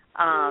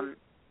 To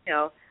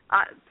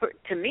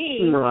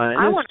me, right.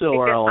 I want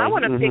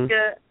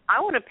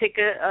to pick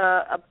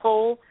a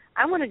poll.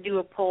 I want to do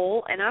a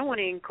poll, and I want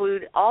to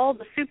include all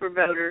the super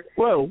voter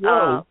phones.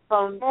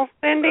 Well,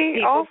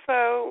 Cindy,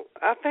 also,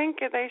 I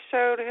think they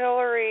showed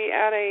Hillary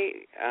at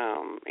a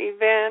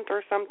event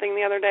or something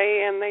the other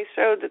day, and they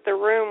showed that the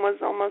room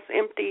was almost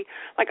empty.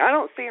 Like, I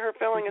don't see her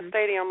filling a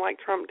stadium like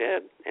Trump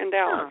did in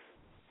Dallas.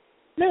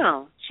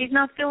 No, she's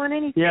not filling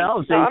anything. Yeah, I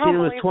was 18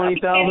 with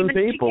 20,000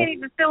 people. She can't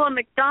even fill a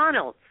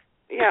McDonald's.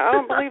 Yeah, I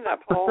don't believe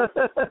that poll.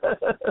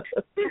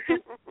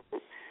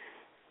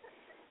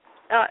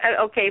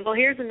 Okay, well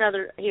here's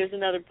another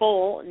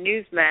poll.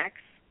 Newsmax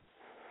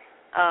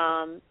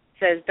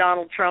says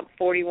Donald Trump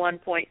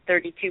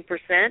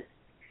 41.32%,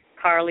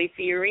 Carly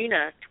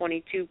Fiorina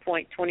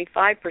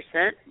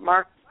 22.25%,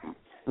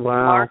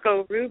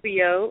 Marco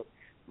Rubio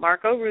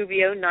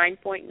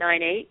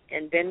 9.98%,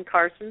 and Ben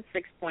Carson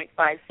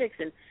 6.56%.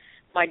 And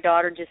my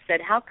daughter just said,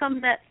 "How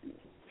come that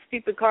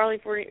stupid Carly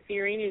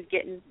Fiorina is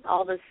getting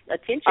all this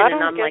attention?" I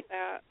don't and I'm get like,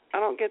 that. I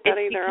don't get that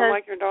either. I'm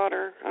like your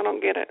daughter. I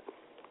don't get it.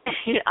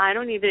 I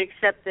don't even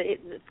accept that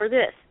for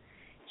this.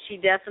 She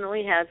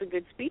definitely has a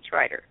good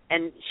speechwriter,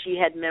 and she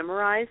had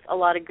memorized a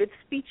lot of good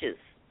speeches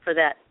for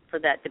that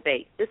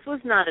debate. This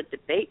was not a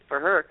debate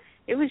for her.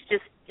 It was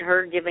just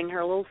her giving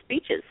her little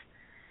speeches.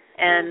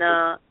 And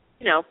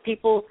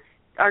people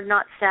are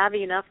not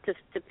savvy enough to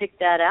pick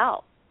that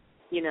out,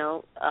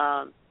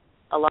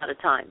 a lot of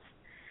times.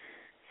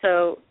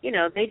 So,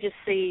 they just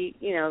see,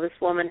 this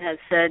woman has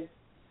said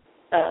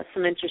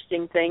some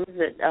interesting things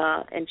that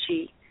and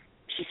she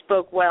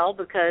spoke well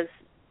because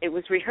it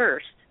was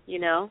rehearsed,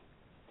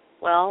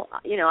 Well,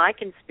 I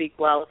can speak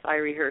well if I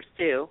rehearse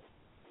too,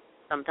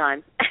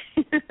 sometimes.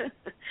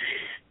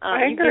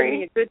 I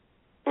agree.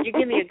 You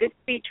give me a good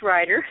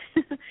speechwriter.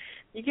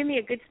 You give me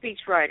a good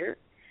speechwriter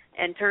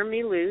and turn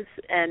me loose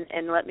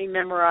and let me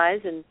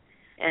memorize and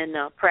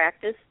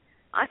practice.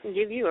 I can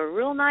give you a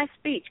real nice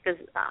speech because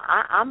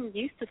I'm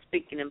used to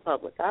speaking in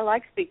public. I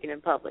like speaking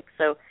in public,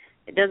 so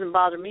it doesn't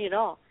bother me at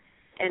all.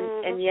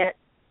 And yet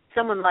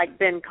someone like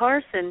Ben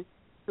Carson,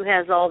 who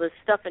has all this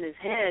stuff in his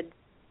head,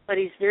 but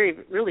he's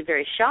really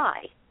very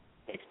shy.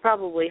 It's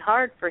probably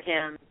hard for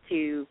him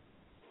to,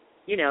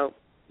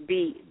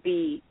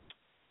 be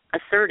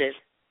assertive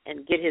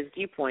and get his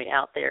viewpoint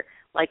out there.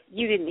 Like,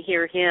 you didn't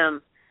hear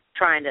him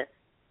trying to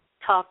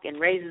talk and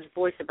raise his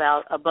voice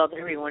above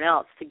everyone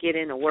else to get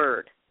in a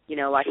word,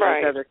 like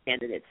those other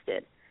candidates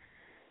did.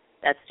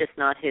 That's just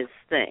not his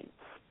thing.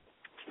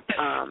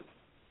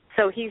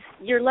 So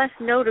you're less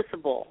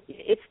noticeable.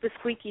 It's the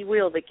squeaky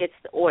wheel that gets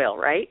the oil,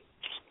 right?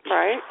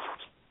 Right.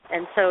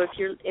 And so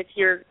if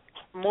you're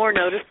more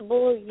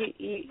noticeable,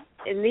 you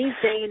in these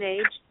day and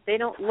age, they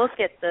don't look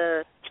at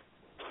the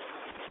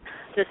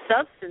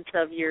substance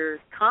of your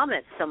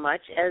comments so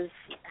much as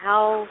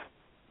how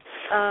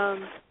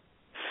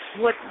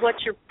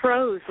what your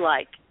prose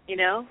like, Is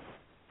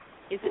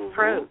it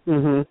prose?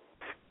 Mm-hmm.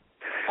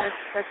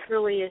 That's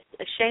really a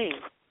shame.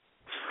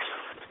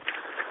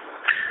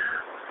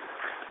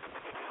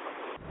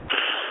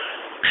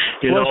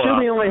 We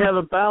only have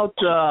about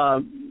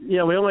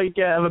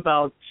have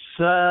about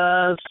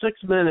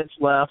 6 minutes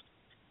left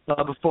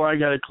before I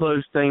got to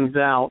close things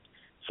out.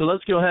 So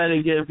let's go ahead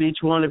and give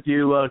each one of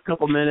you a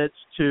couple minutes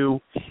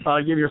to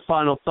give your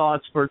final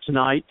thoughts for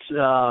tonight.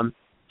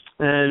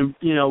 And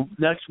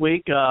next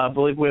week I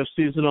believe we have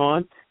Susan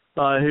on,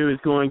 who is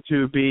going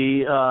to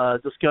be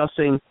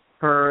discussing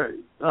her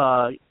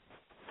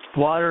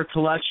water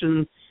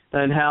collection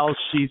and how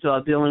she's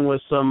dealing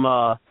with some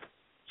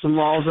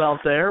laws out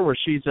there where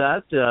she's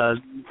at,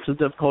 some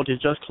difficulties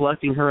just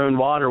collecting her own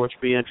water, which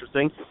would be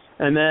interesting.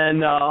 And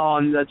then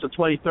that's the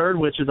 23rd,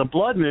 which is a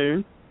blood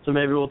moon, so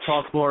maybe we'll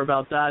talk more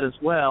about that as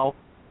well.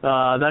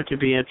 That could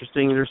be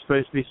interesting. There's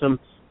supposed to be some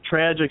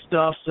tragic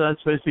stuff. So that's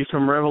supposed to be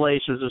from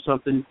Revelations or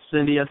something.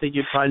 Cindy, I think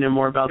you'd probably know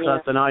more about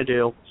that than I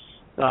do.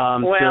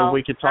 So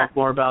we could talk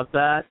more about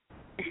that.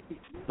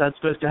 That's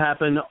supposed to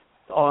happen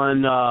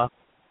on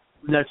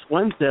next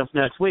Wednesday of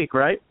next week,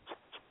 right?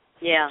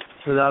 Yeah.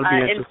 So that'll be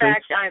interesting. In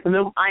fact,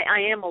 I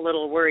am a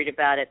little worried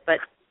about it, but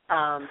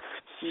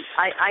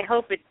I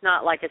hope it's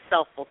not like a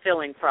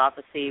self-fulfilling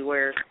prophecy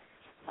where,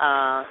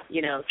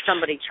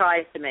 somebody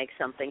tries to make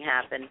something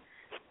happen.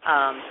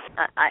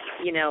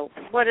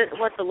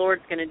 What the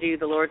Lord's going to do,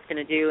 the Lord's going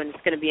to do, and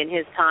it's going to be in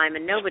His time,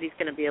 and nobody's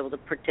going to be able to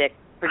predict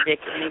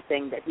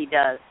anything that He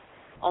does.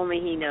 Only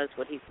He knows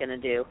what He's going to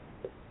do.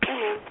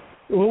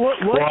 Well, what's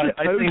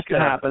supposed to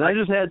happen? I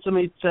just had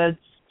somebody said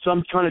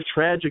some kind of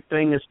tragic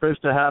thing is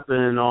supposed to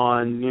happen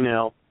on,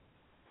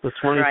 the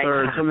 23rd.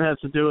 Right. Something has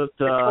to do with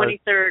the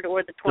 23rd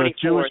or the 24th. The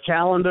Jewish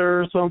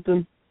calendar or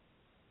something.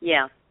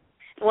 Yeah.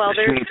 Well,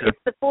 it's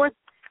the fourth.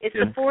 It's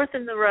the fourth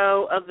in the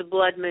row of the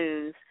blood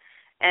moons,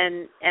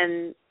 and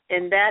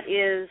that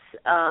is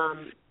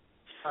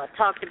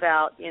talked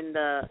about in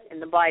the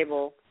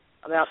Bible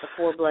about the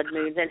four blood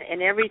moons,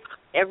 and every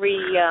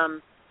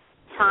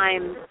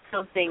time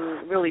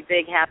something really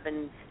big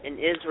happens in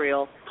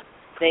Israel,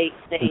 they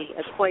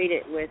equate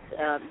it with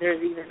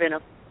there's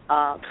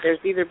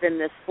either been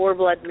this four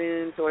blood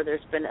moons or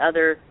there's been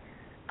other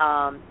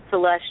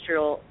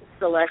celestial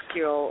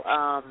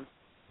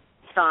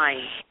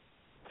signs,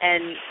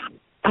 and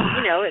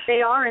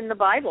they are in the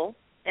Bible,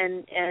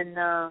 and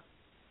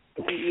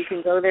you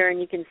can go there and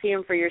you can see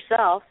them for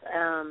yourself.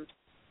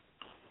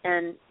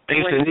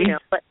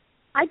 But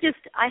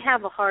I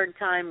have a hard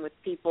time with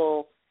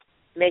people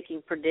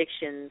making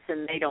predictions,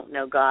 and they don't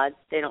know God.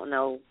 They don't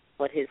know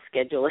what His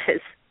schedule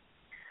is.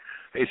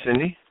 Hey,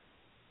 Cindy?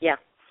 Yeah.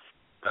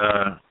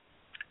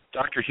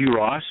 Dr. Hugh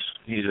Ross,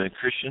 he's a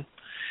Christian,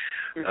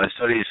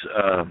 studies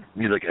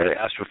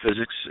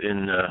astrophysics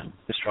in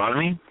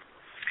astronomy.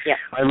 Yeah.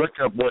 I looked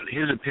up what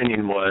his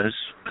opinion was,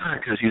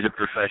 because he's a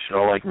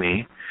professional like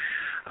me.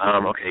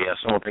 Some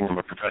will think I'm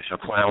a professional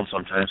clown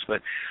sometimes,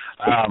 but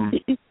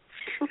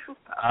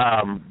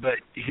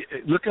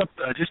look up,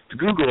 just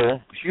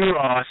Google Hugh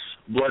Ross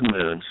blood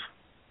moons,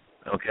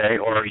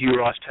 or Hugh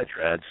Ross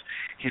tetrads.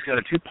 He's got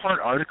a 2-part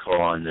article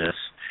on this,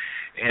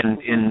 and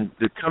in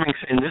this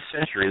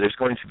century, there's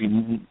going to be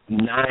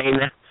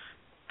 9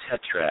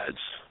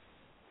 tetrads.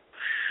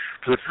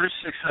 For the first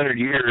 600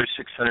 years,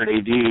 600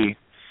 AD,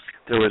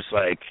 there was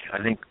I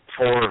think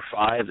 4 or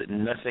 5 that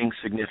nothing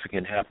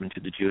significant happened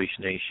to the Jewish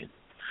nation.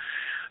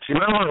 So you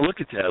might want to look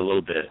at that a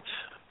little bit.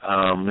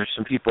 There's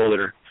some people that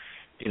are,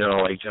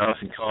 like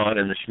Jonathan Cahn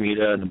and the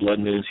Shemitah and the Blood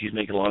Moons. He's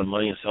making a lot of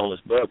money and selling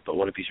his book, but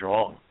what if he's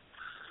wrong?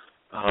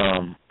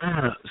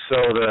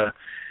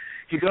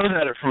 He goes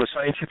at it from a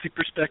scientific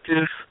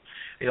perspective.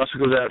 He also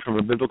goes at it from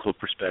a biblical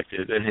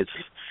perspective, and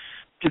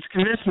it's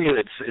convinced me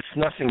that it's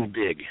nothing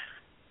big.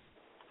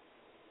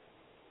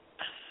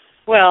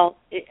 Well,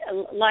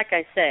 like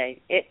I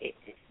say,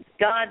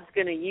 God's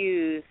going to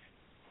use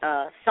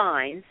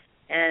signs,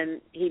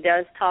 and He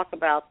does talk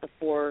about the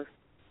four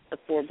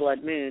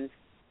blood moons.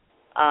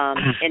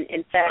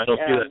 In fact, I don't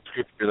see that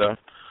scripture though.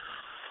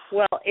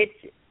 Well, it's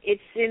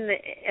in the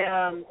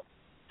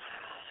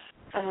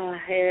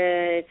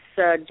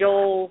it's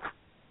Joel.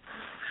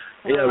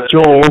 Yeah,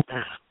 Joel.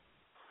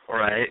 All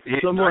right.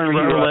 Somewhere in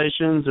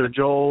Revelations or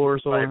Joel or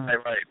something.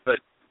 Right. But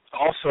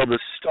also the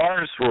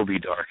stars will be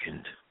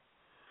darkened.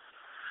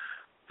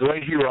 The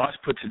way Hugh Ross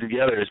puts it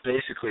together is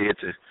basically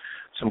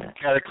some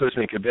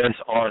cataclysmic events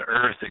on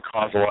Earth that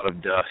cause a lot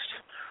of dust,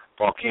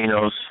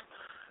 volcanoes.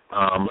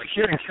 Like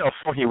here in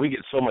California, we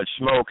get so much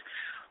smoke.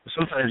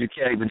 Sometimes you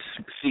can't even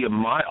see a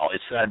mile.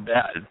 It's that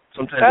bad.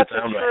 Sometimes it's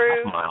down to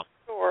half a mile.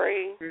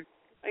 Story.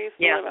 I used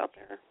to live out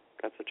there.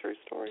 That's a true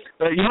story.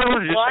 But you might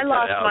want to just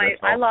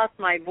I lost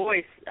my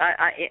voice.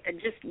 I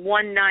just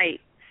one night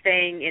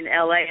staying in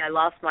LA, I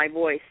lost my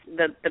voice.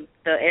 The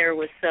air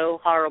was so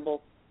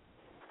horrible.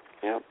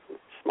 Yep,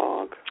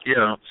 smog.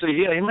 Yeah. So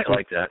you might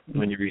like that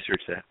when you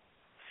research that.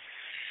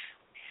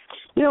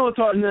 We'll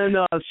talk, and then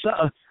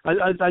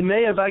I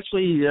may have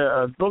actually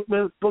booked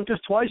this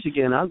twice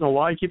again. I don't know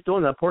why I keep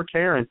doing that. Poor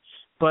Karen.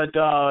 But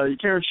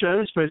Karen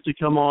Schoen is supposed to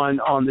come on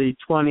the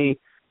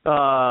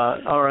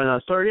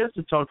 30th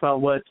to talk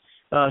about what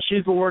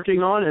she's been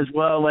working on, as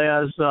well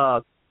as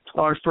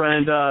our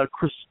friend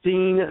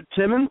Christine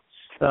Timmons.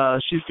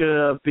 She's going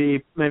to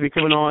be maybe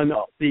coming on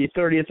the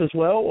 30th as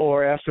well,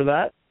 or after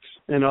that,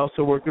 and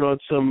also working on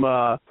some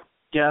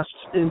guests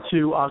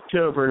into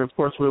October. And, of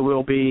course, we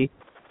will be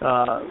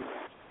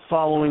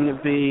following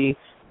the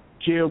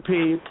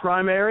GOP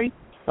primary.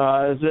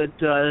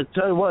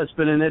 Tell you what, it's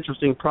been an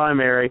interesting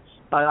primary.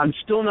 I'm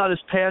still not as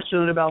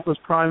passionate about this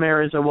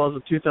primary as I was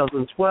in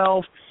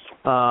 2012.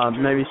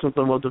 Maybe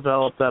something will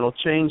develop that'll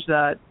change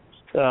that,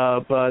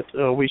 but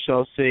we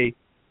shall see.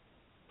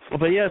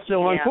 But,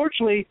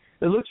 unfortunately,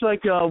 it looks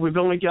like we've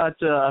only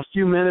got a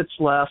few minutes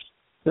left.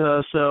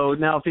 So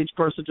now if each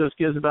person just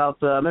gives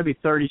about maybe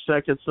 30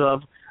 seconds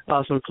of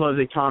some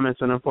closing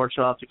comments, and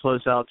unfortunately I'll have to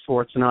close out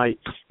for tonight.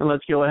 And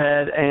let's go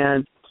ahead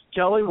and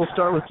Kelly, we'll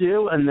start with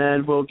you, and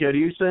then we'll go to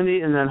you,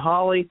 Cindy, and then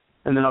Holly,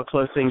 and then I'll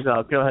close things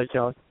up. Go ahead,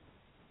 Kelly.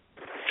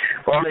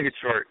 Well, I'll make it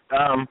short.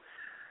 I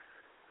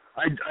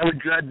would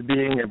dread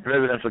being a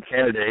presidential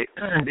candidate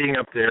and being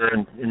up there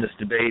in this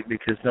debate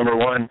because, number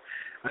one,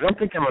 I don't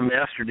think I'm a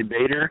master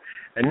debater,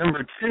 and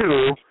number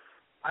two,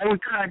 I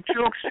would crack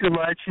jokes too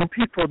much and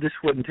people just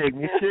wouldn't take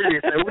me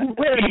serious. I wouldn't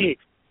win.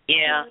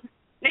 Yeah.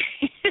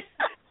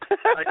 I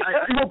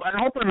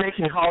hope I'm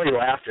making Holly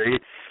laugh there. You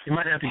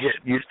might have to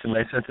get used to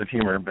my sense of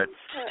humor, but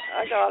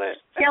I got it.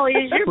 Kelly,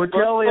 is your book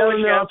Kelly, I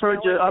don't know. full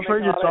I've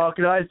heard you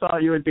talking. I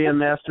thought you would be a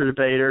master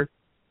debater.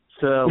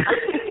 So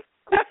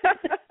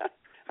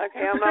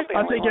okay, I'm not the I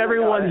only think one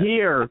everyone that got it.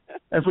 here,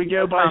 if we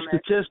go by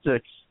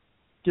statistics,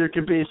 there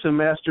could be some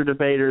master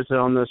debaters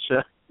on this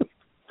show.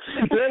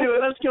 But anyway,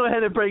 let's go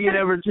ahead and bring it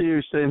over to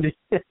you, Cindy.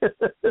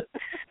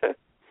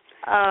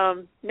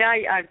 Now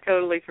I've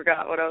totally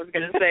forgot what I was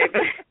going to say.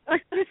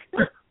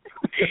 But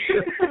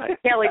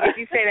Kelly, did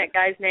you say that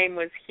guy's name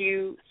was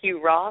Hugh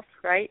Ross,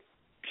 right?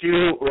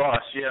 Hugh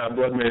Ross, yeah,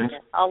 Bloodman.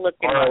 I'll look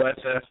him ROSS.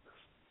 up.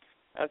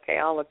 Okay,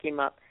 I'll look him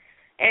up.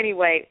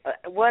 Anyway,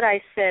 what I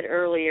said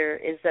earlier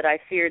is that I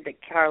feared that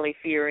Carly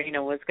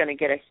Fiorina was going to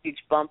get a huge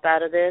bump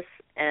out of this,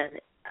 and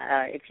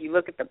if you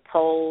look at the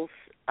polls,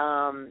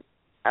 or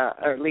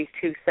at least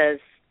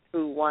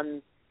who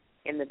won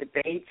in the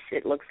debates,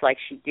 it looks like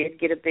she did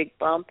get a big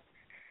bump,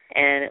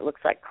 and it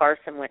looks like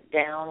Carson went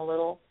down a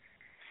little.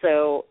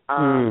 So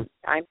I'm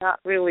not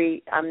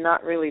really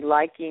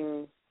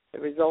liking the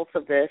results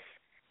of this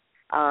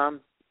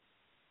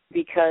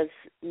because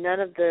none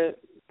of the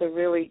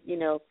really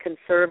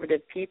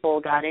conservative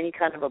people got any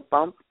kind of a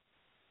bump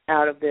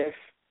out of this.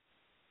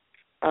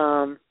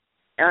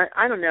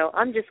 I don't know.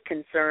 I'm just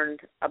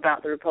concerned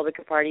about the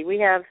Republican Party. We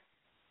have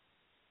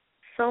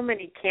so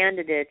many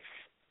candidates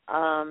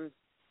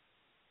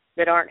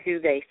that aren't who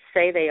they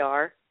say they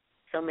are.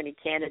 So many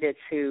candidates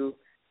who,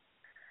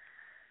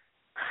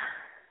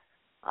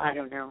 I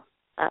don't know.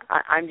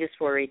 I'm just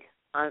worried.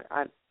 I'm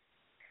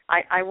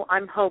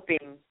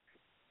hoping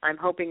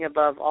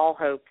above all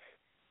hopes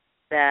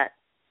that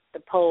the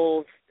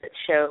polls that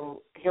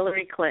show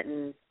Hillary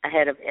Clinton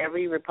ahead of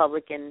every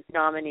Republican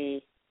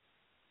nominee,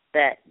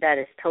 that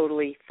is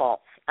totally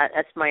false.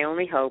 That's my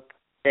only hope.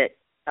 That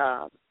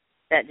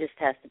just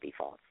has to be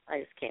false. I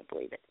just can't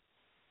believe it.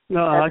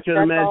 No, I can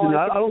imagine.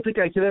 I don't think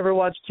I could ever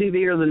watch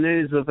TV or the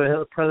news of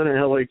President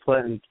Hillary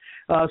Clinton.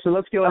 So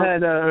let's go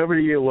ahead over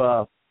to you.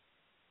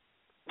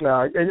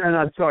 And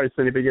I'm sorry,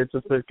 Cindy, but it's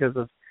just because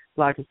of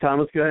lack of time.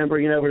 Let's go ahead and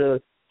bring it over to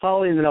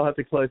Holly, and then I'll have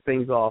to close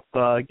things off. Go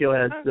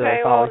ahead,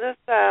 okay, Holly. well, just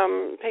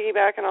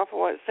piggybacking off of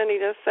what Cindy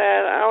just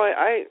said,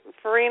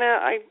 Farina,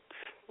 I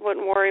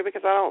wouldn't worry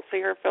because I don't see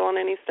her filling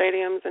any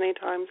stadiums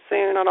anytime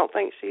soon. I don't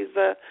think she's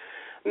a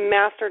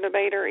master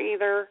debater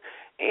either,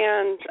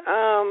 and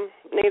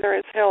neither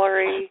is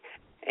Hillary.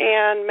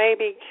 And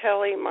maybe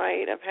Kelly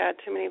might have had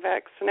too many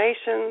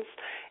vaccinations.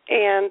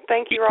 And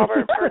thank you,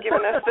 Robert, for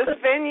giving us this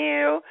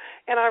venue.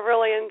 And I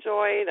really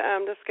enjoyed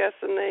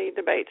discussing the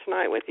debate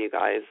tonight with you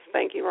guys.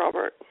 Thank you,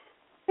 Robert.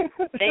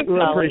 Thanks, we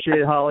Holly. appreciate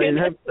it, Holly. And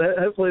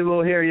hopefully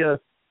we'll hear you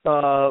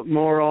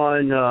more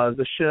on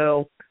the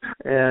show.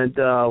 And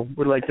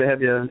we'd like to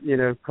have you,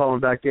 calling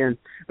back in.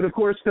 But, of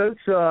course,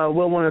 folks,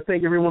 we'll want to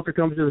thank everyone for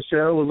coming to the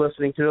show and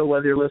listening to it,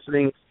 whether you're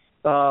listening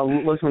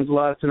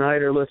live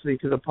tonight or listening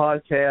to the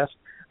podcast.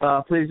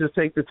 Please just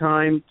take the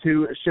time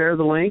to share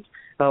the link,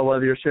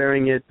 whether you're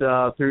sharing it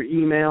through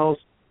emails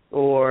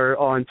or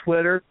on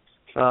Twitter.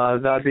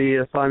 That'd be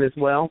fine as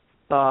well.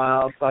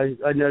 I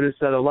noticed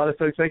that a lot of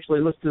folks actually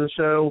listen to the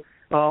show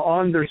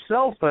on their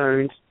cell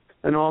phones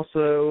and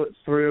also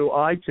through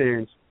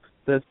iTunes.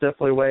 That's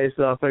definitely ways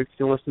folks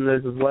can listen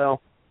to those as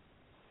well.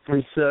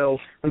 And so,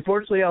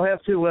 unfortunately, I'll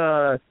have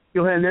to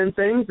go ahead and end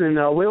things, and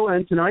we'll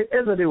end tonight,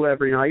 as I do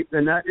every night,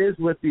 and that is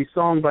with the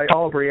song by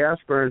Aubrey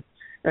Ashburn.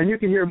 And you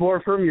can hear more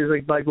of her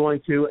music by going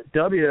to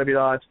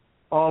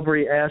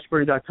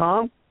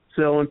www.aubreyashburn.com.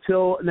 So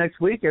until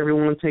next week,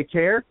 everyone take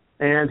care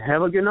and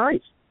have a good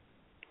night.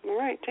 All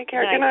right. Take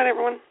care. Good night,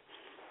 everyone.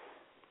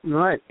 All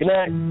right. Good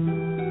night.